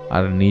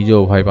 আর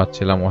নিজেও ভয়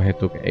পাচ্ছিলাম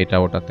অহেতুক এটা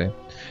ওটাতে।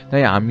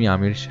 তাই আমি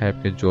আমির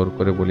সাহেবকে জোর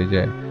করে বলি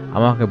যে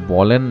আমাকে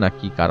বলেন না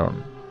কি কারণ।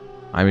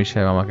 আমির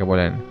সাহেব আমাকে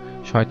বলেন,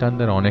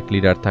 শয়তানদের অনেক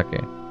লিডার থাকে,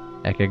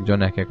 এক একজন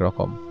এক এক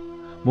রকম।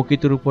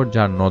 মুকিতের উপর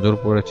যার নজর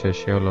পড়েছে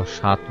সে হলো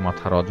 7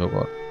 মাথার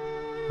অজগর।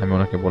 আমি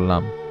ওনাকে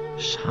বললাম,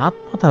 7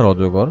 মাথার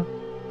অজগর?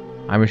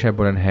 আমির সাহেব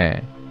বললেন, হ্যাঁ।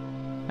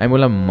 আমি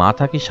বললাম,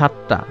 মাথা কি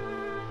 7টা?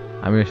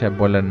 আমির সাহেব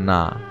বললেন,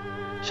 না,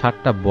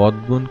 7টা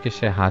বদগুণকে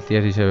সে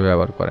হাতিয়ার হিসেবে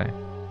ব্যবহার করে।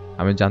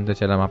 আমি জানতে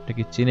চাইলাম, আপনি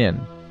কি চিনেন?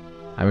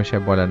 আমির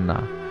সাহেব বলেন, না,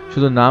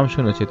 শুধু নাম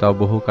শুনেছি, তাও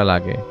বহুকাল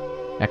আগে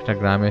একটা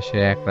গ্রামে সে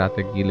এক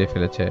রাতে গিলে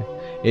ফেলেছে,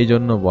 এই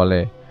জন্য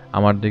বলে।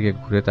 আমার দিকে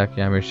ঘুরে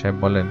তাকিয়ে আমির সাহেব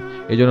বলেন,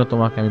 এই জন্য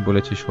তোমাকে আমি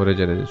বলেছি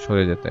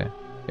সরে যেতে।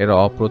 এরা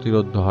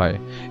অপ্রতিরোধ্য হয়,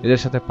 এদের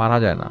সাথে পারা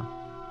যায় না।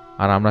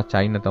 আর আমরা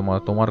চাই না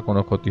তোমার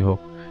কোনো ক্ষতি হোক।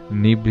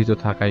 নিভৃত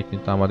থাকাই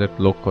কিন্তু আমাদের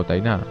লক্ষ্য,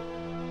 তাই না?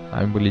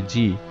 আমি বলি,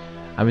 জি,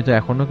 আমি তো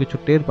এখনো কিছু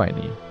টের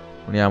পাইনি।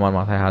 উনি আমার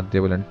মাথায় হাত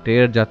দিয়ে বলেন,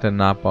 টের যাতে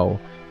না পাও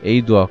এই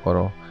দোয়া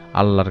করো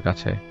আল্লাহর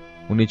কাছে,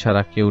 উনি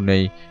ছাড়া কেউ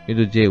নেই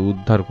কিন্তু যে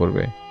উদ্ধার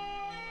করবে।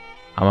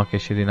 আমাকে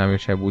সেদিন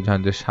আমির সাহেব বুঝান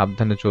যে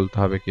সাবধানে চলতে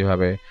হবে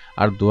কিভাবে,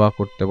 আর দোয়া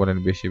করতে বলেন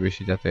বেশি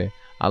বেশি, যাতে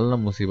আল্লাহ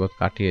মুসিবত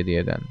কাটিয়ে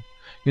দিয়ে দেন।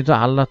 কিন্তু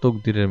আল্লাহ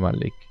তকদিরের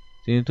মালিক,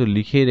 তিনি তো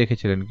লিখেই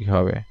রেখেছিলেন কি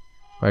হবে।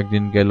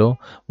 কয়েকদিন গেল,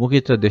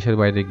 মুকিতরা দেশের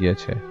বাইরে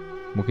গিয়েছে।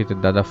 মুকিতের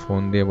দাদা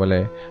ফোন দিয়ে বলে,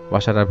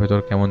 বাসাটার ভেতর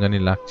কেমন জানি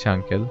লাগছে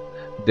আঙ্কেল,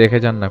 দেখে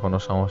যান না কোনো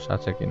সমস্যা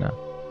আছে কিনা।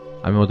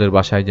 আমি ওদের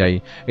বাসায় যাই।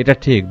 এটা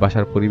ঠিক,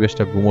 বাসার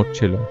পরিবেশটা গুমোট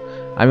ছিল।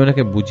 আমি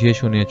ওনাকে বুঝিয়ে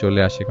শুনিয়ে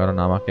চলে আসি, কারণ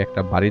আমাকে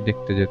একটা বাড়ি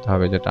দেখতে যেতে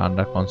হবে যেটা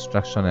আন্ডার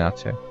কনস্ট্রাকশনে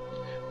আছে।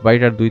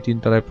 বাড়িটার 2-3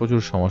 তলায়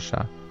প্রচুর সমস্যা,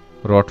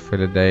 রড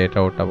ফেলে দেয়, এটা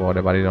ওটা বলে,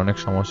 বাড়ির অনেক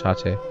সমস্যা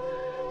আছে।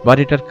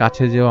 বাড়িটার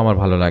কাছে যেও আমার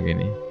ভালো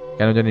লাগেনি,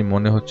 কেন জানি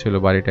মনে হচ্ছিল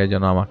বাড়িটাই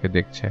যেন আমাকে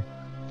দেখছে,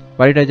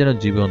 বাড়িটাই যেন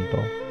জীবন্ত।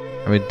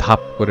 আমি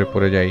ধাপ করে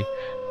পড়ে যাই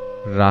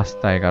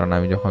রাস্তায়, কারণ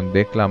আমি যখন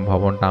দেখলাম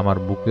ভবনটা আমার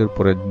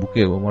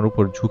আমার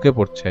উপর ঝুঁকে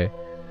পড়ছে,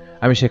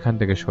 আমি সেখান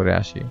থেকে সরে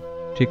আসি।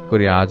 ঠিক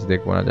করি আজ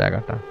দেখবো না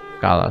জায়গাটা,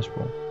 কাল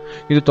আসবো।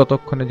 কিন্তু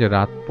ততক্ষণে যে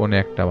রাত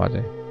 1:45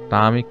 বাজে তা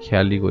আমি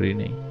খেয়ালই করি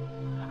নেই।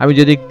 আমি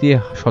যেদিক দিয়ে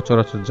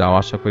সচরাচর যাওয়া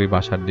আসা করি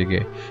বাসার দিকে,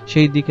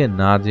 সেই দিকে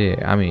না যেয়ে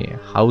আমি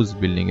হাউস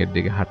বিল্ডিং এর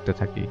দিকে হাঁটতে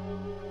থাকি।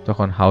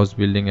 তখন হাউস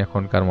বিল্ডিং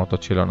এখনকার মতো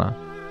ছিল না।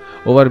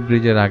 ওভার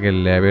ব্রিজের আগে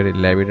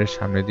ল্যাবের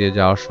সামনে দিয়ে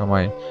যাওয়ার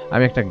সময়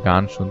আমি একটা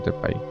গান শুনতে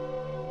পাই।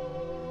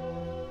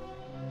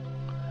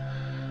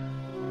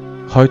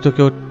 হয়তো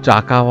কেউ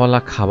চাকাওয়ালা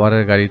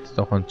খাবারের গাড়িতে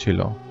তখন ছিল,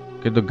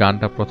 কিন্তু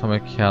গানটা প্রথমে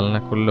খেয়াল না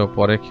করলেও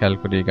পরে খেয়াল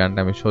করি এই গানটা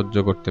আমি সহ্য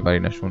করতে পারি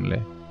না শুনলে।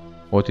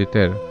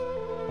 অতীতের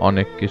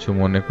অনেক কিছু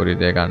মনে করি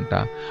দেয় গানটা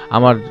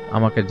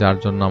আমাকে, যার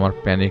জন্য আমার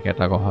প্যানিক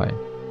অ্যাটাকও হয়।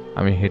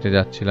 আমি হেঁটে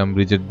যাচ্ছিলাম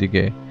ব্রিজের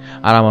দিকে,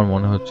 আর আমার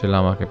মনে হচ্ছিল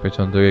আমাকে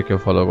পেছন থেকে কেউ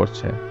ফলো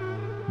করছে।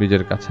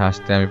 ব্রিজের কাছে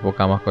আসতে আমি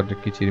পোকামাকড়ের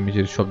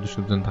কিচিরমিচির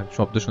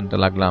শব্দ শুনতে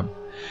লাগলাম,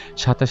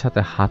 সাথে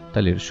সাথে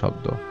হাততালির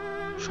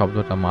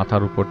শব্দটা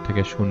মাথার উপর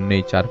থেকে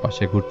শূন্যেই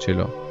চারপাশে ঘুরছিল।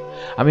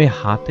 আমি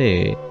হাতে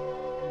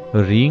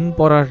রিং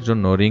পরার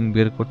জন্য রিং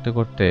বের করতে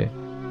করতে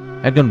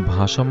একজন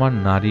ভাসমান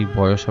নারী,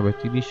 বয়স হবে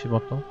 30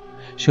 মতো,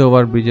 সে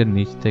ওভার ব্রিজের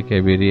নিচ থেকে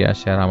বেরিয়ে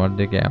আসে আর আমার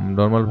দিকে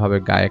নর্মাল ভাবে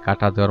গায়ে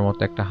কাটা দেওয়ার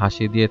মতো একটা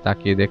হাসি দিয়ে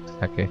তাকিয়ে দেখতে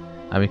থাকে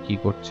আমি কি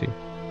করছি।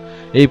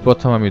 এই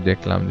প্রথম আমি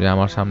দেখলাম যে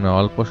আমার সামনে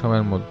অল্প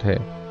সময়ের মধ্যে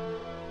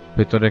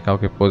ভেতরে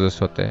কাউকে পজেস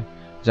হতে,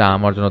 যা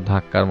আমার জন্য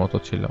ধাক্কার মতো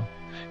ছিল,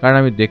 কারণ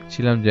আমি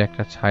দেখছিলাম যে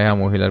একটা ছায়া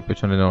মহিলার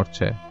পেছনে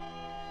নড়ছে।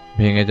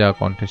 ভেঙে যাওয়া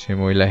কণ্ঠে সেই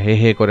মহিলা হে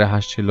হে করে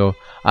হাসছিল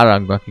আর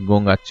বাকি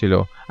গঙ্গাচ্ছিল,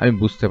 আমি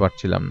বুঝতে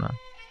পারছিলাম না।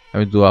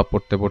 আমি দোয়া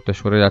পড়তে পড়তে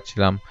সরে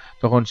যাচ্ছিলাম,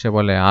 তখন সে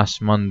বলে,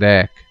 আসমান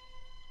দেখ।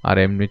 আর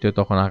এমনিতেও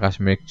তখন আকাশ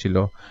মেঘ ছিল,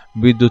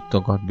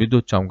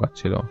 বিদ্যুৎ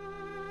চমকাচ্ছিল।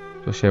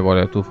 তো সে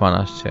বলে, তুফান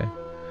আসছে।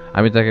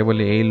 আমি তাকে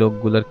বলি, এই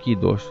লোকগুলার কি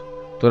দোষ,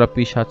 তোরা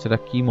পিশাচরা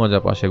কি মজা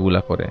পাস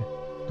এগুলা করে।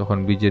 তখন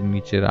বীজের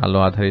নিচের আলো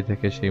আধারি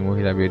থেকে সেই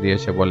মহিলা বেরিয়ে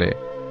এসে বলে,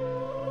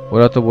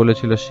 ওরা তো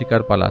বলেছিল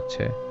শিকার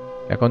পালাচ্ছে,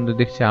 এখন তো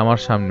দেখছি আমার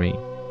সামনেই।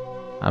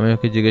 আমি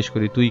ওকে জিজ্ঞেস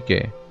করি, তুই কে?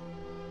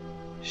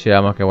 সে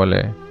আমাকে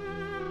বলে,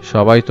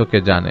 সবাই তোকে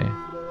জানে,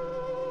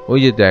 ওই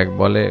যে দেখ,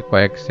 বলে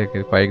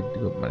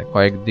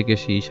কয়েক দিকে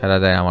সে ইশারা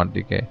দেয় আমার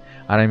দিকে,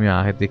 আর আমি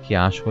আগে দেখি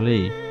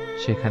আসলেই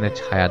সেখানে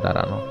ছায়া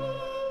দাঁড়ানো।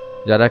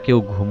 যারা কেউ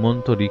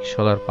ঘুমন্ত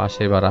রিকশার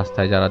পাশে বা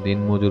রাস্তায় যারা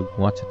দিনমজুর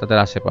ঘুমাচ্ছে তাদের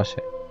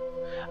আশেপাশে।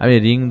 আমি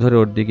রিং ধরে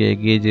ওর দিকে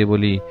এগিয়ে যেয়ে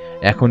বলি,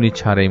 এখনই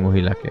ছাড় এই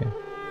মহিলাকে।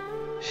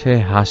 সে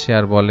হাসে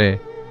আর বলে,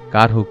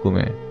 কার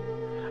হুকুমে?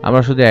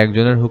 আমরা শুধু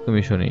একজনের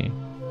হুকুমই শুনি,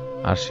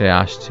 আর সে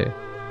আসছে,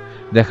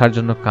 দেখার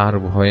জন্য কার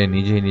ভয়ে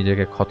নিজেই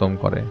নিজেকে খতম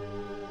করে।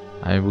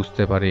 আমি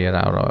বুঝতে পারি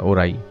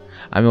ওরাই।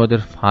 আমি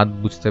ওদের ফাঁদ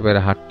বুঝতে পেরে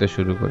হাঁটতে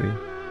শুরু করি।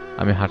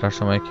 আমি হাঁটার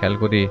সময় খেয়াল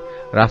করি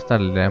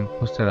রাস্তার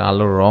ল্যাম্পপোস্টের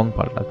আলোর রং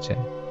পাল্টাচ্ছে,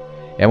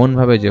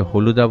 এমনভাবে যে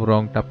হলুদাব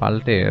রংটা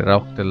পাল্টে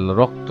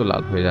রক্ত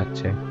লাল হয়ে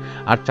যাচ্ছে,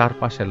 আর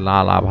চারপাশে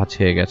লাল আভা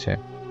ছেয়ে গেছে।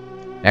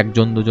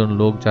 1-2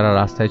 লোক যারা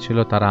রাস্তায় ছিল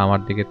তারা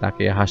আমার দিকে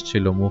তাকিয়ে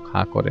হাসছিল মুখ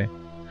হা করে।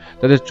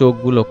 তাদের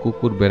চোখগুলো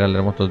কুকুর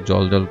বেড়ালের মতো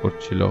জল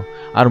করছিল,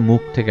 আর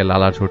মুখ থেকে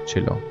লালা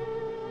ঝরছিল।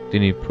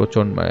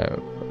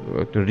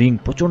 রিং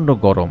প্রচন্ড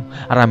গরম,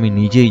 আর আমি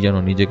নিজেই যেন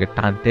নিজেকে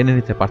টেনে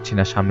নিতে পারছি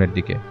না সামনের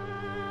দিকে।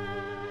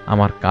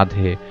 আমার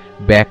কাঁধে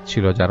ব্যাগ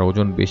ছিল যার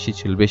ওজন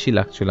বেশি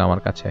লাগছিল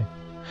আমার কাছে।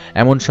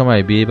 এমন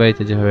সময় বিয়ে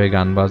বাড়িতে যেভাবে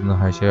গান বাজনা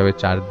হয় সেভাবে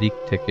চারদিক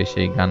থেকে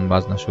সেই গান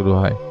বাজনা শুরু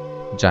হয়,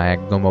 যা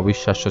একদম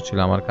অবিশ্বাস্য ছিল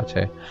আমার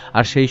কাছে।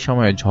 আর সেই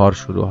সময় ঝড়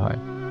শুরু হয়,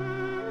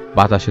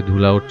 বাতাসে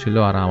ধুলা উঠছিল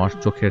আর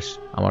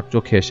আমার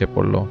চোখে এসে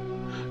পড়ল।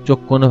 চোখ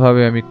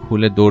কোনোভাবে আমি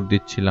খুলে দৌড়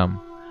দিচ্ছিলাম।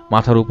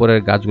 মাথার উপরের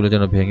গাছগুলো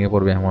যেন ভেঙে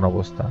পড়বে এমন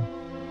অবস্থা।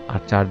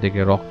 আর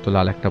চারদিকে রক্ত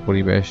লাল একটা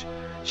পরিবেশ।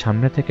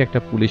 সামনে থেকে একটা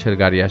পুলিশের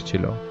গাড়ি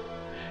আসছিল।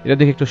 এটা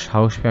দেখে একটু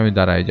সাহস পেয়ে আমি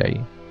দাঁড়ায় যাই।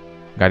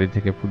 গাড়ি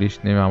থেকে পুলিশ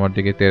নেমে আমার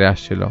দিকে তেড়ে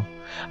আসছিল।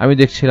 আমি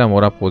দেখছিলাম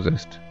ওরা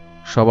পজেসড,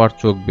 সবার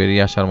চোখ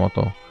বেরিয়ে আসার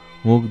মতো,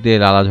 মুখ দিয়ে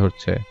লালা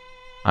ঝরছে।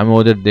 আমি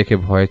ওদের দেখে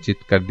ভয়ে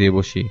চিৎকার দিয়ে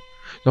বসি।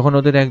 তখন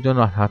ওদের একজন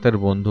হাতের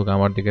বন্দুক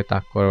আমার দিকে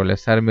তাক করে বলে,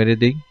 স্যার মেরে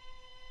দিই।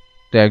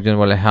 তো একজন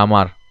বলে, হ্যাঁ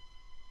মার।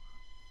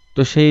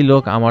 তো সেই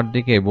লোক আমার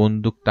দিকে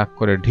বন্দুক তাক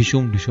করে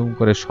ঢিসুম ঢিসুম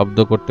করে শব্দ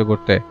করতে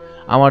করতে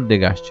আমার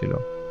দিকে আসছিল,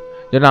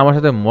 যেন আমার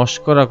সাথে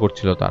মশকরা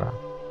করছিল তারা।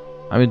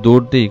 আমি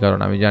দৌড় দিই, কারণ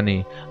আমি জানি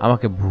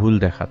আমাকে ভুল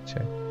দেখাচ্ছে।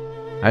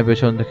 আমি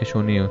পেছন থেকে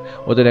শুনি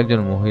ওদের একজন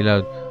মহিলা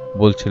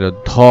বলছিল,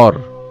 ধর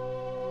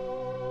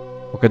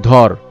ওকে,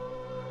 ধর,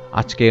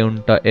 আজকে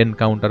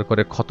এনকাউন্টার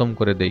করে খতম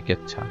করে দেই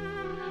কেচ্ছা।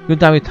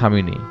 কিন্তু আমি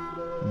থামিনি।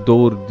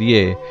 দৌড়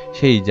দিয়ে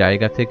সেই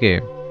জায়গা থেকে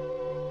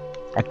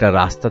একটা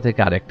রাস্তা থেকে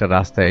আরেকটা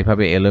রাস্তায়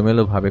এভাবে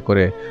এলোমেলো ভাবে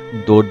করে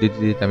দৌড় দিতে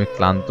দিতে আমি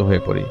ক্লান্ত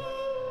হয়ে পড়ি।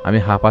 আমি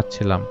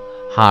হাঁপাচ্ছিলাম,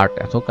 হার্ট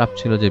এত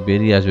কাঁপছিল যে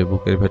বেরিয়ে আসবে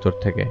বুকের ভেতর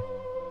থেকে।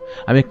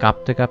 আমি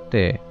কাঁপতে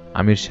কাঁপতে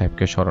আমির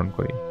সাহেবকে স্মরণ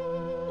করি।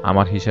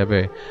 আমার হিসাবে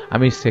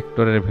আমি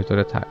সেক্টরের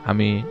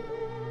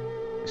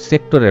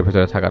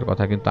ভেতরে থাকার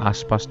কথা, কিন্তু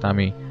আশপাশটা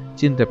আমি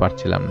চিনতে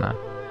পারছিলাম না।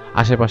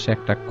 আশেপাশে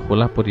একটা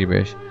খোলা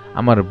পরিবেশ,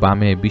 আমার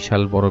বামে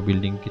বিশাল বড়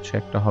বিল্ডিং কিছু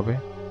একটা হবে,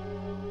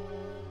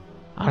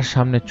 আর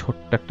সামনে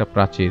ছোট্ট একটা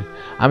প্রাচীর।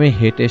 আমি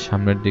হেঁটে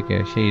সামনের দিকে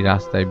সেই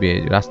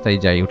রাস্তায়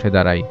যাই, উঠে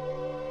দাঁড়াই।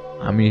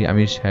 আমি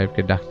আমির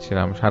সাহেবকে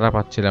ডাকছিলাম, সাড়া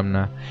পাচ্ছিলাম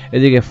না।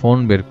 এদিকে ফোন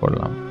বের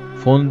করলাম,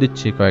 ফোন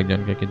দিচ্ছি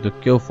কয়েকজনকে, কিন্তু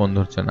কেউ ফোন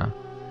ধরছে না।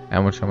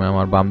 এমন সময়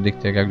আমার বাম দিক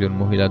থেকে একজন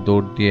মহিলা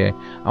দৌড় দিয়ে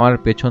আমার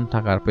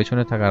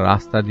পেছনে থাকা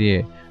রাস্তা দিয়ে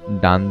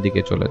ডান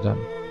দিকে চলে যান।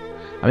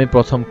 আমি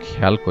প্রথম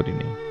খেয়াল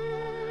করিনি,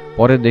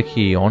 পরে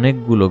দেখি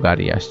অনেকগুলো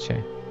গাড়ি আসছে।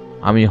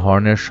 আমি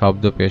হর্নের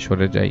শব্দ পেয়ে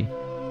সরে যাই।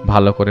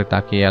 ভালো করে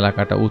তাকিয়ে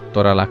এলাকাটা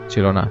উত্তরা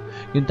লাগছিল না,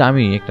 কিন্তু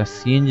আমি একটা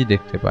সিএনজি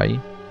দেখতে পাই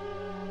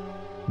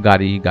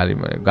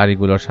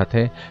গাড়িগুলোর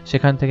সাথে।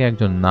 সেখান থেকে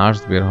একজন নার্স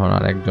বের হন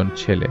আর একজন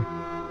ছেলে,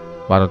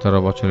 12-13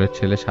 বছরের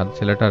ছেলে।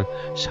 ছেলেটার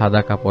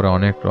সাদা কাপড়ে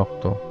অনেক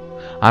রক্ত,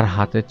 আর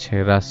হাতে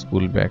ছেঁড়া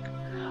স্কুল ব্যাগ,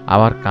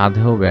 আবার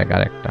কাঁধেও ব্যাগ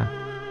আর একটা।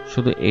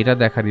 শুধু এটা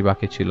দেখারই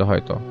বাকি ছিল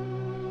হয়তো।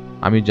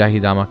 আমি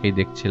জাহিদ আমাকেই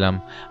দেখছিলাম।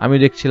 আমি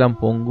দেখছিলাম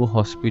পঙ্গু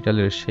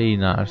হসপিটালের সেই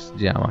নার্স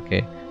যে আমাকে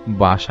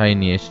বাসায়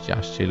নিয়ে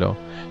আসছিল।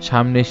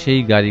 সামনে সেই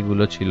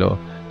গাড়িগুলো ছিল,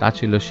 তা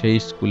ছিল সেই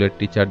স্কুলের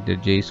টিচারদের,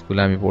 যে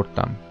স্কুলে আমি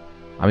পড়তাম।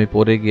 আমি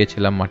পড়ে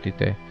গিয়েছিলাম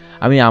মাটিতে।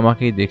 আমি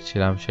আমাকেই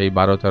দেখছিলাম, সেই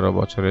 12-13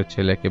 বছরের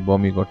ছেলেকে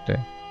বমি করতে।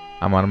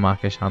 আমার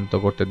মাকে শান্ত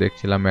করতে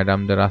দেখছিলাম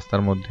ম্যাডামদের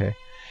রাস্তার মধ্যে।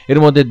 এর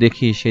মধ্যে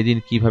দেখি সেদিন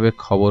কিভাবে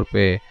খবর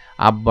পেয়ে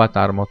আব্বা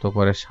তার মতো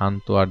করে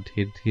শান্ত আর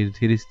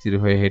ধীর স্থির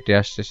হয়ে হেঁটে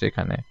আসছে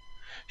সেখানে।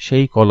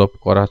 সেই কলপ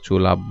করা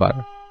চুল আব্বার।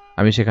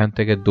 আমি সেখান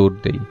থেকে দৌড়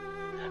দেই।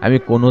 আমি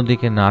কোনো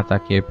দিকে না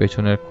তাকিয়ে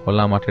পেছনের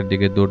খোলা মাঠের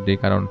দিকে দৌড় দিই,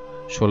 কারণ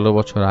 16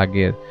 বছর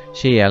আগের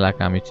সেই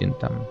এলাকা আমি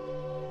চিনতাম।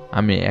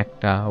 আমি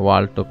একটা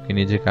ওয়াল টপকে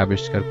নিজেকে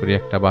আবিষ্কার করি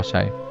একটা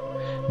বাসায়,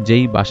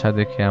 যেই বাসা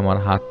দেখে আমার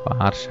হাত পা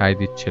আর সায়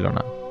দিচ্ছিল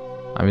না।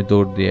 আমি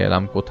দৌড় দিয়ে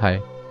এলাম কোথায়?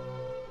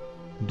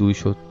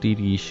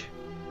 230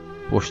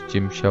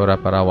 পশ্চিম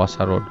শেওড়াপাড়া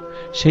ওয়াসা রোড।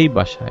 সেই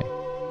বাসায়,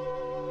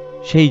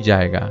 সেই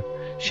জায়গা,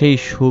 সেই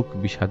সুখ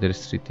বিষাদের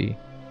স্মৃতি।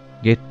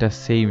 গেটটা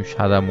সেই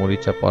সাদা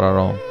মরিচা পরা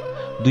রং,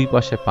 দুই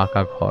পাশে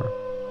পাকা ঘর,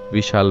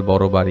 বিশাল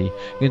বড় বাড়ি।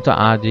 কিন্তু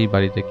আজ এই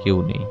বাড়িতে কেউ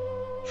নেই,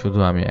 শুধু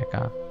আমি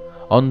একা।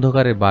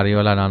 অন্ধকারে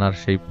বাড়িওয়ালা নানার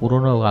সেই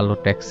পুরনো কালো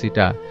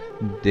ট্যাক্সিটা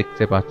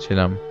দেখতে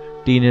পাচ্ছিলাম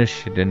টিনের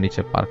শেডের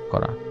নিচে পার্ক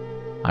করা।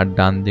 আর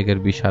ডান দিকের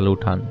বিশাল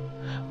উঠান,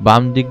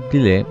 বাম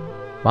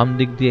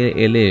দিক দিয়ে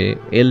এলে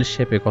এল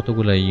শেপে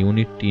কতগুলো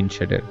ইউনিট টিন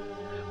শেডের।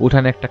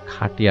 উঠানে একটা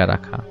খাটিয়া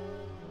রাখা।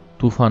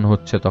 তুফান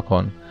হচ্ছে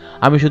তখন।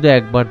 আমি শুধু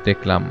একবার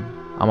দেখলাম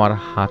আমার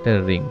হাতের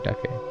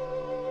রিংটাকে।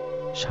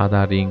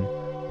 সাদা রিং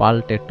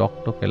পাল্টে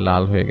টকটকে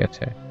লাল হয়ে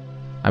গেছে।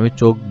 আমি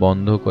চোখ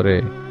বন্ধ করে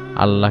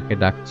আল্লাহকে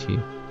ডাকছি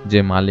যে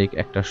মালিক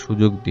একটা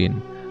সুযোগ দিন,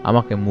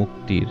 আমাকে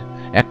মুক্তির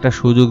একটা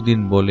সুযোগ দিন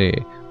বলে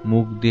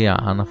মুখ দিয়ে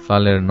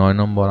আনফালের 9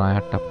 নম্বর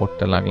আয়াতটা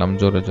পড়তে লাগলাম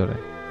জোরে জোরে।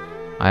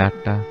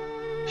 আয়াতটা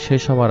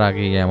শেষ হবার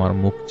আগেই আমার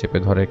মুখ চেপে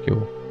ধরে কেউ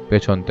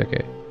পেছন থেকে।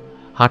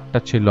 হাতটা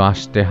ছিল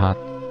আস্তে হাত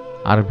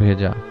আর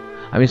ভেজা।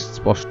 আমি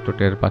স্পষ্ট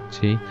টের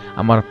পাচ্ছি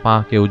আমার পা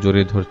কেউ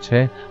জড়িয়ে ধরছে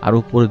আর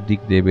উপরের দিক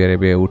দিয়ে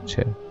বেয়ে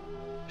উঠছে।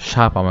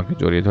 সাপ আমাকে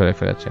জড়িয়ে ধরে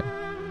ফেলেছে।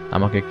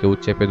 আমাকে কেউ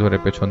চেপে ধরে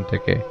পেছন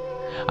থেকে,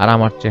 আর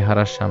আমার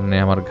চেহারার সামনে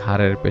আমার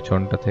ঘাড়ের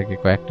পেছনটা থেকে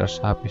কয়েকটা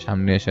সাপ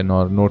সামনে এসে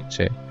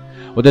নড়ছে।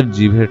 ওদের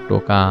জিভের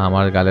টোকা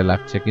আমার গালে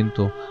লাগছে,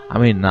 কিন্তু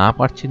আমি না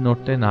পারছি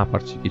নড়তে, না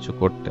পারছি কিছু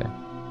করতে।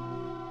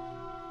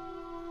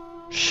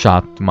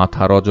 7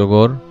 মাথার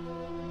অজগর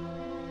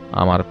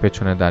আমার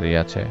পেছনে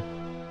দাঁড়িয়ে আছে।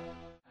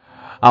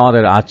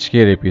 আমাদের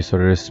আজকের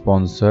এপিসোডের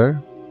sponsor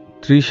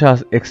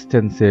Trisha's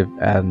extensive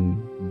and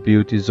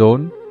beauty zone,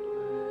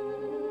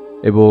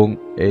 এবং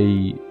এই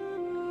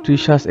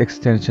Trisha's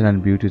এক্সটেনশন অ্যান্ড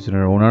বিউটি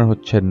জোনের ওনার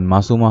হচ্ছেন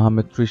মাসুম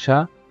আহমেদ তৃষা,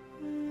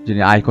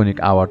 যিনি আইকনিক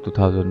অ্যাওয়ার্ড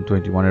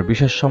 2021-এর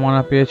বিশেষ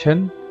সম্মাননা পেয়েছেন।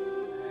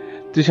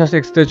 তৃষাস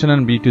এক্সটেনশন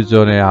অ্যান্ড বিউটি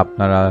জোনে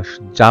আপনারা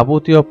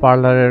যাবতীয়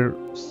পার্লারের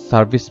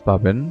সার্ভিস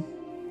পাবেন।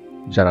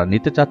 যারা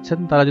নিতে চাচ্ছেন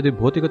তারা যদি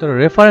ভৌতিকতার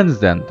রেফারেন্স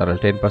দেন তারা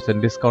 10%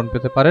 ডিসকাউন্ট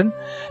পেতে পারেন।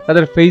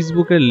 তাদের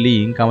ফেসবুকের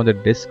লিংক আমাদের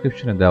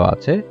ডেসক্রিপশনে দেওয়া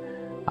আছে,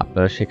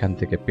 আপনারা সেখান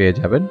থেকে পেয়ে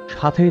যাবেন।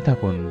 সাথেই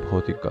থাকুন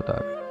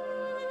ভৌতিকতার।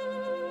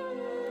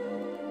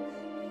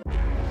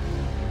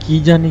 কি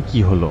জানি কি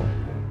হলো,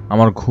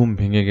 আমার ঘুম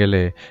ভেঙে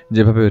গেলে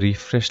যেভাবে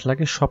রিফ্রেশ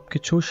লাগে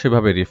সবকিছু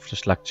সেভাবে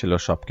রিফ্রেশ লাগছিল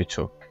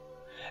সবকিছু।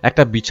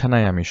 একটা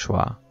বিছানায় আমি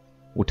শোয়া,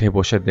 উঠে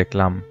বসে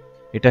দেখলাম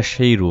এটা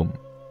সেই রুম।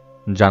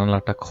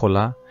 জানালাটা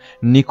খোলা,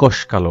 নিকশ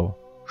কালো,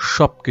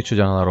 সবকিছু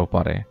জানালার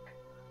ওপারে,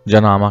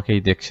 যেন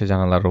আমাকেই দেখছে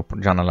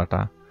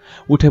জানালাটা।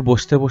 উঠে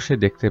বসতে বসে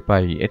দেখতে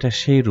পাই এটা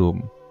সেই রুম,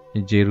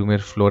 যে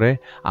রুমের ফ্লোরে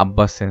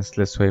আব্বা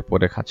সেন্সলেস হয়ে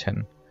পড়ে খাচ্ছেন।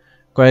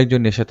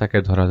 কয়েকজন এসে তাকে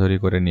ধরাধরি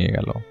করে নিয়ে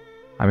গেল।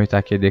 আমি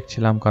তাকে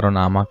দেখছিলাম, কারণ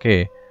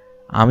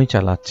আমি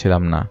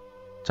চালাচ্ছিলাম না,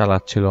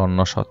 চালাচ্ছিল অন্য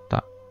সত্তা।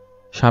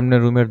 সামনে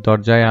রুমের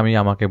দরজায় আমি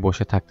আমাকে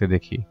বসে থাকতে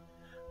দেখি।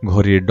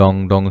 ঘড়ির ডং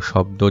ডং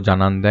শব্দ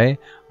জানান দেয়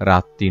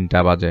রাত 3টা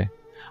বাজে,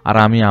 আর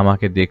আমি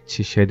আমাকে দেখছি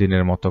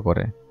সেদিনের মতো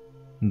করে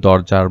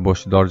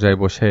দরজায়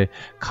বসে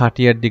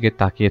খাটিয়ার দিকে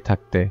তাকিয়ে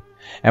থাকতে।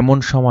 এমন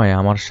সময়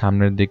আমার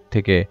সামনের দিক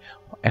থেকে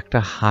একটা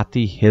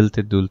হাতি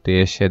হেলতে দুলতে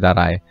এসে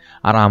দাঁড়ায়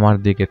আর আমার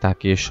দিকে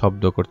তাকিয়ে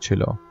শব্দ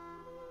করছিল।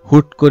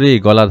 হুট করেই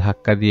গলা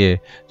ধাক্কা দিয়ে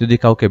যদি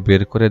কাউকে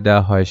বের করে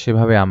দেওয়া হয়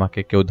সেভাবে আমাকে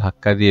কেউ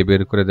ধাক্কা দিয়ে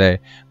বের করে দেয়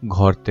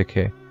ঘর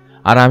থেকে।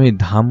 আর আমি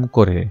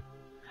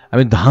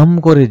ধাম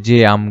করে যে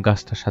আম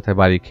গাছটার সাথে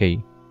বাড়ি খেই।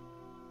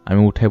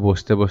 আমি উঠে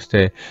বসতে বসতে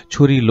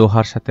ছুরি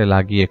লোহার সাথে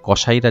লাগিয়ে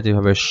কসাইরা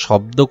যেভাবে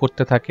শব্দ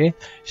করতে থাকে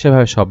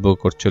সেভাবে শব্দ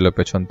করছিল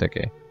পেছন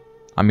থেকে।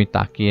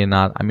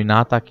 আমি না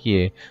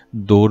তাকিয়ে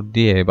দৌড়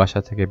দিয়ে বাসা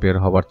থেকে বের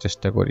হবার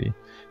চেষ্টা করি,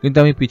 কিন্তু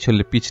আমি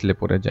পিছলে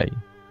পড়ে যাই।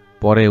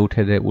 পরে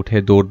উঠে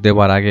দৌড়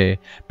দেবার আগে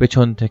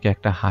পেছন থেকে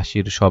একটা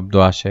হাসির শব্দ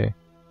আসে।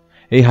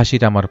 এই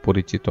হাসিটা আমার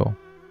পরিচিত।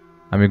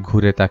 আমি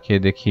ঘুরে তাকিয়ে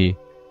দেখি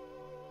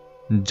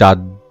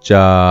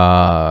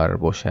জাজ্জার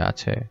বসে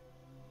আছে,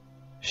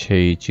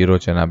 সেই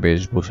চিরচেনা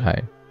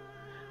বেশভূষায়,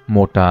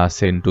 মোটা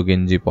সেন্টু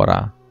গেঞ্জি পরা,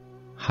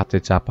 হাতে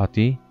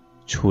চাপাতি,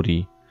 ছুরি,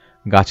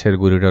 গাছের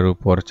গুড়িটার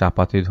উপর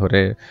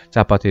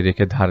চাপাতি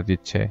রেখে ধার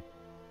দিচ্ছে,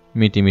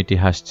 মিটিমিটি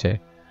হাসছে।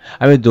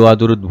 আমি দোয়া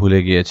দুরুদ ভুলে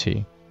গিয়েছি।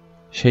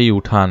 সেই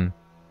উঠান,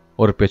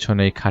 ওর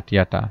পেছনেই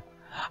খাটিয়াটা,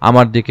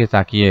 আমার দিকে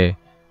তাকিয়ে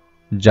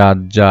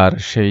জাজ্জার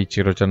সেই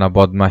চিরচেনা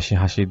বদমাশি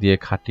হাসি দিয়ে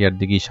খাটিয়ার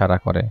দিকে ইশারা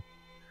করে।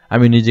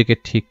 আমি নিজেকে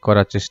ঠিক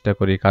করার চেষ্টা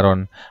করি, কারণ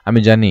আমি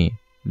জানি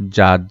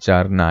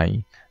জাজ্জার নাই,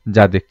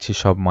 যা দেখছি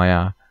সব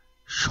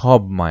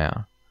মায়া।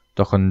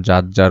 তখন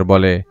জাজ্জার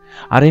বলে,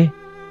 আরে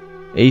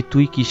এই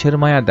তুই কিসের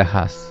মায়া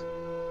দেখাস?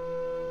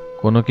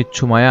 কোনো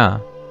কিচ্ছু মায়া?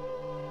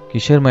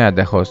 কিসের মায়া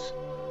দেখস?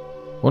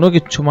 কোনো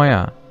কিচ্ছু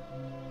মায়া?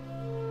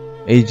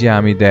 এই যে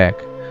আমি দেখ,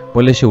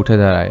 বলে সে উঠে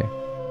দাঁড়ায়।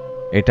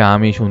 এটা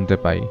আমি শুনতে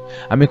পাই।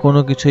 আমি কোনো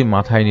কিছুই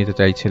মাথায় নিতে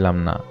চাইছিলাম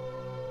না।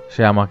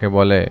 সে আমাকে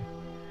বলে,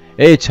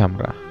 এই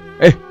ছামড়া,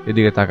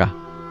 এদিকে তাকা,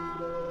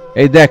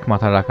 এই দেখ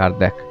মাথা রাখা, আর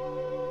দেখ।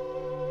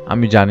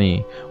 আমি জানি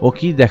ও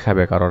কি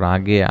দেখাবে, কারণ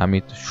আগে আমি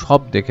সব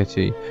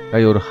দেখেছি,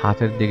 তাই ওর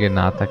হাতের দিকে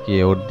না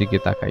তাকিয়ে ওর দিকে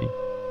তাকাই।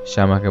 সে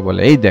আমাকে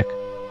বলে, এই দেখ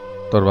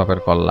তোর বাপের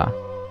কল্লা,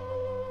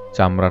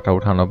 চামড়াটা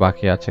উঠানো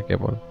বাকি আছে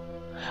কেবল।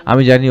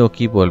 আমি জানি ও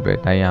কি বলবে,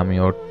 তাই আমি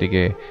ওর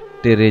দিকে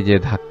টেরে যে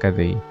ধাক্কা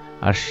দেই,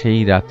 আর সেই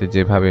রাতে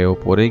যেভাবে ও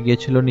পড়ে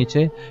গিয়েছিল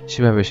নিচে,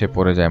 সেভাবে সে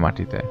পড়ে যায়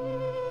মাটিতে,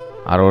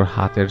 আর ওর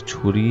হাতের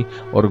ছুরি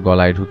ওর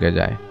গলায় ঢুকে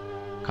যায়।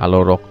 কালো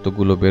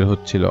রক্তগুলো বের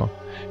হচ্ছিল,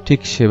 ঠিক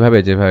সেভাবে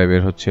যেভাবে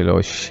বের হচ্ছিল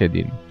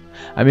সেদিন।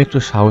 আমি একটু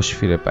সাহস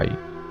ফিরে পাই,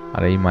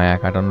 আর এই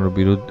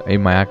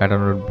মায়া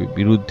কাটানোর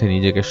বিরুদ্ধে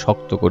নিজেকে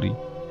শক্ত করি।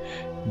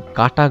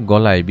 কাটা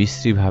গলায়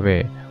বিশ্রীভাবে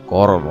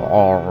কর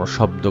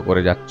শব্দ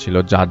করে যাচ্ছিল,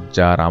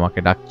 জাজ্জার আমাকে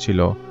ডাকছিল।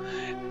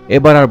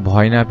 এবার আর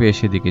ভয় না পেয়ে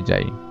সেদিকে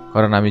যাই,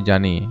 কারণ আমি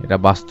জানি এটা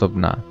বাস্তব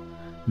না।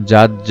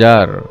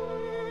 জাজ্জার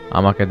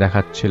আমাকে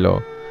দেখাচ্ছিল,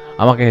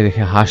 আমাকে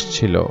দেখে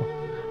হাসছিল।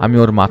 আমি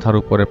ওর মাথার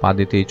উপরে পা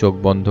দিতেই চোখ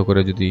বন্ধ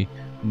করে যদি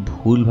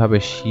ভুলভাবে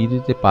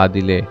সিঁড়িতে পা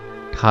দিলে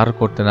ঠার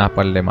করতে না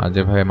পারলে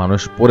যেভাবে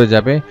মানুষ পড়ে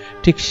যাবে,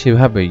 ঠিক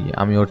সেভাবেই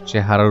আমি ওর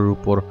চেহারার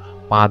উপর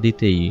পা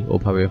দিতেই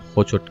ওভাবে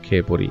হোঁচট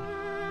খেয়ে পড়ি।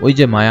 ওই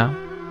যে মায়া,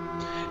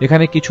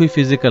 এখানে কিছুই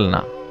ফিজিক্যাল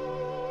না,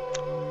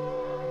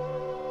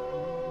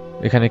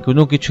 এখানে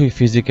কোনো কিছুই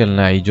ফিজিক্যাল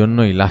না। এই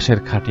জন্যই লাশের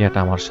খাটিয়াটা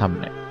আমার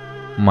সামনে।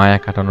 মায়া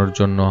কাটানোর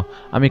জন্য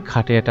আমি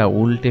খাটিয়াটা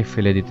উল্টে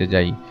ফেলে দিতে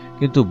যাই,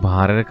 কিন্তু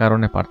ভারের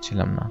কারণে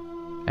পারছিলাম না।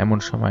 এমন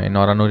সময়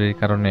নড়ানড়ির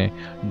কারণে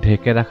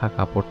ঢেকে রাখা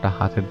কাপড়টা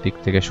হাতের দিক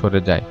থেকে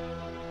সরে যায়,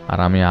 আর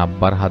আমি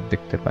আব্বার হাত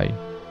দেখতে পাই,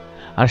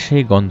 আর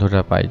সেই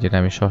গন্ধটা পাই যেটা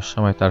আমি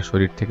সবসময় তার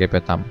শরীর থেকে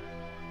পেতাম,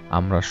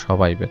 আমরা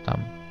সবাই পেতাম,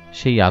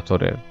 সেই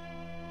আতরের।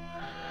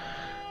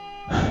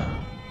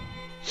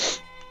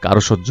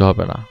 কারো সহ্য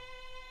হবে না।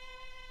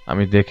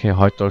 আমি দেখে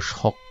হয়তো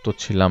শক্ত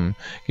ছিলাম,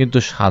 কিন্তু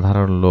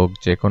সাধারণ লোক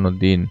যে কোনো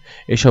দিন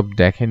এসব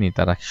দেখেনি,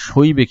 তারা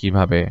সইবে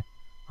কিভাবে?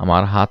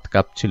 আমার হাত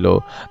কাঁপছিল,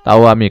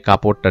 তাও আমি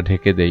কাপড়টা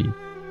ঢেকে দেই।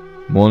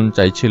 মন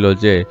চাইছিল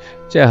যে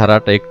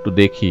চেহারাটা একটু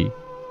দেখি।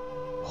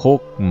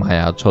 হোক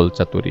মায়া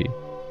ছলচাতুরি,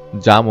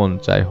 যা মন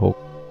চায় হোক,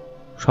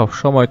 সব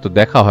সময় তো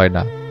দেখা হয়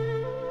না,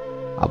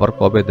 আবার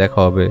কবে দেখা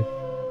হবে?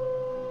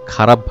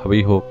 খারাপ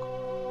ভাবেই হোক,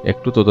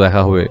 একটু তো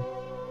দেখা হবে।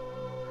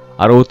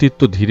 আর অতীত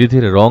তো ধীরে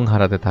ধীরে রং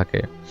হারাতে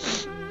থাকে।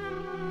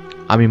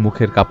 আমি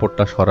মুখের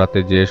কাপড়টা সরাতে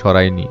যেয়ে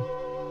সরাইনি,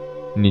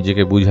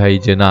 নিজেকে বুঝাই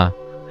যে না,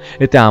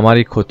 এতে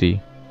আমারই ক্ষতি।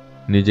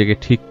 নিজেকে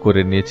ঠিক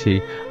করে নিয়েছি,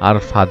 আর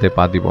ফাঁদে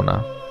পা দিব না,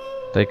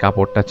 তাই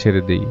কাপড়টা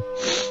ছেড়ে দিই।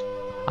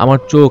 আমার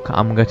চোখ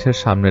আম গাছের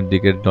সামনের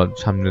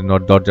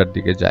দরজার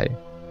দিকে যায়,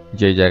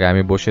 যেই জায়গায়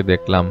আমি বসে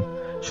দেখলাম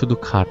শুধু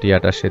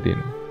খাটিয়াটা। সেদিন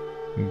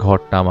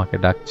ঘরটা আমাকে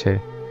ডাকছে।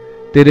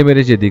 তেরে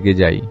মেরে যেদিকে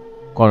যাই,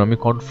 কারণ আমি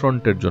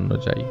কনফ্রন্টের জন্য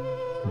যাই,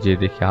 যে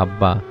দেখি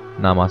আব্বা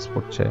নামাজ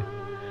পড়ছে।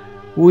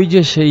 ওই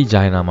যে সেই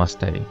যায়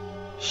নামাজটাই,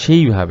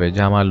 সেইভাবে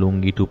জামা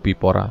লুঙ্গি টুপি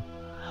পরা,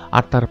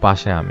 আর তার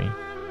পাশে আমি।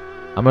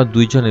 আমরা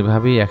দুইজন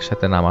এভাবেই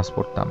একসাথে নামাজ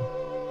পড়তাম।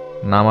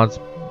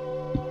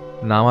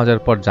 নামাজের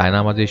পর যায়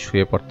নামাজেই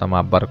শুয়ে পড়তাম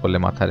আব্বার কোলে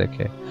মাথা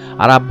রেখে,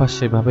 আর আব্বা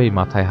সেভাবেই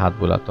মাথায় হাত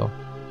বোলাতো।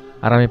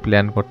 আর আমি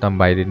প্ল্যান করতাম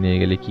বাইরে নিয়ে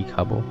গেলে কি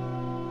খাবো।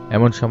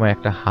 এমন সময়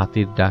একটা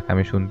হাতির ডাক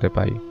আমি শুনতে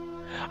পাই।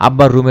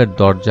 আব্বার রুমের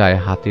দরজায়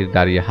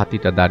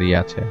হাতিটা দাঁড়িয়ে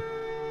আছে,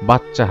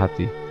 বাচ্চা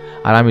হাতি।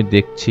 আর আমি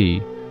দেখছি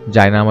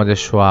জায়নামাজের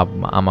শোয়া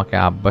আমাকে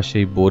আব্বা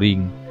সেই বোরিং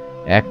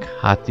এক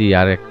হাতি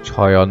আর এক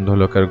 6 অন্ধ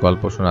লোকের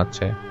গল্প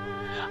শোনাচ্ছে।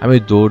 আমি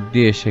দৌড়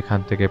দিয়ে সেখান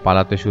থেকে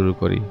পালাতে শুরু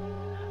করি।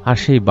 আর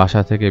সেই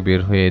বাসা থেকে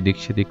বের হয়ে এদিক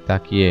সেদিক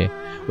তাকিয়ে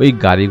ওই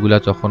গাড়িগুলা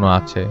তখনও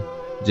আছে,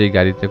 যে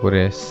গাড়িতে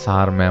করে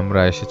স্যার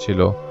ম্যামরা এসেছিল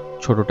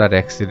ছোটটার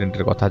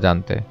অ্যাক্সিডেন্টের কথা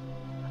জানতে।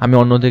 আমি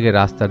অন্যদিকে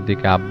রাস্তার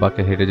দিকে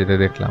আব্বাকে হেঁটে যেতে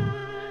দেখলাম,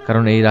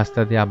 কারণ এই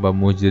রাস্তা দিয়ে আব্বা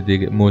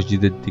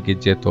মসজিদের দিকে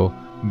যেত,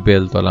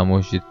 বেলতলা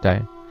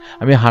মসজিদটায়।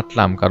 আমি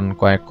হাঁটলাম, কারণ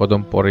কয়েক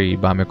কদম পরেই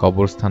বামে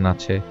কবরস্থান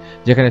আছে,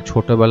 যেখানে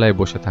ছোটবেলায়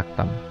বসে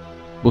থাকতাম।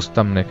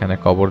 বুঝতাম না এখানে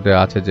কবর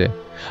দেওয়া আছে যে,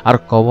 আর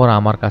কবর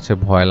আমার কাছে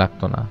ভয়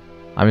লাগতো না।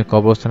 আমি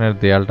কবরস্থানের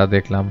দেয়ালটা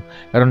দেখলাম,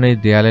 কারণ এই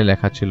দেয়ালে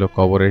লেখা ছিল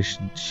কবরের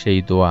সেই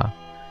দোয়া,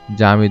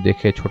 যা আমি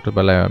দেখে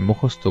ছোটবেলায়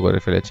মুখস্থ করে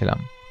ফেলেছিলাম।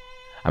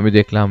 আমি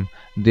দেখলাম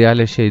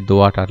দেয়ালে সেই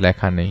দোয়াটা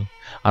লেখা নেই,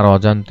 আর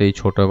অজান্তেই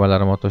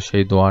ছোটবেলার মতো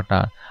সেই দোয়াটা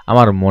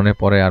আমার মনে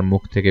পড়ে আর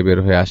মুখ থেকে বের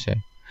হয়ে আসে।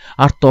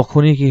 আর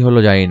তখনই কি হলো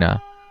জানি না,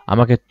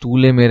 আমাকে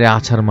তুলে মেরে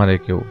আছাড় মারে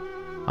কেউ,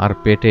 আর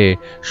পেটে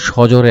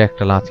সজোরে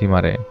একটা লাথি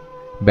মারে।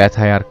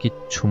 ব্যথায় আর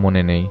কিচ্ছু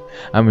মনে নেই।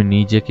 আমি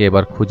নিজেকে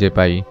এবার খুঁজে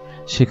পাই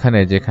সেখানে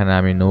যেখানে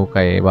আমি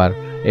নৌকায় এবার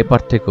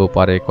এপার থেকে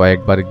ওপারে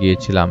কয়েকবার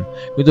গিয়েছিলাম,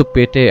 কিন্তু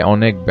পেটে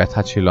অনেক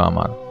ব্যথা ছিল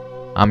আমার।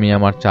 আমি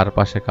আমার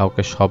চারপাশে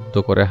কাউকে শব্দ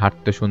করে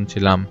হাঁটতে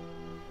শুনছিলাম।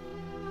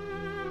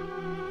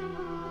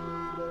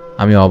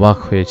 আমি অবাক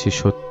হয়েছি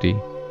সত্যি।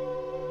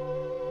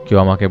 কেউ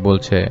আমাকে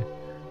বলছে,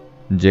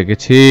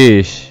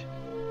 জেগেছিস?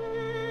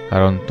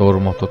 কারণ তোর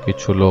মতো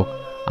কিছু লোক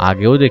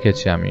আগেও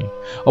দেখেছি আমি,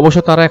 অবশ্য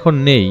তারা এখন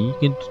নেই,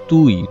 কিন্তু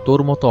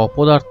তোর মতো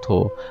অপদার্থ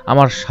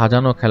আমার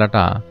সাজানো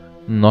খেলাটা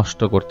নষ্ট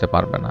করতে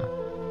পারবে না।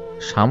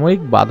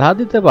 সাময়িক বাধা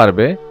দিতে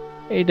পারবে,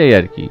 এইটাই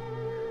আর কি।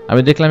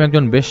 আমি দেখলাম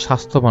একজন বেশ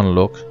স্বাস্থ্যবান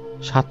লোক,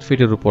 7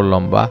 ফিটের উপর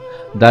লম্বা,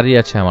 দাঁড়িয়ে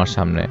আছে আমার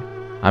সামনে।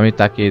 আমি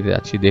তাকিয়ে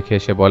আছি দেখে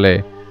সে বলে,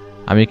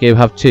 আমি কে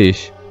ভাবছিস?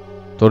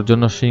 তোর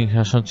জন্য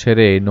সিংহাসন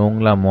ছেড়ে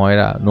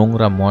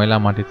নোংরা ময়লা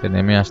মাটিতে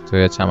নেমে আসতে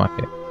হয়েছে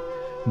আমাকে।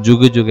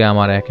 যুগে যুগে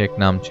আমার এক এক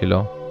নাম ছিল।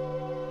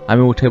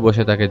 আমি উঠে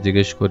বসে তাকে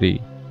জিজ্ঞেস করি,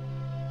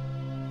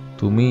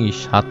 তুমি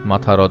 7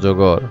 মাথার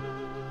অজগর?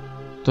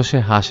 তো সে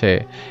হাসে,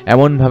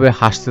 এমন ভাবে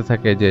হাসতে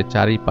থাকে যে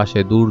চারিপাশে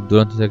দূর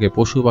দূরান্ত থেকে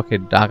পশু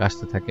পাখির ডাক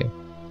আসতে থাকে।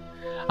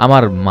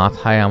 আমার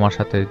মাথায় আমার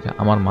সাথে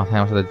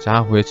যা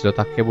হয়েছিল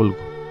তা কেবল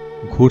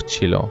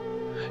ঘুরছিল।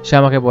 সে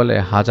আমাকে বলে,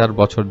 1000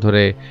 বছর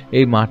ধরে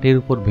এই মাটির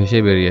উপর ভেসে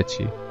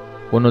বেরিয়েছি,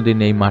 কোনোদিন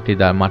এই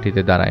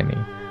মাটিতে দাঁড়ায়নি,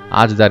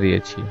 আজ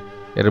দাঁড়িয়েছি।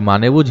 এর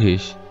মানে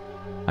বুঝিস?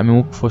 আমি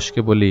মুখ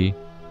ফসকে বলি,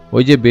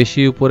 ওই যে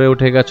বেশি উপরে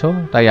উঠে গেছো,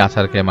 তাই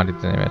আছাড় খেয়ে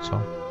মাটিতে নেমেছ।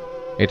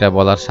 এটা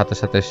বলার সাথে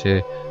সাথে সে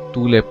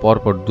তুলে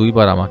পরপর 2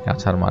 বার আমাকে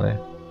আছাড় মারে,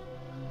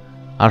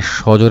 আর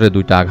সজোরে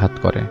 2টা আঘাত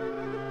করে।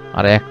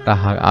 আর একটা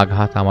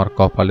আঘাত আমার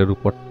কপালের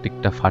উপর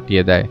দিকটা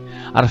ফাটিয়ে দেয়,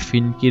 আর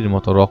ফিনকির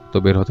মতো রক্ত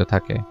বের হতে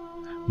থাকে।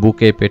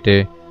 বুকে পেটে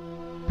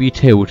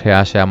পিঠে উঠে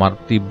আসে আমার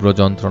তীব্র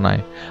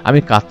যন্ত্রণায়। আমি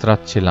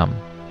কাতরাচ্ছিলাম,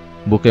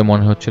 বুকে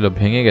মনে হচ্ছিল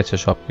ভেঙে গেছে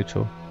সবকিছু।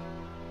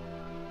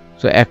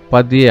 তো 1 পা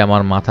দিয়ে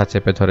আমার মাথা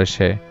চেপে ধরে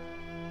সে।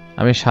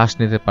 আমি শ্বাস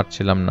নিতে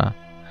পারছিলাম না।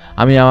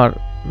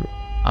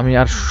 আমি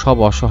আর সব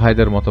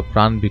অসহায়দের মতো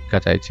প্রাণ ভিক্ষা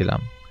চাইছিলাম।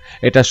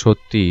 এটা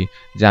সত্যি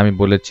যে আমি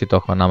বলেছি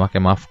তখন, আমাকে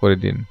মাফ করে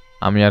দিন,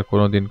 আমি আর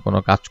কোনোদিন কোনো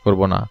কাজ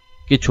করব না,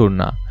 কিছুর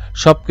না,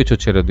 সবকিছু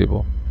ছেড়ে দিব,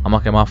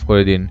 আমাকে মাফ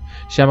করে দিন।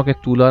 সে আমাকে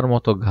তুলার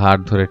মতো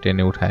ঘাড় ধরে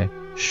টেনে উঠায়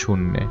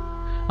শূন্যে।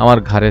 আমার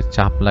ঘাড়ের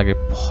চাপ লাগে,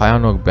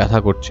 ভয়ানক ব্যথা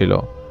করছিল।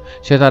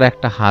 সে তার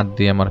একটা হাত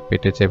দিয়ে আমার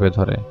পেটে চেপে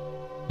ধরে,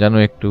 যেন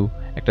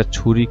একটা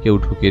ছুরি কেউ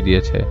ঢুকিয়ে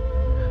দিয়েছে।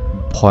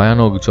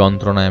 ভয়ানক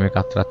যন্ত্রণায় আমি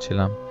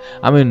কাতরাচ্ছিলাম।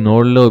 আমি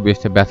নড়লেও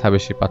ব্যথা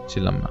বেশি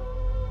পাচ্ছিলাম না,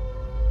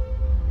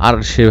 আর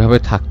সেভাবে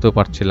থাকতেও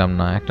পারছিলাম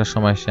না। একটা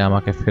সময় সে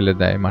আমাকে ফেলে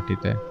দেয়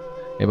মাটিতে।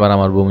 এবার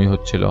আমার বমি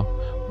হচ্ছিল।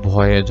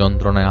 ভয়ে,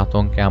 যন্ত্রণায়,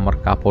 আতঙ্কে আমার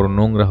কাপড়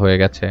নোংরা হয়ে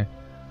গেছে।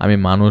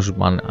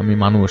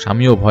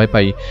 আমিও ভয়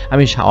পাই।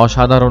 আমি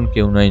অসাধারণ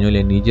কেউ নই,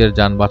 নইলে নিজের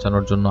যান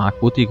বাঁচানোর জন্য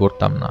আকুতি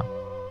করতাম না।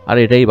 আর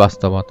এটাই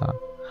বাস্তবতা।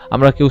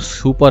 আমরা কেউ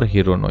সুপার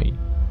হিরো নই,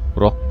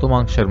 রক্ত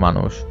মাংসের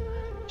মানুষ।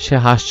 সে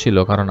হাসছিল,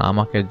 কারণ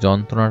আমাকে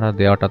যন্ত্রণাটা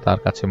দেওয়াটা তার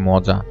কাছে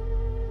মজা।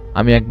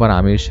 আমি একবার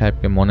আমির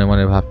সাহেবকে মনে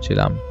মনে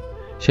ভাবছিলাম,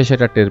 সে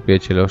সেটা টের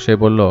পেয়েছিল। সে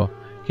বলল,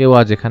 কেউ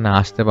আজ এখানে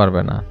আসতে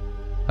পারবে না,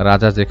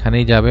 রাজা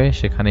যেখানেই যাবে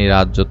সেখানেই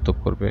রাজত্ব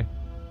করবে।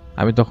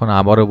 আমি তখন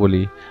আবারও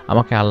বলি,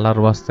 আমাকে আল্লাহর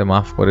ওয়াস্তে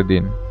মাফ করে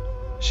দিন।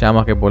 সে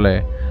আমাকে বলে,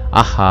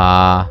 আহা,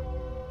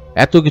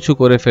 এত কিছু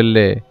করে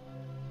ফেললে,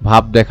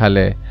 ভাব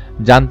দেখালে,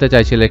 জানতে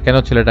চাইছিলে কেন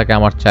ছেলেটাকে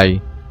আমার চাই,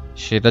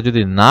 সেটা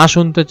যদি না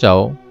শুনতে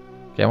চাও,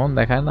 কেমন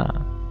দেখায় না।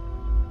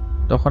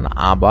 তখন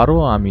আবারও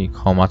আমি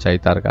ক্ষমা চাই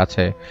তার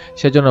কাছে।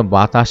 সেজন্য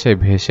বাতাসে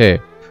ভেসে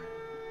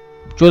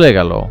চলে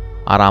গেল,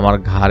 আর আমার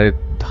ঘাড়ে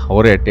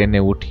ধরে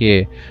টেনে উঠিয়ে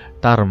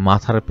তার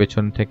মাথার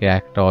পেছন থেকে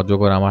একটা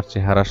অজগর আমার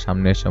চেহারার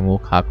সামনে এসে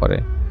মুখ হা করে।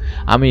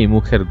 আমি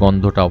মুখের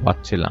গন্ধটাও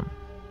পাচ্ছিলাম।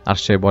 আর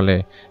সে বলে,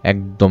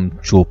 একদম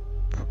চুপ,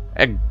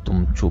 একদম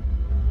চুপ।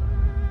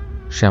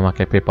 সে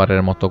আমাকে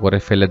পেপারের মতো করে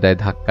ফেলে দেয়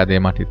ধাক্কা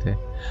দিয়ে মাটিতে।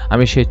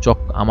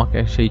 আমাকে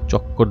সেই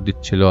চক্কর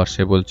দিচ্ছিল, আর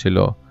সে বলছিল,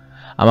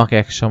 আমাকে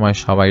একসময়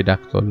সবাই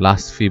ডাকতো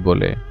লাসফি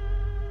বলে।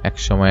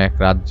 একসময় এক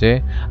রাজ্যে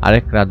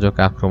আরেক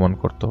রাজ্যকে আক্রমণ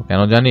করত।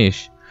 কেন জানিস?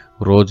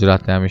 রোজ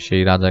রাতে আমি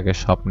সেই রাজাকে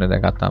স্বপ্নে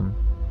দেখাতাম,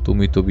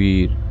 তুমি তো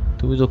বীর,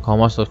 তুমি তো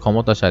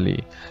ক্ষমতাশালী,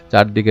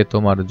 চারদিকে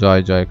তোমার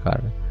জয়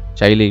জয়কার,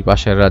 চাইলেই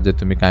পাশের রাজ্যে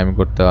তুমি কায়েম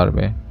করতে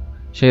পারবে।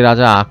 সেই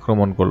রাজা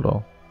আক্রমণ করলো,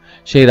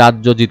 সেই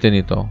রাজ্য জিতে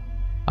নিত,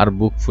 আর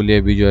বুক ফুলিয়ে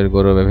বিজয়ের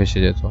গৌরবে ভেসে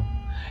যেত।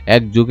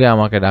 এক যুগে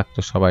আমাকে ডাকতো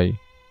সবাই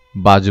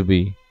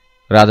বাজবি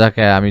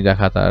রাজাকে। আমি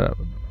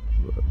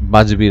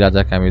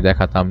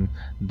দেখাতাম,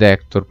 দেখ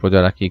তোর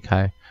প্রজারা কি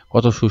খায়,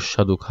 কত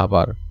সুস্বাদু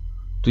খাবার,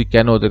 তুই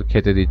কেন ওদের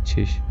খেতে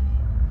দিচ্ছিস?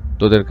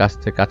 তোদের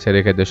কাছে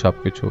রেখে দে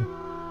সবকিছু।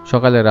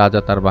 সকালে রাজা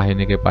তার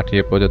বাহিনীকে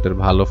পাঠিয়ে প্রজাদের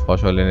ভালো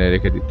ফসল এনে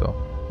রেখে দিত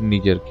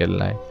নিজের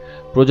কেল্লায়।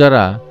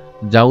 প্রজারা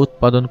যা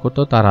উৎপাদন করত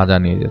তা রাজা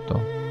নিয়ে যেত,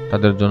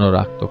 তাদের জন্য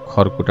রাখতো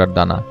খড়কুটার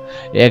দানা।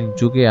 এক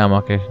যুগে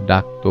আমাকে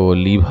ডাকতো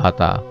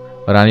লিভাতা।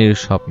 রানীর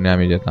স্বপ্নে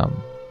আমি যেতাম,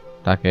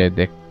 তাকে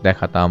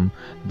দেখাতাম,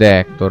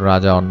 দেখ তোর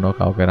রাজা অন্য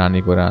কাউকে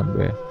রানী করে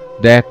আনবে,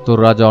 দেখ তোর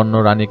রাজা অন্য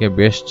রানীকে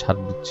বেশ ছাড়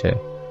দিচ্ছে।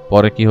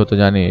 পরে কি হতো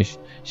জানিস?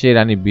 সেই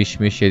রানী বিষ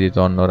মিশিয়ে দিত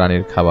অন্য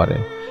রানীর খাবারে।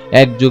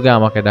 এক যুগে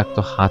আমাকে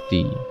ডাকতো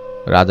হাতি।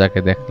 রাজাকে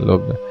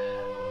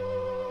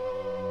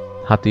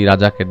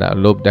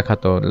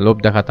লোভ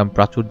দেখাতাম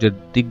প্রাচুর্যের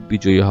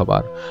দিগ্বিজয়ী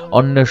হবার।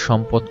 অন্যের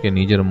সম্পদকে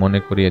নিজের মনে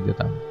করিয়ে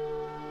দিতাম।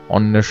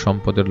 অন্যের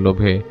সম্পদের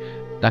লোভে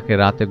তাকে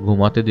রাতে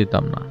ঘুমাতে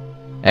দিতাম না।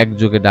 এক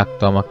যুগে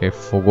ডাকতো আমাকে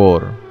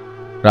ফগর।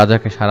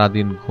 রাজাকে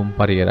সারাদিন ঘুম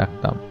পাড়িয়ে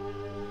রাখতাম।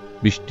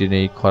 বৃষ্টি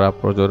নেই, খরা,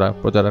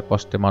 প্রজারা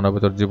কষ্টে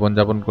মানবেতর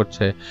জীবনযাপন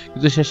করছে,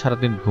 কিন্তু সে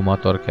সারাদিন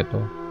ঘুমাতো আর খেত।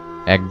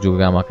 এক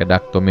যুগে আমাকে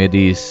ডাকতো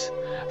মেদিস।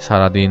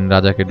 সারাদিন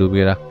রাজাকে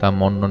ডুবিয়ে রাখতাম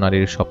অন্য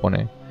নারীর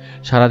স্বপনে।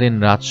 সারাদিন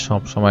রাত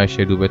সব সময়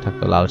সে ডুবে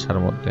থাকতো লালসার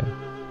মধ্যে।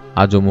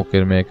 আজও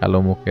মুখের মেয়ে কালো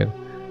মুখের।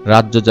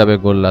 রাজ্য যাবে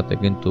গোল্লাতে,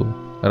 কিন্তু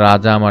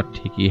রাজা আমার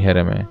ঠিকই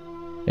হেরেমে।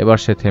 এবার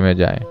সে থেমে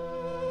যায়।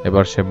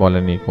 এবার সে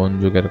বলেনি কোন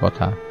যুগের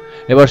কথা।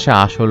 এবার সে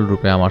আসল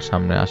রূপে আমার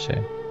সামনে আসে।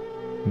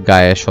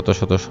 গায়ে শত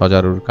শত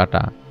সজারুর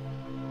কাটা,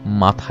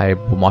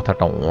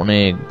 মাথাটা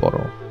অনেক বড়,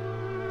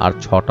 আর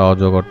 6টা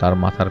অজগর তার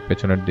মাথার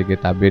পেছনের দিকে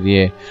তা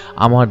বেরিয়ে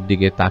আমার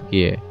দিকে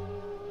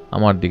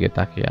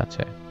তাকিয়ে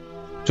আছে।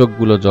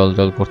 চোখগুলো জল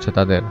জল করছে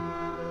তাদের।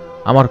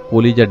 আমার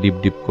কলিজা ডিপ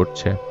ডিপ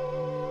করছে।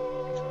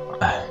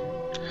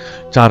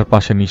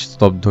 চারপাশে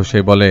নিস্তব্ধ। সে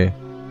বলে,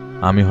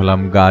 আমি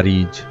হলাম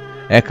গারিজ।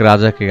 এক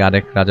রাজাকে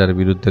আরেক রাজার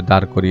বিরুদ্ধে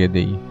দাঁড় করিয়ে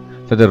দেই,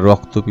 তাদের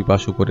রক্ত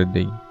পিপাসু করে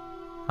দেই।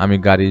 আমি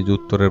গারিজ,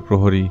 উত্তরের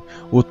প্রহরী,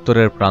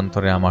 উত্তরের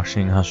প্রান্তরে আমার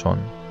সিংহাসন।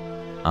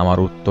 আমার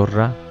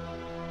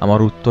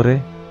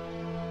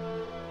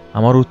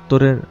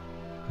উত্তরের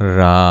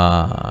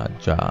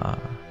রাজা।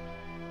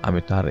 আমি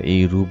তার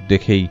এই রূপ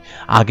দেখেই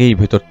আগেই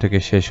ভেতর থেকে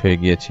শেষ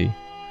হয়ে গিয়েছি।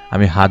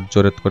 আমি হাত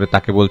জোরে করে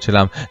তাকে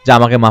বলছিলাম যে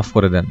আমাকে মাফ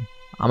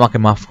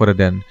করে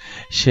দেন।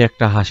 সে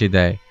একটা হাসি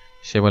দেয়।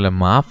 সে বলে,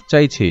 মাফ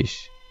চাইছিস?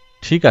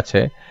 ঠিক আছে,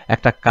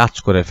 একটা কাজ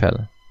করে ফেল,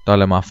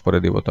 তাহলে মাফ করে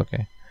দিব তোকে।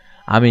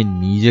 আমি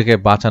নিজেকে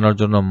বাঁচানোর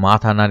জন্য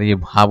মাথা নাড়িয়ে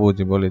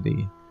বলে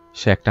দিই।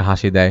 সে একটা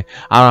হাসি দেয়,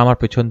 আর আমার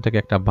পেছন থেকে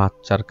একটা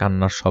বাচ্চার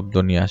কান্নার শব্দ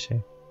নিয়ে আসে।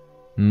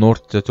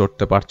 নড়তে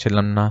চড়তে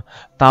পারছিলাম না,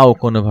 তাও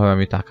কোনোভাবে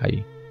আমি তাকাই।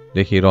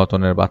 দেখি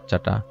রতনের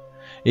বাচ্চাটা।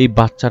 এই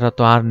বাচ্চাটা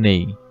তো আর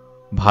নেই।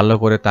 ভালো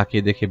করে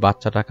তাকিয়ে দেখি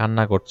বাচ্চাটা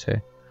কান্না করছে।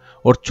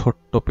 ওর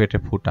ছোট্ট পেটে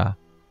ফুটা,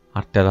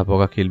 আর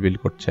তেলাপোকা কিলবিল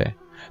করছে।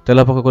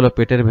 তেলাপোকাগুলো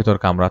পেটের ভেতর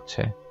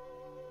কামড়াচ্ছে।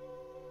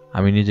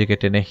 আমি নিজেকে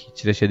টেনে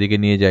হিচড়ে সেদিকে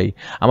নিয়ে যাই।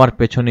 আমার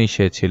পেছনেই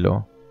সে ছিল।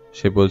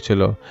 সে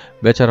বলছিল,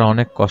 বেচারা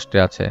অনেক কষ্টে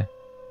আছে,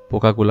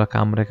 পোকাগুলা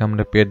কামড়ে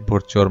কামড়ে পেট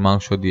ভরছে ওর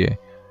মাংস দিয়ে,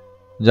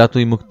 যা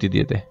তুই মুক্তি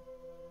দিয়ে দে।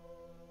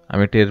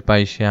 আমি টের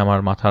পাই সে আমার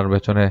মাথার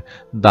পেছনে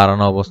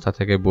দাঁড়ানো অবস্থা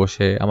থেকে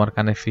বসে আমার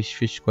কানে ফিস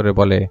ফিস করে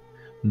বলে,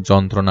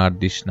 যন্ত্রণা আর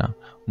দিস না,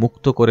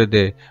 মুক্ত করে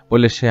দে।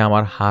 বলে সে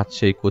আমার হাত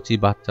সেই কচি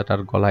বাচ্চাটার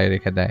গলায়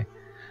রেখে দেয়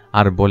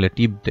আর বলে,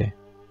 টিপ দে,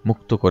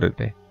 মুক্ত করে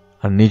দে,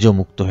 আর নিজেও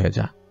মুক্ত হয়ে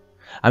যা।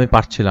 আমি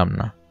পারছিলাম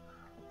না।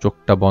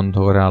 চোখটা বন্ধ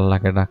করে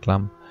আল্লাহকে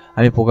ডাকলাম,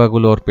 আমি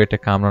পোকাগুলো ওর পেটে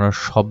কামড়ানোর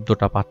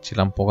শব্দটা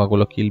পাচ্ছিলাম,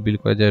 পোকাগুলো কিলবিল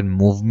করে যে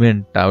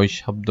মুভমেন্টটা, ওই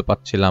শব্দ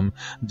পাচ্ছিলাম,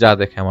 যা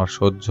দেখে আমার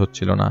সহ্য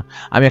হচ্ছিল না।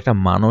 আমি একটা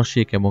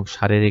মানসিক এবং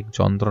শারীরিক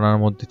যন্ত্রণার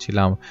মধ্যে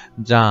ছিলাম,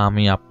 যা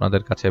আমি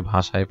আপনাদের কাছে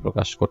ভাষায়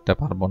প্রকাশ করতে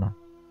পারবো না।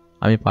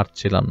 আমি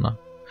পারছিলাম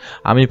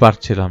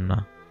না।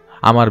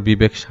 আমার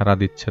বিবেক সাড়া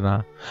দিচ্ছে না।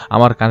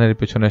 আমার কানের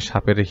পেছনে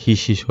সাপের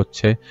হিস হিস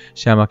হচ্ছে।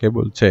 সে আমাকে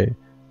বলছে,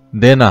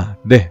 দে না,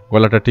 দে,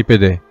 গলাটা টিপে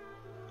দে।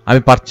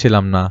 আমি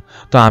পারছিলাম না,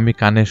 তো আমি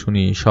কানে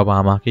শুনি সব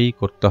আমাকেই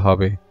করতে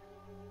হবে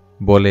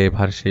বলে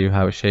এবার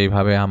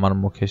সেইভাবে আমার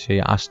মুখে সেই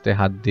আস্তে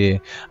হাত দিয়ে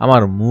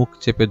আমার মুখ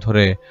চেপে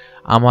ধরে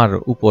আমার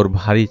উপর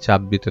ভারী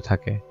চাপ দিতে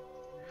থাকে।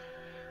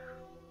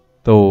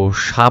 তো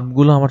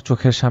সাপগুলো আমার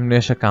চোখের সামনে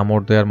এসে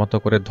কামড় দেওয়ার মতো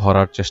করে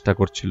ধরার চেষ্টা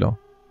করছিল।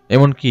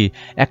 এমনকি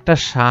একটা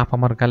সাপ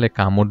আমার গালে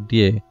কামড়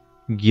দিয়ে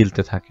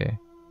গিলতে থাকে।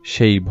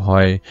 সেই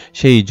ভয়,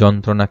 সেই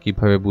যন্ত্রণা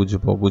কিভাবে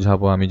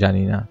বুঝাবো আমি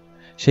জানি না।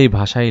 সেই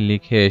ভাষায়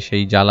লিখে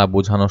সেই জ্বালা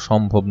বোঝানো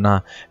সম্ভব না,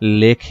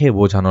 লেখে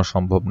বোঝানো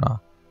সম্ভব না।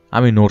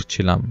 আমি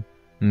নড়ছিলাম।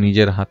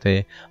 নিজের হাতে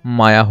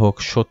মায়া হোক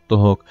সত্য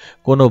হোক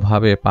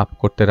কোনোভাবে পাপ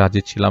করতে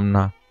রাজি ছিলাম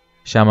না।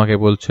 সে আমাকে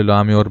বলছিল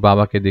আমি ওর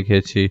বাবাকে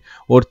দেখিয়েছি,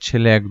 ওর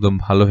ছেলে একদম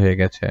ভালো হয়ে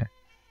গেছে।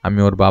 আমি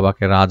ওর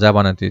বাবাকে রাজা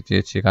বানাতে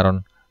চেয়েছি, কারণ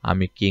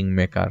আমি কিং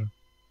মেকার।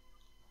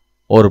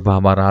 ওর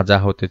বাবা রাজা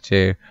হতে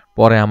চেয়ে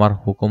পরে আমার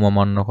হুকুম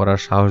অমান্য করার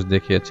সাহস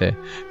দেখিয়েছে,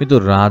 কিন্তু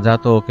রাজা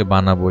তো ওকে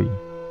বানাবই।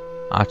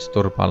 আজ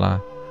তোর পালা,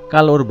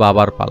 কাল ওর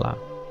বাবার পালা।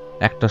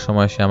 একটা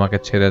সময় সে আমাকে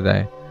ছেড়ে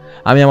দেয়।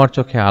 আমি আমার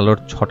চোখে আলোর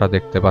ছটা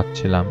দেখতে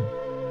পাচ্ছিলাম।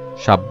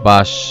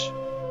 সাব্বাস,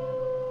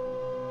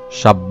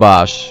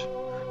 সাব্বাস,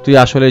 তুই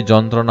আসলে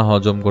যন্ত্রণা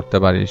হজম করতে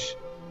পারিস।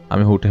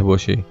 আমি উঠে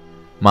বসি।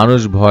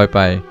 মানুষ ভয়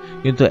পায়,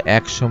 কিন্তু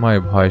এক সময়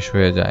ভয়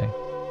সয়ে যায়।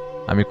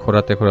 আমি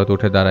খোঁড়াতে খোঁড়াতে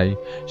উঠে দাঁড়াই।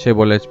 সে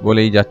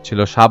বলেই যাচ্ছিল,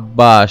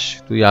 সাব্বাস,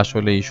 তুই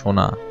আসলেই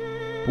সোনা,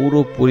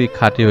 পুরোপুরি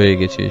খাঁটি হয়ে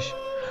গেছিস।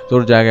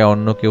 তোর জায়গায়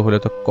অন্য কেউ হলে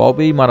তো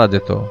কবেই মারা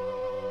যেত।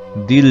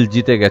 দিল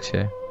জিতে গেছে।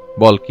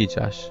 বল কি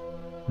চাস?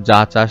 যা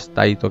চাস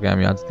তাই তোকে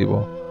আমি আজ দিব।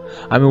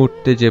 আমি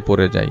উঠতে যেয়ে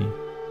পড়ে যাই।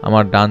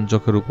 আমার ডান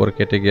চোখের উপর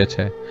কেটে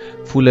গিয়েছে।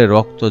 ফুলে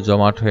রক্ত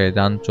জমাট হয়ে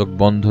ডান চোখ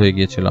বন্ধ হয়ে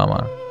গিয়েছিল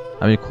আমার।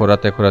 আমি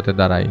খোঁড়াতে খোঁড়াতে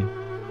দাঁড়াই।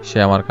 সে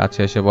আমার কাছে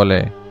এসে বলে,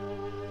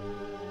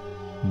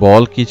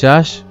 বল কি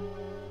চাস?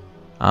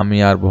 আমি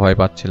আর ভয়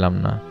পাচ্ছিলাম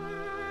না।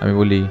 আমি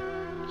বলি,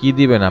 কি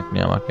দিবেন আপনি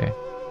আমাকে?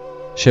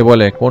 সে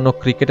বলে, কোন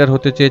ক্রিকেটার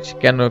হতে চেয়েছি?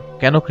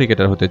 কেন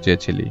ক্রিকেটার হতে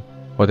চেয়েছিলি?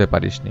 হতে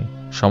পারিসনি,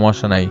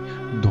 সমস্যা নাই,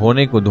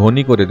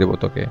 ধনী করে দেব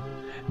তোকে।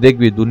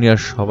 দেখবি দুনিয়ার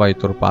সবাই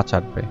তোর পা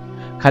চাটবে,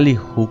 খালি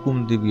হুকুম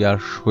দিবি আর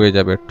শুয়ে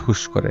যাবে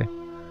ঠুস করে।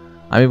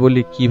 আমি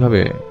বলি,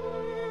 কিভাবে?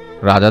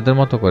 রাজাদের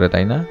মতো করে,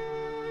 তাই না?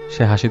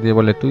 সে হাসি দিয়ে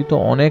বলে, তুই তো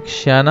অনেক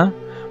শিয়ানা,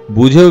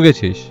 বুঝেও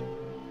গেছিস।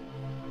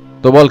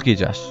 তো বল কি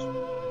চাস?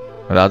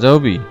 রাজা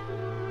হবি?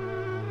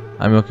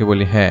 আমি ওকে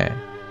বলি, হ্যাঁ,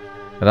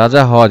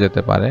 রাজা হওয়া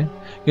যেতে পারে,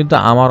 কিন্তু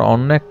আমার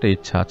অন্য একটা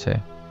ইচ্ছা আছে।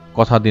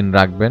 কথা দিন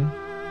রাখবেন?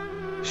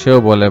 সেও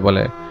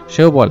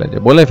বলে যে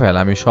বলে ফেল,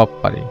 আমি সব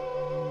পারি।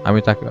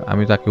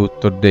 আমি তাকে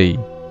উত্তর দেই,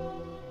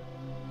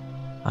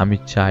 আমি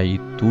চাই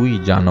তুই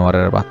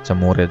জানোয়ারের বাচ্চা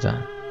মরে যা।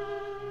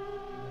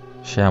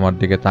 সে আমার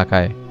দিকে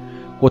তাকায়।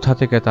 কোথা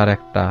থেকে তার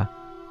একটা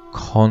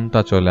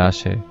ক্ষন্তা চলে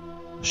আসে,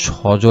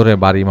 সজোরে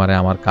বাড়ি মারে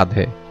আমার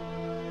কাঁধে।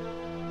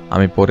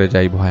 আমি পড়ে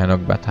যাই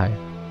ভয়ানক ব্যথায়।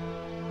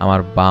 আমার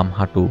বাম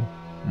হাঁটু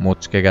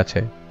মুচকে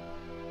গেছে।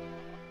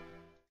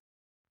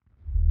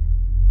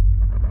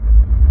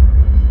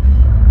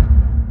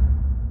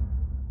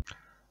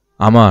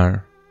 আমার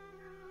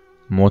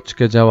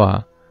মুচকে যাওয়া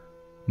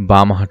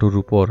বাম হাঁটুর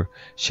উপর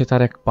সে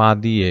তার এক পা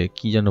দিয়ে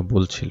কি যেন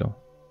বলছিল।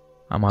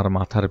 আমার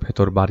মাথার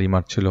ভেতর বাড়ি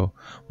মারছিল,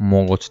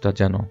 মগজটা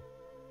যেন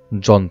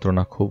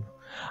যন্ত্রণা খুব।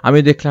 আমি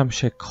দেখলাম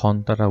সে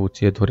ক্ষন্তাটা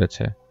উঁচিয়ে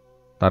ধরেছে।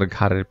 তার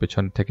ঘাড়ের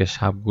পেছন থেকে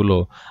সাপগুলো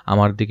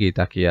আমার দিকেই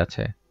তাকিয়ে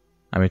আছে।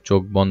 আমি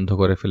চোখ বন্ধ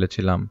করে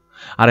ফেলেছিলাম।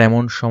 আর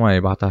এমন সময়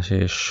বাতাসে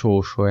শো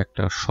শো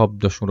একটা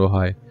শব্দ শুরু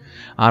হয়,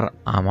 আর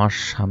আমার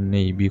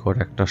সামনেই বিকট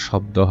একটা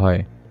শব্দ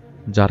হয়,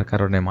 যার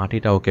কারণে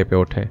মাটিটাও কেঁপে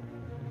ওঠে।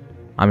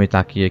 আমি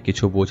তাকিয়ে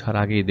কিছু বোঝার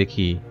আগেই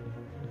দেখি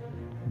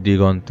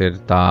দিগন্তের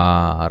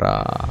তারা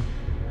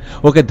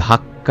ওকে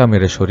ধাক্কা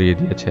মেরে সরিয়ে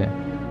দিয়েছে।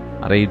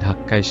 আর এই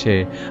ধাক্কায় সে,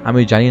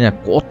 আমি জানি না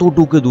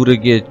কতটুকু দূরে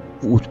গিয়ে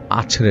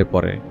আছড়ে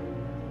পড়ে।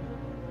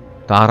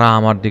 তারা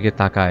আমার দিকে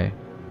তাকায়।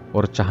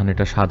 ওর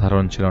চাহনিটা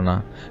সাধারণ ছিল না,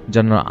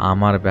 যেন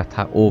আমার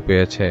ব্যথা ও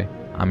পেয়েছে,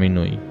 আমি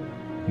নই।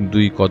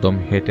 2 কদম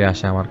হেঁটে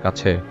আসে আমার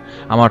কাছে।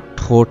 আমার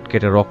ঠোঁট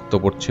কেটে রক্ত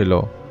পড়ছিল,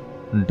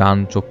 ডান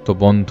চোখ তো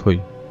বন্ধই।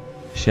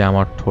 সে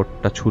আমার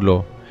ঠোঁটটা ছুলো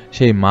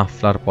সেই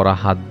মাফলার পরা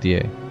হাত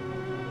দিয়ে।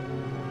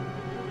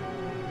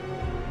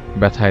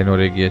 ব্যথায়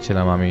নড়ে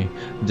গিয়েছিলাম আমি,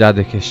 যা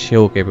দেখে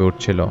সেও কেঁপে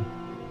উঠছিল।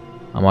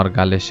 আমার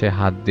গালে সে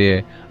হাত দিয়ে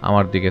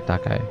আমার দিকে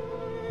তাকায়,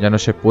 যেন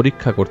সে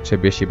পরীক্ষা করছে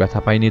বেশি ব্যথা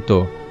পাইনি তো।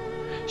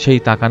 সেই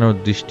তাকানোর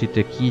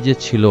দৃষ্টিতে কি যে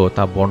ছিল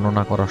তা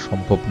বর্ণনা করা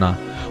সম্ভব না।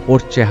 ওর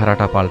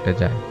চেহারাটা পাল্টে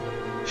যায়।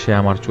 সে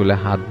আমার চুলে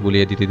হাত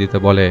বুলিয়ে দিতে দিতে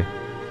বলে,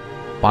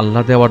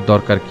 পাল্লা দেওয়ার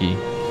দরকার কি?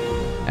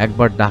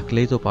 একবার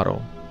ডাকলেই তো পারো।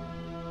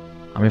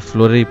 আমি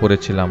ফ্লোরেই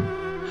পড়েছিলাম।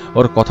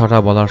 ওর কথাটা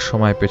বলার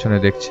সময় পেছনে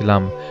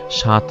দেখছিলাম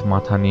 7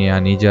 মাথা নিয়ে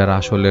নিজের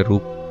আসলে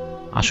রূপ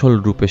আসল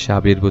রূপে সে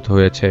আবির্ভূত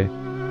হয়েছে।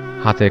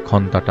 হাতে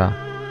খন্তাটা,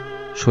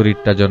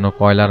 শরীরটা যেন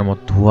কয়লার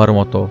মতো ধোঁয়ার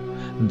মতো,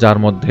 যার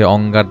মধ্যে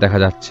অঙ্গার দেখা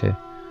যাচ্ছে।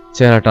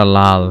 চেহারাটা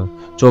লাল,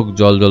 চোখ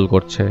জ্বলজ্বল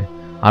করছে,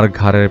 আর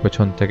ঘাড়ের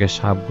পেছন থেকে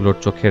সাপগুলোর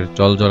চোখের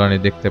জলজলানি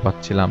দেখতে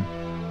পাচ্ছিলাম।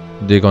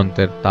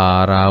 দিগন্তের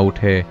তারা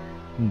উঠে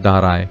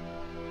দাঁড়ায়।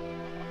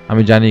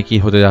 আমি জানি কি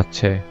হতে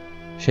যাচ্ছে।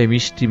 সেই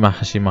মিষ্টি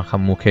হাসি মাখা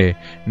মুখে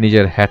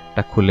নিজের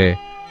হ্যাটটা খুলে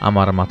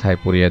আমার মাথায়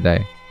পরিয়ে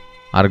দেয়,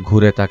 আর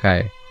ঘুরে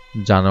তাকায়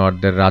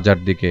জানোয়ারদের রাজার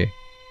দিকে,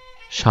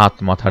 7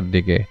 মাথার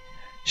দিকে।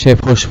 সে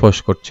ফোঁস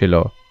করছিল।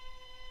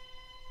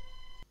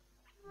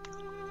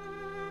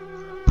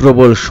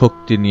 প্রবল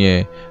শক্তি নিয়ে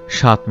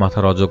 7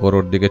 মাথার অজগর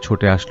ওর দিকে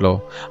ছুটে আসলো,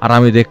 আর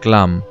আমি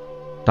দেখলাম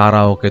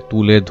তারা ওকে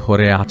তুলে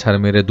ধরে আছাড়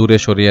মেরে দূরে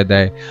সরিয়ে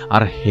দেয়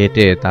আর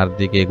হেঁটে তার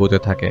দিকে এগোতে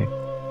থাকে।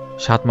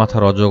 7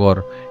 মাথার অজগর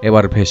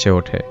এবার ভেসে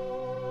ওঠে।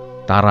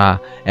 তারা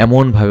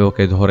এমনভাবে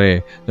ওকে ধরে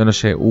যেন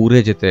সে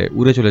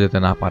উড়ে চলে যেতে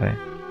না পারে।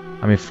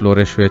 আমি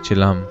ফ্লোরে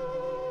শুয়েছিলাম।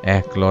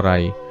 এক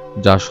লড়াই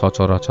যা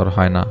সচরাচর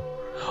হয় না।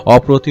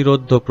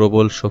 অপ্রতিরোধ্য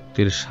প্রবল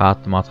শক্তির 7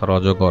 মাথার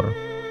অজগর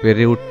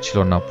পেরে উঠছিল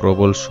না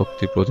প্রবল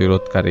শক্তি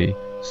প্রতিরোধকারী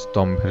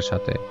স্তম্ভের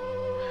সাথে।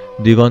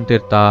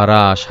 দিগন্তের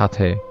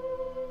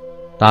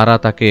তারা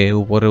তাকে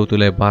উপরে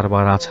তুলে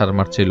বারবার আছাড়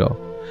মারছিল।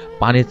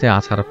 পানিতে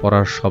আছাড়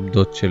পড়ার শব্দ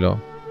হচ্ছিল।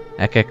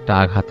 এক একটা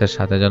আঘাতের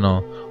সাথে যেন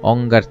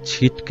অঙ্গার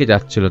ছিটকে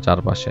যাচ্ছিল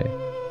চারপাশে।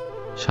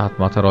 7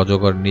 মাথার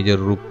অজগর নিজের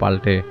রূপ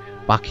পাল্টে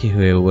পাখি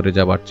হয়ে উড়ে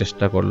যাবার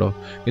চেষ্টা করলো,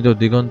 কিন্তু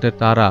দিগন্তের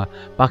তারা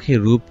পাখির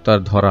রূপ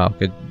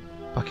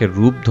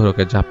ধরে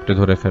ওকে ঝাপটে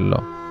ধরে ফেলল।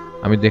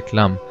 আমি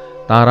দেখলাম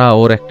তারা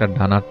ওর একটা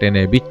ডানা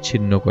টেনে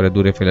বিচ্ছিন্ন করে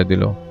দূরে ফেলে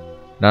দিল।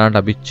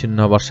 ডানাটা বিচ্ছিন্ন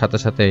হবার সাথে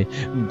সাথে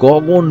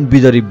গগন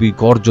বিদারী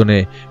গর্জনে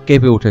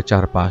কেঁপে উঠে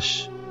চারপাশ।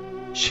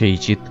 সেই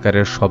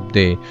চিৎকারের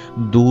শব্দে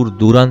দূর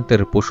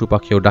দূরান্তের পশু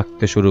পাখিও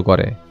ডাকতে শুরু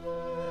করে।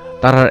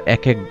 তারার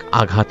এক এক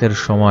আঘাতের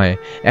সময়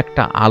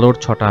একটা আলোর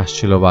ছটা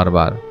আসছিল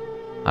বারবার,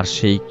 আর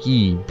সেই কি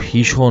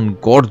ভীষণ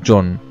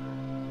গর্জন,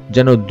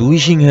 যেন 2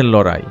 সিংহের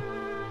লড়াই।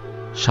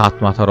 7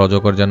 মাথার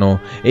অজগর যেন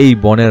এই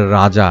বনের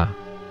রাজা,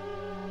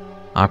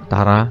 আর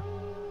তারা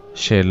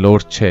সে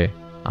লড়ছে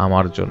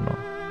আমার জন্য।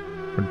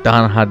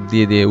 ডান হাত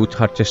দিয়ে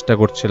উঠার চেষ্টা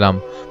করছিলাম,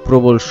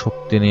 প্রবল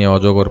শক্তি নিয়ে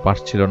অজগর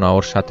পারছিল না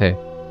ওর সাথে।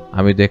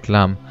 আমি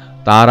দেখলাম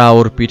তারা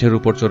ওর পিঠের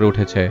উপর চড়ে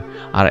উঠেছে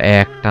আর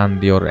এক টান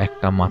দিয়ে ওর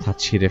একটা মাথা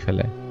ছিঁড়ে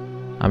ফেলে।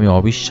 আমি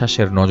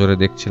অবিশ্বাসের নজরে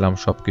দেখছিলাম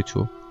সবকিছু।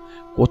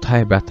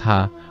 কোথায় ব্যথা,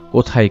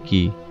 কোথায়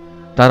কি।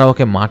 তারা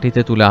ওকে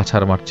মাটিতে তুলে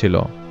আছাড় মারছিল।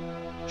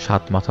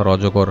 7 মাথার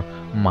অজগর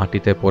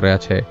মাটিতে পড়ে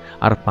আছে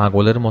আর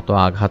পাগলের মতো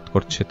আঘাত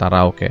করছে তারা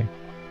ওকে।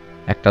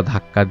 একটা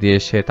ধাক্কা দিয়ে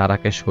সে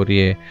তারাকে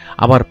সরিয়ে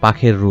আবার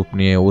পাখির রূপ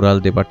নিয়ে উড়াল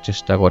দেবার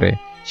চেষ্টা করে,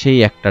 সেই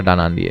একটা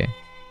ডানা দিয়ে।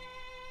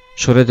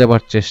 সরে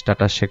যাবার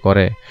চেষ্টাটা সে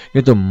করে,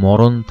 কিন্তু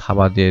মরণ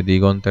থাবা দিয়ে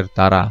দিগন্তের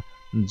তারা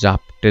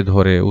জাপটে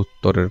ধরে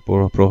উত্তরের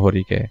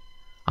প্রহরীকে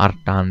আর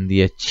টান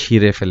দিয়ে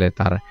ছিঁড়ে ফেলে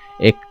তার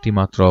একটি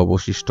মাত্র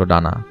অবশিষ্ট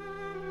ডানা।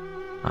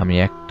 আমি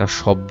একটা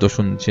শব্দ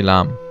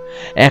শুনছিলাম,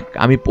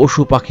 আমি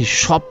পশু পাখি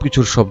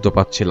সবকিছুর শব্দ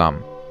পাচ্ছিলাম।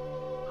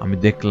 আমি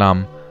দেখলাম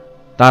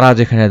তারা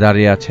যেখানে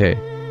দাঁড়িয়ে আছে,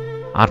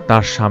 আর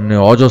তার সামনে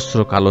অজস্র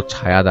কালো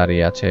ছায়া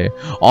দাঁড়িয়ে আছে।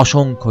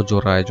 অসংখ্য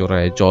জোড়ায়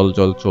জোড়ায় জল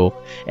জল চোখ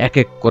এক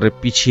এক করে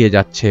পিছিয়ে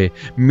যাচ্ছে,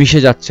 মিশে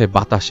যাচ্ছে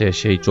বাতাসে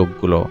সেই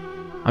চোখগুলো।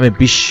 আমি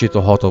বিস্মিত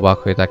হতবাক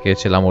হয়ে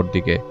তাকিয়েছিলাম ওর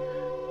দিকে।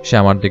 সে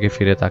আমার দিকে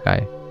ফিরে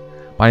তাকায়।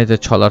 পানিতে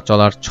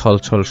চলার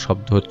ছল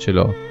শব্দ হচ্ছিল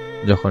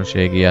যখন সে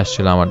এগিয়ে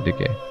আসছিল আমার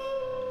দিকে।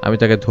 আমি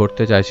তাকে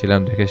ধরতে চাইছিলাম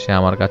দেখে সে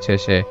আমার কাছে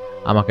এসে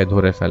আমাকে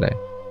ধরে ফেলে।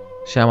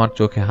 সে আমার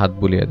চোখে হাত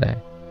বুলিয়ে দেয়।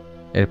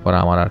 এরপর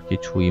আমার আর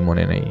কিছুই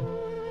মনে নেই।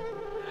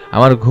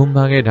 আমার ঘুম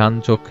ভাঙে ডান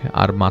চোখ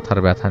আর মাথার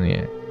ব্যথা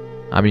নিয়ে।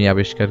 আমি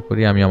আবিষ্কার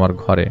করি আমি আমার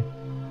ঘরে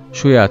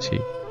শুয়ে আছি,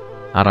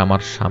 আর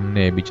আমার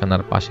সামনে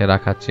বিছানার পাশে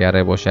রাখা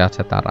চেয়ারে বসে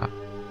আছে তারা।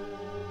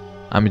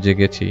 আমি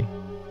জেগেছি।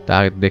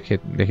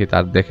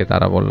 দেখে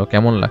তারা বলল,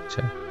 কেমন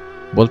লাগছে?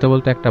 বলতে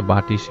বলতে একটা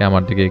বাটি সে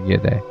আমার দিকে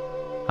এগিয়ে দেয়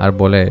আর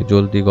বলে,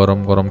 জলদি গরম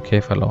গরম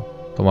খেয়ে ফেলো,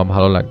 তোমার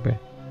ভালো লাগবে।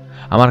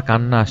 আমার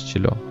কান্না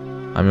আসছিল।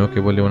 আমি ওকে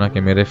বলি ওনাকে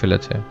মেরে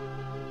ফেলেছে।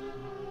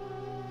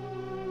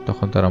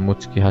 তখন তারা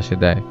মুচকি হাসি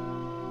দেয়।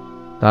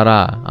 তারা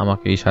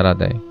আমাকে ইশারা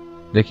দেয়।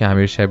 দেখি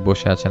আমির সাহেব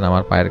বসে আছেন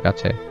আমার পায়ের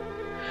কাছে।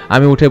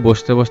 আমি উঠে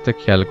বসতে বসতে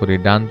খেয়াল করি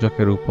ডান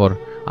চোখের উপর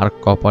আর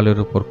কপালের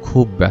উপর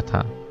খুব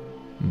ব্যথা।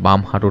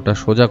 বাম হাঁটুটা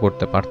সোজা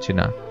করতে পারছি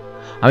না।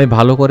 আমি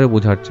ভালো করে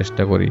বোঝার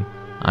চেষ্টা করি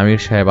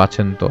আমির সাহেব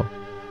আছেন তো।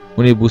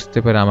 উনি বুঝতে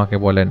পেরে আমাকে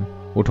বলেন,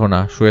 উঠো না,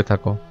 শুয়ে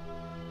থাকো,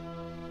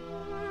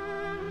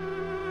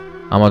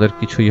 আমাদের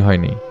কিছুই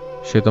হয়নি।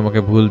 সে তোমাকে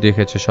ভুল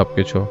দেখেছে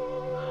সবকিছু।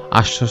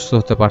 আশ্বস্ত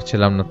হতে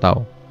পারছিলাম না তাও,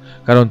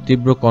 কারণ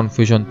তীব্র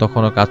কনফিউশন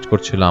তখনও কাজ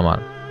করছিল আমার।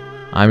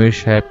 আমির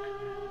সাহেব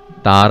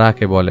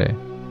তারাকে বলে,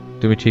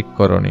 তুমি ঠিক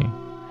করনি,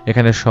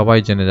 এখানে সবাই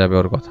জেনে যাবে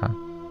ওর কথা,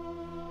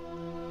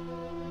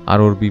 আর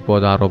ওর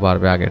বিপদ আরো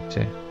বাড়বে আগের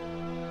চেয়ে।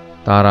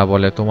 তারা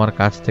বলে, তোমার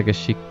কাছ থেকে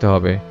শিখতে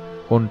হবে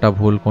কোনটা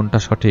ভুল কোনটা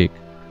সঠিক।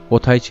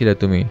 কোথায় ছিলে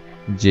তুমি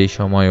যেই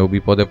সময় ও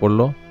বিপদে পড়ল?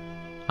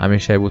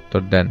 আমির সাহেব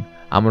উত্তর দেন,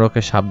 আমরা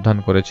ওকে সাবধান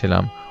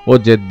করেছিলাম, ও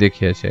জেদ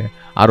দেখিয়েছে,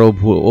 আর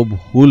ও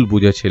ভুল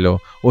বুঝেছিল,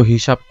 ও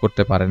হিসাব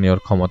করতে পারেনি ওর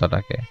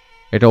ক্ষমতাটাকে।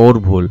 এটা ওর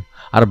ভুল।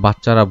 আর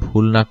বাচ্চারা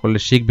ভুল না করলে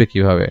শিখবে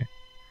কিভাবে,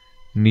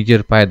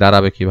 নিজের পায়ে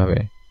দাঁড়াবে কিভাবে?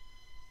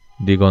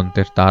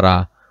 দিগন্তের তারা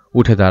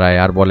উঠে দাঁড়ায়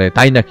আর বলে,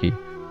 তাই নাকি?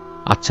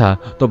 আচ্ছা,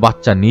 তো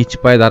বাচ্চা নিজ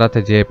পায়ে দাঁড়াতে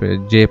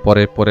যে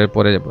পরে পরে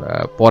পরে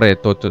পরে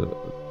তো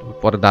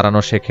পরে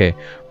দাঁড়ানো শেখে,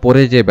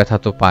 পরে যে ব্যথা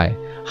তো পায়,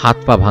 হাত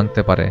পা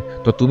ভাঙতে পারে,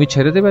 তো তুমি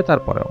ছেড়ে দেবে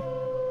তারপরেও?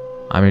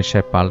 আমির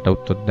সাহেব পাল্টা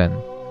উত্তর দেন,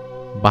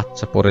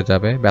 বাচ্চা পড়ে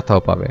যাবে,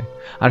 ব্যথাও পাবে,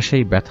 আর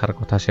সেই ব্যথার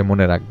কথা সে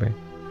মনে রাখবে।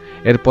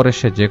 এরপরে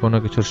সে যে কোনো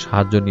কিছুর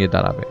সাহায্য নিয়ে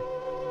দাঁড়াবে,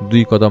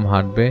 2 কদম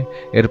হাঁটবে,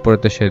 এরপরে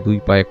তো সে 2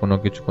 পায়ে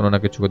কোনো না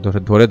কিছুকে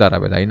ধরে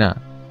দাঁড়াবে, তাই না?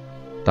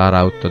 তারা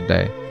উত্তর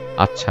দেয়,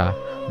 আচ্ছা,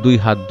 2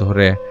 হাত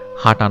ধরে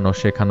হাঁটানো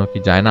শেখানো কি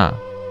যায় না?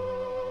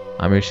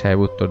 আমির সাহেব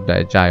উত্তর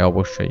দেয়, যায়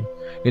অবশ্যই,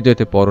 কিন্তু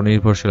এতে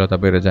পরনির্ভরশীলতা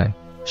বেড়ে যায়,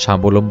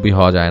 স্বাবলম্বী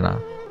হওয়া যায় না।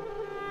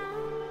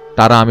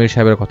 তারা আমির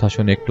সাহেবের কথা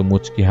শুনে একটু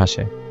মুচকি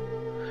হাসে।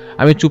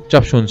 আমি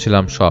চুপচাপ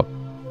শুনছিলাম সব।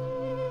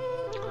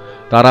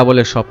 তারা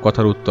বলে, সব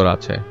কথার উত্তর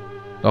আছে।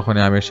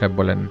 তখনই আমির সাহেব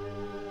বলেন,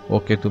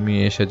 ওকে তুমি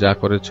এসে যা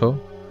করেছো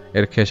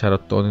এর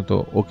খেসারত তো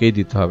ওকেই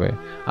দিতে হবে,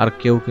 আর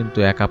কেউ কিন্তু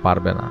একা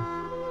পারবে না।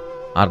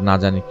 আর না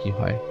জানি কি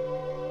হয়।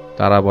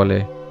 তারা বলে,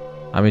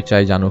 আমি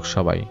চাই জানুক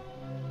সবাই।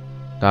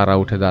 তারা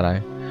উঠে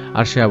দাঁড়ায়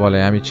আর সে বলে,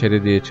 আমি ছেড়ে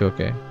দিয়েছি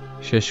ওকে,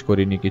 শেষ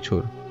করিনি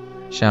কিছুর।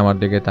 সে আমার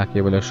দিকে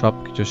তাকিয়ে বলে, সব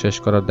কিছু শেষ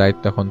করার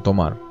দায়িত্ব এখন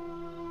তোমার।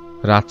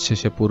 রাত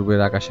শেষে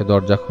পূর্বের আকাশে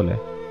দরজা খোলে,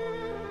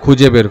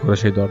 খুঁজে বের করে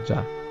সেই দরজা।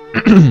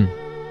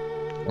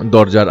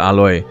 দরজার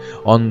আলোয়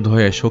অন্ধ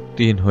হয়ে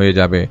শক্তিহীন হয়ে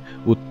যাবে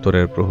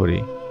উত্তরের প্রহরী।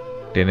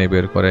 টেনে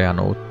বের করে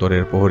আনো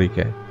উত্তরের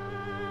প্রহরীকে,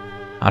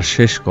 আর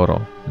শেষ করো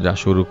যা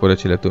শুরু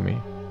করেছিলে তুমি।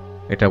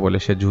 এটা বলে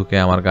সে ঝুঁকে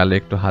আমার গালে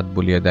একটু হাত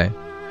বুলিয়ে দেয়।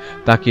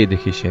 তাকিয়ে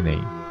দেখি সে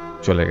নেই,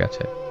 চলে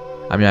গেছে।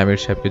 আমি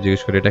আমির সাহেবকে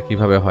জিজ্ঞেস করি, এটা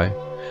কিভাবে হয়?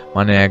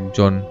 মানে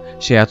একজন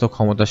সে এত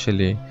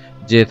ক্ষমতাশালী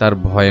যে তার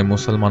ভয়ে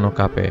মুসলমানও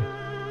কাঁপে।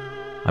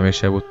 আমির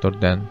সাহেব উত্তর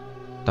দেন,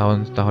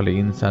 তাহলে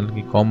ইনসান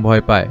কি কম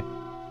ভয় পায়?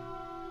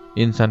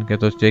 ইনসানকে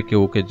তো যে কেউ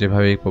ওকে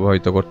যেভাবে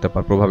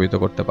প্রভাবিত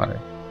করতে পারে,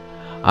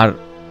 আর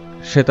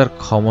সে তার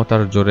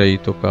ক্ষমতার জোরেই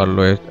তো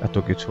করলো এত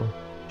কিছু।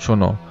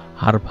 শোনো,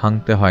 হাড়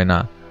ভাঙতে হয় না,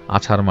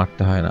 আছাড়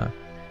মারতে হয় না,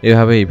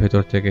 এভাবেই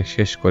ভেতর থেকে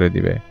শেষ করে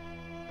দিবে।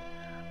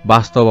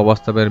 বাস্তব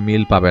অবাস্তবের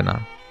মিল পাবে না।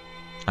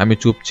 আমি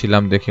চুপ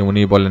ছিলাম দেখে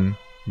উনি বলেন,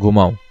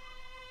 ঘুমাও,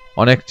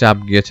 অনেক চাপ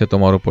গিয়েছে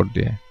তোমার উপর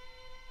দিয়ে।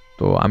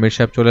 তো আমির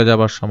সাহেব চলে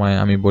যাবার সময়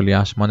আমি বলি,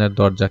 আসমানের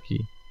দরজা কি?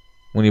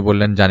 উনি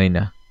বললেন, জানি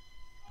না।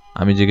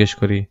 আমি জিজ্ঞেস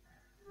করি,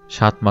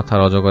 7 মাথার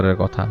অজগরের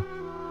কথা।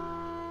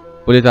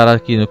 বলি, তারা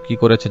কি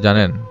করেছে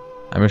জানেন?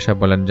 আমির সাহেব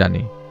বলেন,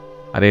 জানি,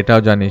 আর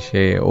এটাও জানি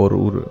সে ওর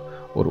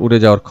উড়ে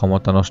যাওয়ার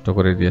ক্ষমতা নষ্ট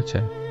করে দিয়েছে।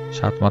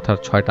 7 মাথার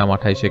 6টা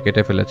মাথায় সে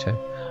কেটে ফেলেছে,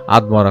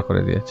 আধমরা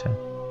করে দিয়েছে।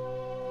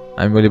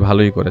 আমি বলি,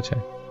 ভালোই করেছে।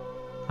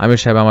 আমির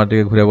সাহেব আমার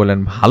দিকে ঘুরে বলেন,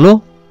 ভালো?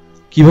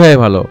 কিভাবে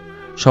ভালো?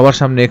 সবার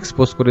সামনে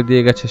এক্সপোজ করে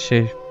দিয়ে গেছে সে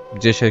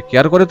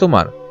কেয়ার করে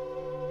তোমার?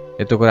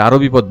 এতে করে আরো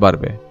বিপদ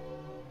বাড়বে।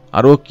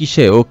 আর ও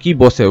কি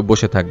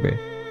বসে থাকবে?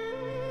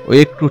 ও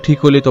একটু ঠিক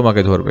হলেই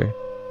তোমাকে ধরবে,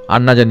 আর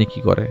না জানি কি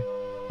করে।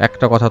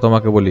 একটা কথা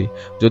তোমাকে বলি,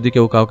 যদি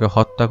কেউ কাউকে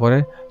হত্যা করে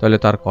তাহলে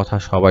তার কথা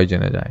সবাই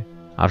জেনে যায়,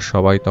 আর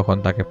সবাই তখন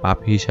তাকে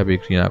পাপী হিসাবে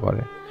ঘৃণা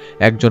করে।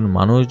 একজন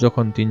মানুষ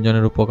যখন 3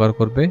 জনের উপকার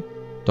করবে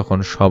তখন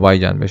সবাই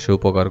জানবে সে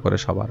উপকার করে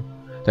সবার,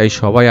 তাই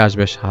সবাই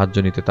আসবে সাহায্য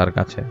নিতে তার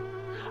কাছে।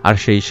 আর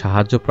সেই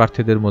সাহায্য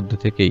প্রার্থীদের মধ্যে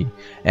থেকেই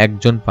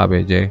একজন পাবে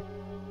যে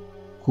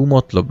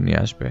কুমতলব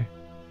নিয়ে আসবে।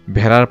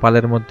 ভেড়ার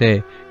পালের মধ্যে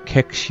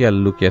খেকশিয়াল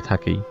লুকিয়ে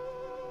থাকেই।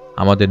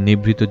 আমাদের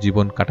নিভৃত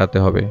জীবন কাটাতে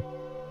হবে,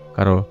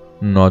 কারো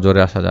নজরে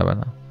আসা যাবে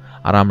না।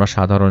 আর আমরা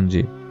সাধারণ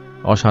জীব,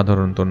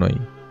 অসাধারণ তো নই।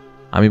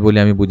 আমি বলি,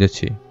 আমি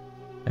বুঝেছি,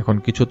 এখন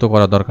কিছু তো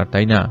করা দরকার,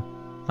 তাই না?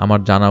 আমার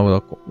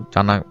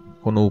জানা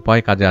কোনো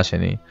উপায় কাজে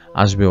আসেনি,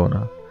 আসবেও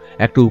না।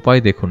 একটা উপায়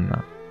দেখুন না,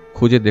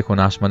 খুঁজে দেখুন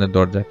আসমানের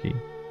দরজা কি।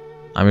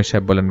 আমির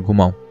সাহেব বলেন,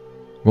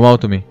 ঘুমাও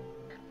তুমি।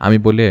 আমি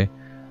বলে,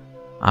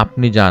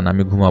 আপনি যান,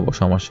 আমি ঘুমাবো,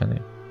 সমস্যা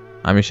নেই।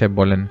 আমির সাহেব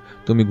বলেন,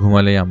 তুমি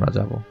ঘুমালেই আমরা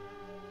যাব,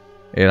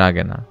 এর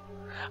আগে না।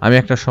 আমি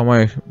একটা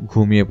সময়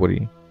ঘুমিয়ে পড়ি,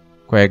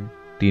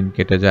 কয়েকদিন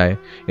কেটে যায়।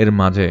 এর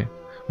মাঝে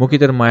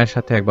মুকিতের মায়ের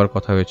সাথে একবার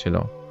কথা হয়েছিল।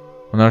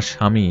 ওনার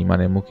স্বামী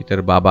মানে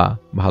মুকিতের বাবা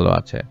ভালো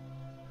আছে।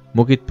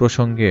 মুকিত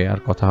প্রসঙ্গে আর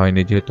কথা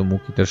হয়নি, যেহেতু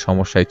মুকিতের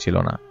সমস্যাই ছিল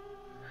না।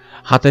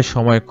 হাতে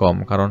সময় কম,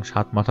 কারণ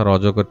 7 মাথার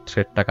অজগর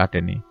থ্রেডটা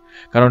কাটেনি,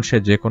 কারণ সে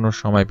যে কোনো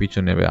সময় পিছু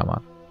নেবে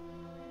আমার।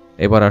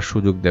 এবার আর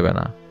সুযোগ দেবে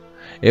না,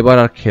 এবার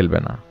আর খেলবে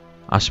না।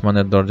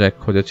 আসমানের দরজায়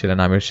খুঁজেছিলেন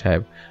আমির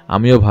সাহেব,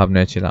 আমিও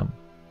ভাবনায় ছিলাম।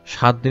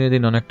 7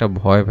 দিন অনেকটা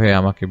ভয়ে ভয়ে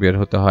আমাকে বের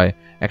হতে হয়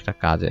একটা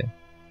কাজে।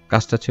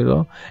 কাজটা ছিল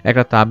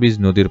একটা তাবিজ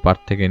নদীর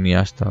পাড় থেকে নিয়ে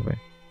আসতে হবে।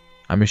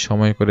 আমি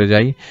সময় করে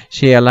যাই,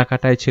 সেই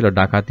এলাকাটাই ছিল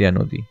ডাকাতিয়া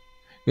নদী,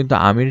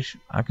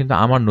 কিন্তু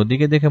আমার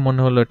নদীকে দেখে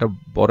মনে হলো এটা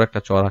বড় একটা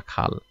চড়া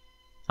খাল।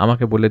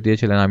 আমাকে বলে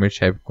দিয়েছিলেন আমির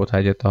সাহেব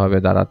কোথায় যেতে হবে,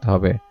 দাঁড়াতে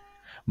হবে।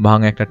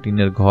 ভাঙা একটা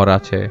টিনের ঘর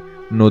আছে,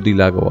 নদী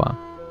লাগোয়া,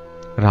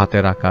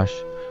 রাতের আকাশ,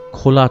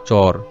 খোলা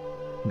চর,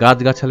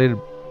 গাছগাছালির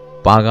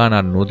বাগান,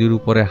 আর নদীর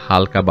উপরে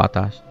হালকা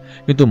বাতাস।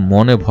 কিন্তু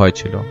মনে ভয়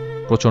ছিল,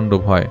 প্রচন্ড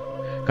ভয়,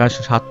 কারণ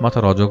 7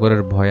 মাথার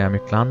অজগরের ভয়ে আমি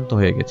ক্লান্ত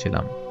হয়ে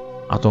গেছিলাম।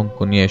 আতঙ্ক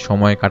নিয়ে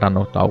সময়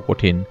কাটানো তাও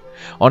কঠিন।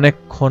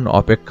 অনেকক্ষণ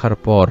অপেক্ষার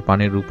পর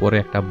পানির উপরে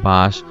একটা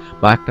বাঁশ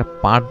বা একটা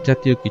পাট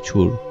জাতীয়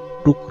কিছুর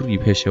টুকরি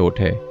ভেসে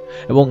ওঠে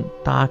এবং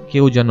তা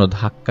কেউ যেন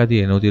ধাক্কা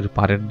দিয়ে নদীর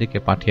পাড়ের দিকে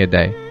পাঠিয়ে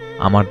দেয়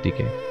আমার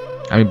দিকে।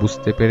 আমি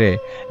বুঝতে পেরে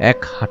এক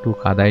হাঁটু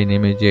কাদায়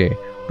নেমে যে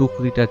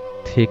টুকরিটা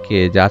থেকে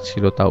যা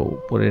ছিল তা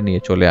উপরে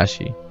নিয়ে চলে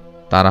আসি।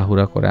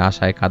 তাড়াহুড়া করে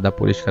আশায় কাদা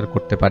পরিষ্কার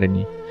করতে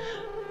পারিনি,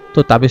 তো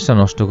তাবিজটা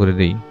নষ্ট করে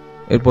দিই।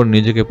 এরপর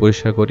নিজেকে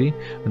পরিষ্কার করি।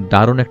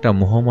 দারুণ একটা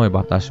মোহময়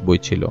বাতাস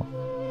বইছিল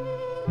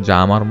যা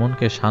আমার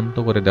মনকে শান্ত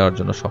করে দেওয়ার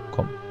জন্য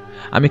সক্ষম।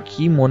 আমি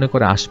কি মনে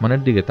করে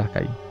আসমানের দিকে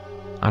তাকাই,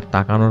 আর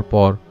তাকানোর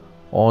পর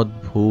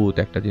অদ্ভুত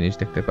একটা জিনিস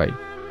দেখতে পাই।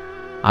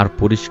 আর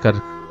পরিষ্কার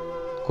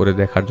করে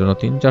দেখার জন্য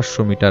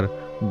 300-400 মিটার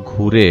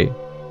ঘুরে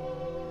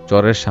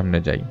চরের সামনে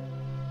যাই।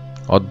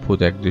 অদ্ভুত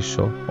এক দৃশ্য,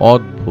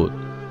 অদ্ভুত।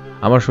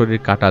 আমার শরীর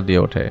কাঁটা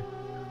দিয়ে ওঠে,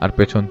 আর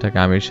পেছন থেকে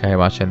আমির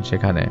সাহেব আসেন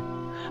সেখানে।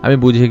 আমি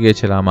বুঝে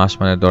গিয়েছিলাম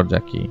আসমানের দরজা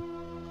কি।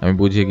 আমি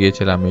বুঝে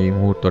গিয়েছিলাম এই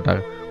মুহূর্তটা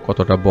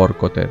কতটা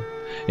বরকতের।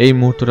 এই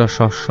মুহূর্তটা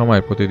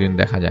সবসময় প্রতিদিন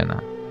দেখা যায় না।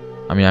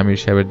 আমি আমির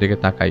সাহেবের দিকে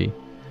তাকাই।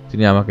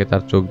 তিনি আমাকে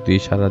তার চোখ দিয়ে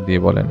ইশারা দিয়ে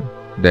বলেন,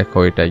 দেখো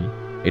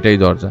এটাই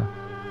দরজা।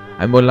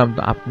 আমি বললাম,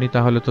 আপনি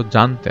তাহলে তো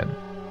জানতেন।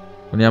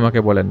 উনি আমাকে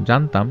বলেন,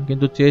 জানতাম,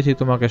 কিন্তু চেয়েছি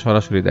তোমাকে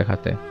সরাসরি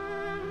দেখাতে,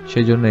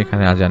 সেই জন্য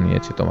এখানে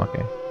জানিয়েছি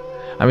তোমাকে।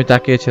 আমি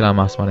তাকিয়েছিলাম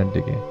আসমানের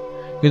দিকে,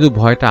 কিন্তু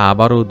ভয়টা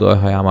আবারও উদয়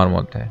হয় আমার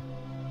মধ্যে।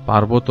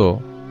 পারবো তো?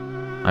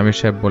 আমির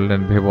সাহেব বললেন,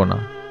 ভেবো না,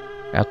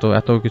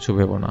 এত কিছু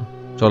ভেবো না,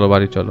 চলো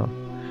বাড়ি চলো।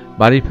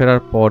 বাড়ি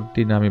ফেরার পর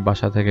দিন আমি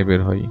বাসা থেকে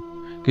বের হই।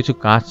 কিছু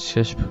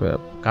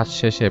কাজ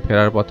শেষে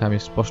ফেরার পথে আমি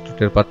স্পষ্ট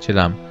টের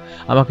পাচ্ছিলাম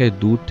আমাকে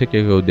দূর থেকে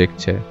কেউ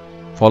দেখছে,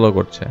 ফলো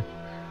করছে।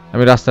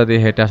 আমি রাস্তা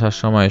দিয়ে হেঁটে আসার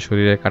সময়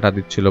শরীরে কাটা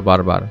দিচ্ছিল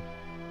বারবার।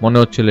 মনে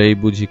হচ্ছিল এই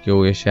বুঝি কেউ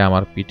এসে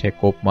আমার পিঠে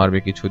কোপ মারবে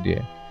কিছু দিয়ে।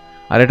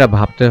 আর এটা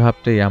ভাবতে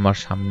ভাবতেই আমার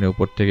সামনে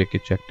উপর থেকে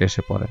কিছু একটা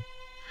এসে পড়ে।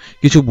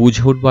 কিছু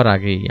বুঝে উঠবার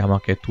আগেই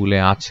আমাকে তুলে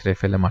আছড়ে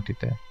ফেলে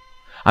মাটিতে।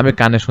 আমি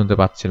কানে শুনতে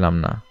পাচ্ছিলাম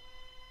না,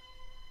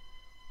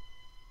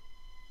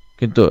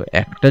 কিন্তু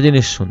একটা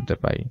জিনিস শুনতে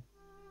পাই,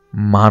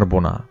 মারবো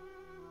না,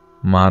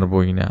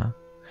 মারবই না,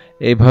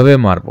 এইভাবে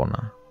মারবো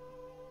না,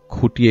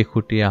 খুঁটিয়ে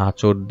খুঁটিয়ে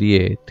আঁচড়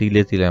দিয়ে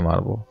তিলে তিলে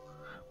মারবো।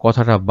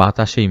 কথাটা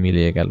বাতাসেই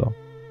মিলিয়ে গেল,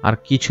 আর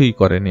কিছুই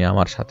করেনি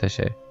আমার সাথে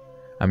সে।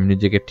 আমি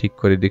নিজেকে ঠিক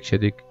করে দিক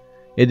সেদিক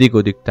এদিক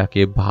ওদিক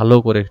তাকিয়ে ভালো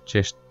করে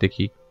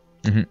দেখি,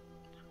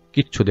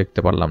 কিচ্ছু দেখতে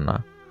পারলাম না।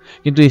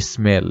 কিন্তু এই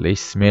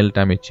স্মেলটা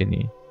আমি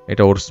চিনি।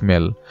 এটা ওর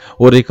স্মেল।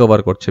 ও রিকভার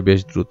করছে বেশ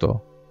দ্রুত।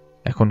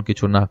 এখন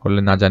কিছু না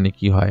করলে না জানি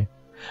কি হয়।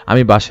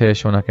 আমি বাসায়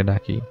এসে ওনাকে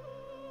ডাকি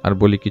আর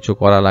বলি, কিছু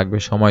করা লাগবে,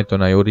 সময় তো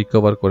নাই, ও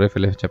রিকভার করে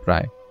ফেলেছে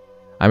প্রায়।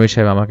 আমির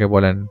সাহেব আমাকে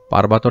বলেন,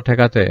 পারবা তো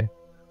ঠেকাতে?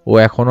 ও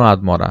এখনো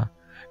আধমরা,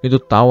 কিন্তু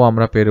তাও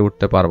আমরা পেরে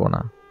উঠতে পারবো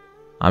না।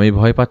 আমি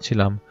ভয়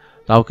পাচ্ছিলাম,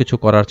 তাও কিছু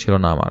করার ছিল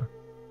না আমার,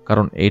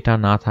 কারণ এটা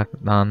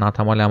না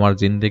থামালে আমার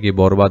জিন্দেগি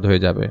বরবাদ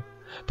হয়ে যাবে।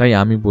 তাই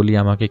আমি বলি,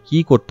 আমাকে কি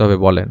করতে হবে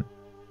বলেন।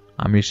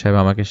 আমির সাহেব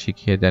আমাকে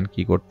শিখিয়ে দেন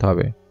কি করতে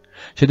হবে।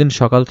 সেদিন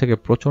সকাল থেকে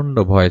প্রচন্ড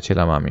ভয়ে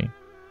ছিলাম আমি।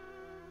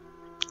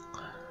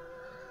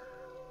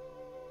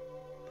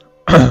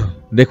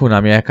 দেখুন,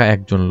 আমি একা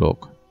একজন লোক,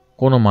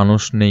 কোনো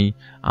মানুষ নেই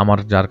আমার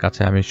যার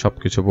কাছে আমি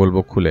সবকিছু বলবো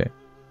খুলে।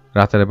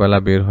 রাতের বেলা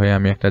বের হয়ে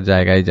আমি একটা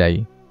জায়গায় যাই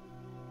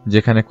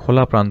যেখানে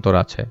খোলা প্রান্তর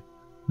আছে।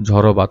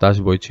 ঝড়ো বাতাস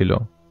বইছিল,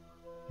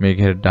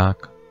 মেঘের ডাক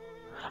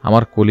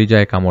আমার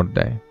কলিজায় কামড়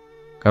দেয়,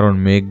 কারণ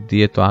মেঘ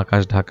দিয়ে তো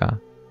আকাশ ঢাকা।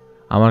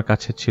 আমার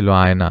কাছে ছিল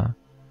আয়না,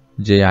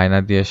 যে আয়না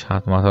দিয়ে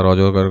 7 মাথার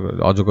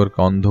অজগরকে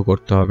অন্ধ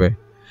করতে হবে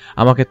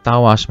আমাকে,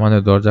 তাও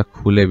আসমানের দরজা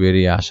খুলে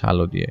বেরিয়ে আসা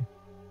আলো দিয়ে।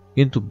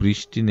 কিন্তু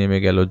বৃষ্টি নেমে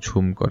গেল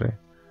ঝুম করে,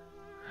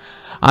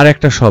 আর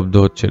একটা শব্দ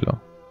হচ্ছিল,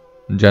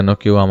 যেন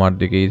কেউ আমার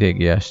দিকেই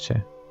এগিয়ে আসছে।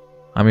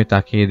 আমি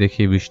তাকিয়ে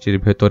দেখি বৃষ্টির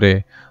ভেতরে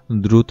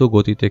দ্রুত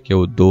গতিতে কেউ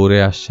দৌড়ে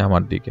আসছে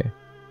আমার দিকে।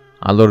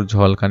 আলোর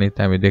ঝলকানিতে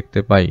আমি দেখতে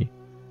পাই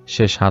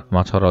সে 7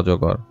 মাথার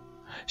অজগর।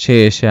 সে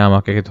এসে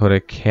আমাকে ধরে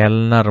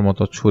খেলনার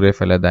মতো ছুঁড়ে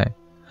ফেলে দেয়।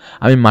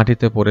 আমি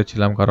মাটিতে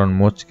পড়েছিলাম, কারণ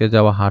মচকে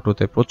যাওয়া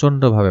হাঁটুতে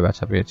প্রচন্ডভাবে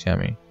ব্যথা পেয়েছি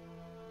আমি।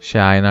 সে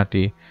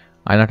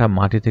আয়নাটা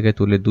মাটি থেকে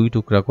তুলে 2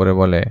 টুকরা করে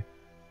বলে,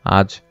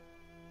 আজ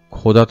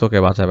খোদা তোকে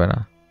বাঁচাবে না।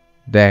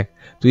 দেখ,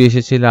 তুই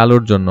এসেছিলি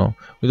আলোর জন্য,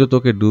 কিন্তু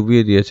তোকে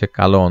ডুবিয়ে দিয়েছে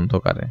কালো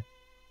অন্ধকারে।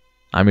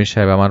 আমির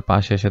সাহেব আমার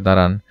পাশে এসে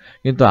দাঁড়ান,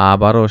 কিন্তু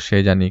আবারও সে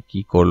জানি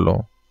কি করলো।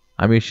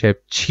 আমির সাহেব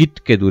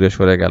ছিটকে দূরে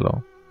সরে গেল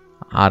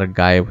আর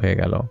গায়েব হয়ে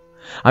গেল।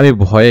 আমি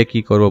ভয়ে কি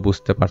করব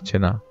বুঝতে পারছি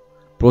না।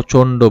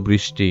 প্রচন্ড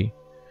বৃষ্টি।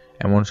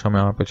 এমন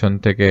সময় আমার পেছন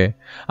থেকে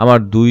আমার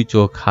 2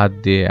 চোখ হাত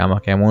দিয়ে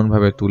আমাকে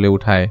এমনভাবে তুলে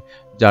উঠায়,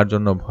 যার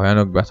জন্য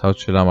ভয়ানক ব্যথা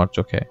হচ্ছিল আমার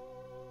চোখে।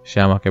 সে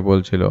আমাকে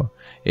বলছিল,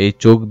 এই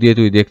চোখ দিয়ে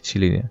তুই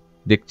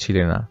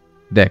দেখছিলি না,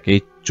 দেখ এই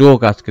চোখ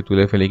আজকে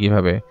তুলে ফেলি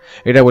কিভাবে।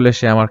 এটা বলে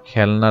সে আমার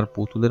খেলনার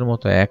পুতুলের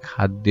মতো এক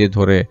হাত দিয়ে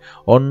ধরে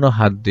অন্য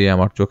হাত দিয়ে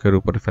আমার চোখের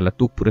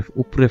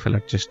উপরে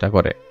ফেলার চেষ্টা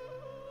করে।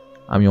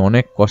 আমি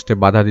অনেক কষ্টে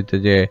বাধা দিতে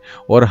যে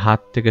ওর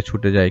হাত থেকে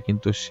ছুটে যায়,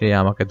 কিন্তু সে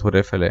আমাকে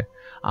ধরে ফেলে,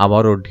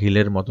 আবারও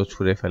ঢিলের মতো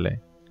ছুঁড়ে ফেলে।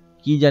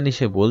 কি জানি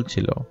সে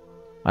বলছিল,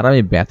 আর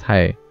আমি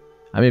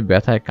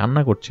ব্যথায়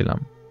কান্না করছিলাম।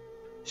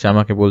 সে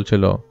আমাকে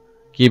বলছিল,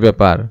 কি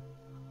ব্যাপার,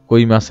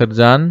 কই মাছের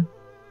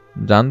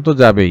জান তো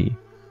যাবেই,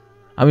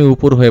 আমি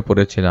উপর হয়ে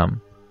পড়েছিলাম।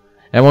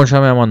 এমন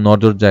সময় আমার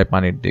নজর যায়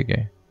পানির দিকে।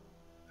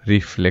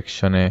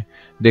 রিফ্লেকশনে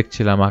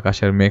দেখছিলাম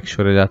আকাশের মেঘ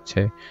সরে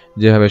যাচ্ছে,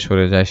 যেভাবে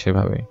সরে যায়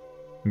সেভাবে।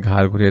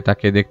 ঘাড় ঘুরিয়ে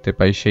তাকিয়ে দেখতে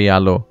পাই সেই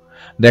আলো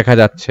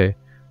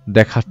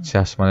দেখাচ্ছে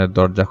আসমানের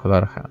দরজা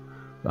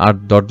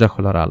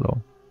খোলার আলো।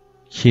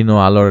 ক্ষীণ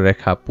আলোর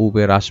রেখা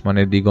পূবের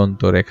আসমানের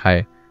দিগন্ত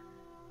রেখায়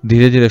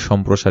ধীরে ধীরে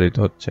সম্প্রসারিত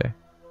হচ্ছে।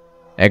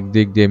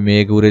 একদিক দিয়ে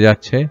মেঘ উড়ে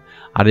যাচ্ছে,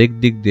 আর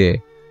একদিক দিয়ে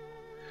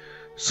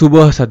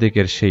সুবহ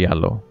সাদিকের সেই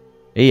আলো।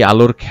 এই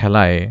আলোর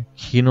খেলায়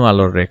ক্ষীণ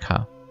আলোর রেখা,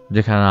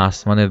 যেখানে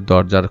আসমানের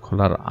দরজার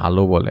খোলার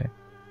আলো বলে।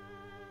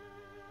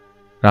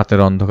 রাতের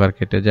অন্ধকার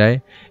কেটে যায়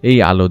এই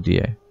আলো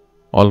দিয়ে।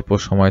 অল্প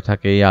সময়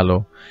থাকে এই আলো,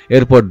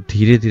 এরপর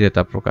ধীরে ধীরে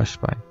তা প্রকাশ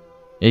পায়।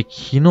 এই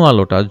ক্ষীণ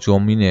আলোটা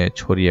জমিনে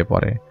ছড়িয়ে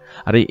পড়ে,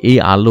 আর এই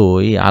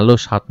আলো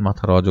সাত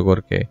মাথার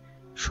অজগরকে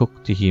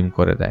শক্তিহীন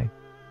করে দেয়।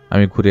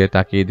 আমি ঘুরে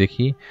তাকিয়ে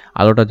দেখি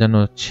আলোটা যেন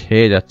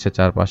ছেয়ে যাচ্ছে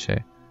চারপাশে,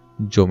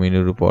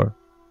 জমিনের উপর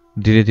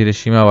ধীরে ধীরে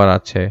সীমা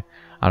বাড়াচ্ছে।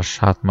 আর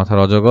সাত মাথার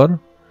অজগর,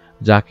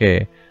 যাকে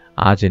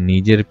আজ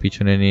নিজের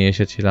পিছনে নিয়ে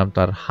এসেছিলাম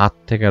তার হাত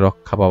থেকে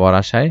রক্ষা পাওয়ার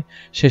আশায়,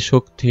 সে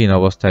শক্তিহীন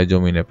অবস্থায়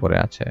জমিনে পড়ে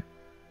আছে,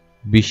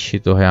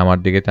 বিস্মিত হয়ে আমার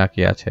দিকে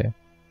তাকিয়ে আছে,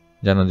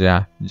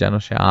 যেন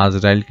সে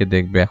আজরাইলকে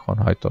দেখবে। এখন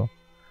হয়তো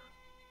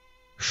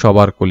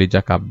সবার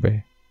কলিজা কাঁপবে,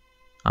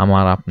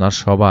 আমার আপনার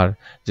সবার,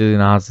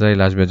 যেদিন আজরাইল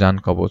আসবে জান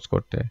কবজ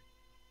করতে।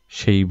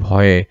 সেই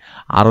ভয়ে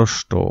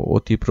আড়ষ্ট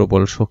অতি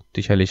প্রবল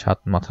শক্তিশালী সাত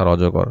মাথার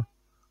অজগর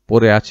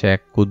পড়ে আছে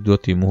এক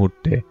কুদরতি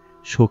মুহূর্তে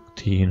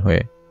শক্তিহীন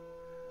হয়ে।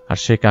 আর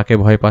সে কাকে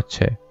ভয়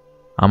পাচ্ছে?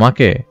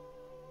 আমাকে।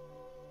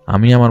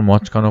 আমি আমার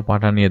মচকানো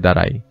পাটা নিয়ে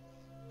দাঁড়াই।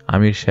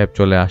 আমির সাহেব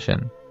চলে আসেন,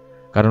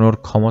 কারণ ওর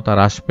ক্ষমতা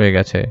হ্রাস পেয়ে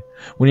গেছে।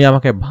 উনি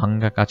আমাকে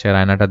ভাঙ্গা কাচের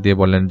আয়নাটা দিয়ে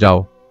বললেন, যাও,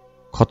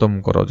 খতম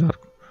করো যার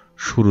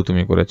শুরু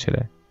তুমি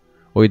করেছিলে।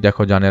 ওই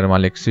দেখো, জানের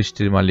মালিক,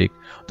 সৃষ্টির মালিক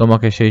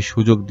তোমাকে সেই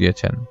সুযোগ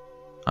দিয়েছেন।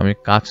 আমি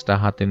কাজটা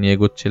হাতে নিয়ে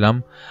এগোচ্ছিলাম।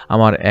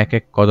 আমার এক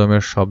এক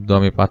কদমের শব্দ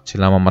আমি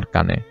পাচ্ছিলাম আমার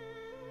কানে।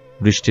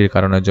 বৃষ্টির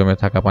কারণে জমে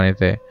থাকা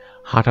পানিতে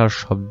হাঁটার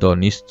শব্দ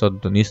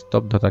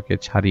নিস্তব্ধতাকে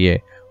ছাড়িয়ে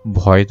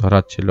ভয়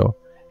ধরাচ্ছিল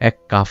এক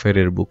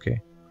কাফেরের বুকে।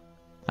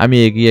 আমি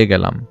এগিয়ে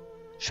গেলাম।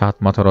 সাত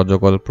মাথার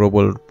অজগর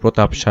প্রবল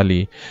প্রতাপশালী,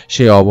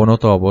 সে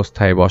অবনত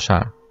অবস্থায় বসা।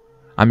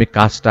 আমি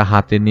কাজটা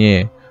হাতে নিয়ে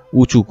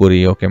উঁচু করি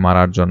ওকে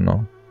মারার জন্য,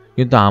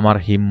 কিন্তু আমার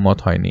হিম্মত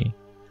হয়নি।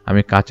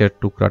 আমি কাচের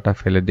টুকরাটা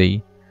ফেলে দেই।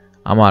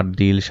 আমার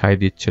দিল সায়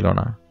দিচ্ছিল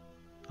না।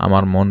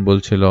 আমার মন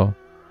বলছিল,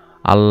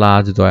 আল্লাহ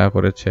আজ দয়া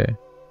করেছে,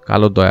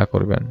 কালও দয়া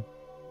করবেন।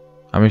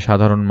 আমি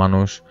সাধারণ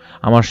মানুষ,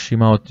 আমার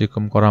সীমা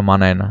অতিক্রম করা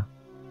মানায় না।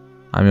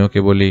 আমি ওকে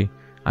বলি,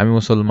 আমি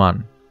মুসলমান,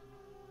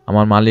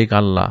 আমার মালিক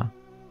আল্লাহ।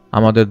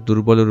 আমাদের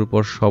দুর্বলের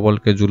উপর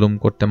সবলকে জুলুম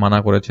করতে মানা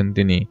করেছেন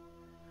তিনি।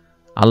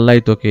 আল্লাহ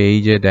তোকে এই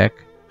যে দেখ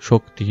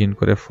শক্তিহীন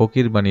করে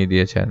ফকির বানিয়ে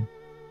দিয়েছেন,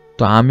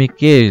 তো আমি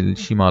কে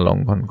সীমা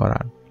লঙ্ঘন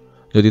করার?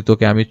 যদি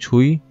তোকে আমি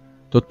ছুঁই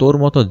তো তোর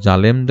মতো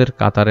জালেমদের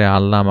কাতারে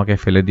আল্লাহ আমাকে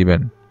ফেলে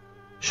দিবেন।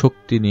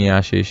 শক্তি নিয়ে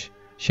আসিস,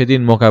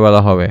 সেদিন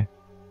মোকাবেলা হবে।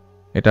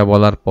 এটা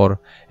বলার পর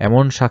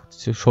এমন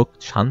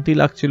শান্তি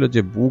লাগছিল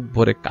যে বুক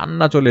ভরে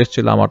কান্না চলে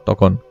এসেছিল আমার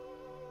তখন।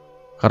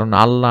 কারণ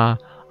আল্লাহ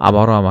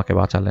আবারও আমাকে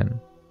বাঁচালেন,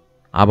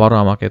 আবারও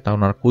আমাকে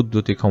তার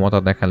কুদরতি ক্ষমতা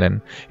দেখালেন।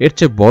 এর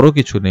চেয়ে বড়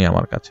কিছু নেই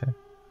আমার কাছে।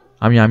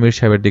 আমি আমির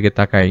সাহেবের দিকে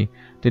তাকাই।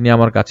 তিনি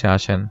আমার কাছে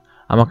আসেন,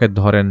 আমাকে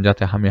ধরেন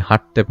যাতে আমি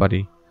হাঁটতে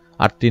পারি।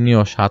 আর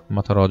তিনিও সাত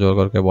মাথার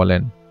অজগরকে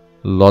বলেন,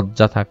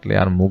 লজ্জা থাকলে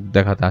আর মুখ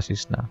দেখাতে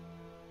আসিস না।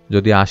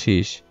 যদি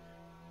আসিস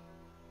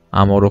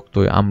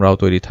আমরাও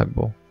তৈরি থাকব।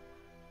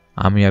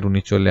 আমি আর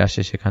উনি চলে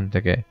আসি সেখান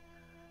থেকে,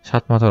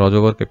 সাত মাথার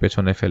অজগরকে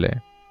পেছনে ফেলে।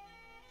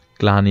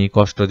 ক্লানি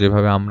কষ্ট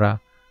যেভাবে আমরা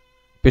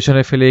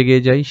পেছনে ফেলে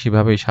এগিয়ে যাই,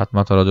 সেভাবেই সাত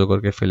মাথার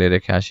অজগরকে ফেলে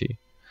রেখে আসি।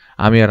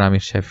 আমি আর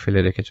আমির সাহেব ফেলে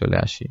রেখে চলে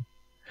আসি।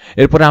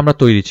 এরপরে আমরা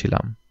তৈরি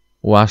ছিলাম,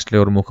 ও আসলে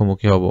ওর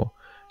মুখোমুখি হব,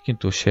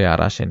 কিন্তু সে আর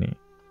আসেনি।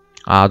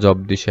 আজ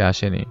অবধি সে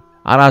আসেনি,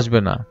 আর আসবে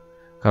না।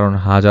 কারণ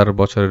 1000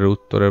 বছরের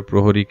উত্তরের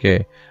প্রহরীকে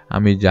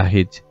আমি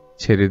জাহিজ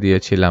ছেড়ে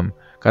দিয়েছিলাম,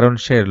 কারণ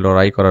সে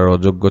লড়াই করার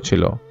অযোগ্য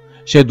ছিল,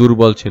 সে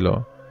দুর্বল ছিল,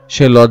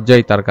 সে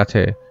লজ্জাই তার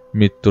কাছে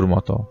মৃত্যুর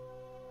মতো।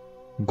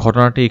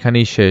 ঘটনাটি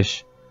এখানেই শেষ।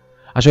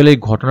 আসলে এই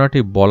ঘটনাটি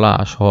বলা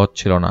সহজ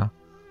ছিল না।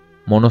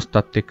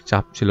 মনস্তাত্ত্বিক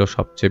চাপ ছিল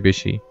সবচেয়ে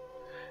বেশি,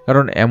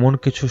 কারণ এমন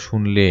কিছু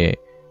শুনলে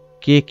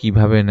কে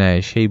কিভাবে নেয়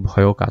সেই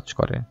ভয়ও কাজ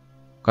করে।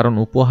 কারণ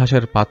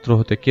উপহাসের পাত্র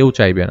হতে কেউ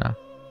চাইবে না,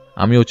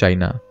 আমিও চাই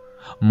না।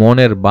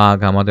 মনের বাঘ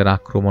আমাদের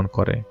আক্রমণ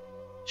করে,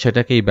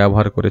 সেটাকেই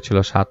ব্যবহার করেছিল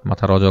সাত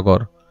মাথার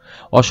অজগর।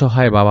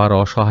 অসহায় বাবার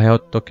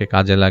অসহায়ত্বকে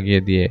কাজে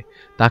লাগিয়ে দিয়ে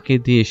তাকে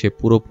দিয়ে সে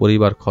পুরো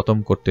পরিবার খতম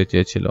করতে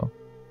চেয়েছিল,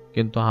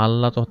 কিন্তু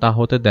আল্লাহ তো তা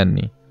হতে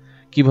দেননি।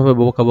 কিভাবে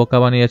বোকা বোকা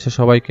বানিয়েছে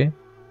সবাইকে,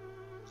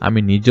 আমি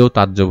নিজেও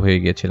তাজ্জব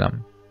হয়ে গিয়েছিলাম।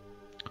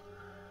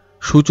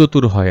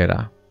 সুচতুর হয় এরা।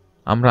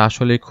 আমরা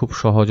আসলে খুব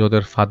সহজ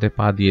ওদের ফাঁদে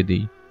পা দিয়ে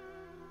দিই।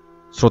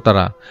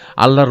 শ্রোতারা,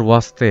 আল্লাহর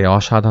ওয়াস্তে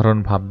অসাধারণ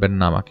ভাববেন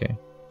না আমাকে।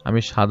 আমি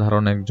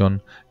সাধারণ একজন,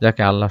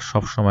 যাকে আল্লাহ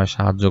সবসময়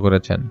সাহায্য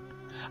করেছেন।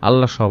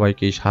 আল্লাহ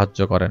সবাইকেই সাহায্য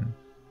করেন,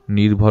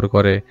 নির্ভর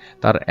করে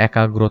তার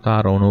একাগ্রতা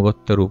আর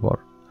অনুগত্যের উপর,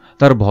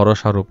 তার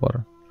ভরসার উপর।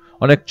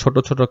 অনেক ছোট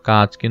ছোট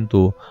কাজ কিন্তু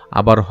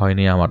আবার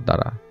হয়নি আমার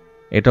দ্বারা।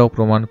 এটাও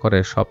প্রমাণ করে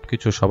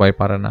সবকিছু সবাই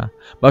পারে না,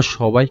 বা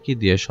সবাইকে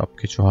দিয়ে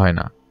সবকিছু হয়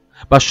না,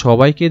 বা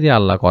সবাইকে দিয়ে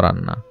আল্লাহ করান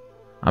না।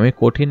 আমি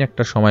কঠিন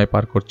একটা সময়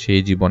পার করছি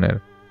এই জীবনের,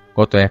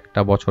 গত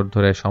একটা বছর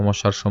ধরে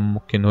সমস্যার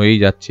সম্মুখীন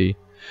হয়েই যাচ্ছি,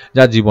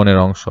 যা জীবনের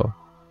অংশ।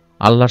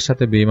 আল্লাহর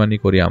সাথে বেঈমানি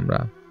করি আমরা,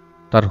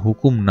 তার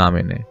হুকুম না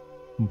মেনে,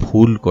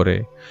 ভুল করে।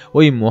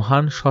 ওই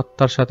মহান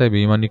সত্তার সাথে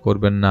বেঈমানি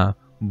করবেন না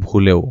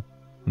ভুলেও।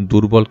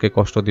 দুর্বলকে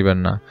কষ্ট দিবেন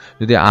না।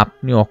 যদি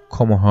আপনি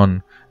অক্ষম হন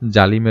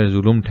জালিমের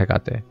জুলুম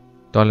ঠেকাতে,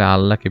 তাহলে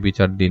আল্লাহকে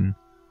বিচার দিন।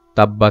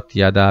 তাব্বাত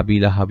ইয়াদা আবি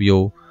লাহাবিও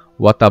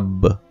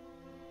ওয়াতাব্ব।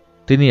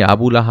 তিনি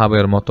আবু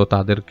লাহাবের মতো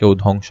তাদেরকেও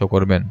ধ্বংস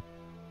করবেন।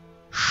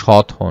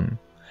 সৎ হন,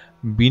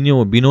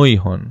 বিনয়ী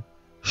হন,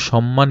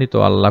 সম্মানিত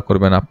আল্লাহ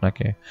করবেন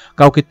আপনাকে।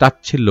 কাউকে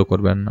তাচ্ছিল্য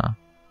করবেন না,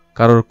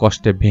 কারোর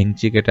কষ্টে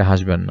ভেঙচি কেটে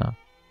হাসবেন না,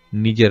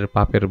 নিজের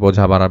পাপের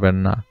বোঝা বাড়াবেন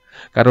না,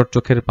 কারোর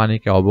চোখের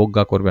পানিকে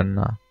অবজ্ঞা করবেন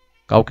না,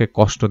 কাউকে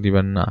কষ্ট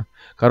দিবেন না,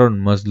 কারণ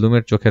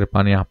মজলুমের চোখের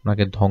পানি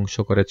আপনাকে ধ্বংস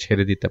করে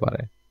ছেড়ে দিতে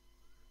পারে।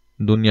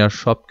 দুনিয়ার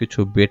সবকিছু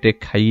বেটে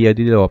খাইয়ে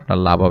দিলেও আপনার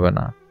লাভ হবে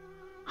না।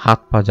 হাত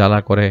পা জ্বালা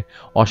করে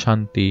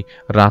অশান্তি,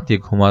 রাতে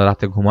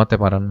ঘুমাতে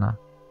পারেন না।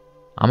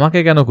 আমাকে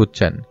কেন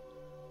খুঁজছেন?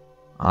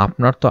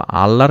 আপনার তো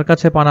আল্লাহর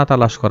কাছে পানা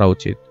তালাশ করা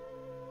উচিত।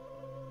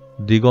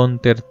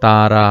 দিগন্তের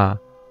তারা,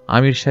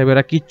 আমির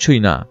সাহেবেরা কিচ্ছুই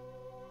না।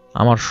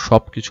 আমার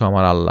সবকিছু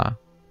আমার আল্লাহ।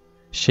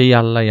 সেই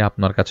আল্লাহই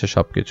আপনার কাছে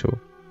সবকিছু।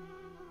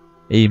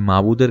 এই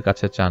মাবুদের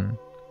কাছে চান,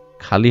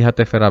 খালি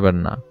হাতে ফেরাবেন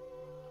না।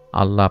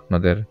 আল্লাহ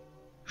আপনাদের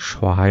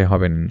সহায়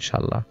হবেন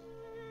ইনশাল্লাহ।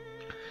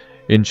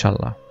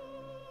 ইনশাল্লাহ।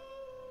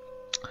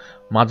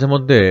 মাঝে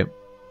মধ্যে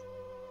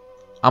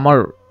আমার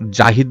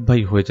জাহিদ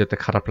ভাই হয়ে যেতে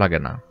খারাপ লাগে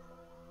না।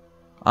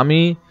 আমি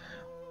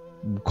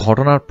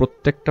ঘটনার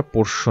প্রত্যেকটা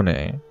পোর্শনে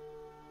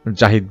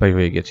জাহিদ ভাই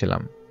হয়ে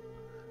গেছিলাম।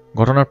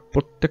 ঘটনার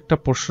প্রত্যেকটা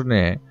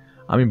পোর্শনে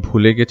আমি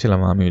ভুলে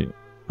গেছিলাম আমি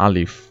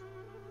আলিফ।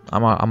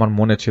 আমার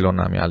মনে ছিল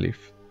না আমি আলিফ।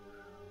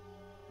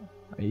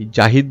 এই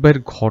জাহিদ ভাইয়ের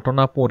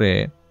ঘটনা পড়ে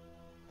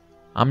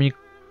আমি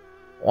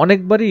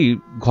অনেকবারই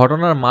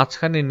ঘটনার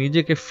মাঝখানে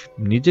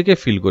নিজেকে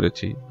ফিল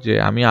করেছি যে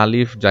আমি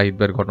আলিফ জাহিদ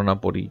ভাইয়ের ঘটনা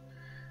পড়ি,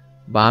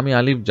 বা আমি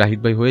আলিফ জাহিদ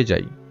ভাই হয়ে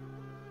যাই।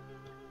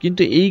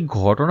 কিন্তু এই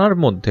ঘটনার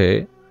মধ্যে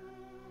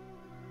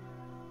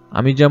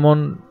আমি যেমন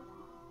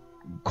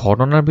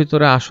ঘটনার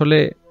ভিতরে আসলে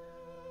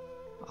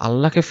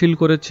আল্লাহকে ফিল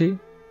করেছি,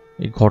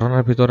 এই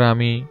ঘটনার ভিতরে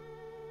আমি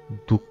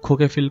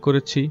দুঃখকে ফিল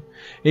করেছি,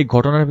 এই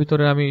ঘটনার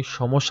ভিতরে আমি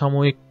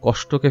সমসাময়িক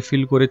কষ্টকে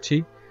ফিল করেছি,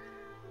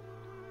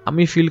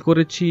 আমি ফিল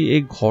করেছি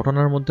এই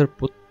ঘটনার মধ্যে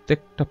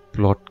প্রত্যেকটা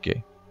প্লটকে।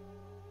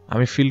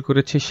 আমি ফিল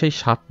করেছি সেই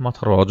 7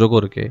 মাথার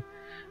অজগরকে,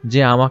 যে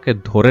আমাকে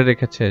ধরে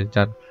রেখেছে,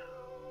 যার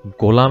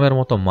গোলামের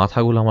মতো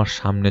মাথাগুলো আমার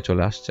সামনে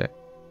চলে আসছে।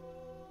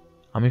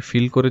 আমি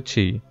ফিল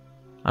করেছি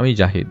আমি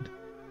জাহিদ।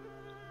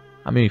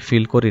 আমি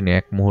ফিল করিনি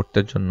এক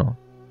মুহূর্তের জন্য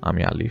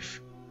আমি আলিফ।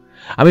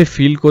 আমি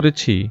ফিল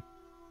করেছি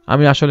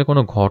আমি আসলে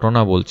কোনো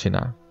ঘটনা বলছি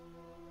না।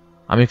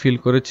 আমি ফিল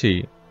করেছি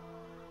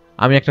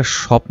আমি একটা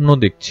স্বপ্ন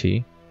দেখছি,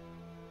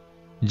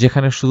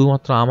 যেখানে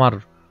শুধুমাত্র আমার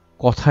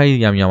কথাই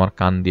আমি আমার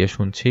কান দিয়ে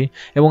শুনছি,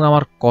 এবং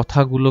আমার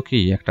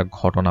কথাগুলোকেই একটা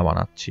ঘটনা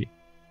বানাচ্ছি।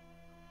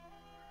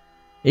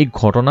 এই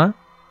ঘটনা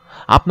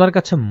আপনার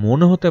কাছে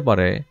মনে হতে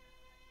পারে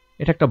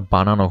এটা একটা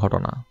বানানো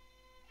ঘটনা।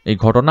 এই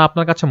ঘটনা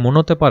আপনার কাছে মনে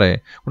হতে পারে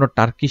কোনো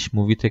টার্কিশ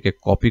মুভি থেকে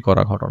কপি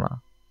করা ঘটনা।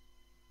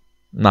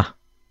 না,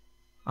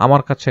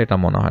 আমার কাছে এটা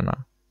মনে হয় না।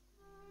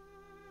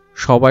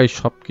 সবাই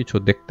সবকিছু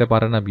দেখতে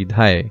পারে না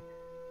বিধায়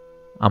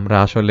আমরা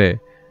আসলে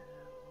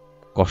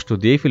কষ্ট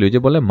দিয়ে ফেলি। যে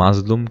বলে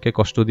মাজলুমকে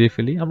কষ্ট দিয়ে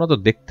ফেলি, আমরা তো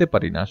দেখতে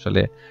পারি না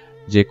আসলে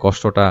যে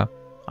কষ্টটা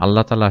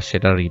আল্লাহ তাআলা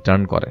সেটা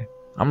রিটার্ন করে।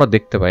 আমরা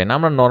দেখতে পাই না,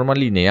 আমরা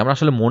নর্মালি নেই, আমরা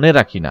আসলে মনে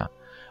রাখি না।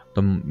 তো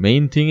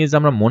মেইন থিং ইজ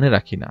আমরা মনে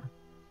রাখি না।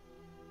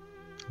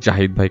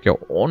 জাহিদ ভাইকে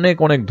অনেক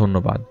অনেক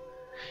ধন্যবাদ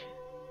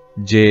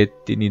যে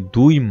তিনি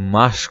 2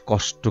 মাস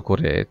কষ্ট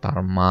করে তার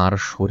মার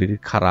শরীর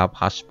খারাপ,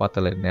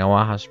 হাসপাতালে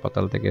নেওয়া,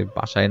 হাসপাতাল থেকে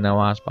বাসায়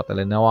নেওয়া,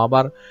 হাসপাতালে নেওয়া,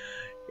 আবার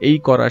এই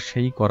করা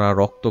সেই করা,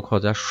 রক্ত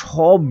খোঁজা,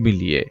 সব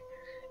মিলিয়ে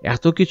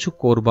এত কিছু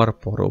করবার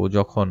পরও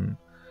যখন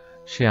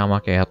সে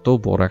আমাকে এত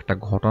বড় একটা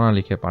ঘটনা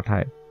লিখে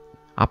পাঠায়।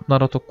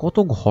 আপনারা তো কত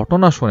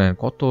ঘটনা শোনেন,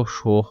 কত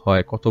শো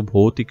হয়, কত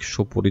ভৌতিক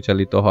শো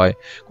পরিচালিত হয়,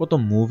 কত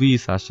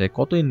মুভিজ আসে,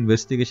 কত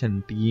ইনভেস্টিগেশন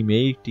টিম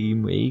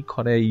এই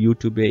ঘরে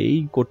ইউটিউবে এই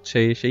করছে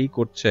সেই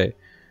করছে।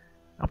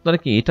 আপনারা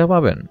কি এটা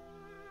পাবেন?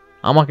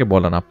 আমাকে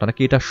বলেন, আপনারা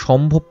কি এটা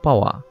সম্ভব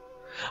পাওয়া?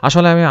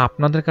 আসলে আমি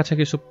আপনাদের কাছে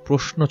কিছু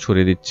প্রশ্ন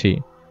ছড়িয়ে দিচ্ছি।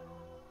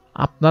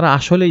 আপনারা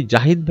আসলেই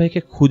জাহিদ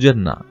ভাইকে খুঁজেন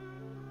না,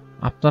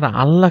 আপনারা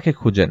আল্লাহকে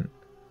খুঁজেন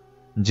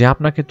যে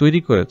আপনাকে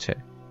তৈরি করেছে।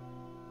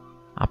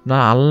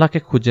 আপনারা আল্লাহকে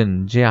খুঁজেন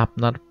যে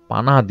আপনার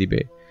পানাহ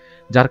দিবে,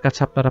 যার কাছে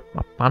আপনারা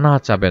পানাহ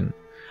চাবেন।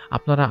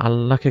 আপনারা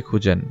আল্লাহকে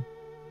খুঁজেন।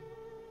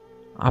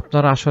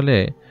 আপনারা আসলে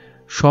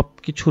সব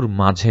কিছুর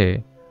মাঝে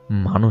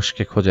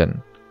মানুষকে খোঁজেন,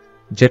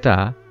 যেটা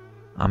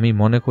আমি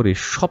মনে করি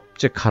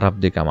সবচেয়ে খারাপ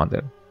দিক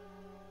আমাদের।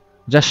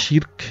 যা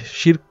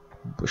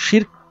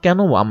শিরক কেন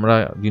আমরা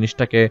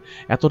জিনিসটাকে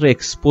এতটা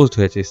এক্সপোজড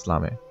হয়েছে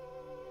ইসলামে।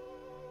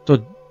 তো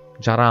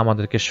যারা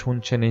আমাদেরকে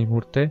শুনছেন এই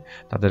মুহূর্তে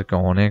তাদেরকে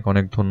অনেক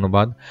অনেক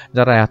ধন্যবাদ।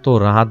 যারা এত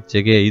রাত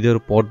জেগে ঈদের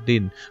পর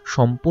দিন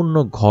সম্পূর্ণ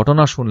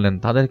ঘটনা শুনলেন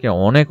তাদেরকে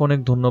অনেক অনেক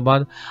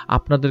ধন্যবাদ।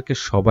 আপনাদেরকে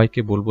সবাইকে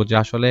বলবো যে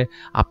আসলে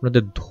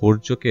আপনাদের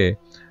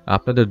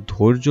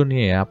ধৈর্য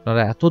নিয়ে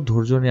আপনারা এত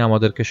ধৈর্য নিয়ে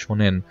আমাদেরকে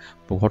শোনেন,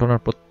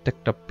 ঘটনার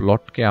প্রত্যেকটা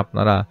প্লটকে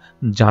আপনারা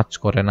যাচ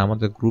করেন।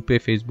 আমাদের গ্রুপে,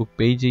 ফেসবুক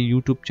পেজে,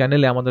 ইউটিউব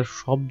চ্যানেলে, আমাদের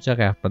সব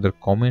জায়গায় আপনাদের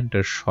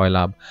কমেন্টের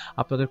সয়লাভ,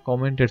 আপনাদের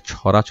কমেন্টের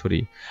ছড়াছড়ি।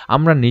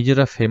 আমরা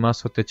নিজেরা ফেমাস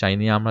হতে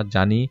চাইনি, আমরা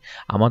জানি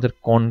আমাদের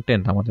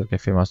কন্টেন্ট আমাদেরকে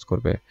ফেমাস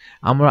করবে।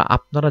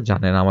 আপনারা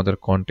জানেন আমাদের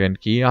কন্টেন্ট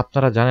কি,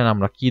 আপনারা জানেন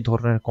আমরা কি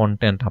ধরনের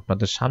কন্টেন্ট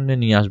আপনাদের সামনে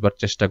নিয়ে আসবার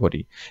চেষ্টা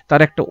করি।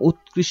 তার একটা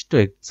উৎকৃষ্ট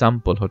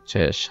এক্সাম্পল হচ্ছে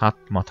 7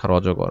 মাথার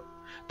অজগর,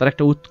 তার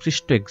একটা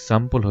উৎকৃষ্ট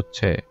এক্সাম্পল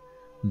হচ্ছে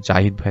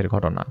জাহিদ ভাইয়ের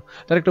ঘটনা,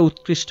 তার একটা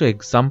উৎকৃষ্ট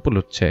এক্সাম্পল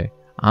হচ্ছে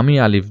আমি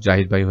আলিফ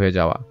জাহিদ ভাই হয়ে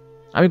যাওয়া।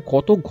 আমি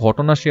কত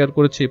ঘটনা শেয়ার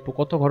করেছি,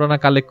 কত ঘটনা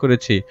কালেক্ট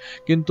করেছি,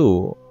 কিন্তু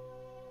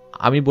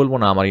আমি বলবো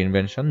না আমার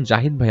ইনভেনশন।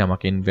 জাহিদ ভাই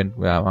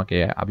আমাকে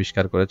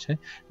আবিষ্কার করেছে,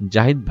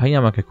 জাহিদ ভাই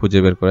আমাকে খুঁজে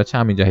বের করেছে,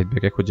 আমি জাহিদ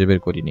ভাইকে খুঁজে বের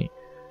করিনি।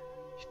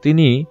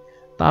 তিনি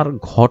তার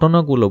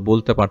ঘটনাগুলো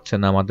বলতে পারছেন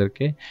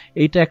আমাদেরকে।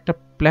 এইটা একটা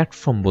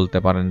প্ল্যাটফর্ম বলতে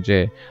পারেন যে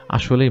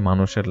আসলেই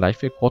মানুষের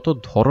লাইফে কত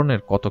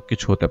ধরনের কত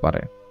কিছু হতে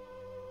পারে।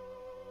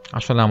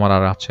 আসলে আমার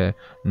আর আছে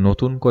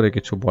নতুন করে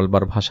কিছু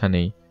বলবার ভাষা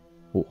নেই।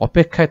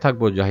 অপেক্ষায়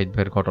থাকবো জাহিদ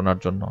ভাইয়ের ঘটনার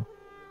জন্য।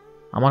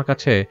 আমার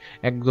কাছে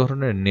এক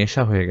ধরনের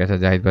নেশা হয়ে গেছে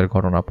জাহিদ ভাইয়ের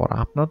ঘটনা পড়া।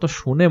 আপনারা তো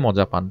শুনে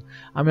মজা পান,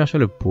 আমি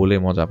আসলে বলে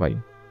মজা পাই।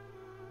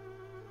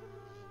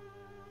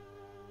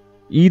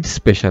 ঈদ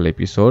স্পেশাল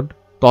এপিসোড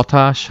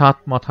তথা 7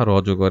 মাথার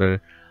অজগরের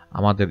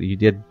আমাদের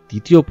ঈদের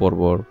দ্বিতীয়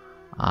পর্ব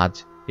আজ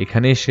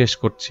এখানেই শেষ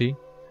করছি।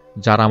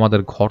 যারা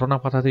আমাদের ঘটনা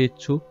পাঠাতে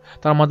ইচ্ছুক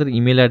তারা আমাদের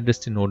ইমেল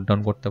অ্যাড্রেসটি নোট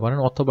ডাউন করতে পারেন,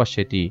 অথবা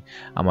সেটি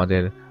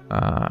আমাদের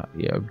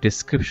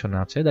ডেসক্রিপশনে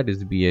আছে, দ্যাট ইজ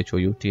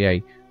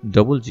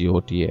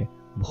BHOUTIGGOTA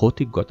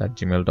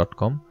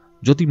Bhoutiggota@gmail.com।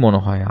 যদি মনে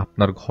হয়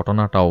আপনার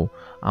ঘটনাটাও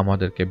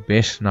আমাদেরকে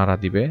বেশ নাড়া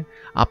দিবে,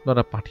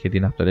 আপনারা পাঠিয়ে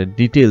দিন আপনাদের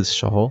ডিটেলস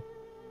সহ।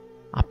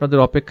 আপনাদের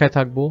অপেক্ষায়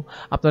থাকবো।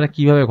 আপনারা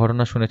কিভাবে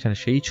ঘটনা শুনেছেন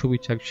সেই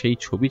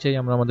ছবি চাই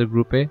আমরা আমাদের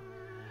গ্রুপে।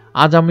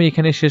 আজ আমি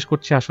এখানে শেষ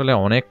করছি। আসলে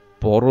অনেক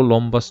বড়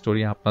লম্বা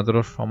স্টোরি,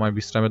 আপনাদেরও সময়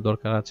বিশ্রামের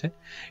দরকার আছে।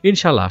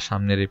 ইনশাল্লাহ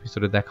সামনের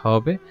এপিসোডে দেখা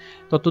হবে।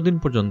 ততদিন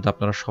পর্যন্ত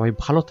আপনারা সবাই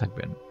ভালো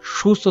থাকবেন,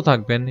 সুস্থ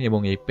থাকবেন এবং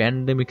এই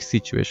প্যান্ডেমিক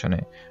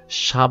সিচুয়েশনে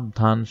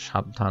সাবধান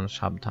সাবধান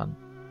সাবধান।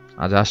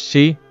 আজ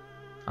আসছি।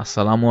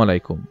 আসসালামু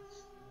আলাইকুম।